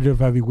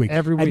competitive every week.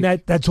 And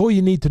that's all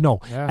you need to know.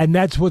 Yeah. And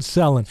that's what's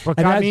selling. What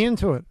got me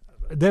into it.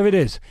 There it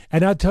is.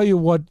 And I'll tell you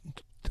what,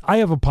 I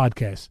have a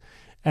podcast.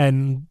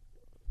 And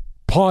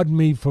pardon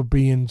me for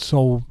being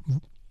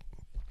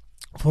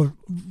for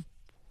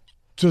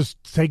just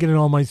taking it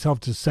on myself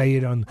to say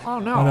it on. Oh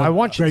no, I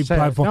want you to say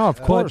it. No, of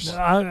course.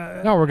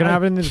 No, we're gonna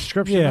have it in the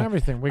description and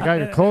everything. We got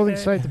your clothing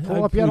site to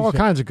pull up. You got all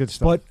kinds of good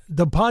stuff. But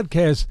the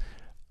podcast,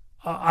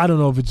 I don't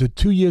know if it's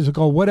 2 years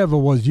ago, whatever it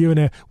was, year and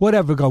a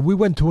whatever ago. We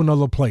went to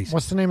another place.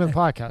 What's the name of the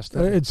podcast?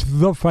 It's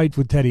The Fight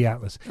with Teddy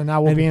Atlas. And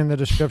that will be in the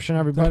description,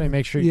 everybody.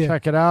 Make sure you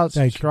check it out.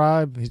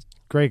 Subscribe. He's a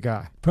great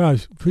guy.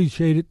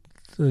 Appreciate it,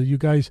 you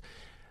guys.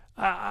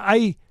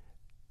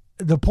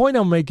 The point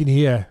I'm making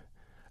here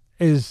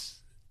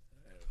is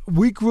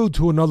we grew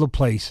to another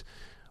place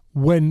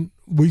when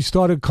we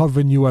started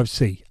covering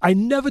UFC. I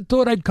never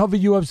thought I'd cover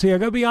UFC. I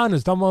gotta be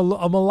honest. I'm a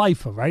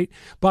lifer, right?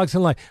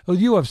 Boxing life.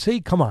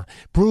 UFC, come on,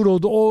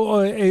 brutal.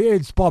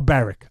 It's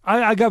barbaric.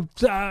 I got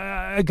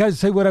to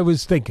say what I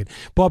was thinking.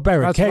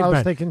 Barbaric. That's caveman. what I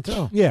was thinking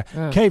too. Yeah,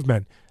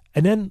 caveman.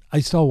 And then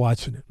I started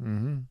watching it.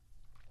 Mm-hmm.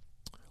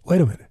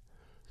 Wait a minute.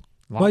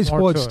 My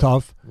sport's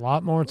tough. A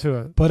lot more to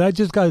it. But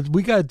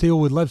we got to deal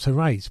with lefts and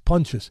rights,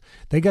 punches.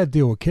 They got to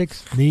deal with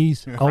kicks,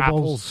 knees,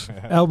 elbows,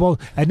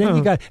 and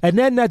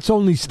then that's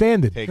only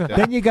standard.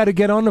 Then you got to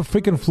get on the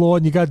freaking floor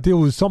and you got to deal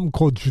with something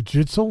called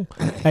jiu-jitsu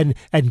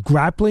and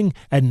grappling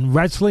and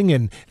wrestling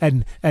and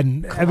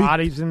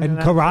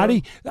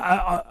karate.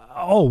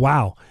 Oh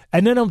wow!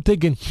 And then I'm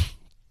thinking,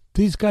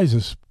 these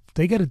guys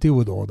they got to deal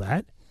with all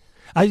that.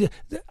 I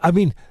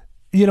mean,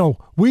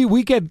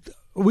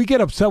 we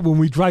get upset when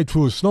we drive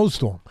through a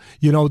snowstorm,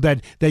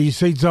 that you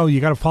say, so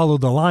you got to follow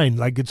the line,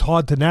 like it's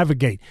hard to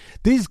navigate.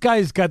 These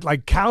guys got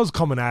like cows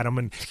coming at them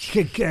and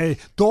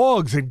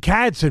dogs and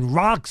cats and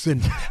rocks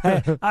and,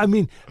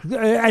 and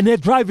they're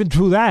driving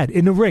through that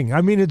in the ring.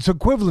 I mean, it's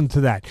equivalent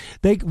to that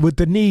with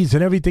the knees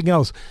and everything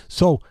else.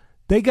 So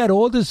they got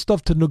all this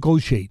stuff to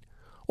negotiate,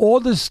 all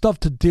this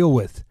stuff to deal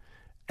with.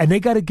 And they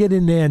got to get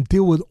in there and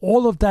deal with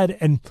all of that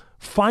and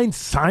find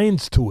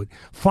science to it,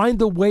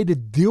 find a way to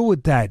deal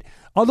with that.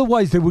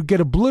 Otherwise, they would get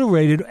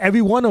obliterated,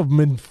 every one of them,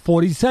 in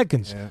 40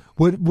 seconds. Yeah.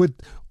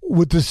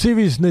 With the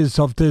seriousness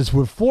of this,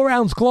 with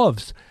 4-ounce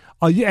gloves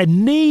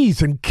and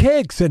knees and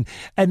kicks and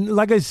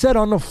like I said,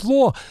 on the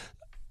floor.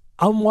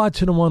 I'm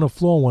watching them on the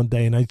floor one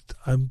day, and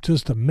I'm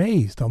just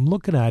amazed. I'm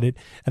looking at it,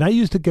 and I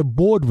used to get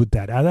bored with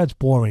that. That's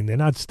boring. They're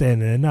not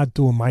standing. They're not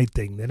doing my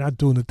thing. They're not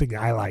doing the thing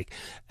I like.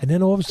 And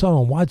then all of a sudden,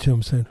 I'm watching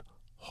them saying,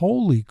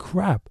 holy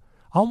crap,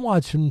 I'm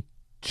watching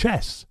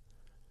chess.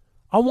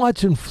 I'm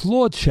watching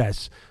floor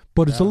chess.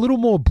 But it's a little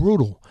more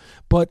brutal.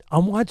 But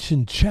I'm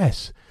watching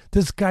chess.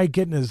 This guy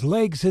getting his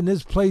legs in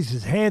this place,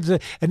 his hands in,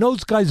 and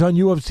those guys on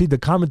UFC, the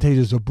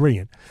commentators are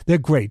brilliant. They're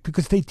great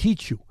because they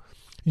teach you.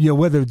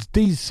 Whether it's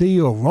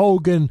DC or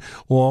Rogan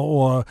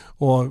or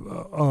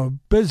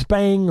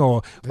Bisbang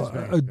or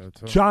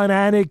John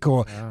Anik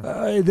or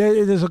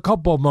there's a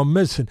couple of them I'm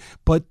missing,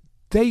 but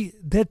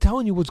they're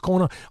telling you what's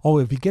going on. Oh,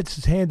 if he gets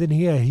his hand in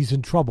here, he's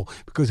in trouble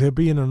because he'll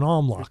be in an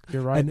arm lock.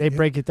 You're right. And they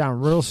break it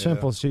down real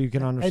simple so you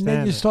can understand. And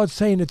then you start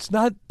saying it's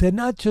not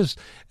just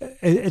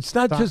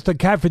a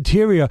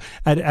cafeteria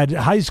at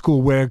high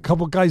school where a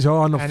couple guys are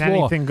on the floor. And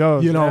anything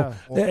goes.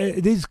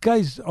 These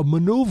guys are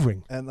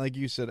maneuvering. And like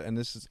you said,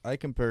 and I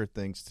compare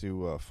things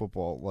to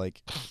football.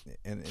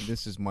 And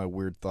this is my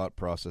weird thought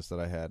process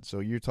that I had. So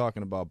you're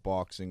talking about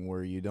boxing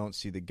where you don't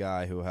see the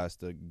guy who has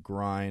to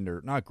grind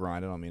or not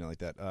grind. I don't mean it like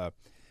that.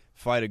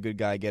 Fight a good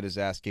guy, get his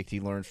ass kicked,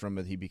 he learns from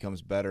it, he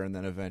becomes better, and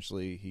then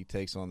eventually he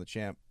takes on the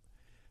champ.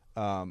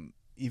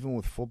 Even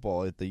with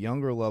football, at the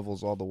younger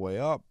levels all the way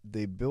up,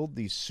 they build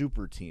these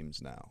super teams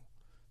now.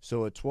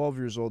 So at 12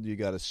 years old, you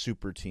got a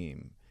super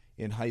team.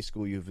 In high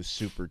school, you have a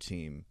super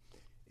team.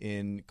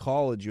 In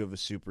college, you have a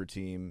super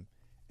team.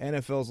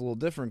 NFL's a little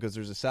different because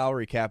there's a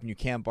salary cap and you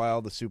can't buy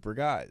all the super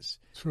guys.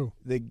 True.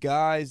 The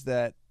guys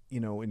that,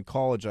 in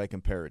college I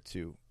compare it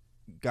to,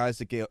 guys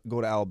that go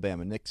to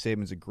Alabama. Nick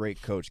Saban's a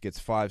great coach, gets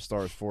 5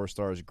 stars, 4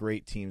 stars,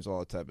 great teams, all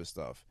that type of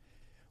stuff.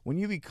 When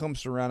you become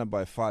surrounded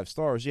by 5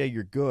 stars, yeah,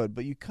 you're good,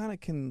 but you kind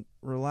of can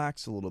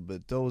relax a little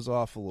bit, doze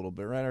off a little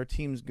bit, right? Our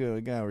team's good.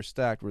 Again, we're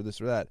stacked, we're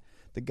this or that.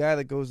 The guy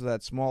that goes to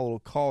that small little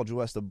college who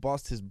has to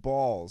bust his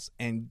balls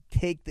and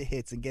take the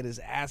hits and get his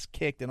ass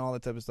kicked and all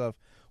that type of stuff,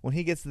 when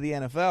he gets to the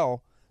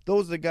NFL,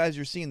 those are the guys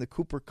you're seeing, the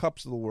Cooper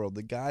Kupps of the world,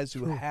 the guys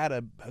who had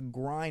a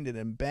grind it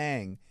and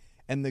bang.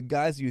 And the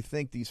guys you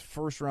think these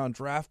first-round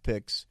draft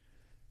picks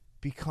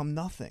become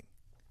nothing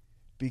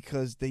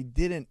because they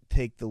didn't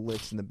take the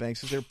licks and the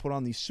banks because they were put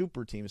on these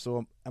super teams.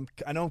 So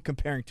I know I'm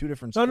comparing two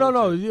different sports.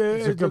 No.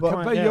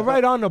 You're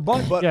right on the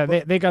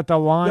button. They got the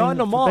line. You're on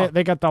the mark.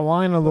 They got the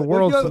line of the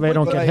world so they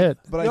don't get hit.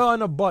 You're on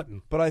the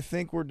button. But I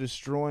think we're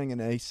destroying,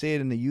 and I say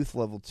it in the youth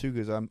level too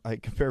because I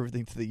compare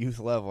everything to the youth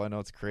level. I know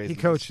it's crazy. He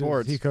coaches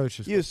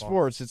football.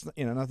 Sports. It's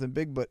nothing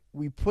big, but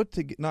they put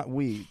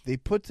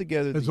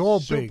together it's these all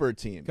super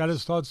teams. Got to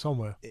start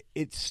somewhere.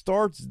 It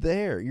starts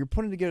there. You're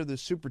putting together the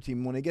super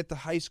team. When they get to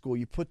high school,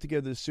 you put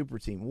together the super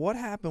team. What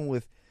happened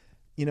with,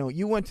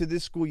 you went to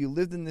this school, you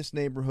lived in this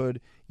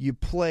neighborhood, you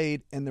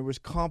played, and there was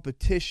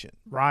competition.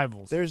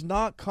 Rivals. There's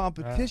not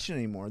competition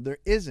anymore. There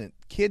isn't.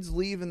 Kids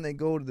leave and they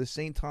go to the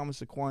St.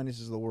 Thomas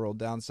Aquinas of the world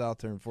down south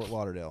there in Fort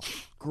Lauderdale.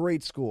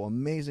 Great school,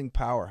 amazing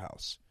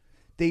powerhouse.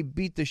 They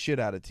beat the shit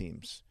out of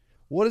teams.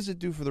 What does it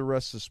do for the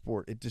rest of the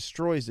sport? It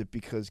destroys it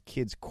because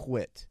kids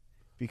quit,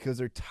 because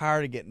they're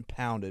tired of getting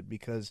pounded,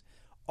 because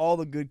all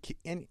the good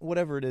and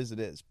whatever it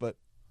is. But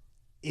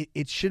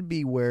it should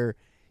be where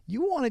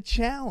you want a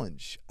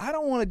challenge. I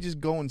don't want to just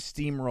go and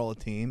steamroll a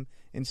team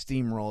and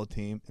steamroll a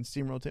team and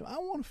steamroll a team. I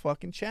want a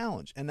fucking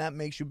challenge, and that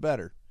makes you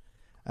better.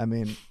 I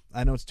mean,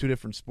 I know it's two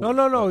different sports.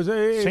 No.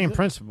 Same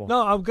principle.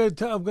 No, I'm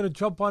gonna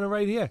jump on it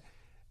right here.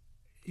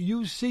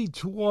 You see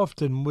too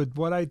often with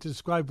what I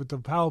described with the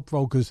power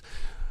brokers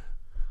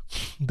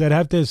that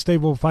have their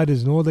stable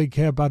fighters, and all they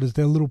care about is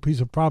their little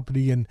piece of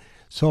property. And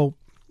so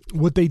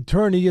what they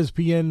turn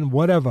ESPN,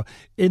 whatever,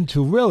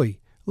 into, really,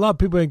 a lot of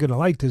people ain't going to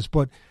like this,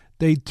 but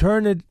they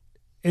turn it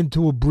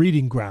into a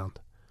breeding ground.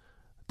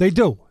 They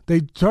do. They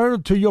turn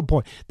it, to your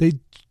point, they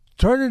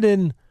turn it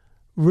in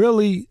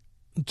really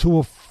to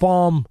a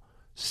farm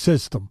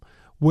system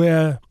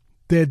where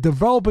they're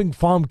developing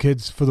farm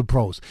kids for the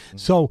pros. Mm-hmm.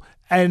 So,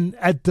 and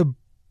at the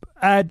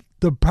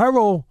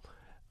peril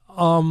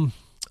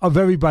of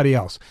everybody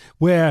else,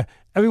 where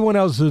everyone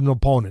else is an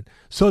opponent.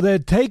 So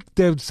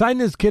they're signing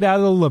this kid out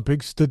of the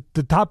Olympics,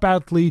 the top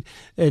athlete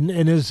in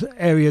his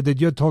area that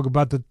you're talking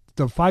about, the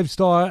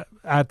 5-star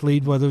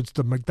athlete, whether it's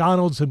the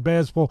McDonald's in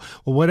basketball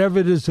or whatever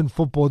it is in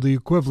football, the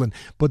equivalent.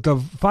 But the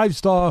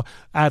 5-star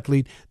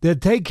athlete, they'll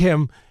take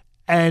him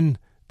and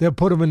they'll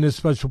put him in this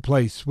special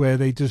place where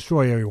they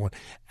destroy everyone.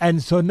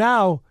 And so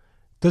now,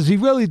 does he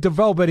really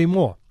develop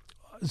anymore?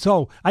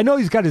 So I know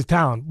he's got his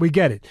talent. We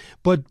get it.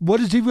 But what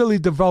does he really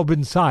develop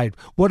inside?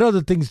 What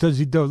other things does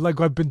he do? Like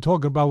I've been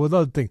talking about with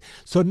other things.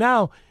 So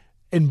now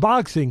in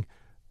boxing,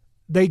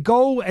 they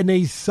go and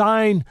they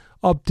sign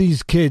up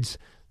these kids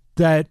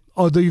that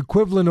are the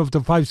equivalent of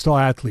the 5-star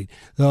athlete.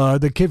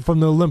 The kid from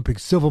the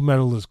Olympics, silver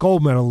medalist,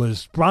 gold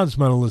medalist, bronze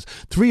medalist,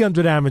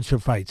 300 amateur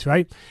fights,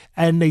 right?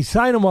 And they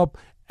sign them up.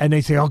 And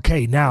they say,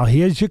 okay, now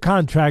here's your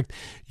contract.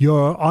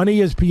 You're on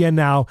ESPN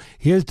now.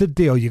 Here's the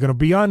deal. You're going to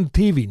be on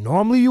TV.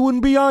 Normally you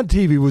wouldn't be on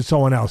TV with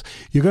someone else.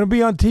 You're going to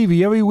be on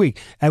TV every week.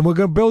 And we're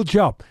going to build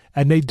you up.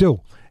 And they do.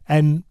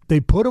 And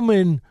they put them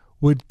in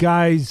with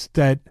guys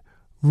that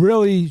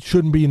really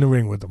shouldn't be in the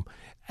ring with them.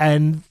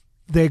 And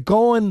they're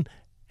going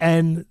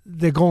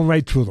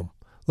right through them.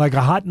 Like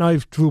a hot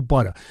knife through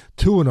butter.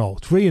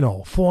 2-0,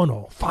 3-0,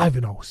 4-0,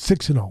 5-0,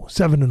 6-0,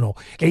 7-0,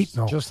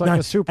 8-0. Just like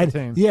a super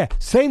team. Yeah,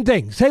 same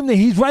thing.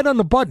 He's right on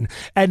the button.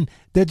 And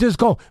they're just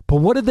going, but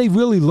what are they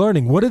really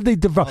learning? What did they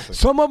develop?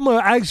 Some of them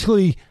are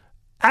actually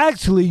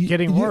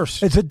getting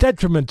worse. It's a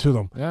detriment to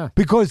them. Yeah.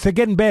 Because they're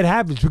getting bad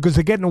habits, because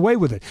they're getting away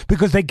with it,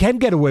 because they can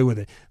get away with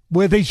it,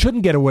 where they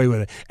shouldn't get away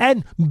with it.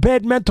 And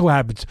bad mental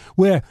habits,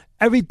 where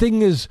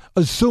everything is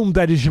assumed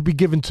that it should be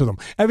given to them.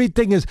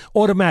 Everything is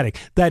automatic,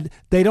 that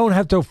they don't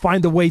have to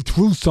find a way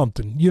through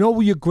something. You know,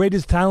 your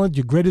greatest talent,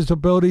 your greatest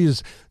ability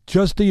is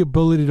just the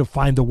ability to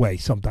find a way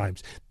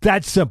sometimes.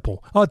 That's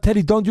simple. Oh,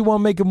 Teddy, don't you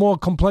want to make it more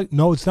complex?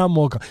 No, it's not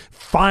more complex.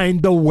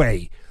 Find a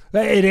way.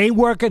 It ain't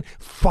working.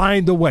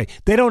 Find a way.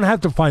 They don't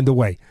have to find a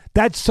way.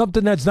 That's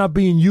something that's not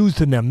being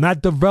used in them,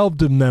 not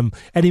developed in them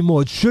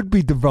anymore. It should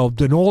be developed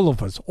in all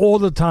of us all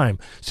the time.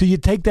 So you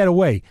take that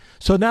away.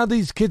 So now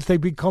these kids, they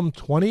become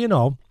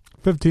 20-0,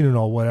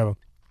 15-0, whatever.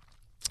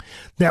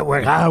 That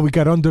way, we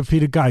got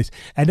undefeated guys.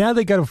 And now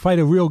they got to fight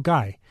a real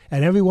guy.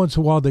 And every once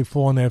in a while they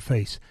fall on their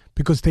face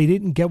because they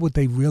didn't get what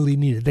they really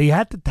needed. They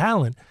had the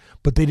talent,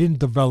 but they didn't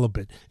develop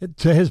it.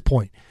 To his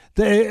point,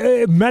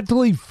 they,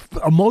 mentally,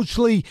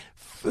 emotionally,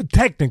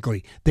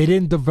 technically, they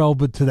didn't develop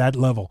it to that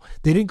level.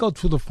 They didn't go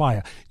through the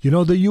fire. You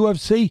know, the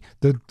UFC,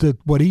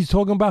 what he's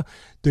talking about,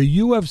 the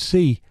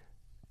UFC,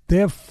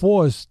 they're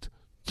forced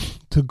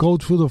to go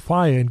through the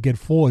fire and get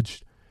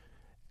forged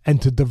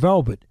and to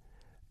develop it.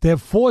 They're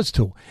forced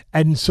to.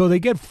 And so they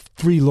get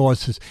 3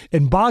 losses.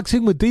 In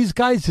boxing with these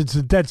guys, it's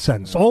a death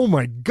sentence. Oh,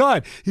 my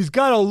God. He's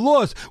got a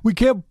loss. We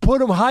can't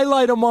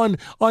highlight him on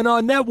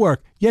our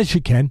network. Yes, you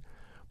can.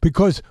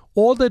 Because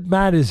all that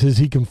matters is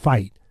he can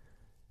fight.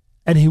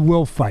 And he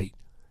will fight.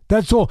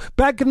 That's all.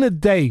 Back in the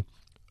day,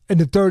 in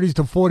the 30s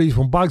to 40s,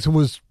 when boxing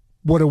was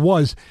what it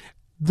was,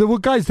 there were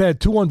guys that had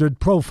 200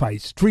 pro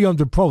fights,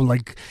 300 pro,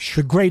 like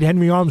the great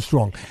Henry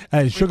Armstrong,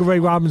 Sugar Ray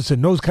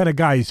Robinson, those kind of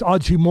guys,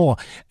 Archie Moore.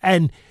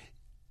 And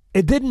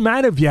it didn't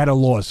matter if you had a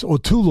loss or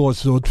 2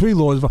 losses or 3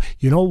 losses.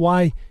 You know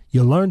why?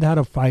 You learned how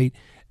to fight.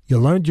 You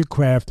learned your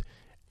craft.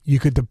 You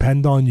could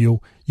depend on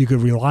you. You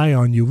could rely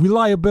on you.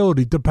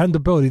 Reliability,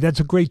 dependability, that's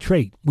a great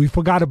trait. We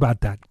forgot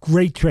about that.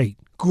 Great trait.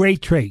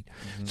 Great trait.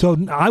 Mm-hmm. So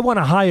I want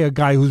to hire a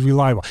guy who's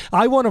reliable.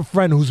 I want a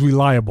friend who's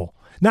reliable.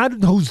 Not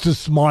who's the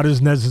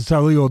smartest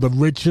necessarily or the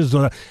richest.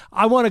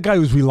 I want a guy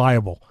who's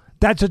reliable.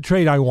 That's a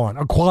trait I want,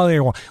 a quality I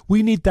want.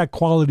 We need that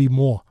quality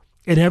more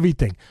in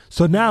everything.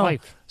 So now,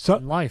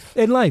 in life.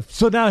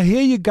 So now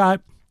here you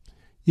got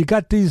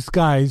these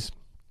guys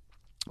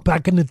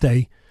back in the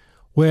day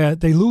where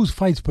they lose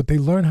fights, but they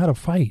learn how to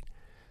fight.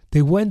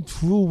 They went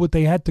through what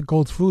they had to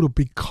go through to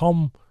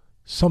become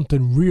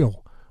something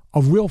real,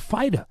 a real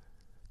fighter.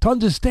 To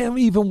understand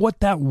even what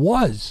that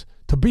was,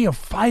 to be a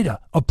fighter,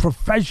 a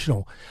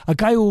professional, a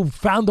guy who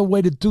found a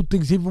way to do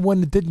things even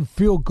when it didn't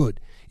feel good,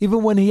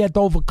 even when he had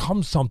to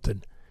overcome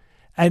something.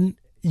 And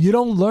you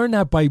don't learn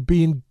that by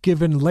being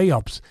given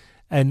layups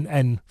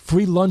and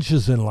free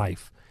lunches in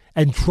life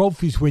and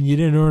trophies when you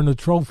didn't earn a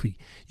trophy.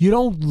 You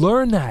don't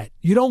learn that.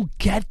 You don't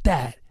get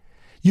that.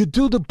 You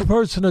do the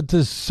person a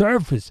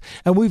disservice.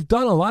 And we've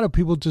done a lot of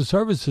people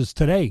disservices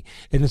today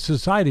in the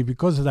society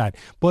because of that.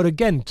 But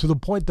again, to the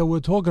point that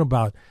we're talking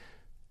about,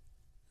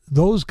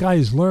 those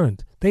guys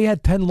learned. They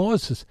had 10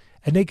 losses,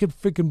 and they could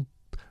freaking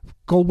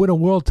go win a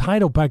world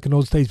title back in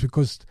those days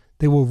because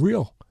they were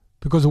real,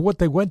 because of what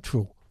they went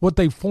through, what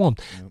they formed.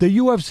 Yep. The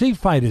UFC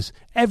fighters,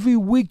 every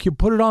week you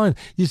put it on,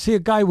 you see a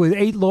guy with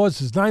 8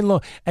 losses, 9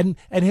 losses, and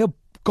he'll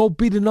go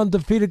beat an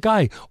undefeated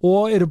guy,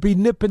 or it'll be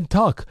nip and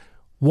tuck.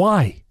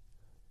 Why?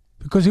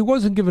 Because he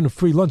wasn't given a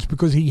free lunch,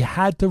 because he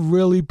had to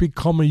really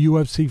become a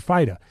UFC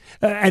fighter.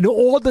 And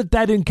all that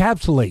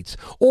encapsulates,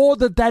 all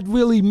that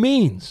really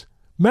means,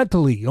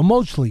 mentally,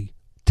 emotionally,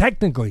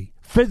 technically,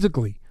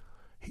 physically.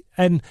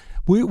 And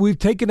we've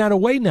taken that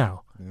away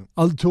now,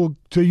 to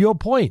your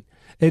point,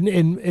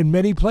 in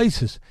many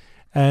places.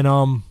 And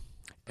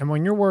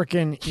when you're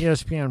working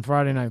ESPN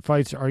Friday Night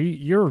Fights,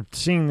 you're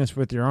seeing this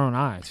with your own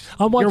eyes?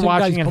 I'm watching you're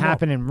watching guys it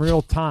happen in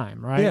real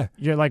time, right? Yeah.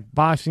 You're like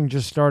boxing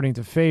just starting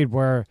to fade,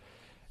 where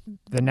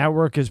the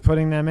network is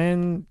putting them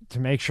in to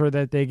make sure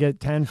that they get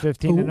 10,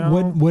 15 and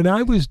 0. When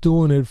I was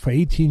doing it for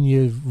 18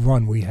 years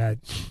run we had,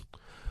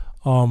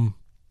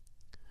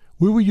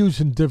 we were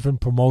using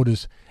different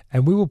promoters,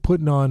 and we were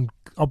putting on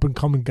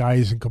up-and-coming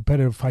guys in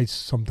competitive fights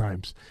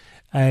sometimes.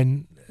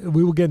 And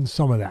we were getting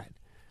some of that,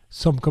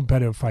 some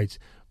competitive fights.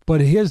 But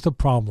here's the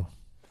problem.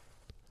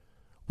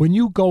 When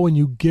you go and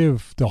you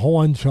give the whole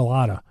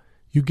enchilada,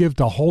 you give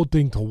the whole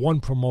thing to one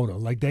promoter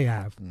like they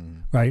have,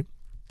 right?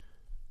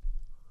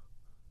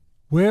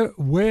 Where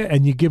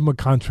and you give them a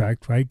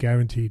contract, right,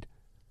 guaranteed.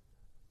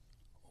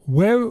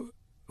 Where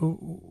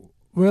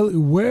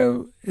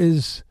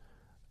is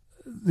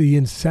the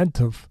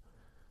incentive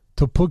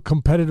to put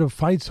competitive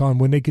fights on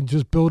when they can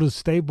just build a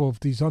stable of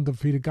these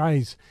undefeated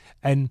guys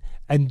and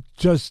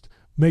just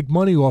make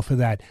money off of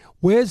that?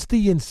 Where's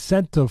the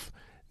incentive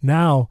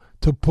now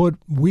to put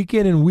week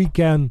in and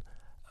week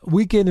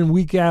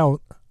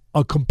out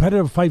a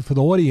competitive fight for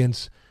the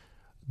audience?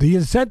 The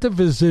incentive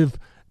is if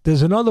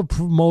there's another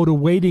promoter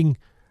waiting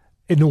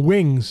in the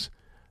wings,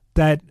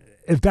 that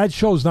if that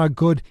show's not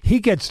good, he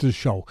gets the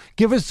show.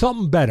 Give us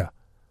something better.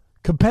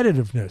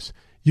 Competitiveness.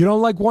 You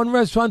don't like one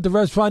restaurant, the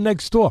restaurant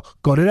next door,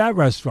 go to that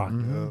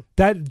restaurant.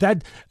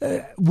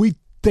 Mm-hmm.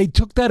 They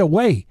took that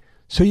away.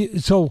 So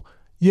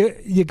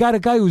you got a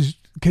guy who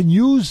can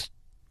use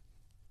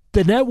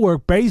the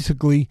network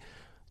basically,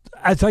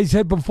 as I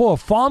said before, a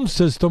farm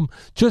system,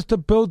 just to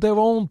build their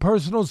own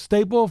personal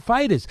stable of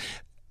fighters,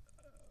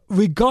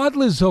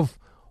 regardless of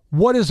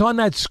what is on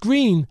that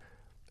screen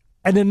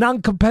and the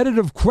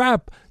non-competitive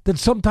crap that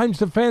sometimes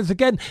the fans are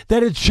getting,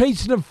 that it's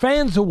chasing the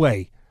fans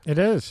away. It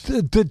is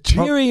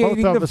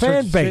deteriorating both the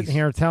fan base. Sitting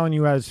here telling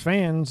you as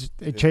fans,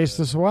 it chased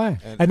us away,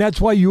 and that's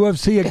why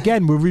UFC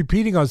again. We're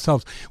repeating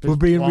ourselves. We're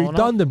being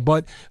redundant,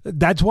 but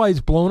that's why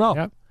it's blown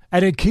up,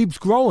 and it keeps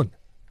growing.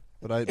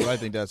 But I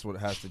think that's what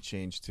has to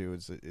change too.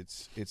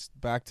 It's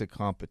back to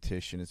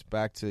competition. It's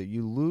back to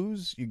you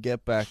lose, you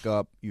get back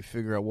up, you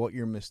figure out what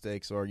your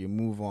mistakes are, you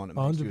move on. It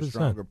makes 100%. You a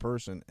stronger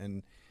person.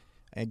 And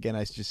again,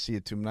 I just see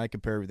it too. I mean, I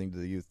compare everything to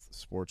the youth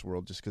sports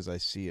world just because I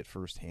see it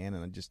firsthand.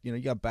 And I just, you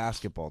got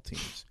basketball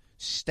teams,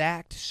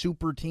 stacked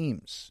super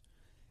teams,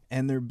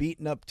 and they're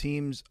beating up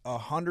teams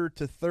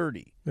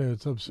 100-30. Yeah,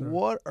 it's absurd.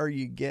 What are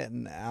you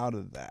getting out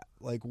of that?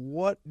 Like,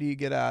 what do you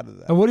get out of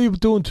that? And what are you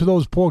doing to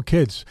those poor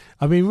kids?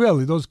 I mean,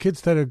 really, those kids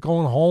that are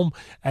going home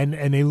and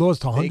they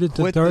lost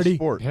 100-30. The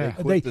sport. Yeah.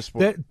 They quit the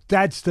sport.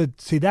 That's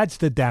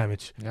the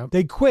damage. Yep.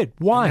 They quit.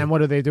 Why? And what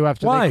do they do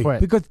after they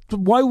quit? Because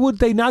why would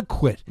they not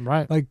quit?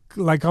 Right.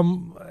 Like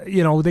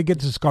they get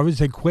discouraged,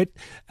 they quit,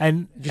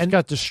 and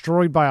got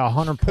destroyed by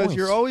 100 points. Because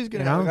you're always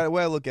going to, the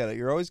way I look at it,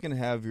 you're always going to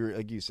have your,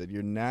 like you said,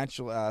 your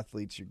natural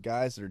athletes, your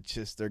guys that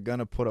are they're going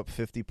to put up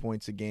 50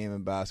 points a game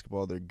in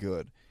basketball. They're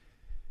good.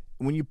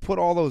 When you put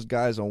all those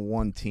guys on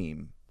one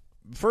team,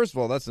 first of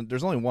all,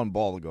 there's only one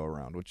ball to go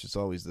around, which is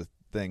always the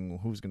thing.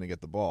 Who's going to get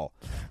the ball?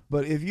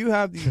 But if you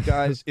have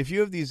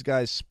these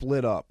guys,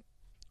 split up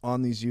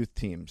on these youth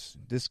teams,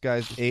 this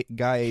guy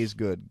A is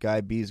good,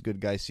 guy B is good,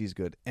 guy C is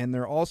good, and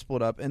they're all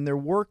split up, and they're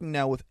working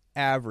now with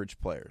average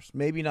players,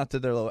 maybe not to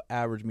their level,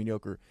 average,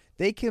 mediocre.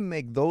 They can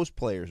make those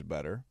players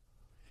better.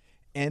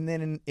 And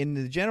then in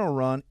the general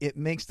run, it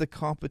makes the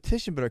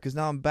competition better because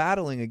now I'm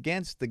battling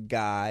against the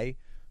guy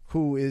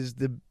who is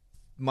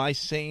my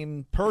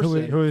same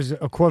person, who is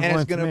equivalent, and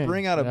is going to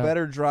bring out a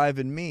better drive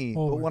in me.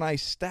 Oh. But when I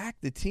stack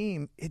the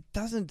team, it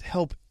doesn't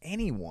help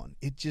anyone.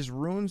 It just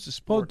ruins the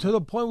sport. Well, to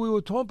the point we were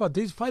talking about,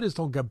 these fighters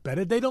don't get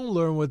better. They don't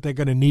learn what they're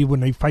going to need when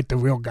they fight the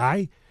real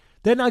guy.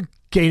 They're not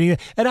gaining it.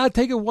 And I'll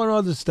take it one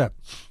other step.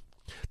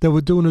 That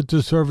we're doing a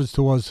disservice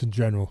to us in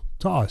general,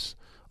 to us,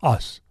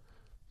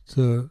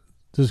 to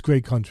this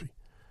great country,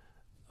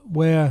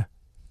 where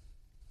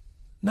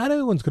not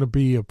everyone's going to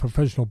be a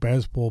professional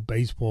basketball,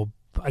 baseball.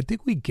 I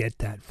think we get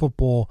that.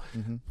 Football,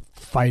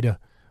 fighter.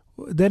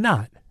 They're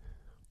not.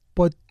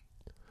 But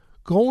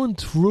going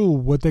through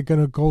what they're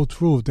going to go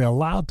through, if they're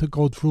allowed to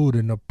go through it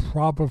in the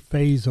proper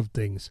phase of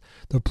things,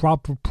 the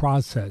proper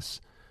process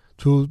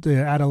through the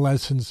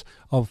adolescence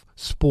of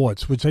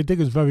sports, which I think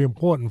is very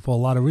important for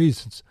a lot of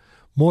reasons,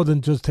 more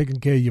than just taking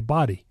care of your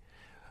body,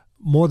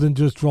 more than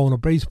just throwing a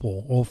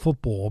baseball or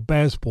football or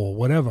basketball,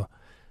 whatever,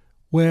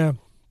 where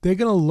they're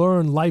going to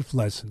learn life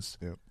lessons.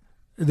 Yep.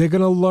 They're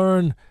going to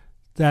learn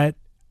that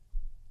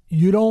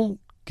you don't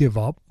give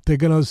up. They're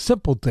going to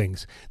simple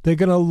things. They're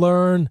going to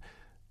learn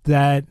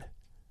that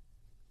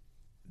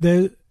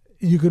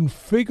you can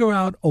figure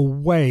out a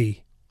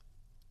way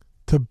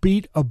to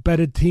beat a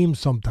better team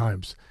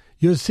sometimes.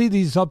 You'll see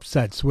these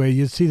upsets where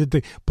you see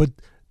that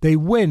they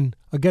win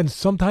against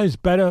sometimes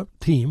better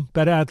team,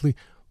 better athlete,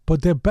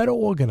 but they're better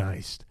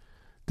organized.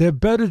 They're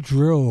better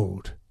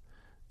drilled.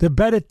 They're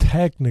better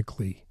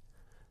technically.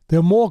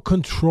 They're more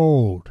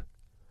controlled.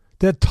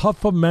 They're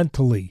tougher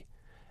mentally.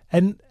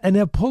 And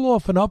they'll pull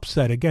off an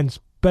upset against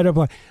better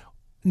play.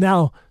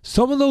 Now,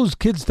 some of those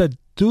kids that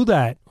do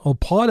that or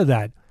part of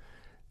that,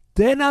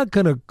 they're not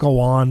going to go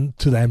on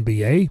to the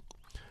NBA.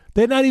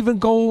 They're not even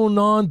going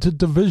on to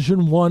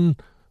Division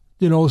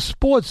I,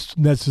 sports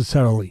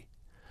necessarily.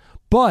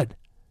 But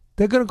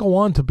they're going to go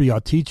on to be our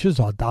teachers,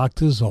 our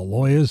doctors, our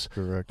lawyers,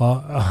 Correct.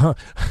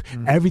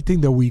 Everything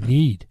that we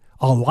need,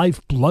 our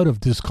lifeblood of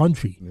this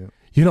country. Yeah.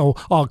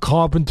 Our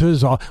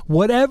carpenters, or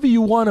whatever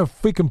you want to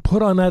freaking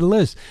put on that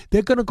list,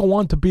 they're going to go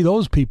on to be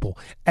those people.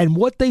 And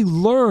what they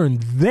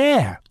learned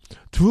there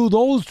through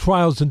those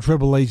trials and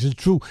tribulations,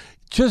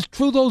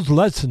 through those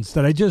lessons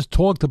that I just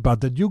talked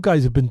about, that you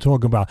guys have been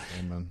talking about,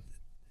 Amen.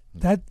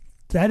 that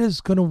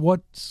is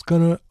what's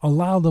going to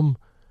allow them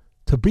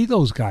to be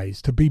those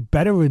guys, to be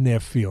better in their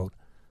field,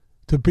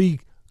 to be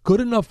good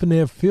enough in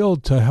their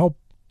field to help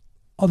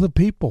other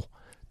people.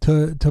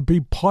 To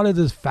be part of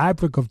this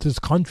fabric of this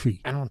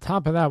country. And on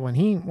top of that,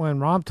 when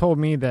Rob told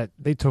me that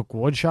they took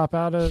woodshop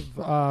out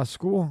of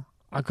school,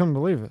 I couldn't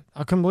believe it.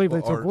 I couldn't believe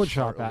they took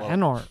woodshop out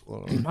and art.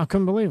 I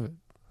couldn't believe it.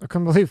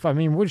 I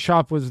mean,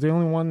 woodshop was the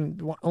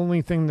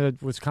only thing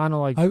that was kind of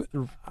like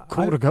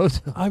cool to go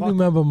to. I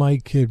remember my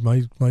kid,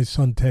 my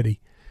son Teddy,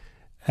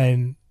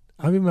 and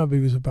I remember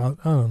he was about,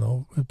 I don't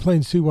know,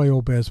 playing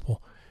CYO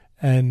basketball,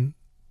 and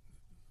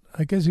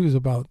I guess he was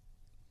about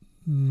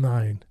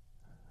 9,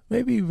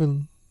 maybe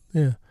even.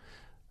 Yeah,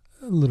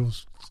 a little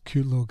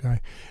cute little guy,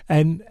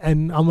 and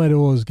I'm at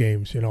all his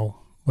games,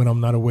 when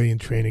I'm not away in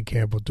training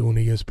camp or doing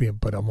ESPN,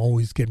 but I'm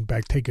always getting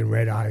back, taking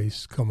red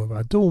eyes, coming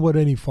back, doing what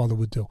any father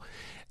would do,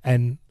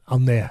 and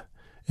I'm there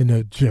in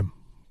the gym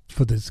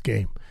for this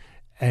game,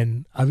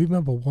 and I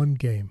remember one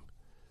game,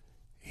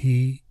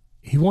 he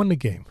won the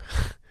game.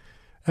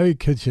 Every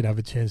kid should have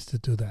a chance to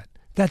do that.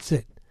 That's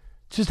it,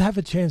 just have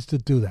a chance to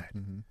do that,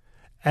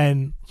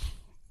 and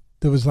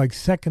there was like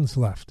seconds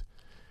left.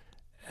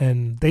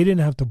 And they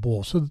didn't have the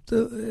ball. So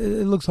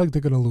it looks like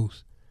they're going to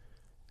lose.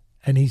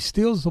 And he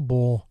steals the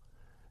ball.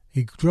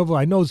 He dribbled.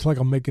 I know it's like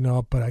I'm making it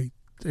up, but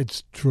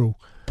it's true.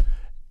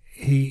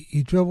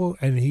 He dribbled,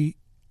 and he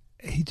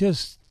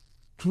just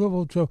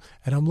dribbled.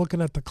 And I'm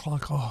looking at the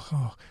clock.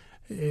 Oh,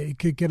 it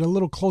could get a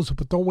little closer,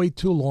 but don't wait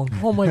too long.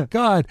 Oh, my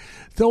God.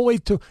 Don't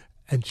wait too.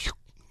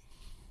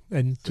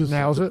 And just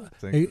nails it,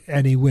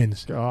 and he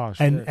wins. Gosh,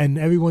 and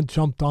everyone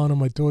jumped on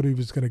him. I thought he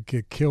was going to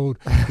get killed.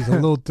 He's a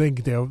little thing.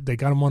 They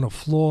got him on the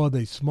floor.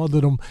 They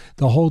smothered him.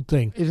 The whole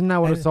thing. Isn't that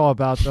what it's all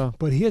about, though?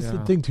 But here's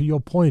the thing. To your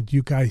point,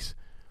 you guys,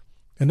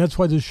 and that's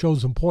why this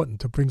show's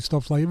important to bring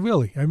stuff like.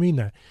 Really, I mean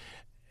that.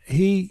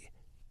 He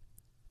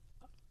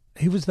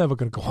was never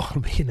going to go on to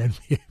be an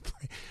NBA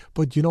player.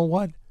 But you know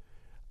what?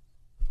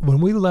 When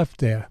we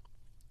left there,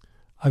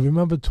 I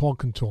remember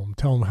talking to him,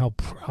 telling him how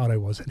proud I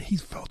was, and he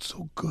felt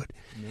so good.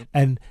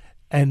 Yep.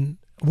 And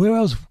where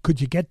else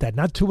could you get that?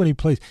 Not too many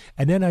places.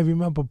 And then I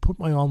remember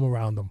putting my arm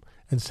around him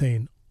and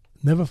saying,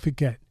 never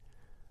forget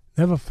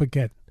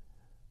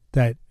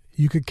that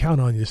you could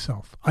count on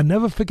yourself. I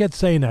never forget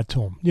saying that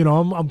to him.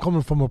 I'm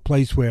coming from a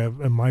place where,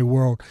 in my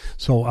world,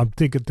 so I'm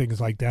thinking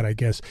things like that, I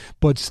guess.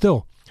 But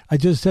still, I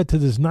just said to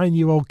this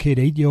 9-year-old kid,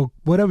 8-year-old,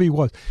 whatever he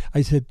was,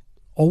 I said,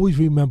 always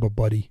remember,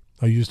 buddy.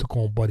 I used to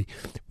call him Buddy.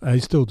 I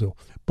still do.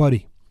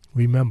 Buddy,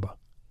 remember,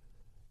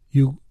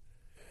 you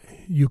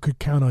could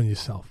count on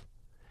yourself.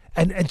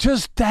 And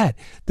just that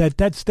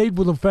stayed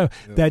with him,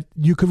 that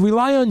you could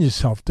rely on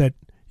yourself, that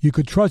you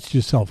could trust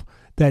yourself,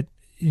 that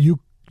you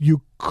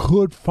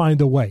could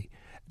find a way.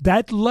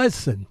 That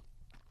lesson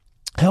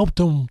helped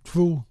him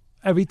through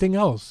everything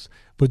else,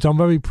 which I'm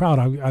very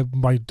proud.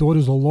 My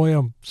daughter's a lawyer.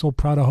 I'm so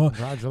proud of her.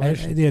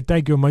 Congratulations. Yeah,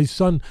 thank you. My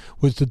son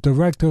was the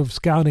director of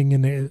scouting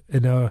in the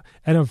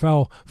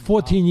NFL,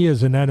 14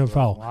 years in the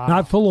NFL. Wow.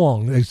 Not for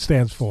long, it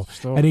stands for.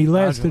 Still, and he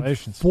lasted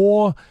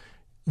 4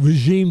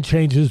 regime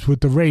changes with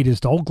the Raiders,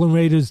 the Oakland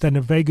Raiders, then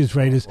the Vegas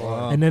Raiders.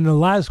 Wow. And then the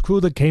last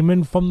crew that came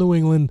in from New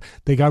England,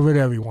 they got rid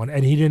of everyone.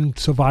 And he didn't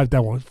survive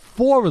that one.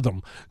 4 of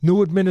them,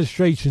 new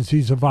administrations,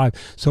 he survived.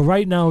 So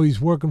right now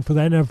he's working for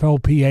the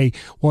NFLPA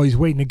while he's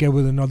waiting to get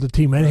with another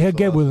team. And he'll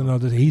get with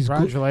another team. He's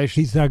Congratulations.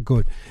 Good. He's that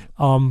good.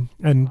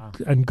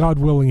 And God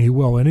willing, he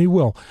will. And he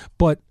will.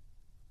 But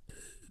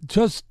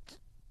just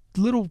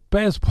little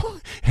basketball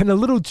in a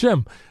little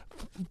gym.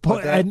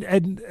 But he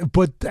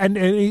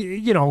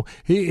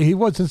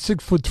wasn't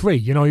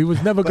 6'3". He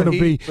was never going to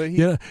be.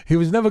 He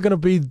was never going to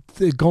be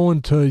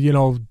going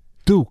to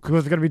Duke. He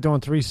was going to be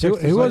doing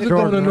 360s. He wasn't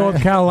going to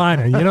North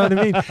Carolina. You know what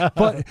I mean?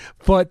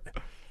 But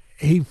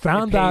he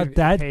found out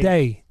that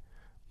day.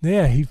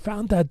 Yeah, he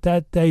found out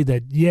that day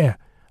that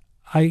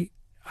I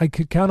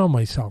could count on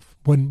myself.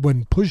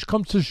 When push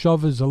comes to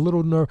shove, is a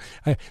little nerve.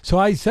 So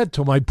I said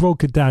to him, I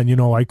broke it down.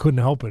 I couldn't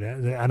help it.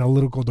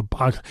 Analytical, the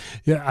box.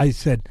 Yeah, I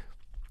said,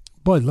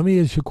 Bud, let me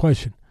ask you a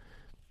question.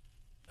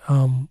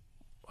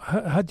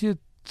 How'd you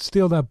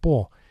steal that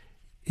ball?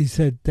 He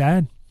said,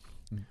 Dad,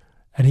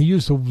 and he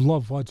used to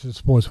love watching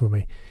sports with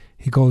me.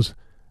 He goes,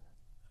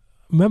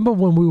 remember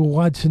when we were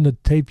watching the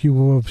tape you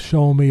were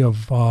showing me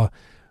of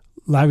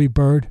Larry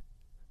Bird?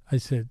 I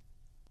said,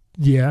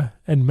 yeah.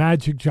 And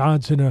Magic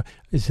Johnson?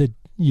 I said,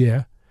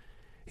 yeah.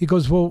 He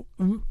goes, well,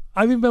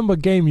 I remember a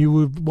game you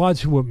were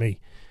watching with me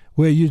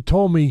where you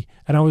told me,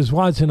 and I was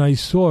watching, I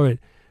saw it,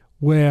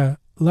 where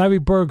Larry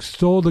Bird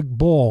stole the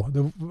ball.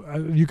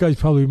 You guys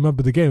probably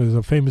remember the game. It was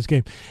a famous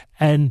game.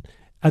 And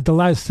at the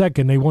last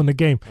second, they won the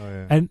game. Oh,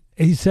 yeah. And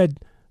he said,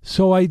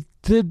 so I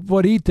did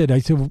what he did. I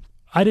said, well,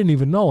 I didn't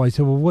even know. I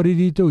said, well, what did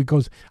he do? He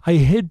goes, I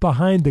hid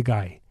behind the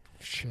guy.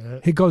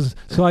 Shit. He goes,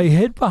 so I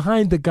hid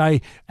behind the guy,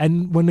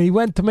 and when he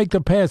went to make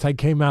the pass, I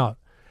came out.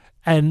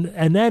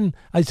 And then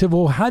I said,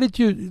 well, how did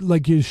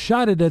you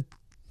shot it at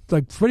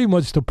pretty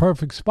much the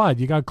perfect spot.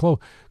 You got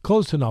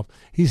close enough.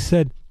 He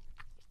said,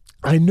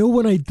 I knew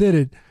when I did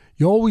it,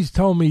 you always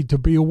tell me to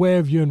be aware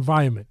of your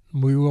environment.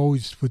 We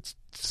always would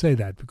say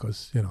that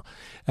because,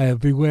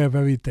 beware of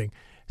everything.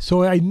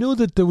 So I knew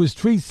that there was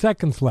 3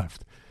 seconds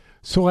left.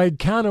 So I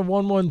counted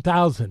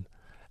 1,000,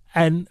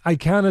 and I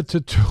counted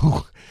to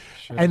 2,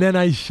 and then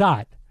I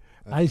shot.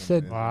 I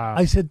said, wow.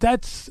 I said,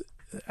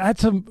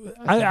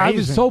 I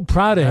was so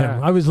proud of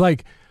him. I was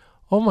like,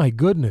 oh my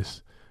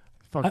goodness.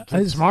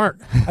 Fucking smart.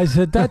 I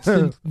said,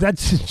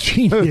 that's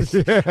genius.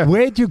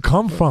 Where'd you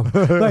come from?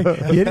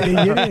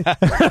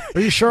 Are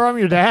you sure I'm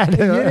your dad? You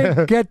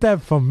didn't get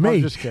that from me.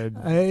 I'm just kidding.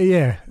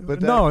 Yeah.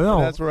 But no.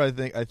 That's where I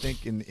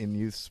think in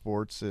youth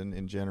sports and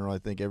in general, I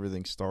think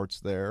everything starts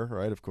there,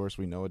 right? Of course,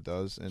 we know it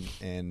does.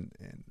 And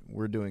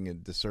we're doing a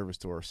disservice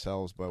to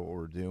ourselves by what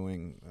we're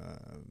doing.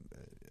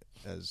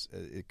 As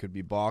it could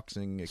be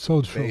boxing, it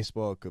could be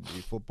baseball, it could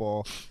be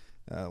football.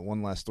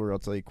 One last story I'll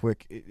tell you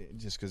quick,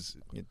 just because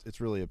it's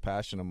really a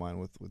passion of mine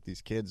with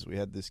these kids. We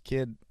had this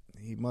kid,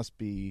 he must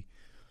be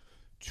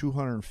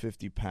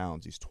 250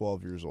 pounds. He's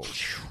 12 years old.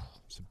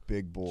 It's a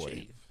big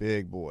boy,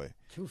 big boy.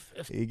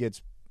 250. He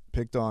gets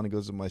picked on. He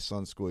goes to my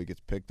son's school. He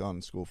gets picked on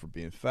in school for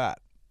being fat.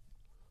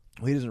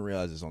 Well, he doesn't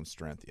realize his own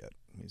strength yet.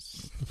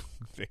 He's a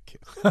big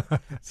kid.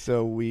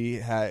 So we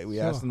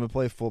asked him to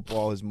play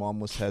football. His mom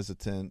was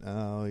hesitant.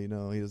 Oh, he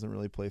doesn't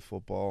really play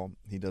football.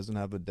 He doesn't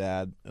have a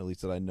dad, at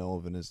least that I know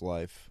of in his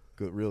life.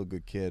 Real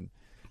good kid.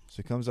 So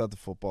he comes out the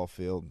football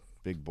field,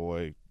 big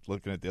boy,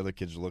 looking at the other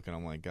kids looking.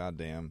 I'm like, God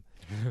damn.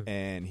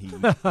 And he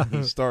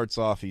starts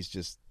off,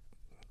 there's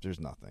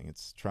nothing.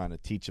 It's trying to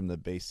teach him the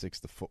basics,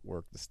 the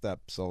footwork, the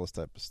steps, all this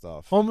type of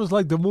stuff. Almost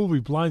like the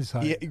movie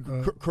Blindside.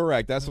 Yeah,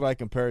 correct. That's what I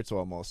compare it to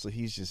almost. So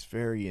he's just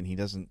and he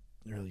doesn't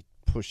really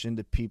push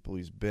into people.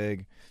 He's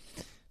big.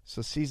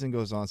 So season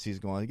goes on, he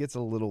gets a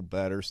little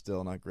better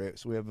still, not great.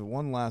 So we have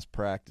one last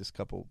practice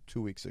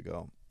 2 weeks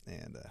ago,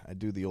 and I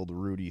do the old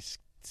Rudy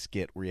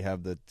skit where you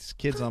have the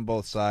kids on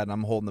both sides, and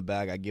I'm holding the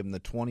bag. I give them the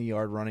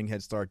 20-yard running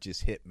head start,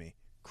 just hit me,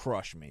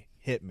 crush me,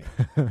 hit me.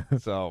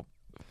 So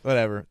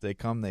whatever. They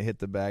come, they hit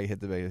the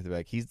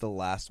bag. He's the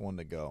last one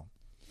to go.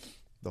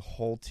 The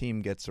whole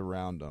team gets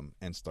around him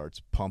and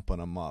starts pumping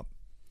him up.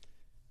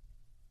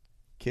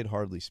 Kid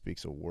hardly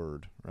speaks a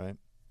word, right?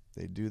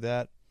 They do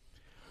that.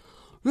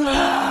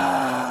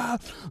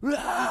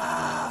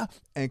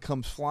 And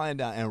comes flying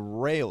down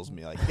and rails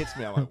me, hits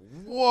me. I'm like,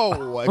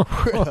 whoa, where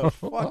the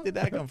fuck did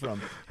that come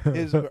from?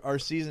 Our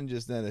season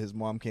just ended. His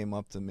mom came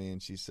up to me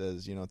and she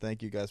says,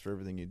 thank you guys for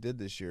everything you did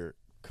this year.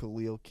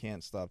 Khalil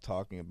can't stop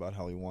talking about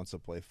how he wants to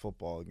play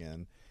football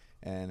again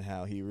and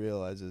how he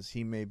realizes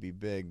he may be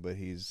big, but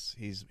he's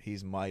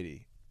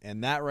mighty.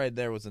 And that right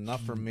there was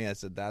enough for me. I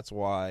said, that's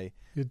why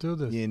you do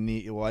this.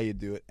 Why you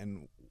do it,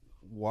 and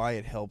why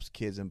it helps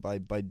kids. And by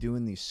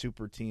doing these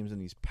super teams and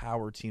these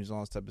power teams and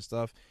all this type of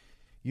stuff,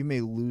 you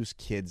may lose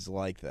kids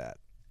like that.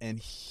 And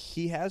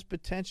he has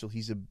potential.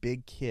 He's a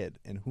big kid,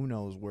 and who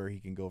knows where he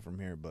can go from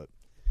here. But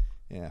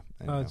yeah,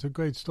 it's a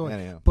great story.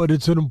 Anyhow. But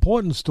it's an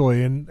important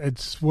story, and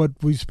it's what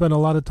we spend a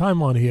lot of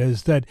time on here,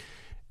 is that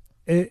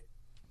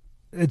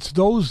it's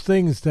those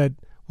things that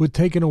were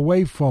taken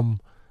away from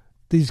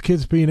these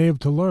kids being able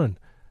to learn,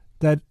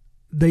 that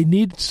they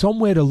need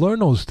somewhere to learn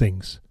those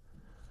things,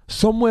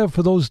 somewhere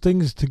for those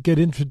things to get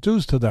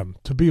introduced to them,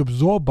 to be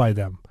absorbed by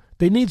them.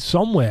 They need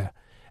somewhere,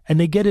 and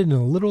they get it in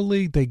a little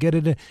league. They get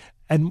it in,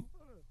 and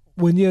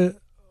when you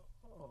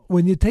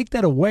take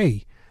that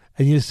away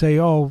and you say,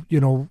 oh,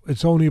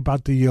 it's only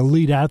about the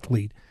elite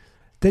athlete,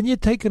 then you're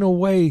taking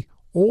away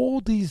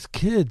all these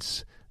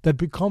kids that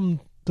become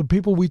the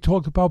people we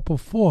talked about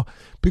before,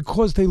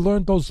 because they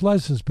learned those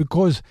lessons,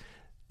 because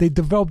they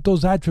developed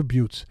those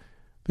attributes.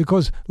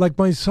 Because, like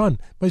my son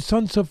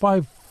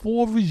survived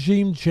 4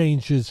 regime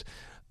changes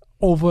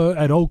over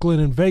at Oakland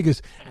and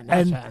Vegas,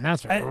 and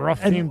that's a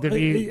rough team to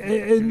be.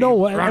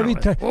 Every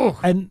time,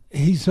 and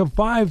he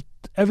survived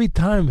every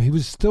time. He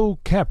was still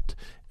kept,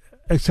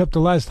 except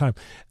the last time.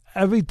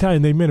 Every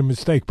time they made a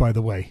mistake, by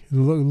the way.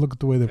 Look at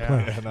the way they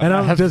play. Yeah, and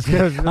I'm just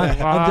I don't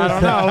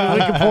know. We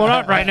can pull it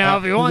up right now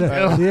if you want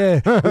to.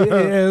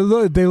 Yeah.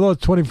 Look, they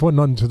lost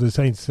 24-0 to the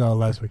Saints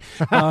last week.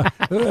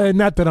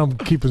 Not that I'm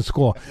keeping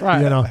score,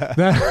 right. You know.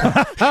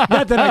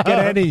 Not that I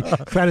get any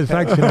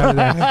satisfaction out of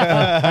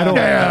that. I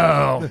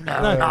don't.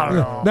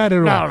 Not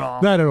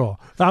at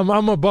all.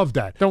 I'm above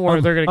that. Don't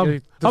worry, they're gonna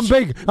get.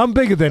 I'm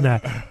bigger than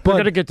that. But they're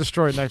gonna get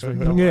destroyed next week.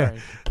 Don't worry.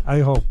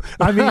 I hope.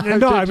 I mean,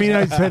 no. I mean,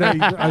 I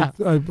said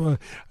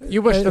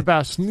you wish the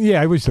best.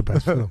 Yeah, I wish the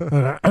best for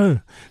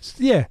them.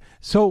 Yeah.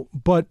 So,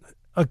 but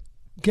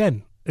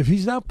again, if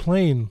he's not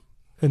playing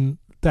in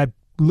that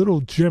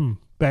little gym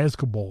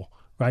basketball,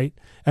 right,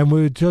 and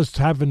we're just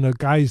having the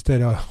guys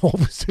that are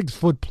over 6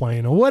 foot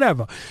playing or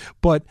whatever,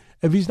 but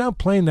if he's not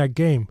playing that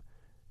game,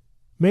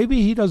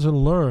 maybe he doesn't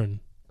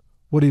learn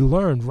what he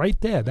learned right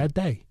there that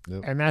day.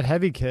 Yep. And that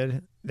heavy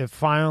kid that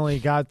finally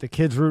got the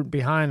kids rooting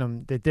behind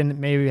him that didn't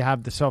maybe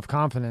have the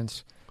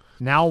self-confidence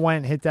now went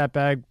and hit that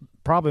bag,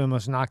 probably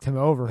almost knocked him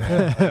over.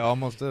 Yeah,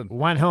 almost did.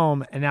 Went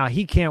home, and now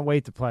he can't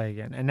wait to play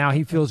again. And now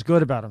he feels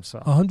good about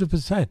himself.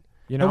 100%.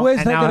 You know, and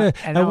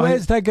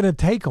where's that gonna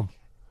take him?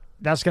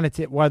 That's gonna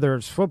take, whether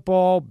it's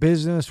football,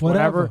 business,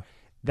 whatever.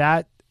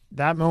 That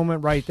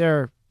moment right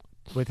there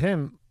with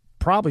him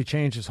probably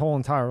changed his whole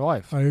entire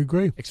life. I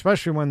agree.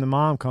 Especially when the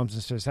mom comes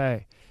and says,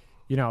 "Hey,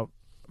 you know,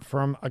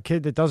 from a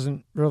kid that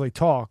doesn't really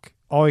talk,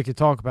 all he could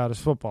talk about is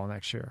football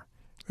next year."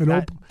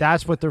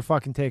 That's what they're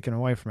fucking taking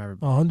away from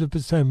everybody.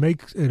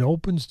 100% it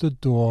opens the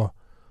door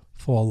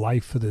for a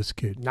life for this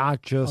kid.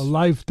 Not just a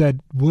life that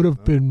would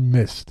have been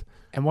missed.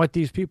 And what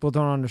these people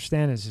don't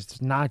understand is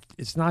it's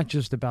not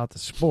just about the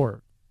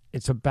sport.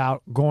 It's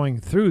about going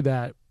through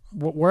that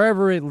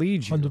wherever it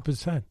leads you.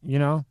 100%. You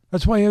know?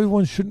 That's why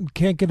everyone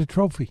can't get a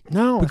trophy.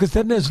 No. Because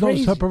then there's no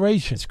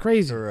separation. It's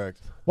crazy.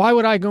 Correct. Why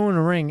would I go in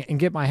a ring and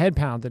get my head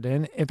pounded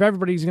in if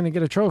everybody's going to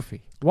get a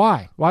trophy?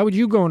 Why? Why would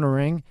you go in a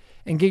ring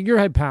and get your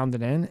head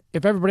pounded in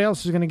if everybody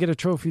else is going to get a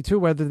trophy too,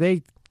 whether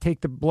they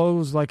take the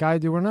blows like I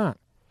do or not?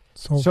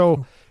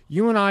 So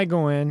you and I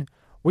go in,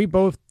 we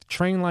both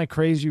train like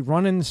crazy,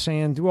 run in the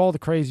sand, do all the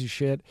crazy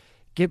shit,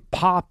 get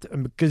popped a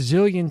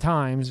gazillion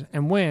times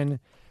and win,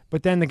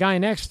 but then the guy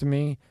next to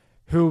me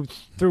who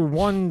threw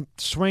one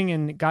swing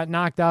and got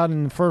knocked out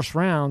in the first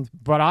round,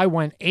 but I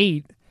went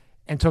 8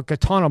 and took a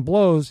ton of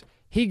blows,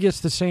 he gets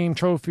the same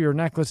trophy or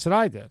necklace that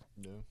I did.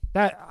 Yeah.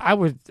 That I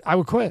would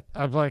quit.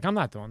 I'd be like, I'm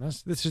not doing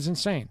this. This is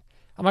insane.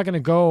 I'm not going to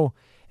go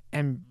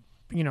and,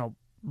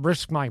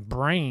 risk my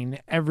brain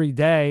every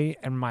day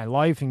and my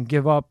life and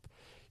give up,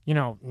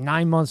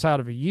 9 months out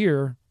of a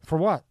year for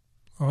what?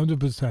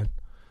 100%.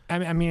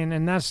 I mean,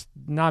 and that's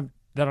not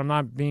that I'm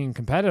not being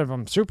competitive.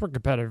 I'm super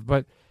competitive,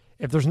 but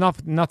if there's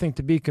nothing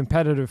to be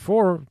competitive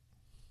for,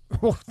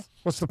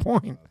 what's the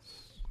point?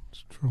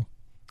 It's true.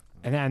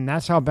 And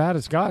that's how bad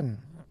it's gotten.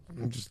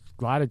 I'm just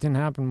glad it didn't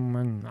happen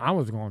when I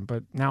was going,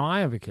 but now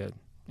I have a kid,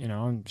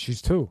 and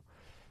she's 2.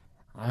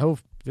 I hope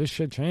this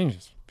shit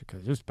changes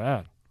because it's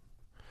bad.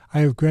 I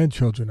have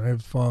grandchildren. I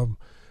have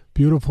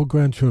beautiful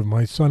grandchildren.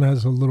 My son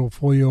has a little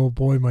 4-year-old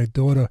boy. My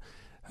daughter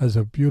has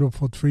a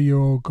beautiful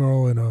 3-year-old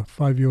girl and a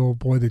 5-year-old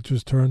boy that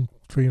just turned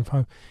 3 and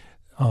 5.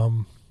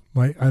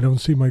 I don't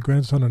see my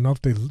grandson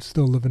enough. They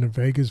still living in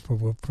Vegas, but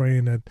we're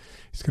praying that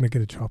he's going to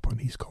get a job on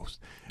the East Coast.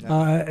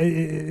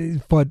 Yeah.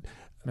 But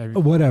maybe.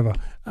 Whatever.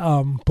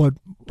 But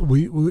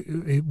we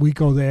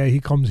go there. He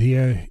comes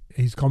here.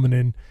 He's coming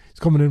in. He's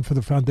coming in for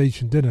the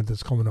foundation dinner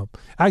that's coming up.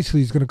 Actually,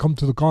 he's going to come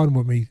to the Garden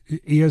with me.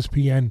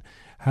 ESPN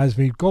has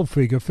me. Go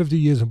figure. 50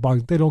 years in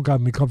boxing. They don't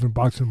got me covering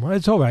boxing.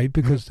 It's all right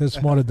because they're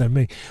smarter than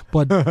me.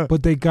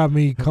 But they got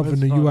me covering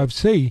the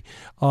UFC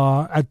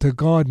at the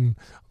Garden.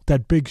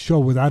 That big show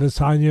with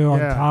Adesanya on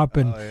top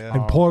and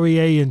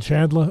Poirier and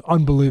Chandler.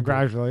 Unbelievable.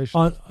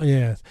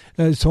 Congratulations.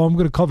 So I'm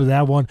going to cover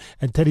that one.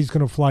 And Teddy's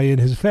going to fly in.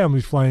 His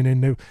family's flying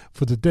in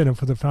for the dinner,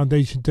 for the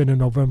foundation dinner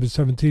November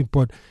 17th.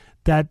 But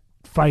that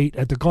fight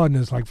at the Garden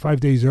is like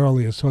 5 days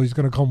earlier. So he's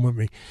going to come with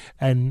me.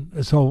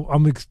 And so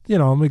I'm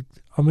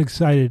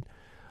excited.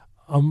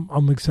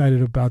 I'm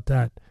excited about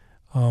that.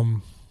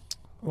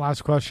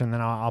 Last question,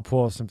 then I'll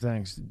pull some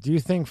things. Do you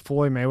think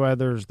Floyd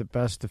Mayweather is the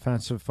best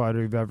defensive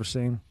fighter you've ever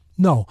seen?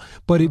 No,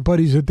 but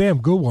he's a damn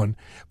good one.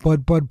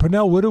 But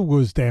Pernell Whitaker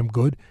was damn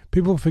good.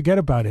 People forget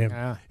about him.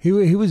 Yeah. He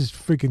was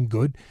freaking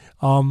good.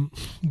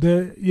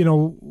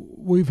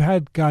 We've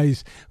had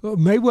guys.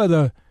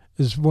 Mayweather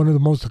is one of the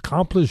most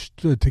accomplished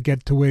to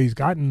get to where he's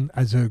gotten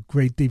as a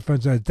great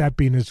defense. That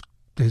being his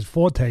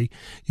forte,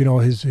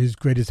 his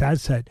greatest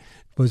asset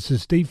was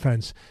his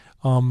defense.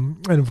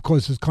 And of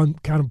course his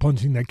counter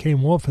punching that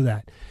came off of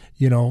that,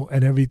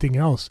 and everything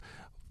else.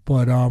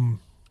 But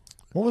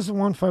What was the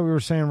one fight we were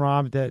saying,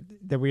 Rob, that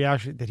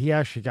he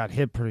actually got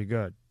hit pretty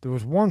good? There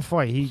was one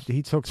fight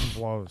he took some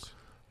blows.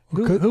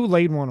 Who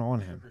laid one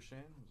on him?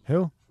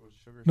 Who?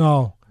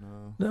 No.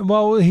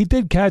 Well, he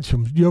did catch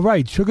him. You're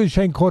right. Sugar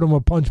Shane caught him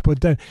a punch, but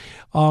then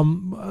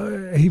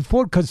he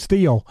fought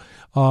Castillo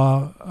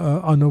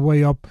on the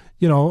way up.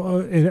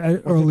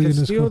 Early in his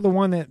Castillo, the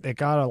one that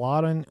got a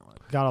lot in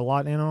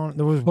on.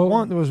 There was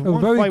one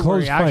very fight where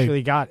close he fight.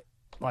 actually got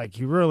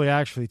he really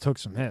actually took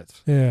some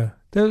hits. Yeah,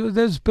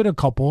 there's been a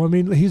couple. I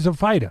mean, he's a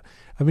fighter.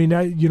 I mean,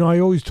 I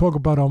always talk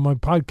about on my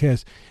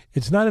podcast,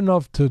 it's not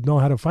enough to know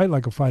how to fight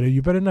like a fighter.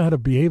 You better know how to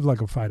behave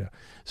like a fighter.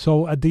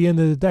 So at the end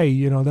of the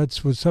day,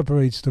 that's what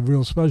separates the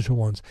real special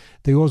ones.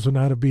 They also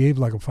know how to behave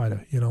like a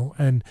fighter,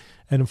 And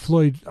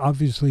Floyd,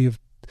 obviously, if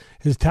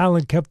his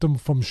talent kept him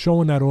from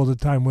showing that all the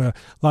time, where a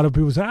lot of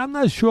people say, I'm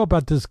not sure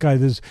about this guy.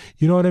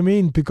 You know what I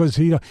mean? Because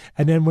and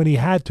then when he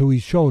had to, he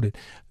showed it.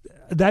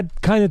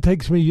 That kind of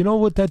takes me, you know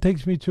what that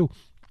takes me to?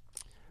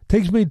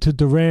 Takes me to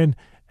Duran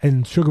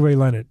and Sugar Ray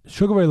Leonard.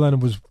 Sugar Ray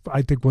Leonard was,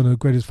 I think, one of the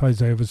greatest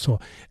fights I ever saw.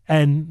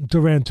 And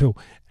Duran, too.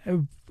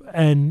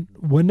 And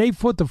when they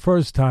fought the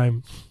first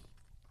time,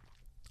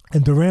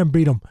 and Duran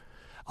beat him,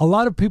 a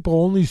lot of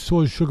people only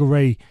saw Sugar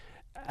Ray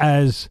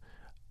as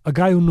a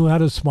guy who knew how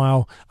to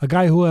smile, a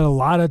guy who had a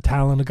lot of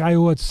talent, a guy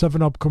who had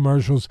 7-Up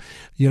commercials,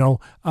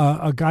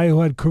 a guy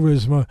who had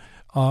charisma,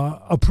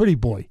 a pretty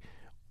boy.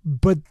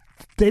 But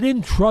they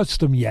didn't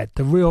trust him yet,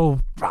 the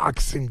real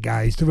boxing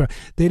guys.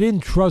 They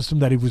didn't trust him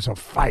that he was a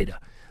fighter.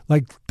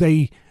 Like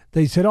they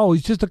said, oh,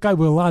 he's just a guy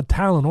with a lot of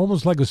talent,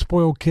 almost like a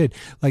spoiled kid.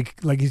 Like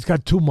he's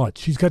got too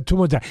much. He's got too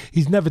much.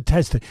 He's never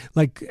tested.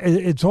 Like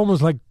it's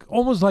almost like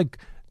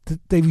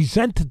they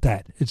resented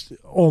that. It's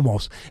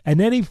almost. And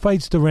then he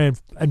fights Duran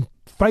and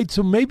fights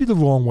him maybe the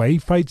wrong way. He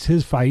fights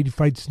his fight. He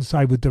fights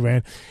inside with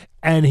Duran,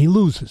 and he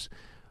loses.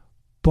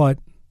 But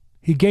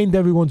he gained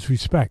everyone's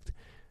respect.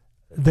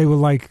 They were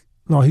like,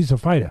 no, he's a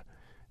fighter.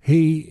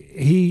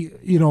 He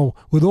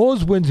with all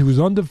his wins, he was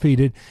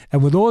undefeated,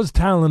 and with all his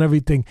talent and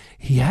everything,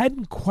 he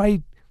hadn't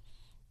quite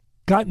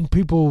gotten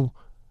people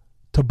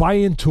to buy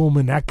into him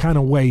in that kind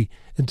of way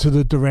into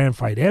the Duran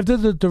fight. After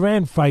the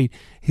Duran fight,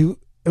 it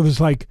was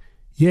like,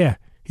 yeah,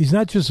 he's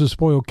not just a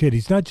spoiled kid.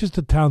 He's not just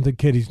a talented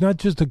kid. He's not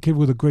just a kid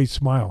with a great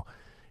smile.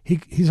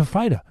 He's a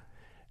fighter.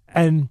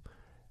 And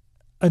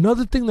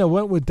another thing that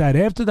went with that,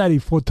 after that, he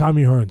fought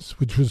Tommy Hearns,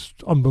 which was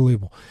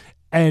unbelievable.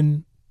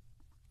 And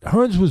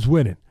Hearns was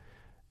winning.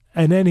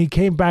 And then he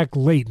came back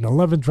late in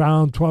 11th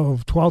round,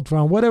 12th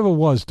round, whatever it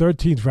was,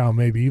 13th round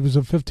maybe. He was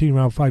a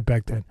 15-round fight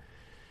back then.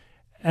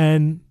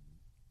 And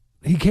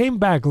he came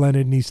back,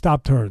 Leonard, and he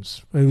stopped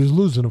Hearns. He was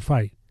losing a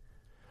fight.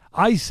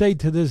 I say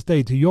to this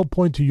day, to your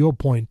point, to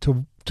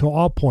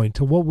our point,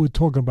 to what we're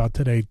talking about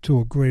today to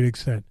a great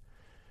extent,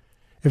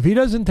 if he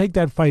doesn't take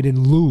that fight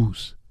and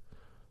lose,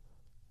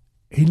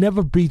 he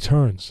never beats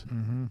Hearns.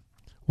 Mm-hmm.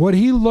 What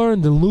he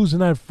learned in losing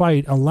that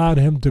fight allowed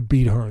him to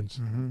beat Hearns.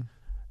 Mm-hmm.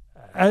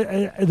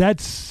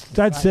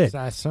 That's it.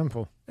 That's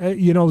simple.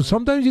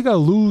 Sometimes you got to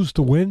lose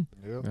to win.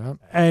 Yep.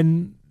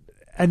 And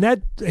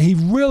that he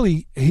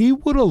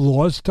would have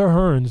lost to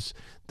Hearns.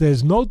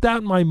 There's no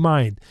doubt in my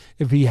mind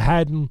if he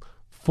hadn't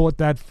fought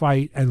that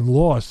fight and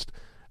lost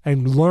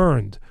and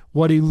learned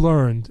what he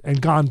learned and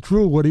gone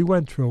through what he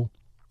went through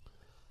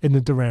in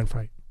the Duran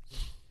fight.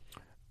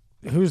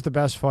 Who's the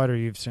best fighter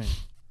you've seen?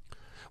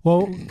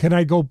 Well, can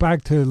I go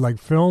back to like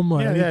film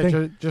or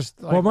anything? Yeah, just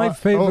like, well, my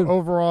favorite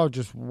overall,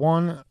 just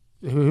one.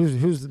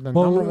 Who's the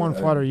number one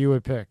fighter you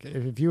would pick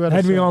if you had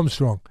Henry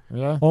Armstrong?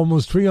 Yeah,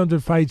 almost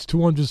 300 fights,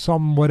 200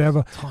 something,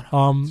 whatever.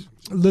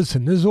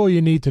 Listen, this is all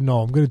you need to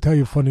know. I'm going to tell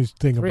you a funny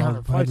thing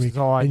about Henry,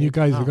 and you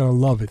guys are going to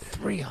love it.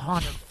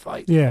 300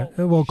 fights. Yeah,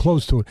 well,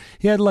 close to it.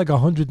 He had like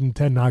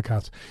 110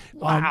 knockouts.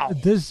 Wow.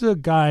 This is a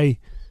guy.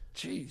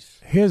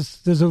 Jeez.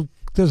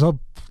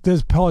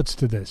 There's parts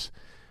to this,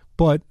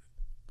 but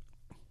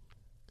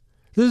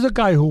this is a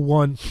guy who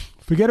won.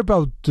 Forget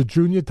about the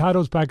junior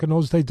titles back in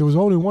those days. There was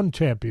only one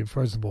champion,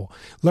 first of all.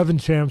 11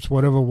 champs,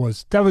 whatever it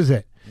was. That was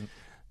it.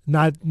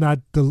 Not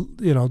the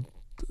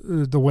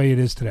the way it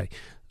is today.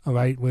 All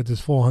right, where there's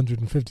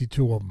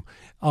 452 of them,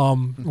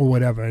 or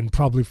whatever, and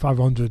probably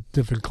 500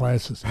 different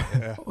classes.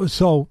 Yeah.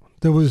 So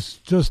there was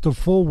just a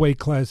full weight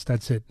class.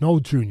 That's it. No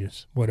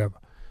juniors, whatever.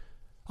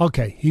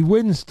 Okay, he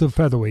wins the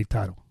featherweight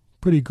title.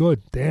 Pretty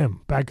good.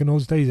 Damn. Back in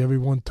those days,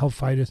 everyone tough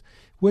fighters.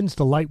 Wins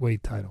the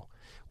lightweight title.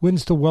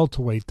 Wins the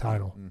welterweight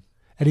title.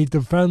 And he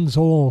defends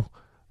all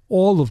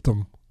of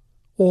them.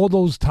 All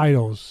those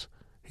titles,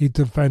 he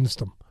defends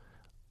them.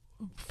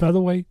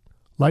 Featherweight,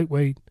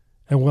 lightweight,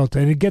 and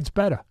welterweight. And it gets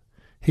better.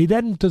 He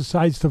then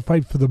decides to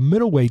fight for the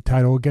middleweight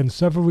title against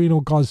Severino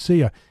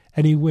Garcia,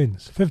 and he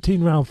wins.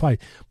 15-round fight.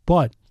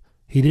 But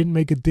he didn't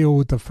make a deal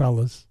with the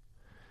fellas,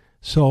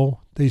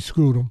 so they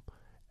screwed him,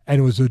 and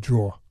it was a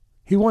draw.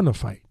 He won the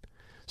fight.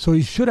 So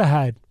he should have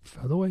had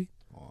featherweight,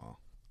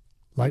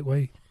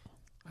 lightweight,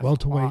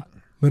 welterweight,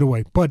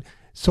 middleweight. But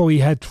so he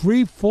had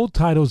 3 full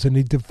titles, and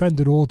he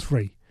defended all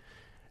 3.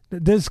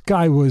 This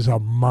guy was a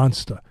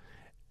monster,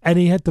 and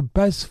he had the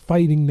best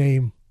fighting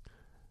name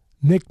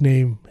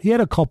nickname. He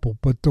had a couple,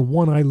 but the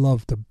one I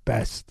loved the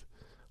best,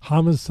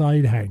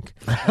 Homicide Hank.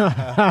 That's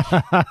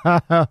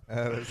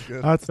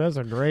good. That's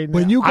a great name.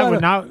 When you I got would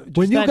a- not, just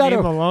when you that got a-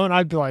 name alone,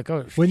 I'd be like,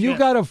 oh, When you shit.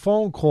 got a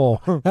phone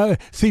call,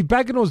 see,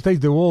 back in those days,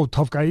 they were all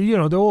tough guys. You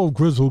know, they're all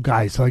grizzled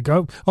guys. Like,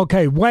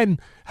 okay, when,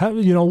 how,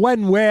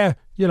 when, where,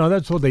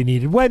 that's what they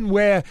needed. When,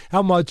 where,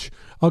 how much.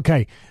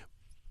 Okay,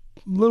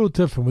 a little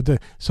different with the.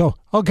 So,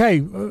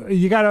 okay,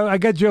 I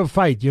got you a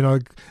fight.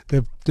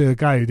 The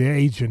guy, the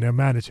agent, their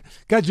manager,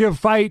 got you a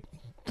fight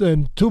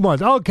in 2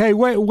 months. Okay,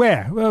 where?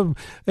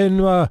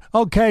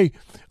 Okay,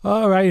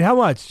 all right, how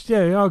much? Yeah,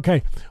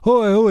 okay.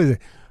 Who is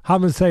it?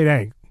 Homicide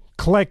Hank.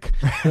 Click.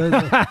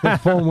 The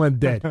phone went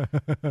dead.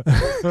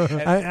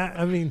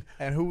 I mean,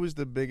 And who was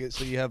the biggest?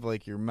 So you have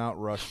like your Mount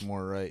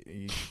Rushmore, right?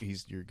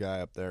 He's your guy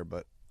up there,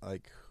 but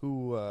like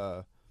who?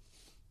 I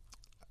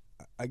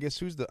guess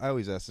who's the? I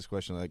always ask this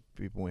question, like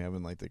people we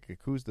haven't like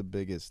who's the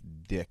biggest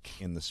dick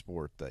in the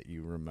sport that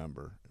you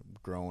remember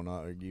growing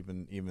up, or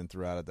even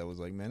throughout it? That was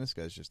like, man, this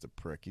guy's just a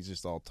prick. He's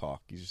just all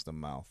talk. He's just a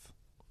mouth.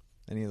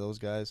 Any of those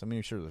guys? I mean,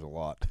 I'm sure there's a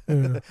lot,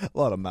 Yeah. a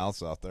lot of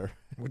mouths out there.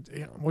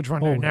 Which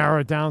one do Oh, you narrow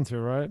it down to,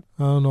 right?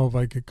 I don't know if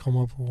I could come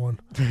up with one.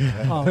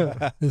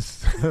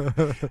 This,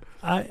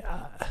 I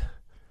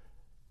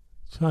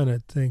trying to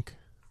think.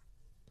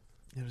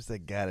 There's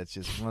that guy that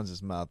just runs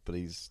his mouth, but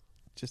he's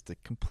just a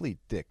complete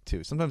dick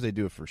too. Sometimes they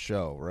do it for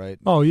show, right?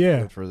 Oh yeah,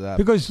 Do it for that.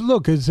 because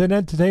look, it's an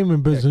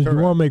entertainment business. You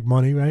correct. want to make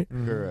money, right?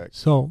 Correct.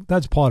 So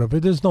that's part of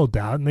it. There's no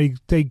doubt, and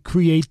they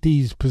create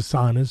these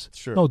personas.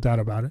 Sure. No doubt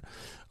about it.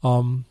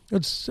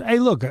 Hey,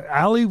 look,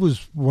 Ali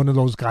was one of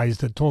those guys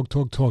that talk,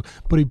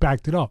 but he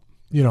backed it up.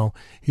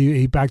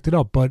 He backed it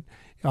up, but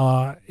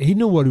he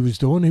knew what he was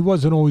doing. He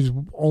wasn't always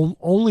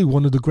only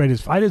one of the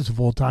greatest fighters of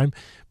all time,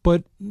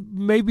 but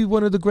maybe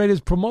one of the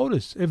greatest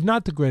promoters, if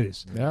not the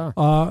greatest.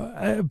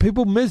 Yeah.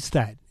 People miss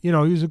that. He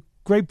was a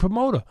great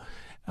promoter.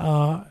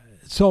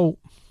 So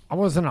I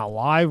wasn't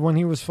alive when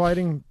he was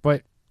fighting,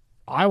 but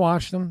I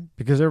watched him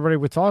because everybody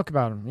would talk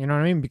about him. You know what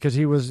I mean? Because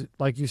he was,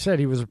 like you said,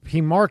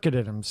 he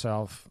marketed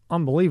himself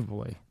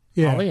unbelievably.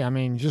 yeah. Ali, I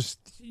mean, just,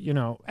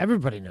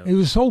 everybody knew. He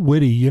was so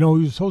witty, he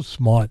was so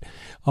smart.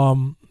 I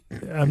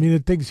mean, the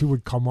things he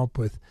would come up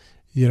with,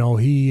 he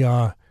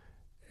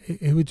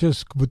would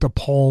just, with the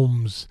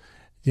poems,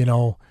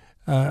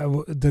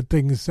 the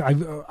things.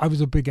 I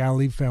was a big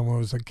Ali fan when I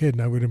was a kid,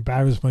 and I would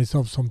embarrass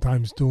myself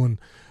sometimes doing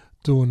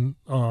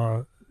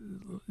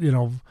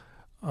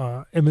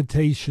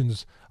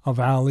imitations of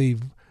Ali,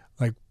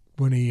 like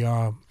when he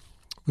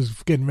was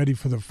getting ready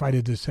for the fight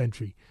of the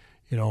century.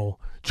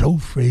 Joe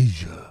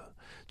Frazier's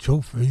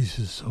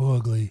so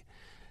ugly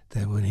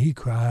that when he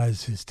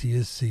cries, his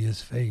tears see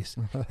his face,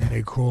 and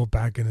they crawl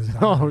back in his eyes.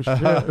 Oh,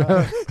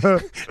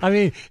 shit. I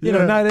mean,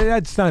 Yeah.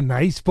 that's not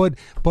nice, but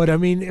I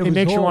mean, It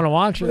makes you want to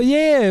watch it.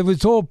 Yeah, it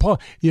was all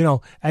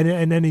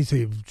and then he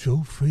said,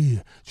 Joe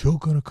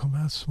gonna come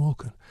out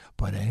smoking,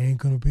 but it ain't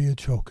gonna be a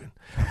choking.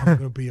 I'm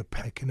gonna be a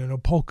pecking and a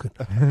poking,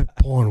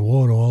 pouring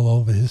water all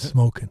over his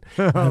smoking.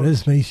 Now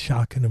this may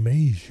shock and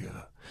amaze you.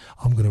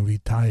 I'm gonna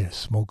retire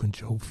smoking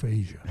Joe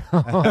Frazier.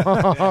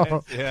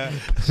 Yeah.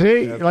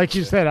 See, like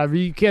you said, I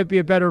mean, you can't be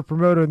a better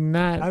promoter than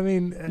that. I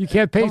mean, You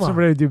can't pay come on,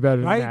 somebody to do better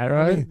than right? that,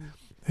 right?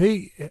 I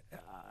mean,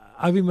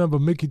 I remember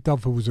Mickey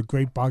Duffer was a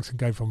great boxing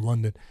guy from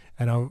London,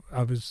 and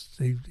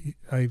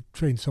I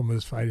trained some of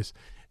his fighters,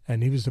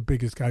 and he was the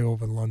biggest guy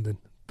over in London.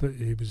 But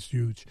he was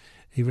huge.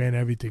 He ran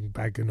everything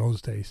back in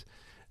those days,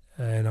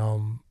 and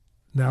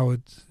now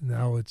it's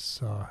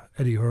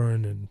Eddie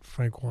Hearn and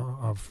Frank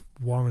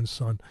Warren's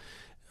son.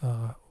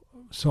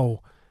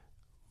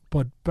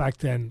 But back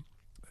then,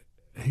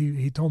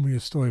 he told me a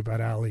story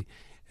about Ali.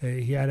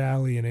 He had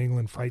Ali in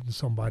England fighting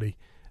somebody.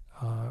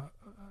 I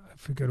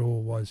forget who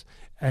it was,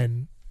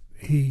 and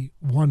he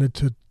wanted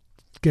to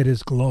get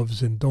his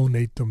gloves and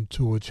donate them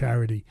to a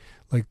charity,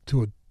 like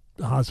to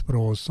a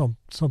hospital or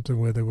something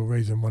where they were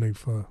raising money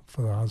for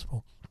the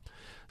hospital.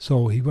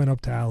 So he went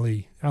up to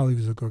Ali. Ali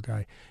was a good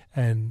guy,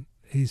 and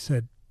he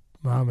said,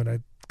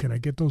 "Muhammad, can I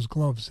get those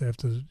gloves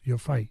after your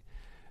fight?"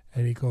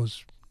 And he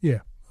goes, "Yeah."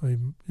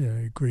 He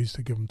agrees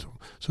to give them to him.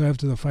 So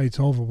after the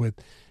fight's over with,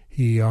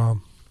 he, I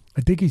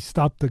think he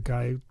stopped the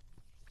guy.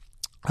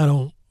 I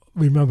don't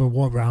remember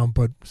what round,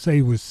 but say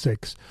he was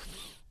 6,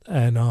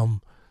 and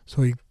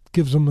so he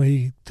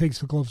takes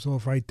the gloves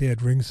off right there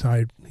at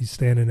ringside. He's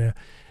standing there,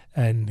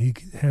 and he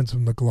hands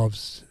him the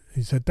gloves.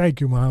 He said,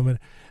 "Thank you, Muhammad."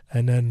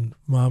 And then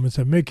Muhammad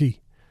said,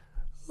 "Mickey,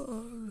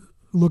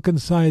 look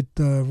inside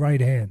the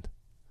right hand."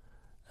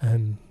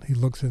 And he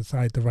looks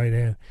inside the right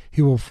hand.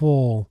 He will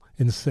fall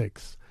in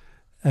 6.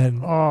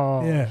 And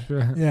Oh,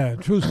 shit. yeah,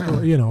 true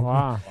story.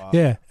 Wow.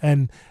 Yeah,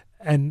 and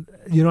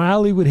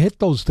Ali would hit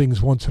those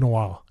things once in a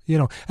while.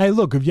 Hey,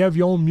 look, if you have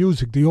your own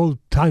music, the old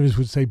timers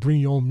would say,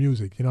 bring your own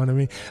music. You know what I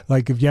mean?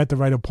 Like if you had the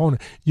right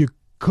opponent, you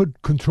could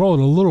control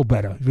it a little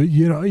better.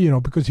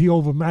 Because he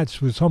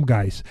overmatched with some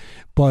guys,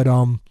 but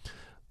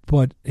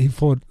he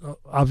fought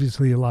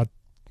obviously a lot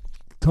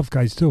tough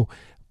guys too.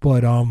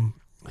 But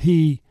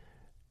he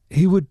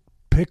would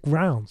pick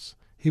rounds.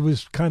 He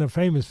was kind of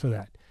famous for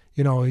that.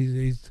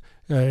 He's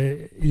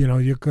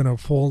you're gonna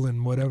fall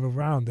in whatever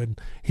round, and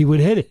he would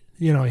hit it.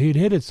 He'd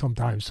hit it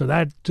sometimes. So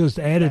that just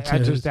added to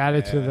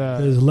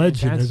his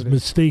legend, his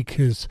mystique,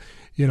 his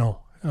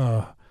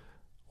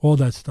all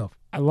that stuff.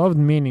 I love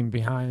the meaning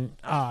behind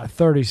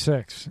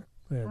 36,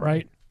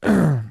 right?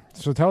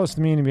 So tell us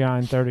the meaning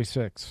behind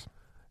 36.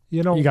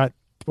 You got,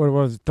 what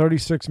was it,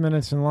 36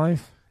 minutes in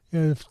life?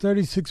 Yeah,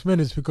 36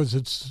 minutes because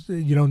it's,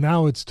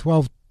 now it's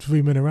 12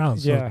 3-minute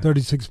rounds. So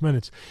 36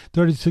 minutes.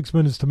 36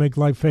 minutes to make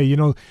life fair.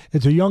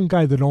 It's a young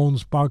guy that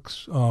owns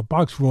Box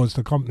Wars,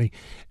 the company,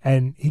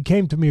 and he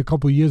came to me a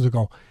couple of years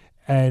ago,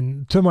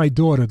 and to my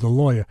daughter, the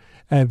lawyer,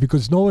 and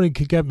because no one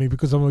could get me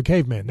because I'm a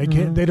caveman. They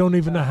can't. They don't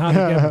even know how to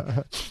get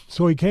me.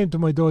 So he came to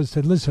my daughter and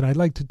said, "Listen, I'd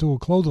like to do a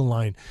clothing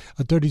line,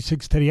 a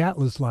 36 Teddy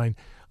Atlas line,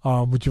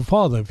 with your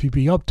father if he'd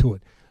be up to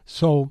it."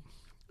 So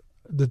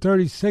the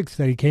 36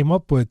 that he came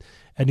up with,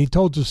 and he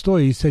told the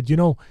story. He said,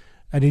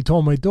 and he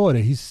told my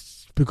daughter,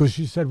 because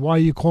she said, "Why are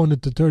you calling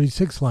it the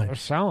 36 line?" They're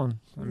selling.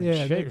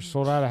 You're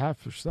sold out of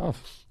half your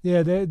stuff.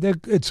 Yeah,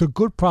 it's a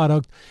good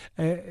product.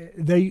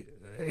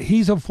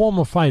 He's a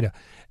former fighter,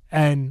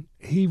 and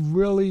he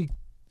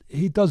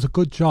does a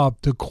good job.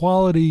 The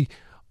quality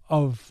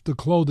of the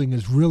clothing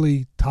is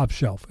really top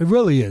shelf. It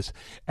really is,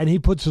 and he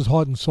puts his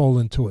heart and soul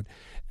into it.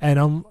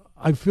 And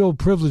I feel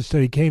privileged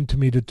that he came to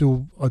me to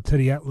do a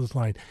Teddy Atlas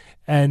line.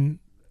 And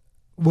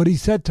what he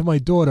said to my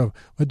daughter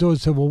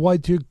said, "Well,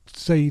 why'd you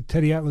say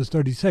Teddy Atlas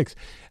 36?"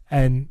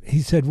 And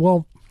he said,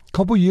 "Well, a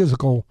couple of years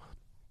ago,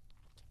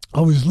 I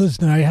was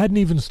listening. I hadn't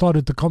even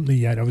started the company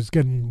yet. I was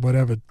getting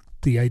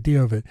the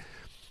idea of it.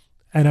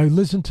 And I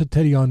listened to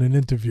Teddy on an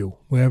interview,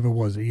 wherever it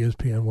was,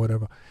 ESPN,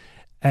 whatever.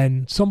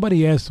 And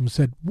somebody asked him,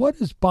 said, what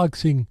does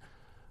boxing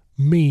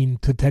mean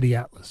to Teddy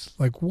Atlas?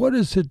 Like, what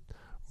does it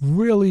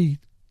really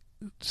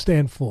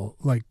stand for?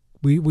 Like,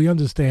 we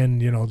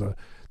understand,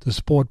 the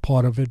sport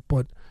part of it,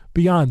 but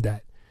beyond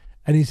that."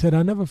 And he said,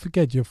 "I'll never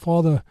forget, your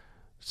father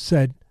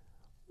said,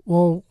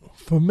 well,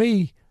 for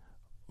me,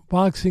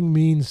 boxing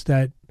means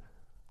that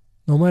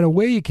no matter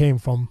where you came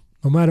from,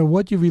 no matter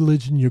what your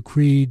religion, your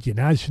creed, your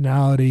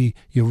nationality,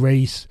 your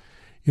race,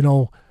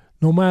 no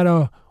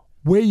matter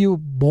where you were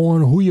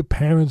born, who your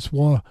parents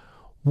were,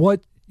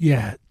 what you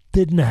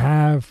didn't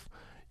have,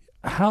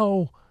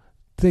 how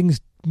things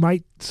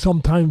might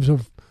sometimes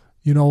have,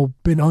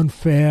 been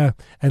unfair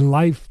and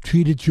life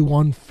treated you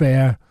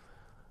unfair,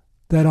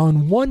 that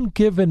on one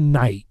given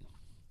night,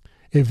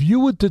 if you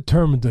were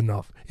determined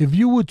enough, if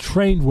you were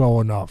trained well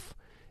enough,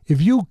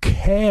 if you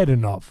cared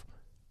enough,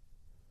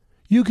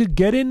 you could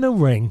get in the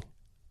ring,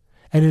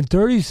 and in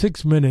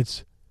 36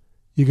 minutes,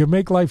 you could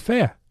make life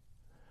fair."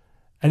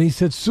 And he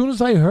said, as soon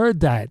as I heard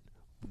that,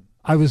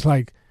 I was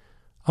like,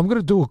 I'm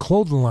going to do a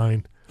clothing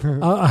line.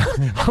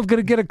 I'm going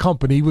to get a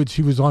company, which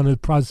he was on the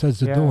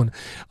process of doing.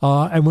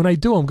 And when I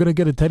do, I'm going to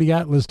get a Teddy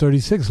Atlas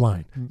 36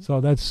 line.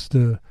 So that's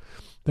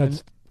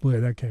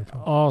where that came from.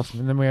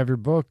 Awesome. And then we have your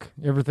book.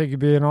 You ever think you'd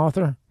be an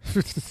author?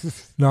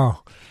 No.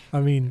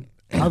 I mean,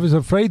 I was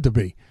afraid to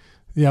be.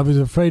 Yeah, I was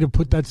afraid to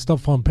put that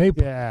stuff on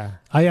paper. Yeah.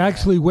 I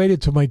actually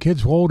waited till my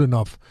kids were old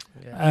enough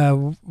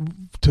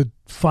to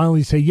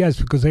finally say yes,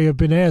 because they had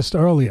been asked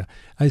earlier.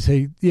 I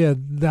say, yeah,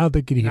 now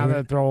they can hear it. Now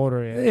that they're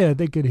older, yeah,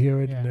 they could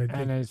hear it. Yeah.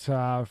 And it's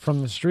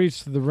From the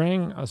Streets to the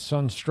Ring, A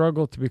Son's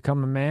Struggle to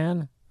Become a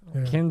Man.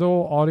 Yeah.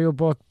 Kindle,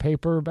 audiobook,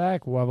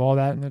 paperback. We'll have all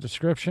that in the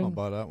description. I'll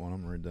buy that one.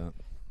 I'm going to read that.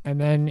 And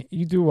then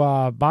you do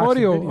boxing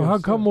audio. videos. How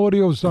come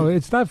audio? So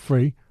it's not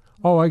free.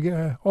 With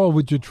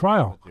your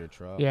trial. With your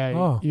trial.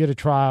 Yeah, you get a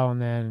trial,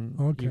 and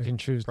then you can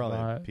choose probably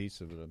to buy a it.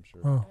 piece of it, I'm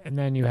sure. Oh. And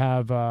then you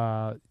have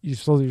you're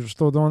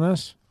still doing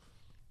this?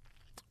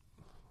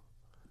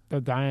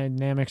 The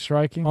dynamic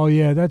striking? Oh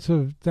yeah,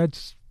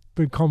 that's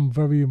become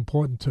very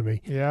important to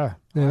me. Yeah.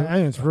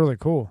 And it's really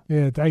cool.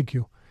 Yeah, thank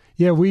you.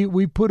 Yeah,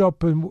 we put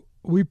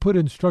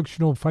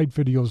instructional fight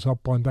videos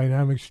up on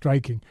dynamic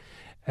striking,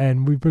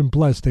 and we've been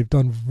blessed. They've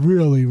done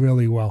really,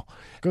 really well.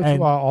 Go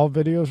to all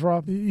videos,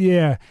 Rob?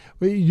 Yeah.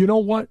 You know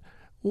what?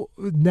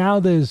 Now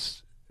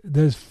there's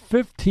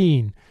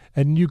 15,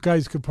 and you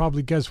guys could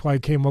probably guess why I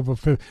came up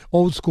with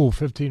old school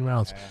 15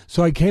 rounds. Yeah.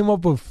 So I came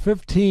up with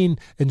 15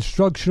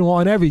 instructional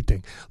on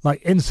everything,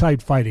 like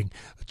inside fighting,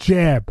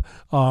 jab,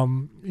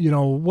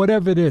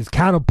 whatever it is,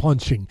 counter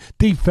punching,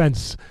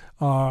 defense,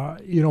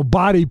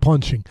 body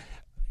punching.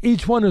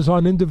 Each one is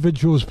on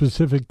individual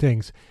specific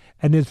things,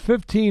 and there's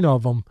 15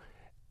 of them.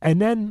 And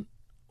then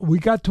we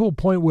got to a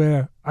point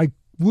where I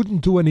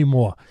wouldn't do any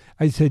more.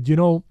 I said,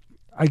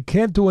 I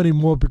can't do any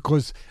more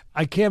because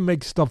I can't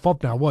make stuff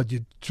up now. What,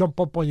 you jump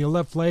up on your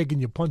left leg and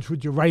you punch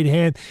with your right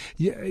hand?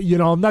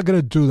 I'm not going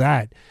to do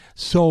that.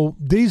 So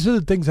these are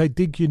the things I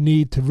think you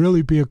need to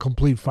really be a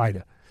complete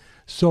fighter.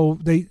 So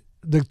the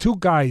two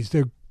guys,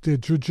 they're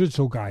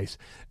jiu-jitsu guys.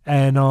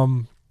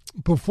 And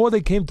before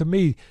they came to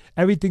me,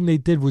 everything they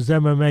did was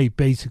MMA,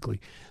 basically.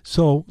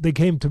 So they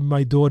came to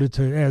my daughter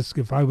to ask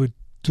if I would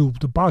do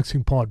the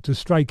boxing part, to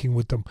striking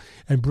with them,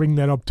 and bring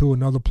that up to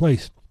another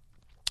place,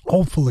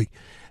 hopefully.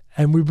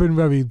 And we've been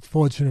very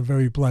fortunate,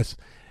 very blessed.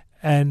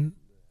 And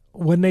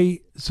when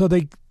they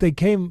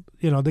came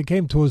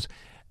to us,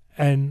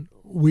 and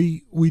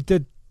we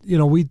did,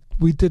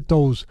 we did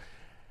those,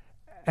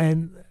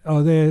 and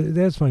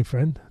there's my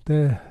friend.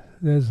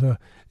 There's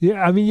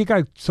yeah. I mean, you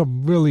got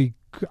some really.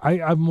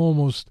 I'm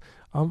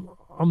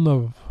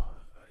the,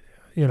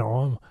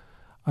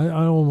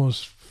 I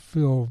almost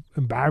feel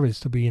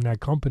embarrassed to be in that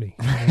company.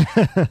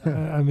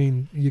 I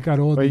mean, you got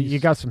all these. You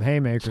got some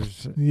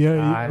haymakers.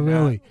 Yeah,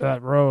 really.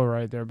 That row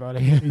right there,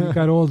 buddy. You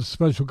got all the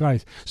special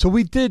guys. So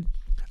we did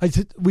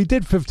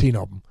 15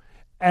 of them,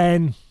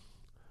 and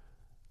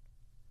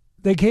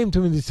they came to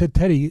me and they said,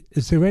 "Teddy,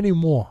 is there any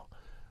more?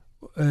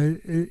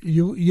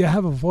 You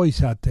have a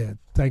voice out there,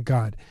 thank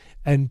God,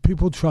 and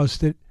people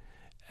trust it,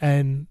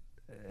 and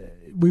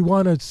we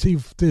want to see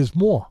if there's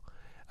more."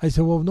 I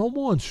said, "Well, no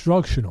more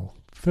instructional.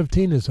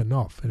 15 is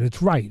enough, and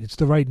it's right. It's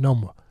the right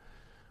number.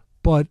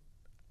 But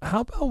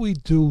how about we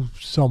do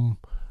some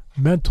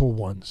mental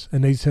ones?"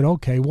 And they said,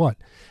 "Okay, what?"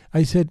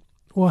 I said,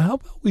 "Well, how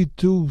about we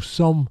do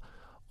some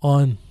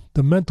on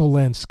the mental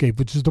landscape,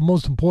 which is the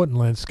most important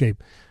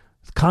landscape.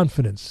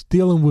 Confidence,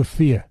 dealing with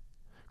fear,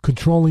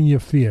 controlling your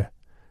fear,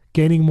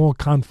 gaining more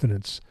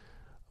confidence,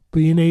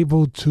 being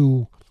able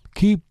to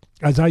keep,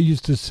 as I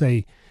used to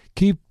say,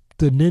 keep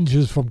the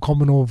ninjas from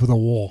coming over the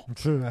wall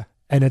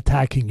and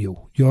attacking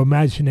you, your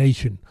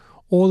imagination,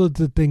 all of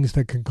the things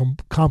that can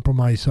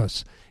compromise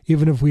us,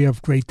 even if we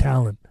have great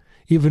talent,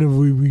 even if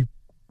we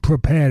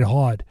prepared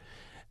hard."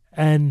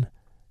 And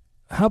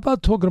how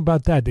about talking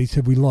about that? They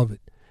said, "We love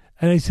it."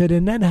 And I said,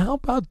 "And then how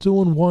about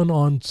doing one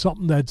on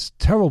something that's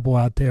terrible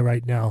out there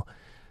right now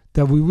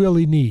that we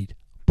really need?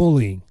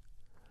 Bullying.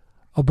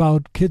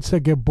 About kids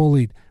that get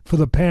bullied, for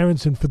the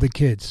parents and for the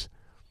kids.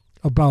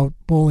 About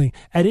bullying.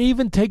 And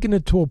even taking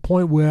it to a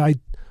point where I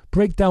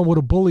break down what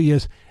a bully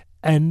is,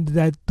 and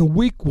that the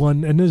weak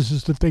one," and this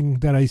is the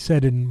thing that I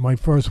said in my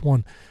first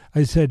one,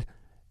 I said,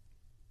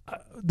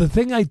 the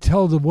thing I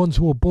tell the ones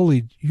who are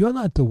bullied, you're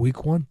not the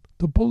weak one.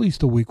 The bully's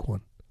the weak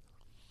one.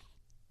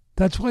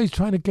 That's why he's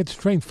trying to get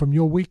strength from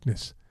your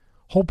weakness,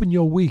 hoping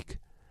you're weak,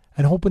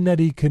 and hoping that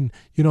he can,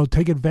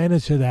 take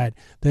advantage of that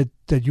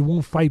you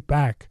won't fight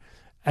back.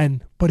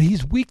 But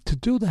he's weak to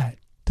do that.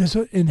 There's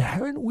an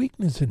inherent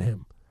weakness in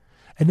him,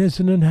 and there's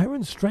an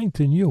inherent strength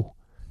in you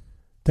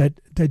that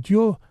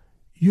you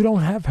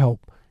don't have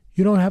help.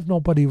 You don't have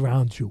nobody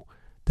around you.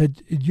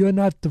 That you're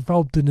not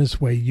developed in this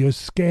way. You're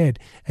scared,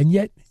 and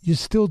yet you're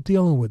still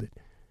dealing with it.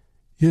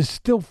 You're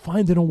still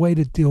finding a way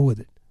to deal with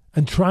it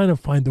and trying to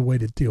find a way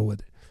to deal with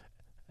it.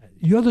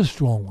 You're the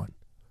strong one.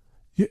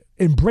 You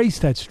embrace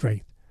that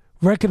strength.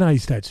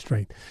 Recognize that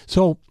strength.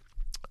 So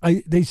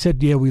they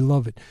said, "Yeah, we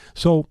love it."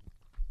 So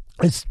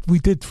we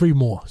did 3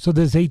 more. So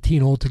there's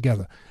 18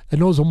 altogether.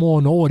 And those are more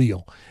on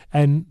audio.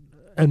 And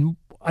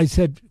I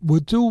said,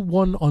 we'll do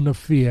one on the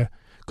fear,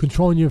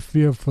 controlling your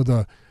fear for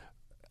the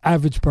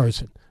average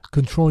person.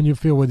 Controlling your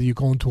fear, whether you're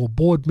going to a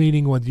board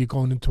meeting, whether you're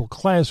going into a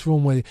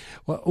classroom, whether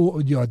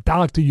you're a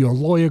doctor, you're a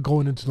lawyer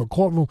going into the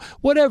courtroom,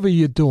 whatever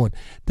you're doing,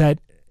 that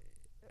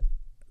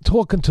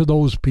talking to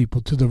those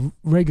people, to the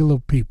regular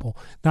people,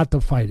 not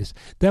the fighters.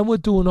 Then we'll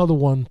do another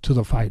one to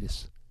the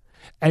fighters.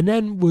 And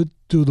then we'll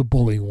do the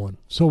bullying one.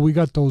 So we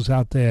got those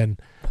out there, and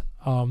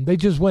they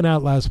just went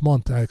out last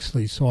month,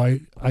 actually. So I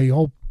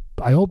hope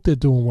they're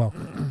doing well.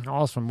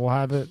 Awesome. We'll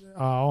have it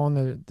all in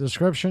the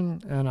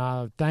description.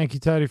 And thank you,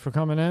 Teddy, for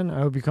coming in. I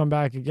hope you come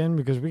back again,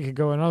 because we could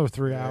go another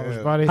 3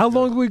 hours, buddy. How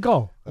long do we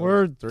go?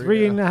 We're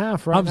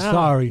 3.5 right now. I'm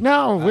sorry.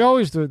 No, we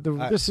always do.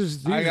 This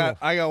is usual.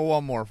 I got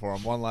one more for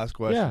him. One last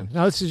question.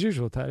 Yeah. No, this is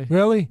usual, Teddy.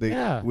 Really?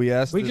 Yeah. We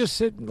just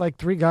sit like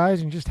 3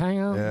 guys and just hang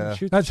out and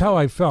shoot. That's how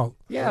I felt.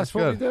 Yeah, that's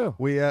what we do.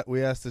 We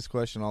ask this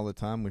question all the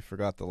time. We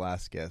forgot the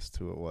last guest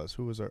who it was.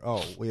 Who was our?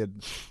 Oh, we had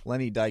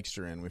Lenny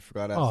Dykstra in. We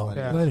forgot to ask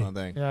Lenny.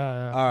 Lenny.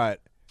 Yeah. All right.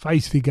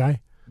 Feisty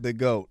guy. The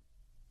GOAT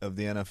of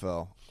the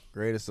NFL,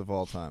 greatest of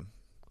all time.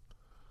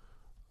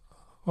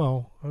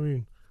 Well, I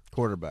mean,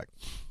 Quarterback.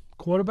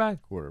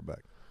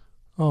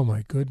 Oh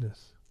my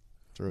goodness.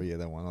 Throw you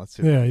that one. Let's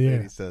see what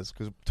he says,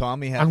 because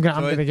Tommy has. I'm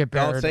gonna get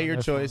buried. Don't say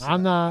your choice.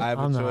 I'm not. I have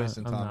I'm a choice,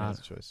 not, and I'm Tommy not. has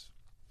a choice.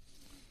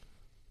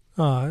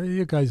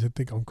 You guys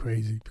think I'm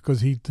crazy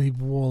because he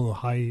wore the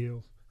high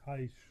heels,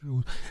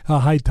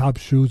 high top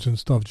shoes and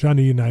stuff.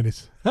 Johnny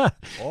Unitas.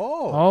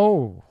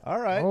 All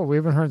right. Oh, we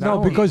haven't heard that. No,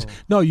 one because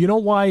before. you know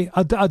why?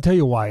 I'll tell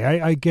you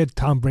why. I get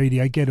Tom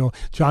Brady. I get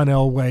John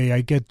Elway.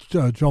 I get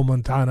Joe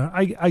Montana.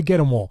 I get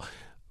them all.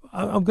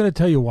 I'm going to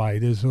tell you why.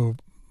 There's a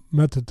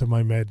method to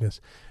my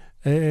madness.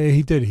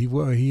 He did.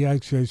 He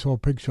actually, I saw a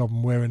picture of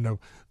him wearing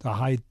the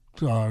high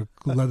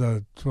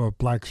leather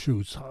black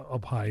shoes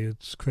up high.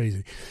 It's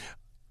crazy.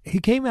 He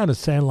came out of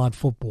Sandlot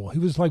football. He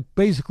was like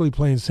basically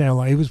playing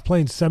Sandlot. He was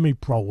playing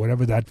semi-pro,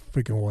 whatever that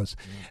freaking was,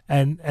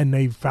 and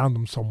they found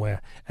him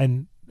somewhere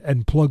and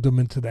plugged him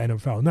into the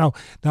NFL.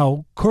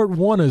 Now Kurt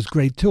Warner is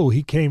great too.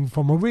 He came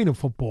from arena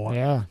football.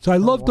 Yeah. So I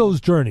love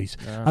those journeys.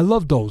 Yeah. I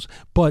love those.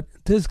 But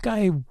this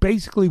guy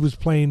basically was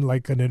playing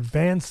like an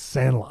advanced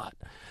Sandlot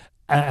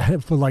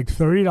for like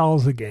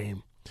 $30 a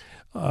game,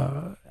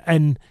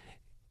 and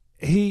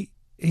he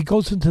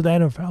goes into the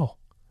NFL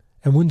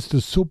and wins the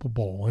Super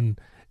Bowl, and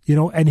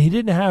he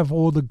didn't have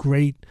all the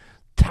great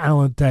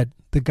talent that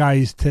the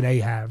guys today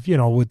have,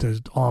 with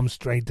his arm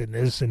strength and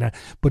this and that.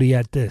 But he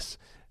had this.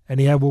 And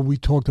he had what we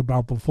talked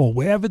about before.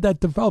 Wherever that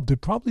developed,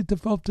 it probably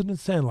developed in the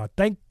Sandlot.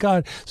 Thank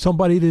God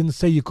somebody didn't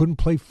say you couldn't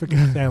play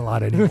freaking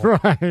Sandlot anymore.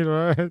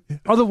 Right.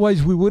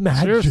 Otherwise, we wouldn't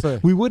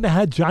have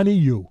had Johnny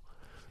U.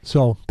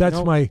 So that's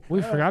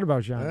We forgot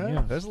about Johnny.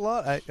 Yeah. There's a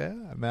lot.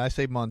 I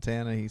say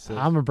Montana. He says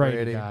I'm a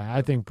Brady guy.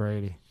 I think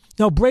Brady.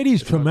 No,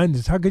 Brady's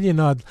tremendous. How could you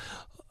not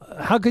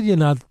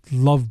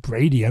love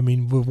Brady? I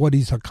mean, with what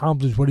he's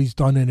accomplished, what he's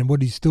done, and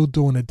what he's still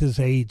doing at this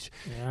age.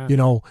 Yeah.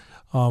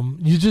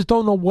 You just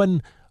don't know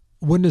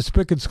when the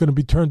spigot's going to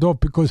be turned off,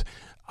 because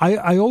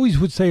I always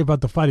would say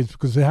about the fighters,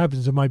 because it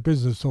happens in my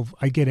business, so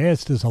I get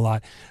asked this a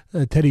lot.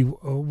 Teddy,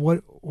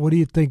 what do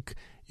you think,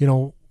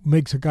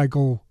 makes a guy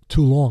go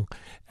too long?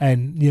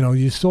 And,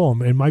 you saw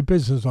him in my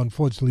business,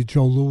 unfortunately,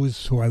 Joe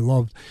Louis, who I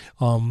loved,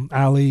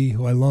 Ali,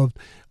 who I loved,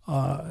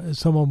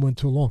 some of them went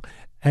too long.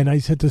 And I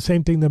said the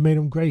same thing that made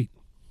him great,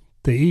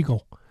 the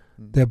ego,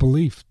 their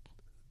belief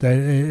that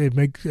it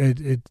makes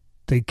it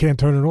they can't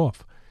turn it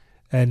off.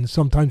 And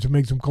sometimes it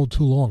makes them go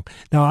too long.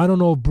 Now, I don't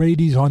know if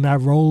Brady's on that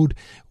road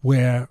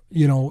where,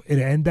 it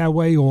end that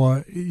way,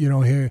 or,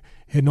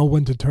 he know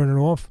when to turn it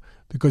off,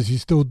 because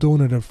he's still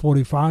doing it at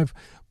 45.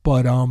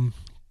 But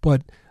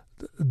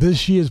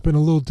this year's been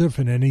a little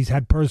different, and he's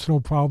had personal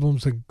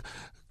problems, and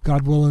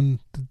God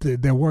willing,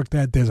 they work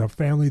that. There's a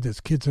family, there's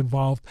kids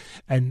involved,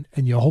 and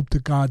you hope to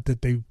God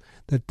that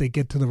they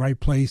get to the right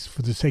place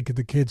for the sake of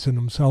the kids and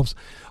themselves.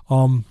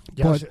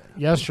 But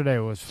yesterday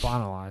was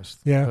finalized.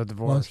 Yeah, the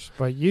divorce.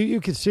 But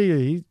you could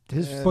see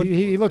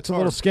he looked a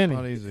little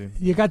skinny.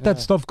 You got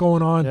that stuff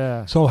going on.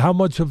 Yeah. So how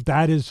much of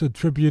that is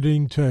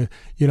attributing to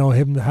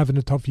him having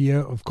a tough year?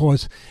 Of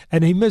course.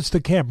 And he missed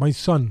the camp. My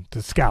son,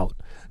 the scout,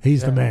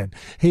 he's the man.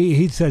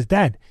 He says,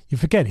 Dad, you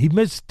forget he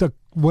missed the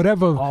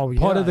whatever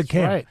part of the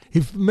camp. Right.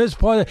 He missed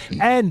part of it.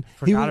 And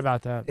forgot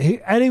about that.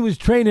 He was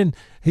training.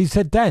 He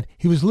said, Dad,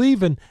 he was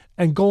leaving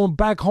and going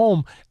back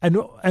home and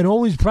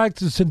always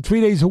practicing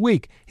 3 days a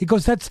week. He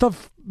goes, that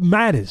stuff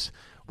matters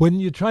when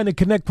you're trying to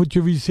connect with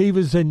your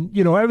receivers and,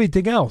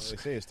 everything else. They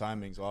say his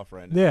timing's off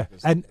right now. Yeah,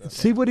 and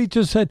see what he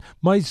just said?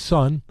 My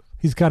son,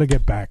 he's got to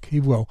get back. He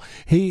will.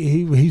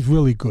 He's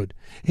really good.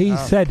 He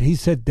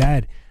said,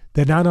 Dad,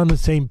 they're not on the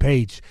same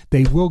page.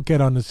 They will get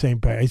on the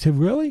same page. I said,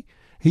 really?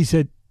 He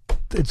said,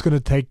 it's going to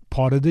take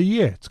part of the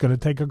year. It's going to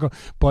take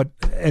but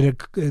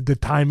the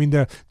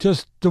timing,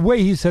 just the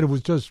way he said it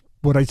was just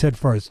what I said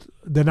first.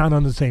 They're not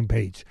on the same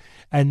page,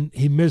 and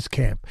he missed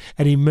camp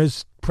and he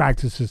missed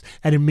practices,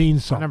 and it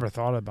means something. I never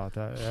thought about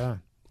that. Yeah.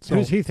 So,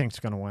 who's he think's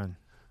going to win?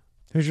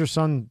 Who's your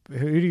son?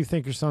 Who do you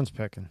think your son's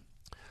picking?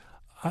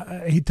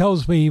 He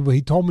told me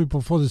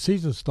before the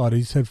season started.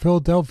 He said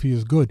Philadelphia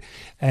is good,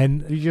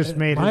 and you just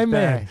made my his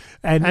man. day.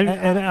 And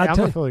I'm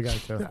a Philly guy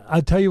too.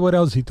 I'll tell you what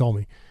else he told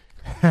me.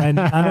 And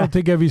I don't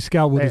think every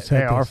scout would have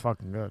said they this. are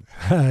fucking good.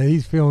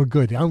 He's feeling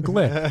good. I'm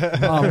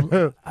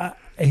glad.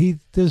 This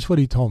is what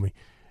he told me.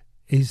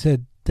 He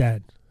said,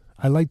 Dad,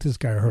 I like this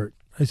guy hurt.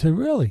 I said,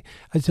 really?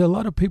 I said, a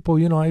lot of people,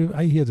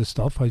 I hear the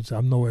stuff.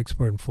 I'm no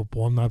expert in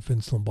football. I'm not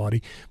Vince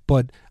Lombardi.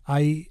 But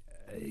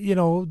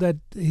that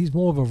he's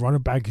more of a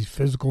running back. He's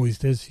physical. He's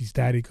this, he's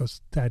that. He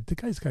goes, Dad, the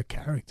guy's got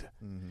character.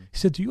 Mm-hmm. He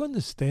said, do you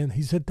understand?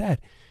 He said, Dad,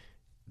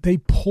 they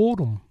pulled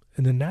him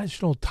in the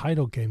national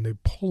title game. They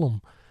pull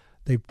him.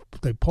 They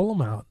pull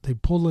him out. They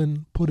put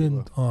in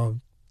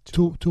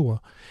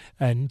Tua,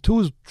 and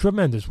Tua's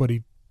tremendous. What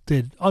he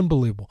did,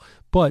 unbelievable.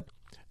 But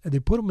they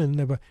put him in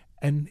there,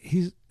 and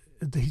he's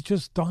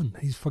just done.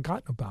 He's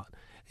forgotten about.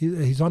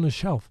 He's on the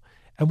shelf.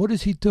 And what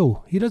does he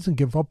do? He doesn't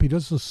give up. He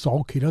doesn't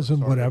sulk. He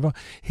doesn't whatever.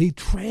 He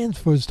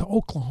transfers to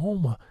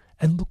Oklahoma,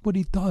 and look what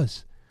he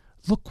does.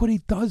 Look what he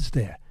does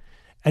there.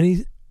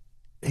 And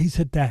he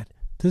said, Dad,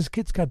 this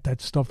kid's got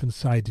that stuff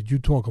inside that you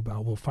talk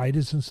about with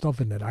fighters and stuff,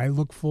 and that I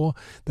look for,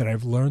 that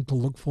I've learned to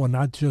look for,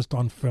 not just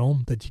on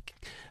film,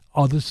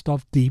 other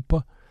stuff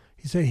deeper.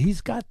 He said,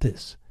 he's got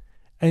this.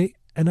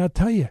 And I'll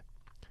tell you,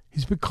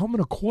 he's becoming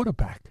a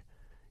quarterback.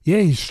 Yeah,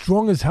 he's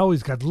strong as hell.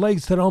 He's got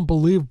legs that are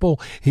unbelievable.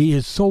 He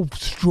is so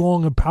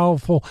strong and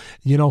powerful,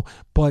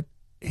 but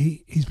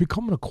he's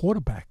becoming a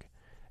quarterback.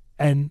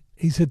 And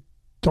he said,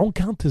 don't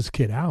count this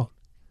kid out.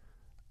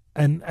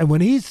 And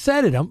when he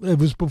said it, it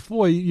was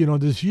before,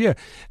 this year,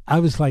 I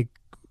was like,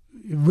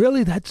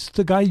 really? That's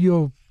the guy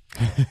you're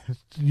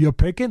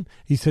picking?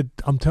 He said,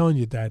 I'm telling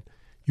you, Dad,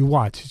 you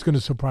watch. He's going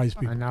to surprise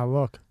people. And now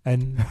look.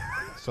 And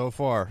so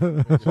far.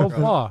 So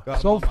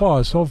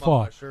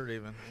far. Shirt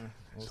even.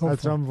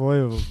 That's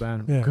unbelievable,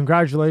 Ben. Yeah.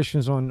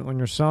 Congratulations on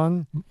your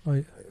son.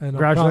 And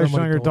congratulations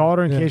on your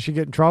daughter in case you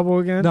get in trouble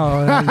again.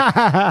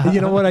 No,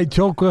 you know what? I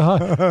joke with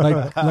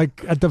her.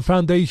 Like at the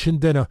foundation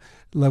dinner,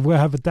 we'll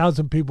have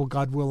 1,000 people,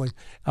 God willing,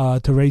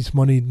 to raise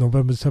money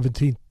November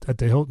 17th at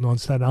the Hilton on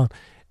Staten Island.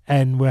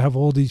 And we'll have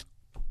all these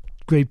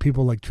great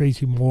people like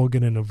Tracy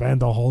Morgan and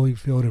Evander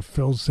Holyfield and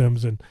Phil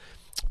Simms, and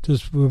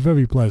just we're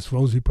very blessed.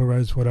 Rosie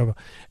Perez, whatever,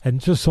 and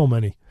just so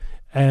many.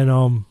 And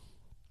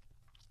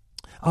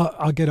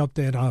I'll get up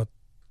there and I'll,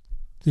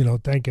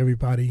 thank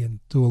everybody and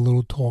do a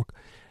little talk.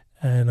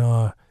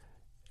 And,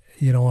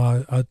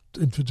 I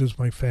introduce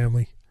my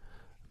family,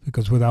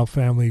 because without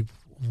family,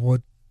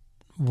 what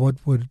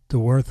would the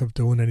worth of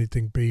doing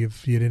anything be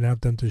if you didn't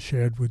have them to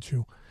share it with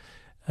you?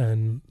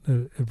 And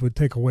it would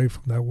take away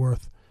from that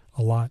worth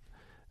a lot.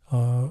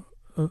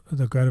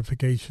 The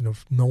gratification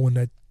of knowing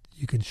that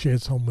you can share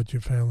something with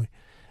your family.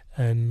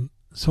 And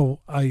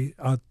so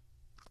I'll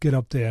get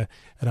up there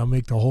and I'll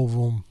make the whole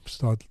room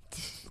start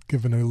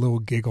giving a little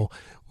giggle,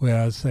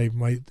 where I say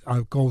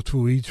I'll go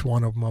through each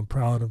one of them. I'm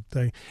proud of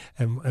them.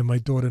 And my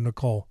daughter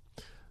Nicole,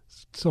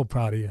 so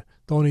proud of you.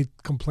 The only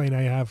complaint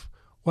I have,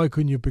 why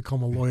couldn't you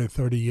become a lawyer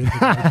 30 years ago?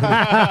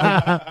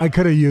 I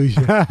could have used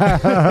you.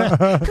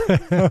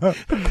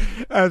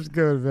 That's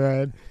good,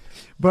 man.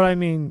 But I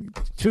mean,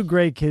 two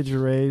great kids you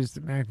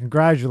raised, man.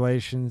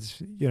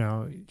 Congratulations.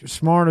 You're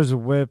smart as a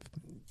whip,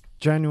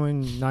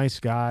 genuine, nice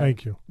guy.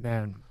 Thank you,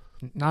 man.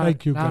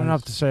 Thank you, not guys.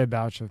 enough to say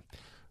about you.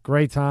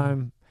 Great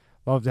time.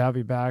 Love to have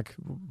you back.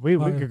 We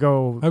could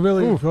go. I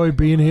really enjoy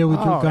being here with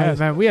you guys.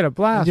 Yeah, man, we had a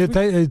blast.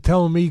 You're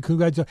telling me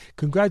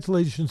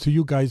congratulations to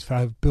you guys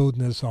for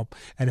building this up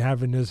and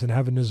having this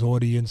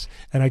audience,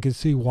 and I can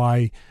see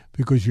why,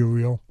 because you're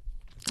real.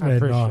 I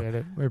appreciate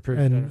it. We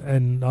appreciate it.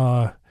 And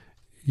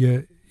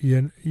you're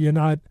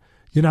not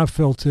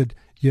filtered.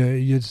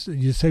 You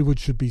say what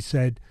should be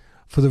said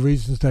for the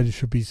reasons that it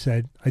should be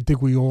said. I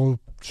think we all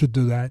should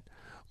do that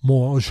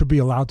more, or should be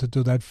allowed to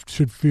do that.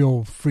 Should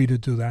feel free to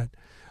do that.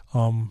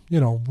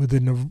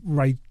 Within the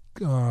right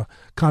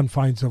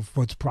confines of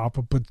what's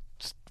proper, but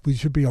we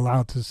should be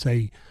allowed to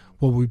say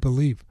what we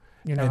believe.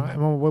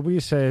 And what we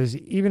say is,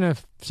 even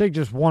if, say,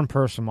 just one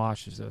person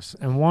watches this,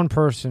 and one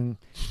person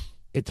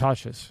it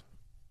touches,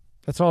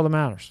 that's all that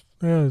matters.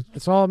 Yeah.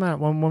 It's all that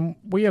matters. When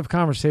we have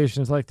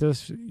conversations like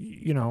this,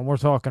 we're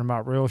talking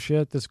about real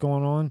shit that's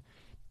going on,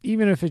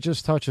 even if it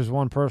just touches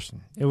one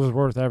person, it was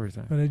worth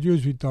everything. And it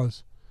usually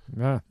does.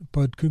 Yeah.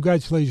 But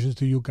congratulations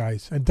to you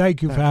guys, and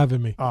thank you for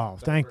having me. Oh,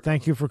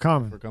 thank you for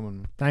coming.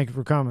 Thank you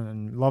for coming,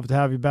 and love to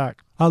have you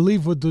back. I'll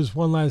leave with this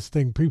one last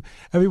thing.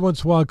 Every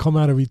once in a while, I come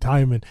out of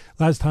retirement.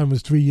 Last time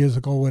was 3 years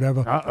ago,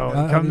 whatever.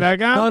 Come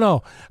back out?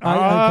 No.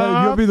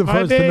 You'll be the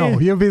first to know.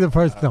 You'll be the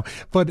first to know.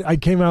 But I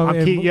came out.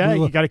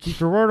 You got to keep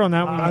your word on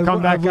that when you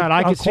come back out.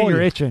 I can see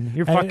you're itching.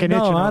 You're fucking itching.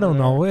 No, I don't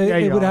know.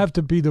 It would have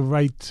to be the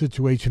right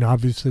situation.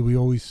 Obviously, we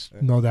always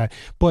know that.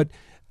 But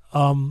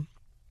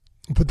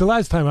the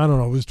last time, I don't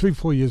know, it was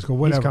 3-4 years ago,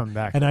 whatever. He's coming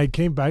back. And I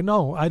came back.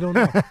 No, I don't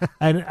know.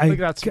 And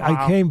I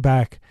came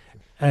back,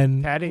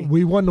 and Teddy.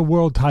 we won the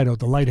world title,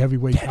 the light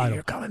heavyweight title.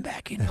 You're coming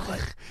back, you know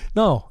it.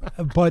 No,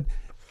 but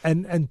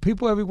and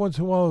people every once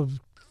in a while,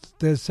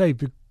 they say,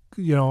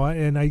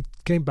 and I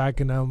came back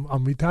and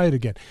I'm retired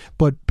again.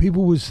 But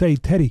people would say,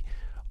 Teddy,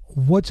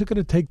 what's it going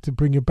to take to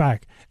bring you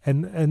back?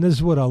 And this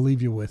is what I'll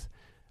leave you with.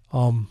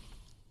 I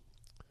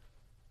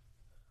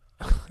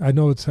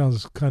know it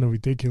sounds kind of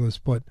ridiculous,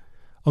 but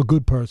a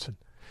good person,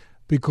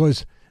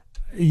 because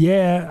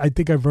I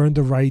think I've earned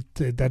the right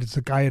that it's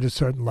a guy at a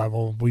certain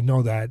level. We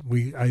know that.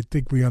 I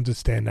think we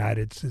understand that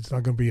it's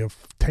not going to be a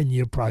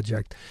 10-year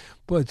project,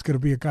 but it's going to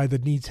be a guy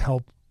that needs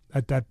help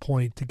at that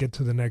point to get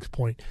to the next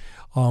point.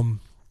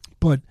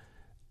 But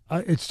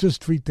it's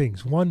just three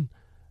things. One,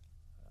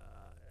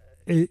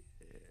 it's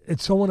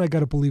someone I got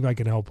to believe I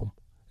can help him.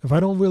 If I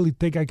don't really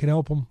think I can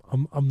help him,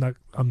 I'm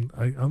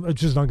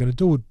just not going to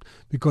do it,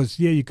 because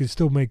you can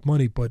still make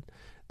money, but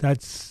I'm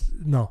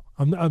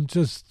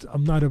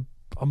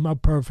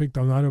not perfect.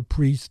 I'm not a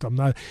priest.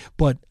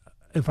 But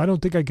if I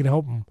don't think I can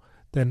help him,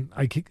 then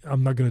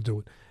I'm not going to do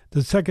it.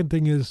 The second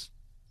thing is,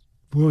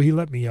 will he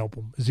let me help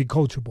him? Is he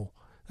coachable?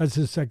 That's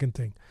the second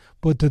thing.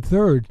 But the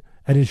third,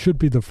 and it should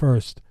be the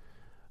first,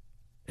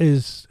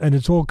 is, and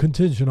it's all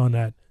contingent on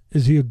that,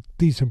 is he a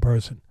decent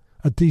person?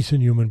 A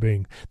decent human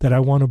being that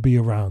I want to be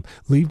around.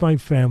 Leave my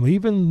family,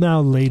 even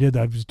now later,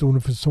 I was doing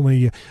it for so many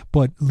years,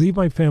 but leave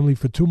my family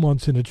for 2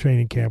 months in a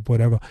training camp,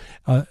 whatever,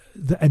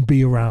 and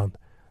be around.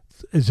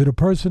 Is it a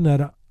person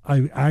that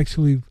I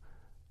actually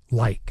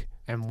like?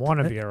 And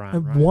want to be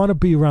around, right? Want to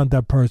be around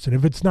that person.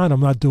 If it's not,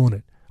 I'm not doing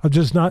it. I'm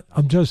just not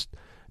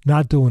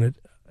doing it.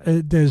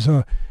 I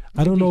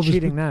don't know if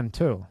cheating them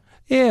too.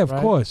 Yeah, of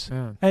course.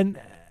 Yeah. And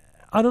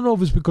I don't know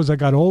if it's because I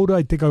got older.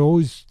 I think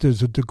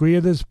there's a degree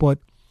of this, but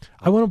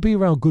I want to be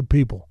around good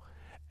people.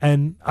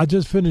 And I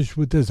just finished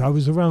with this. I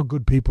was around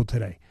good people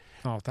today.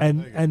 Oh,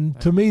 and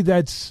to me,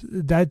 that's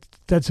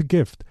a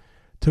gift.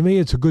 To me,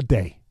 it's a good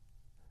day.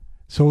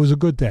 So it was a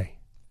good day.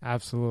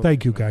 Absolutely.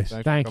 Thank you, guys.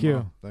 Thank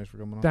you. Thanks for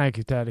coming on. Thank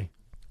you, Teddy.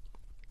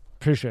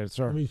 Appreciate it,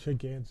 sir. Let me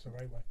shake your hands the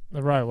right way.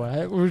 The right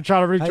way. We're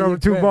trying to reach over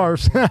 2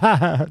 bars.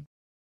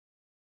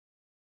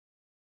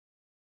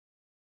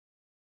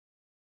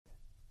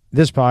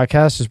 This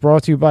podcast is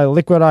brought to you by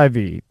Liquid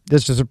IV.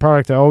 This is a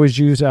product I always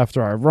use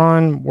after I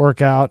run,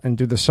 work out, and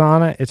do the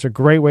sauna. It's a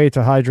great way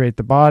to hydrate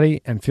the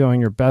body and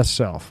feeling your best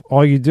self.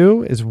 All you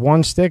do is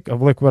 1 stick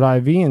of Liquid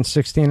IV and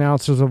 16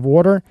 ounces of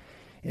water.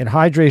 It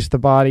hydrates the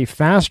body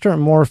faster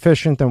and more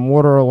efficient than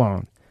water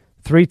alone.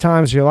 3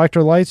 times the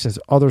electrolytes as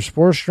other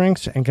sports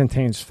drinks, and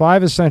contains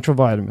 5 essential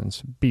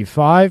vitamins: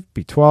 B5,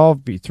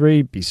 B12,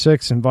 B3,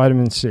 B6, and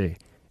vitamin C.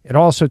 It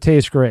also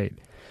tastes great.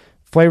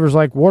 Flavors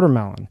like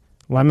watermelon,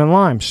 lemon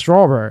lime,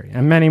 strawberry,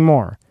 and many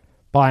more.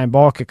 Buy in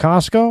bulk at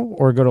Costco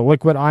or go to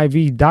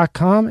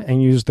liquidiv.com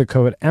and use the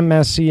code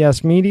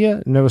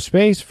MSCSmedia, no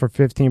space, for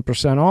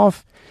 15%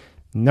 off.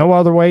 No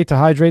other way to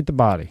hydrate the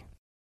body.